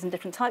stabilisers and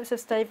different types of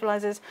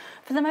stabilisers.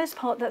 For the most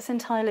part, that's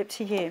entirely up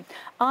to you.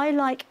 I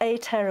like a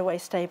tearaway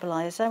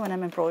stabiliser when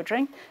I'm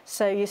embroidering,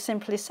 so you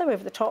simply sew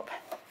over the top.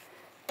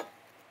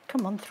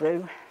 Come on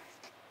through.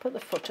 Put the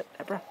foot up,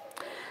 Deborah.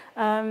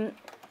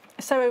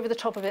 Sew over the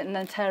top of it and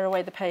then tear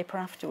away the paper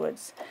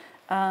afterwards.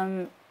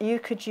 You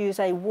could use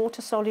a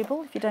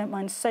water-soluble if you don't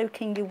mind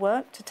soaking your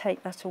work to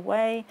take that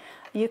away.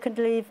 You could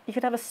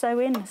have a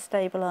sew-in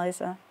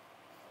stabiliser.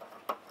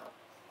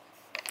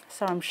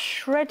 So I'm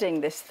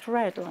shredding this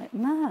thread like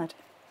mad.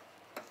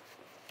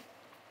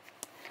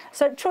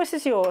 So choice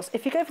is yours.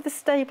 If you go for the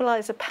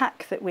stabiliser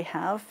pack that we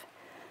have,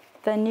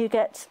 then you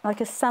get like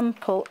a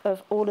sample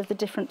of all of the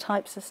different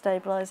types of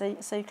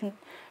stabiliser, so you can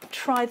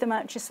try them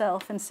out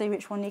yourself and see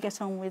which one you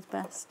get on with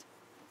best.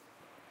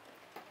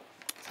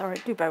 Sorry,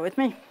 do bear with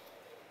me.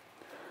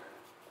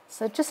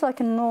 So just like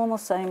a normal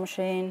sewing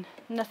machine,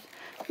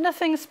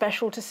 nothing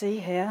special to see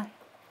here.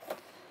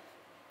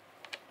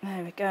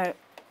 There we go.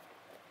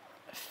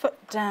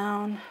 Foot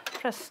down,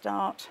 press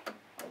start.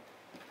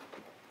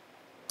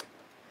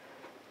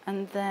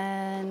 And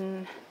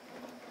then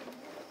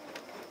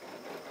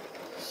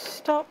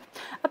stop.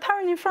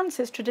 Apparently in France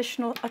it's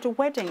traditional at a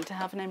wedding to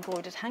have an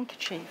embroidered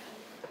handkerchief.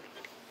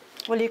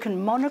 Well, you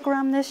can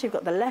monogram this, you've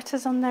got the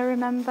letters on there,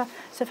 remember?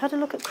 So I've had a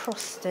look at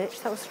cross stitch,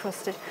 that was cross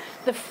stitch.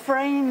 The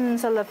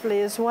frames are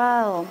lovely as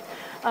well.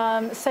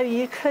 So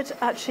you could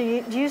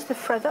actually use the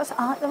thread, that's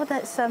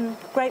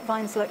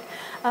grapevines, look.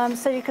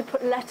 So you could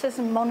put letters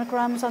and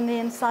monograms on the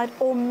inside,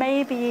 or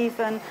maybe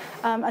even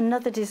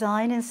another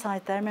design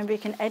inside there. Remember, you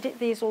can edit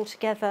these all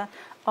together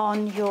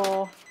on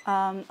your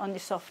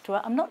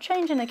software. I'm not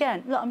changing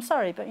again. Look, I'm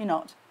sorry, but you're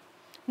not.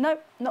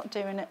 Nope, not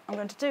doing it. I'm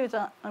going to do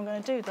that, I'm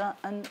going to do that,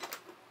 and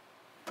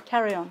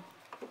carry on.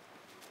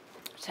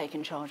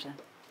 Taking charge then.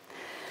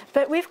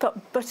 But we've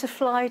got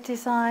butterfly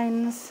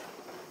designs,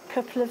 a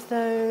couple of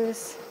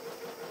those.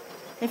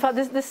 In fact,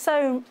 there's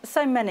so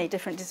many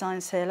different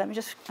designs here. Let me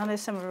just, I know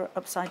some are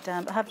upside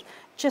down, but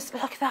just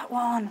look at that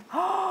one.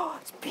 Oh,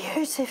 it's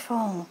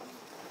beautiful.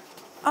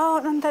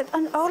 Oh,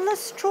 and all the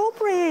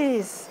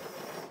strawberries.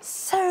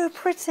 So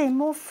pretty,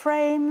 more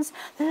frames.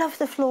 Love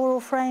the floral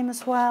frame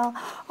as well.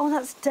 Oh,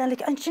 that's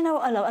delicate. And do you know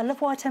what I love? I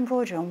love white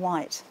embroidery on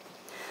white.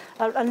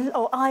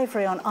 Or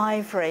ivory on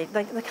ivory,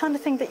 the kind of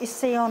thing that you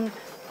see on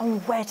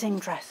wedding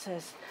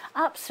dresses.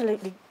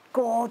 Absolutely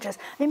gorgeous.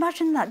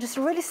 Imagine that, just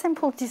a really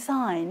simple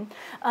design,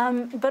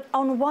 but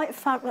on white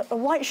fabric, a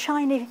white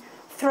shiny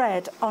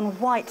thread on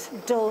white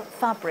dull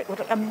fabric would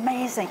look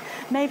amazing.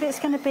 Maybe it's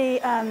going to be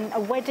a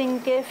wedding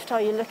gift. Are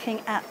you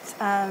looking at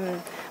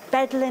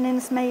bed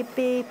linens,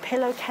 maybe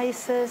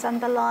pillowcases and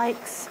the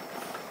likes?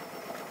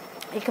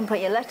 You can put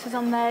your letters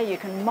on there, you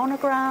can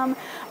monogram.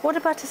 What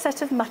about a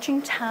set of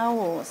matching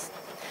towels?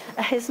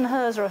 a his and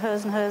hers, or a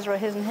hers and hers, or a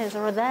his and his,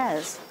 or a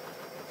theirs.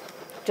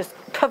 Just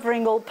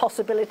covering all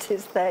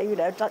possibilities there, you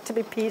know, like to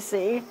be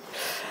PC.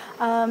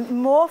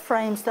 More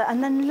frames there,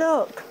 and then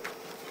look,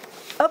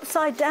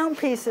 upside down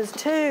pieces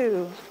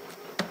too.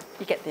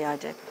 You get the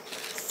idea.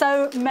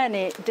 So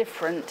many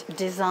different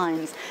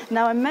designs.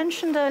 Now, I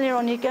mentioned earlier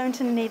on you're going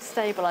to need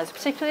stabiliser,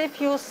 particularly if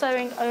you're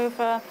sewing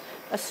over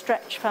a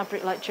stretch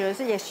fabric like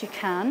jersey. Yes, you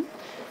can,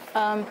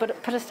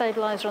 but put a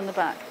stabiliser on the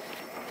back.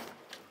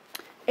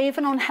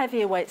 Even on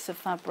heavier weights of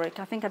fabric,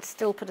 I think I'd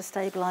still put a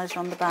stabiliser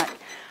on the back.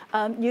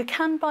 You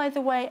can, by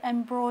the way,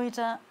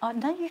 embroider.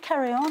 No, you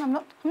carry on.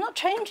 I'm not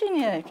changing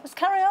you. Just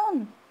carry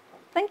on.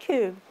 Thank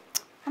you.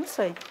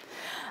 Honestly.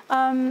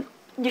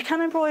 You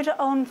can embroider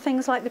on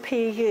things like the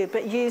PU,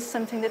 but use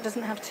something that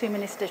doesn't have too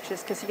many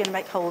stitches because you're going to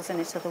make holes in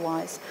it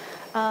otherwise.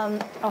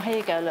 Oh, here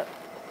you go, look.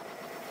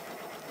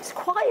 It's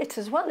quiet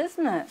as well,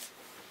 isn't it?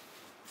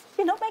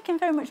 You're not making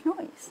very much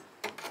noise.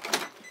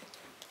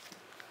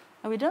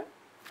 Are we done?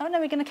 Oh, no,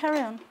 we're going to carry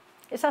on.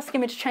 It's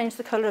asking me to change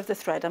the colour of the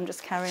thread. I'm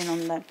just carrying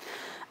on there.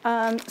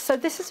 So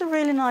this is a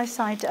really nice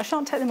idea. I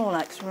shan't take them all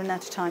out because we're running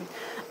out of time.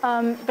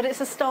 But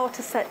it's a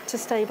starter set to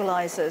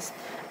stabilisers.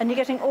 And you're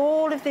getting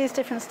all of these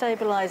different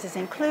stabilisers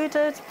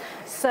included.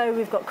 So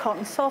we've got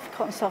cotton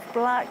soft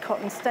black,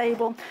 cotton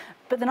stable.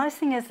 But the nice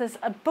thing is there's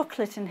a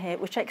booklet in here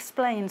which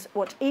explains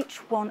what each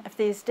one of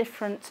these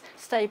different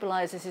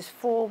stabilisers is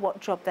for, what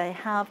job they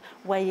have,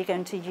 where you're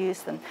going to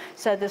use them.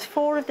 So there's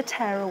 4 of the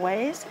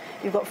tearaways,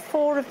 you've got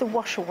 4 of the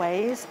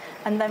washaways,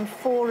 and then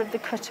 4 of the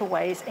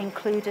cutaways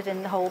included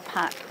in the whole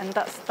pack. And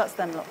that's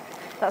them, look.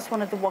 That's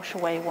one of the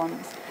washaway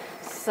ones.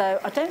 So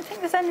I don't think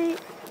there's any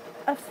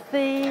of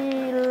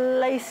the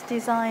lace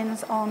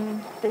designs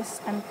on this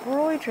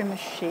embroidery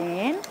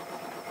machine.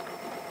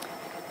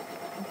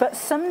 But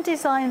some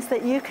designs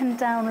that you can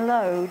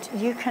download,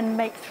 you can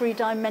make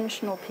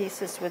 3-dimensional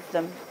pieces with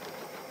them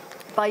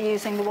by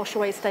using the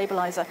washaway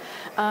stabiliser.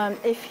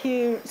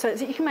 So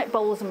you can make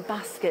bowls and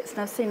baskets, and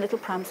I've seen little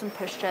prams and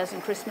pushchairs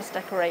and Christmas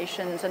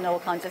decorations and all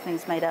kinds of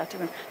things made out of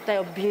them. They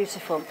are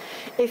beautiful.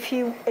 If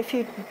you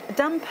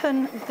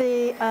dampen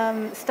the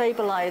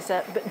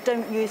stabiliser but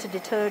don't use a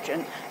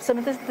detergent, some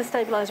of the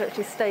stabiliser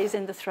actually stays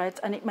in the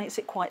threads and it makes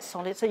it quite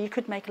solid. So you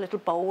could make a little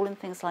bowl and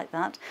things like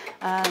that.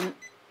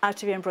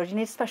 Out of your embroidery. You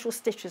need special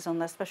stitches on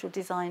there, special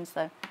designs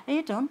though. Are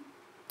you done?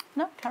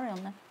 No, carry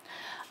on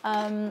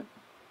then.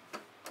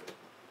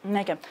 There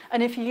you go.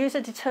 And if you use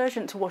a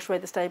detergent to wash away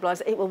the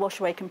stabiliser, it will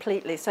wash away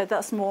completely. So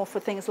that's more for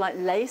things like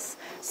lace.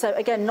 So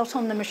again, not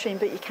on the machine,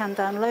 but you can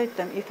download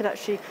them. You could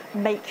actually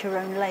make your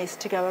own lace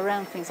to go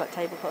around things like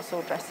tablecloths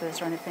or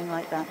dresses or anything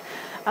like that.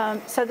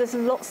 So there's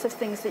lots of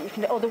things that you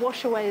can do. Oh, the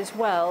wash away as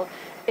well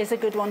is a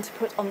good one to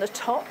put on the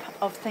top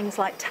of things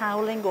like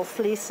toweling or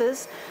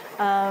fleeces.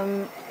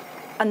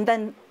 And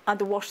then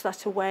either wash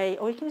that away,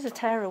 or you can use a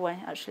tearaway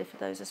actually for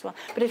those as well.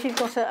 But if you've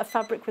got a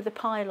fabric with a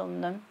pile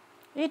on them,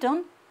 are you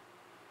done?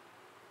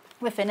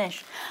 We're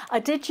finished. I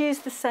did use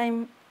the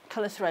same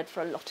colour thread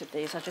for a lot of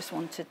these. I just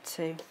wanted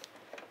to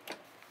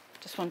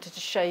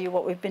show you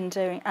what we've been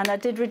doing, and I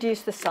did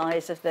reduce the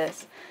size of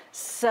this.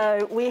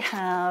 So we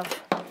have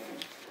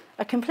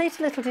a complete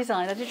little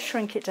design. I did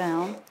shrink it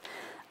down.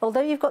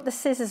 Although you've got the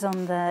scissors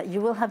on there, you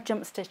will have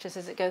jump stitches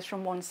as it goes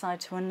from one side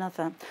to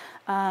another.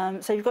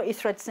 So you've got your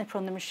thread snipper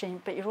on the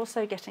machine, but you're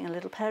also getting a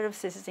little pair of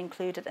scissors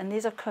included, and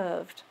these are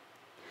curved.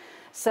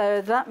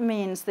 So that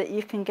means that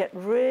you can get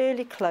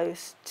really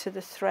close to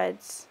the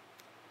threads,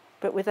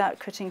 but without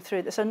cutting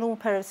through. So a normal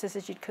pair of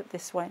scissors you'd cut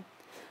this way,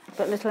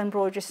 but little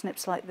embroidery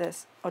snips like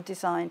this are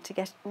designed to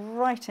get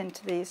right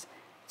into these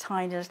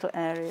tiny little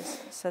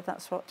areas. So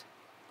that's what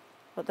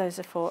those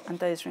are for, and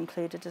those are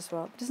included as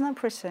well. But isn't that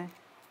pretty?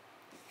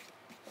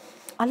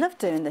 I love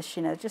doing this,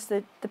 you know, just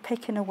the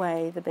picking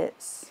away the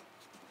bits.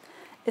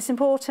 It's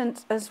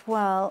important as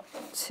well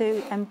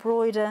to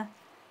embroider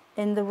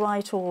in the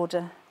right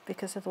order,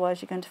 because otherwise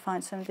you're going to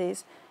find some of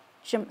these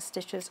jump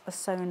stitches are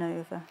sewn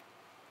over.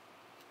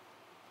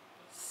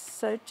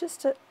 So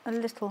just a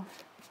little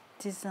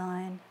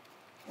design.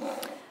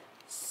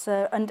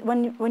 So, and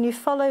when you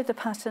follow the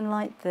pattern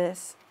like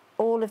this,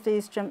 all of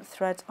these jump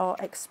threads are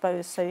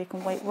exposed, so you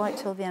can wait right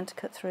till the end to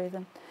cut through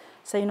them.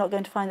 So you're not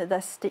going to find that they're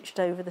stitched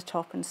over the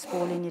top and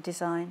spoiling your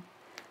design.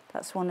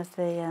 That's one of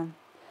the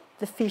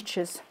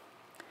features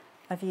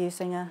of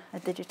using a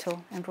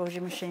digital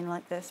embroidery machine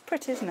like this.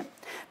 Pretty, isn't it?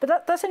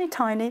 But that's only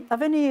tiny.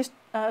 I've only used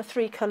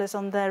 3 colours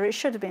on there. It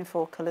should have been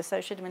 4 colours, so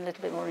it should have been a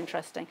little bit more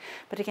interesting.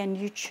 But again,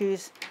 you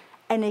choose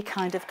any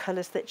kind of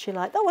colours that you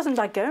like. That wasn't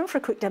like going for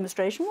a quick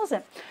demonstration, was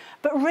it?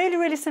 But really,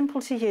 really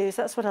simple to use.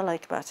 That's what I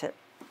like about it.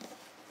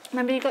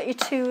 Remember, you've got your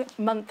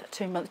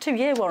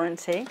 2-year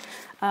warranty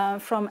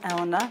from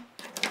Elna,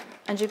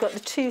 and you've got the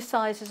 2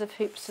 sizes of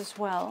hoops as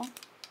well.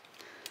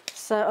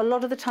 So a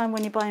lot of the time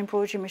when you buy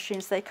embroidery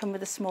machines, they come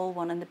with a small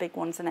one and the big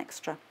one's an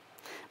extra.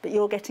 But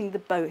you're getting the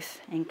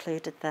both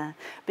included there.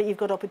 But you've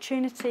got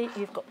opportunity,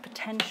 you've got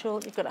potential,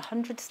 you've got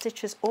 100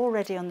 stitches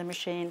already on the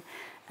machine,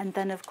 and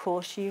then of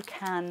course you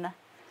can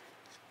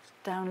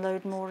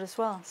download more as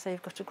well. So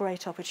you've got a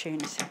great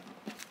opportunity.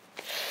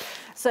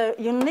 So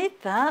you'll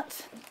need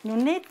that. You'll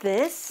need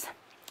this.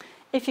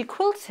 If you're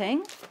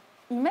quilting,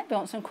 you maybe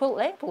want some quilt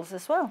labels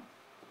as well.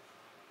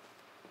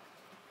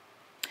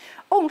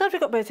 Oh, I'm glad we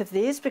got both of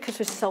these because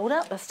we sold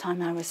out last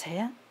time I was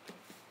here.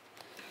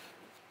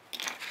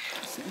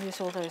 Let's use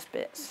all those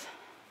bits.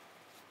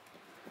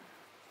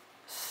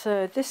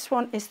 So this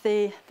one is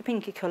the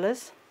pinky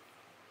colours.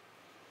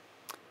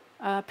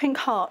 Pink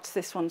Hearts,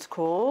 this one's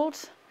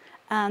called.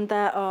 And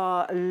there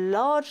are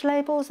large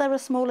labels, there are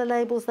smaller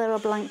labels, there are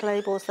blank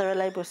labels, there are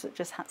labels that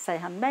just say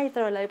handmade,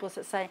 there are labels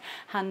that say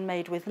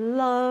handmade with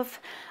love,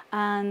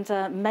 and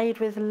made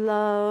with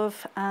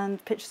love,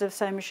 and pictures of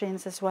sewing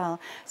machines as well.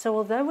 So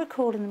although we're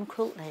calling them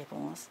quilt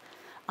labels,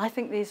 I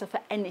think these are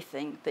for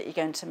anything that you're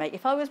going to make.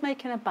 If I was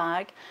making a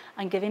bag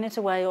and giving it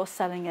away or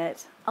selling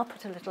it, I'll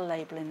put a little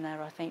label in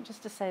there, I think,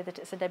 just to say that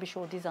it's a Debbie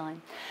Shaw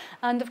design.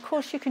 And of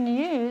course you can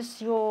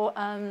use your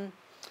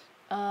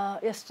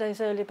yesterday's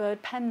early bird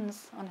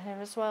pens on here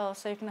as well,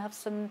 so you can have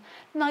some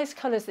nice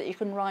colours that you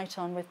can write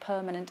on with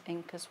permanent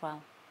ink as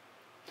well.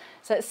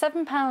 So it's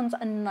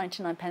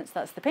 £7.99,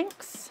 that's the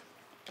pinks.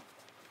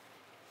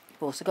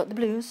 You've also got the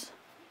blues.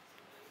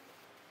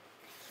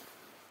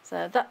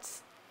 So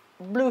that's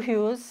blue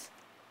hues.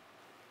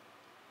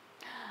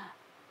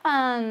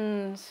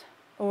 And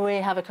we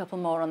have a couple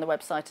more on the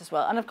website as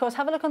well. And of course,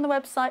 have a look on the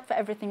website for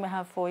everything we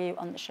have for you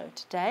on the show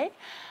today.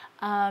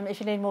 If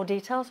you need more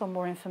details or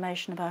more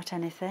information about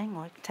anything,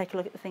 or take a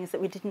look at the things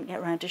that we didn't get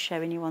around to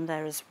showing you on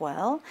there as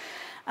well.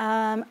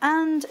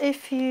 And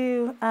if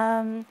you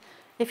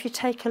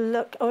take a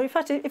look, or in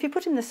fact, if you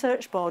put in the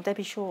search bar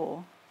Debbie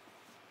Shaw,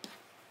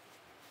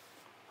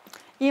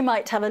 you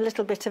might have a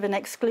little bit of an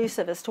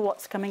exclusive as to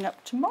what's coming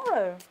up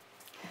tomorrow,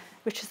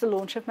 which is the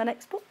launch of my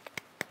next book.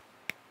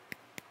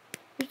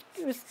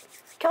 It was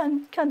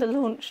kind of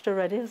launched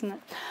already, isn't it?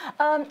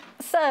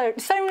 So,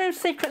 Sewing Room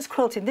Secrets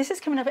Quilting. This is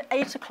coming up at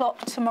 8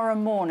 o'clock tomorrow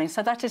morning.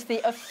 So that is the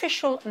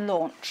official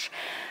launch.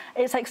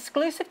 It's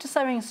exclusive to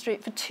Sewing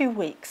Street for 2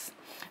 weeks.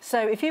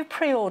 So if you've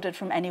pre-ordered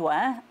from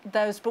anywhere,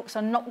 those books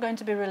are not going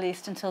to be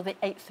released until the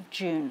 8th of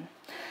June.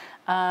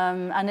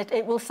 And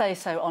it will say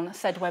so on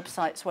said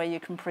websites where you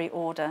can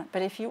pre-order.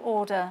 But if you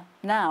order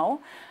now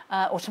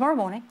or tomorrow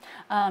morning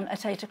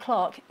at 8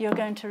 o'clock, you're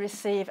going to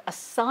receive a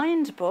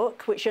signed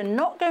book, which you're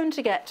not going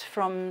to get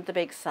from the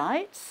big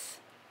sites.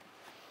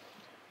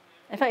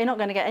 In fact, you're not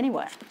going to get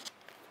anywhere,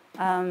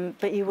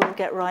 but you will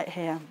get right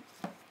here.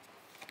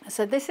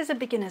 So this is a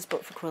beginner's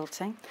book for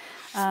quilting.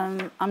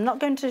 I'm not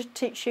going to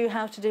teach you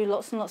how to do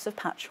lots and lots of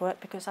patchwork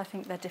because I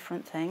think they're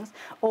different things,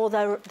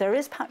 although there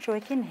is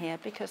patchwork in here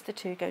because the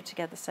two go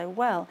together so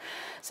well.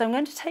 So I'm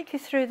going to take you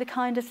through the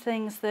kind of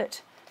things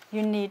that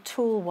you need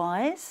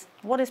tool-wise,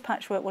 what is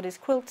patchwork, what is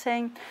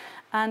quilting,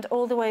 and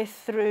all the way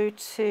through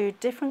to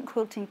different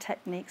quilting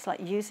techniques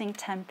like using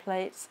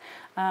templates,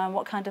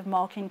 what kind of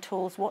marking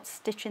tools, what's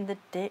stitch in the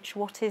ditch,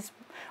 what is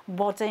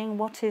wadding,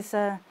 what is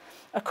a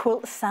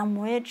quilt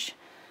sandwich,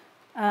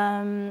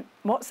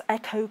 what's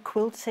echo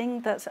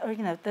quilting, that's,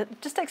 you know,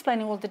 just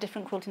explaining all the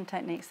different quilting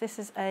techniques. This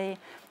is a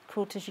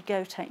quilt as you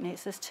go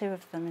techniques, there's 2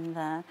 of them in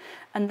there.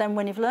 And then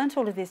when you've learnt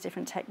all of these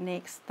different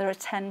techniques, there are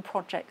 10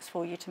 projects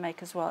for you to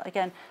make as well.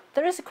 Again,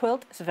 there is a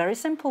quilt, it's a very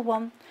simple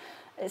one.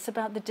 It's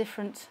about the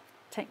different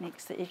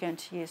techniques that you're going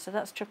to use. So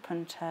that's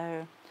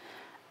trapunto.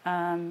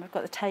 We've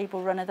got the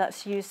table runner,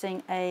 that's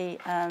using a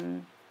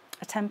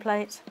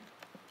template.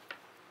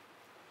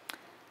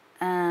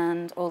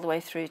 And all the way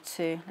through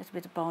to a little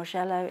bit of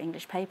bargello,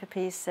 English paper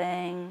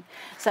piecing.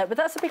 So, but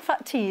that's a big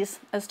fat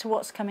tease as to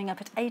what's coming up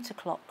at 8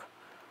 o'clock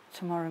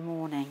tomorrow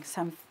morning.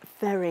 So I'm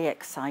very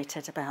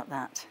excited about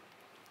that.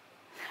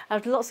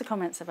 I've had lots of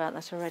comments about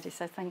that already,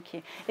 so thank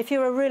you. If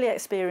you're a really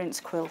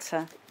experienced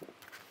quilter,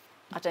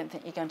 I don't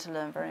think you're going to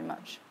learn very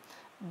much.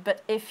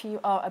 But if you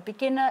are a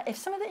beginner, if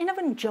some of the, you know,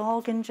 when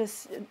jargon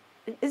just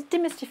is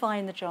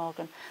demystifying the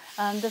jargon,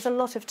 there's a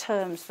lot of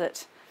terms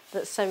that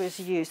sewers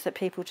use that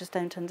people just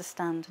don't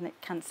understand, and it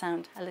can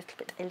sound a little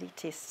bit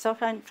elitist. So I'll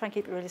try and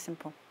keep it really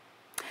simple.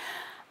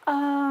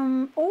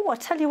 Oh, I'll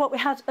tell you what we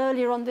had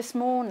earlier on this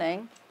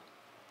morning.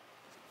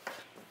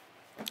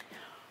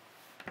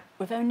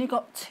 We've only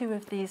got 2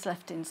 of these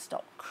left in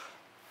stock.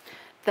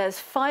 There's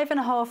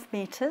 5.5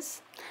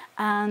 metres,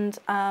 and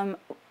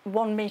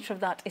 1 metre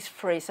of that is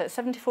free. So it's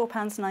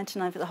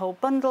 £74.99 for the whole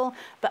bundle,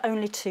 but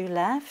only 2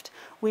 left.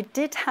 We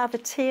did have a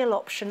teal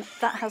option.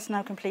 That has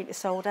now completely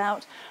sold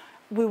out.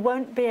 We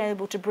won't be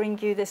able to bring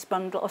you this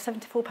bundle, or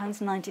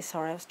 £74.90,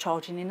 sorry, I was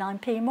charging you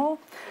 9p more.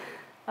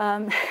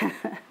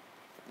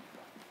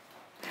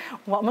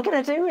 What am I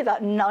going to do with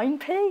that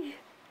 9p?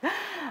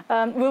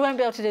 We won't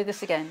be able to do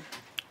this again.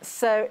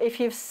 So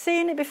if you've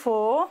seen it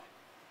before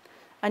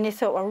and you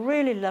thought, well, I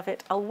really love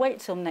it, I'll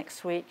wait till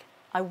next week.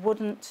 I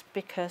wouldn't,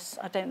 because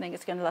I don't think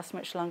it's going to last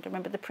much longer.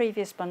 Remember, the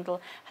previous bundle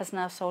has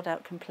now sold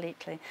out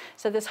completely.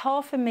 So there's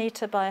 0.5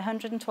 metre by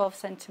 112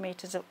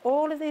 centimetres of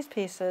all of these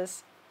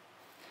pieces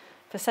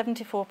for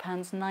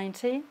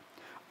 £74.90,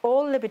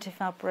 all Liberty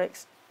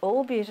fabrics,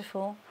 all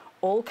beautiful,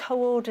 all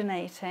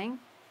coordinating.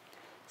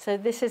 So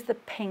this is the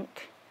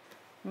pink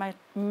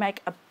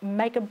make a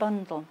mega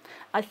bundle.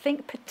 I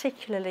think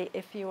particularly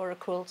if you are a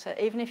quilter,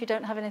 even if you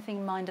don't have anything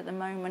in mind at the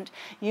moment,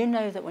 you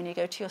know that when you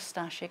go to your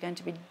stash you're going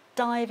to be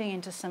diving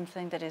into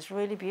something that is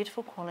really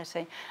beautiful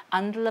quality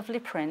and lovely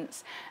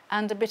prints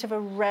and a bit of a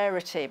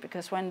rarity,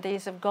 because when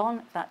these have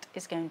gone, that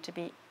is going to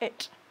be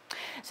it.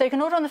 So you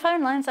can order on the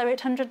phone lines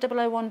 0800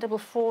 001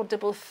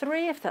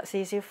 4433 if that's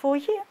easier for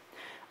you,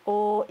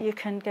 or you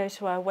can go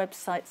to our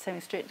website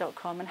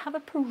sewingstreet.com and have a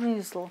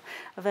perusal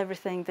of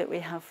everything that we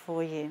have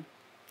for you.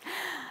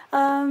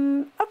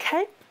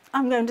 Okay,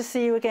 I'm going to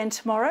see you again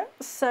tomorrow.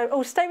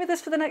 So, stay with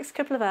us for the next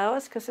couple of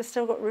hours because we've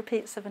still got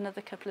repeats of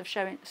another couple of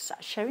showing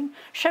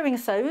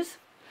sews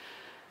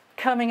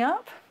coming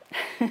up.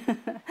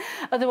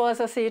 Otherwise,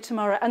 I'll see you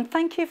tomorrow. And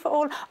thank you for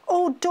all.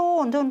 Oh,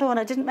 Dawn,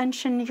 I didn't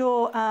mention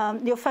your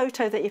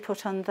photo that you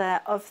put on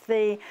there of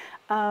the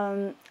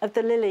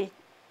lily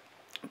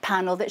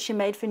panel that she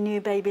made for new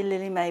baby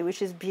Lily May,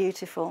 which is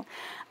beautiful.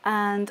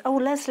 And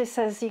Leslie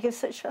says you give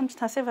such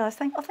fantastic advice.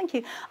 Thank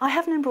you. I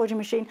have an embroidery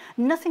machine,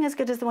 nothing as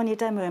good as the one you're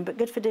demoing, but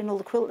good for doing all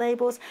the quilt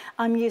labels.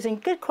 I'm using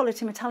good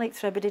quality metallic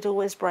thread, but it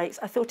always breaks.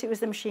 I thought it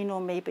was the machine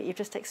or me, but you've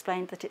just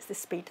explained that it's the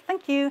speed.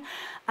 Thank you.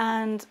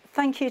 And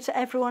thank you to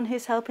everyone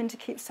who's helping to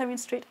keep Sewing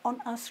Street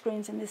on our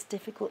screens in this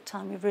difficult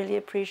time. We really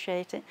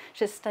appreciate it.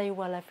 Just stay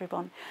well,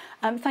 everyone.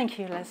 Thank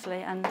you,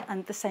 Leslie, and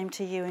the same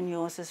to you and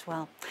yours as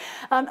well.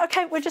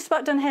 Okay, we're just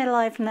about done here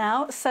live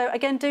now. So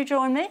again, do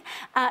join me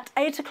at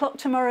 8 o'clock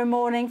tomorrow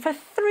morning for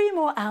 3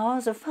 more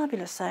hours of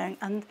fabulous sewing.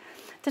 And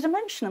did I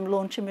mention I'm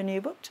launching my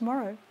new book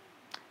tomorrow?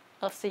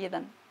 I'll see you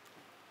then.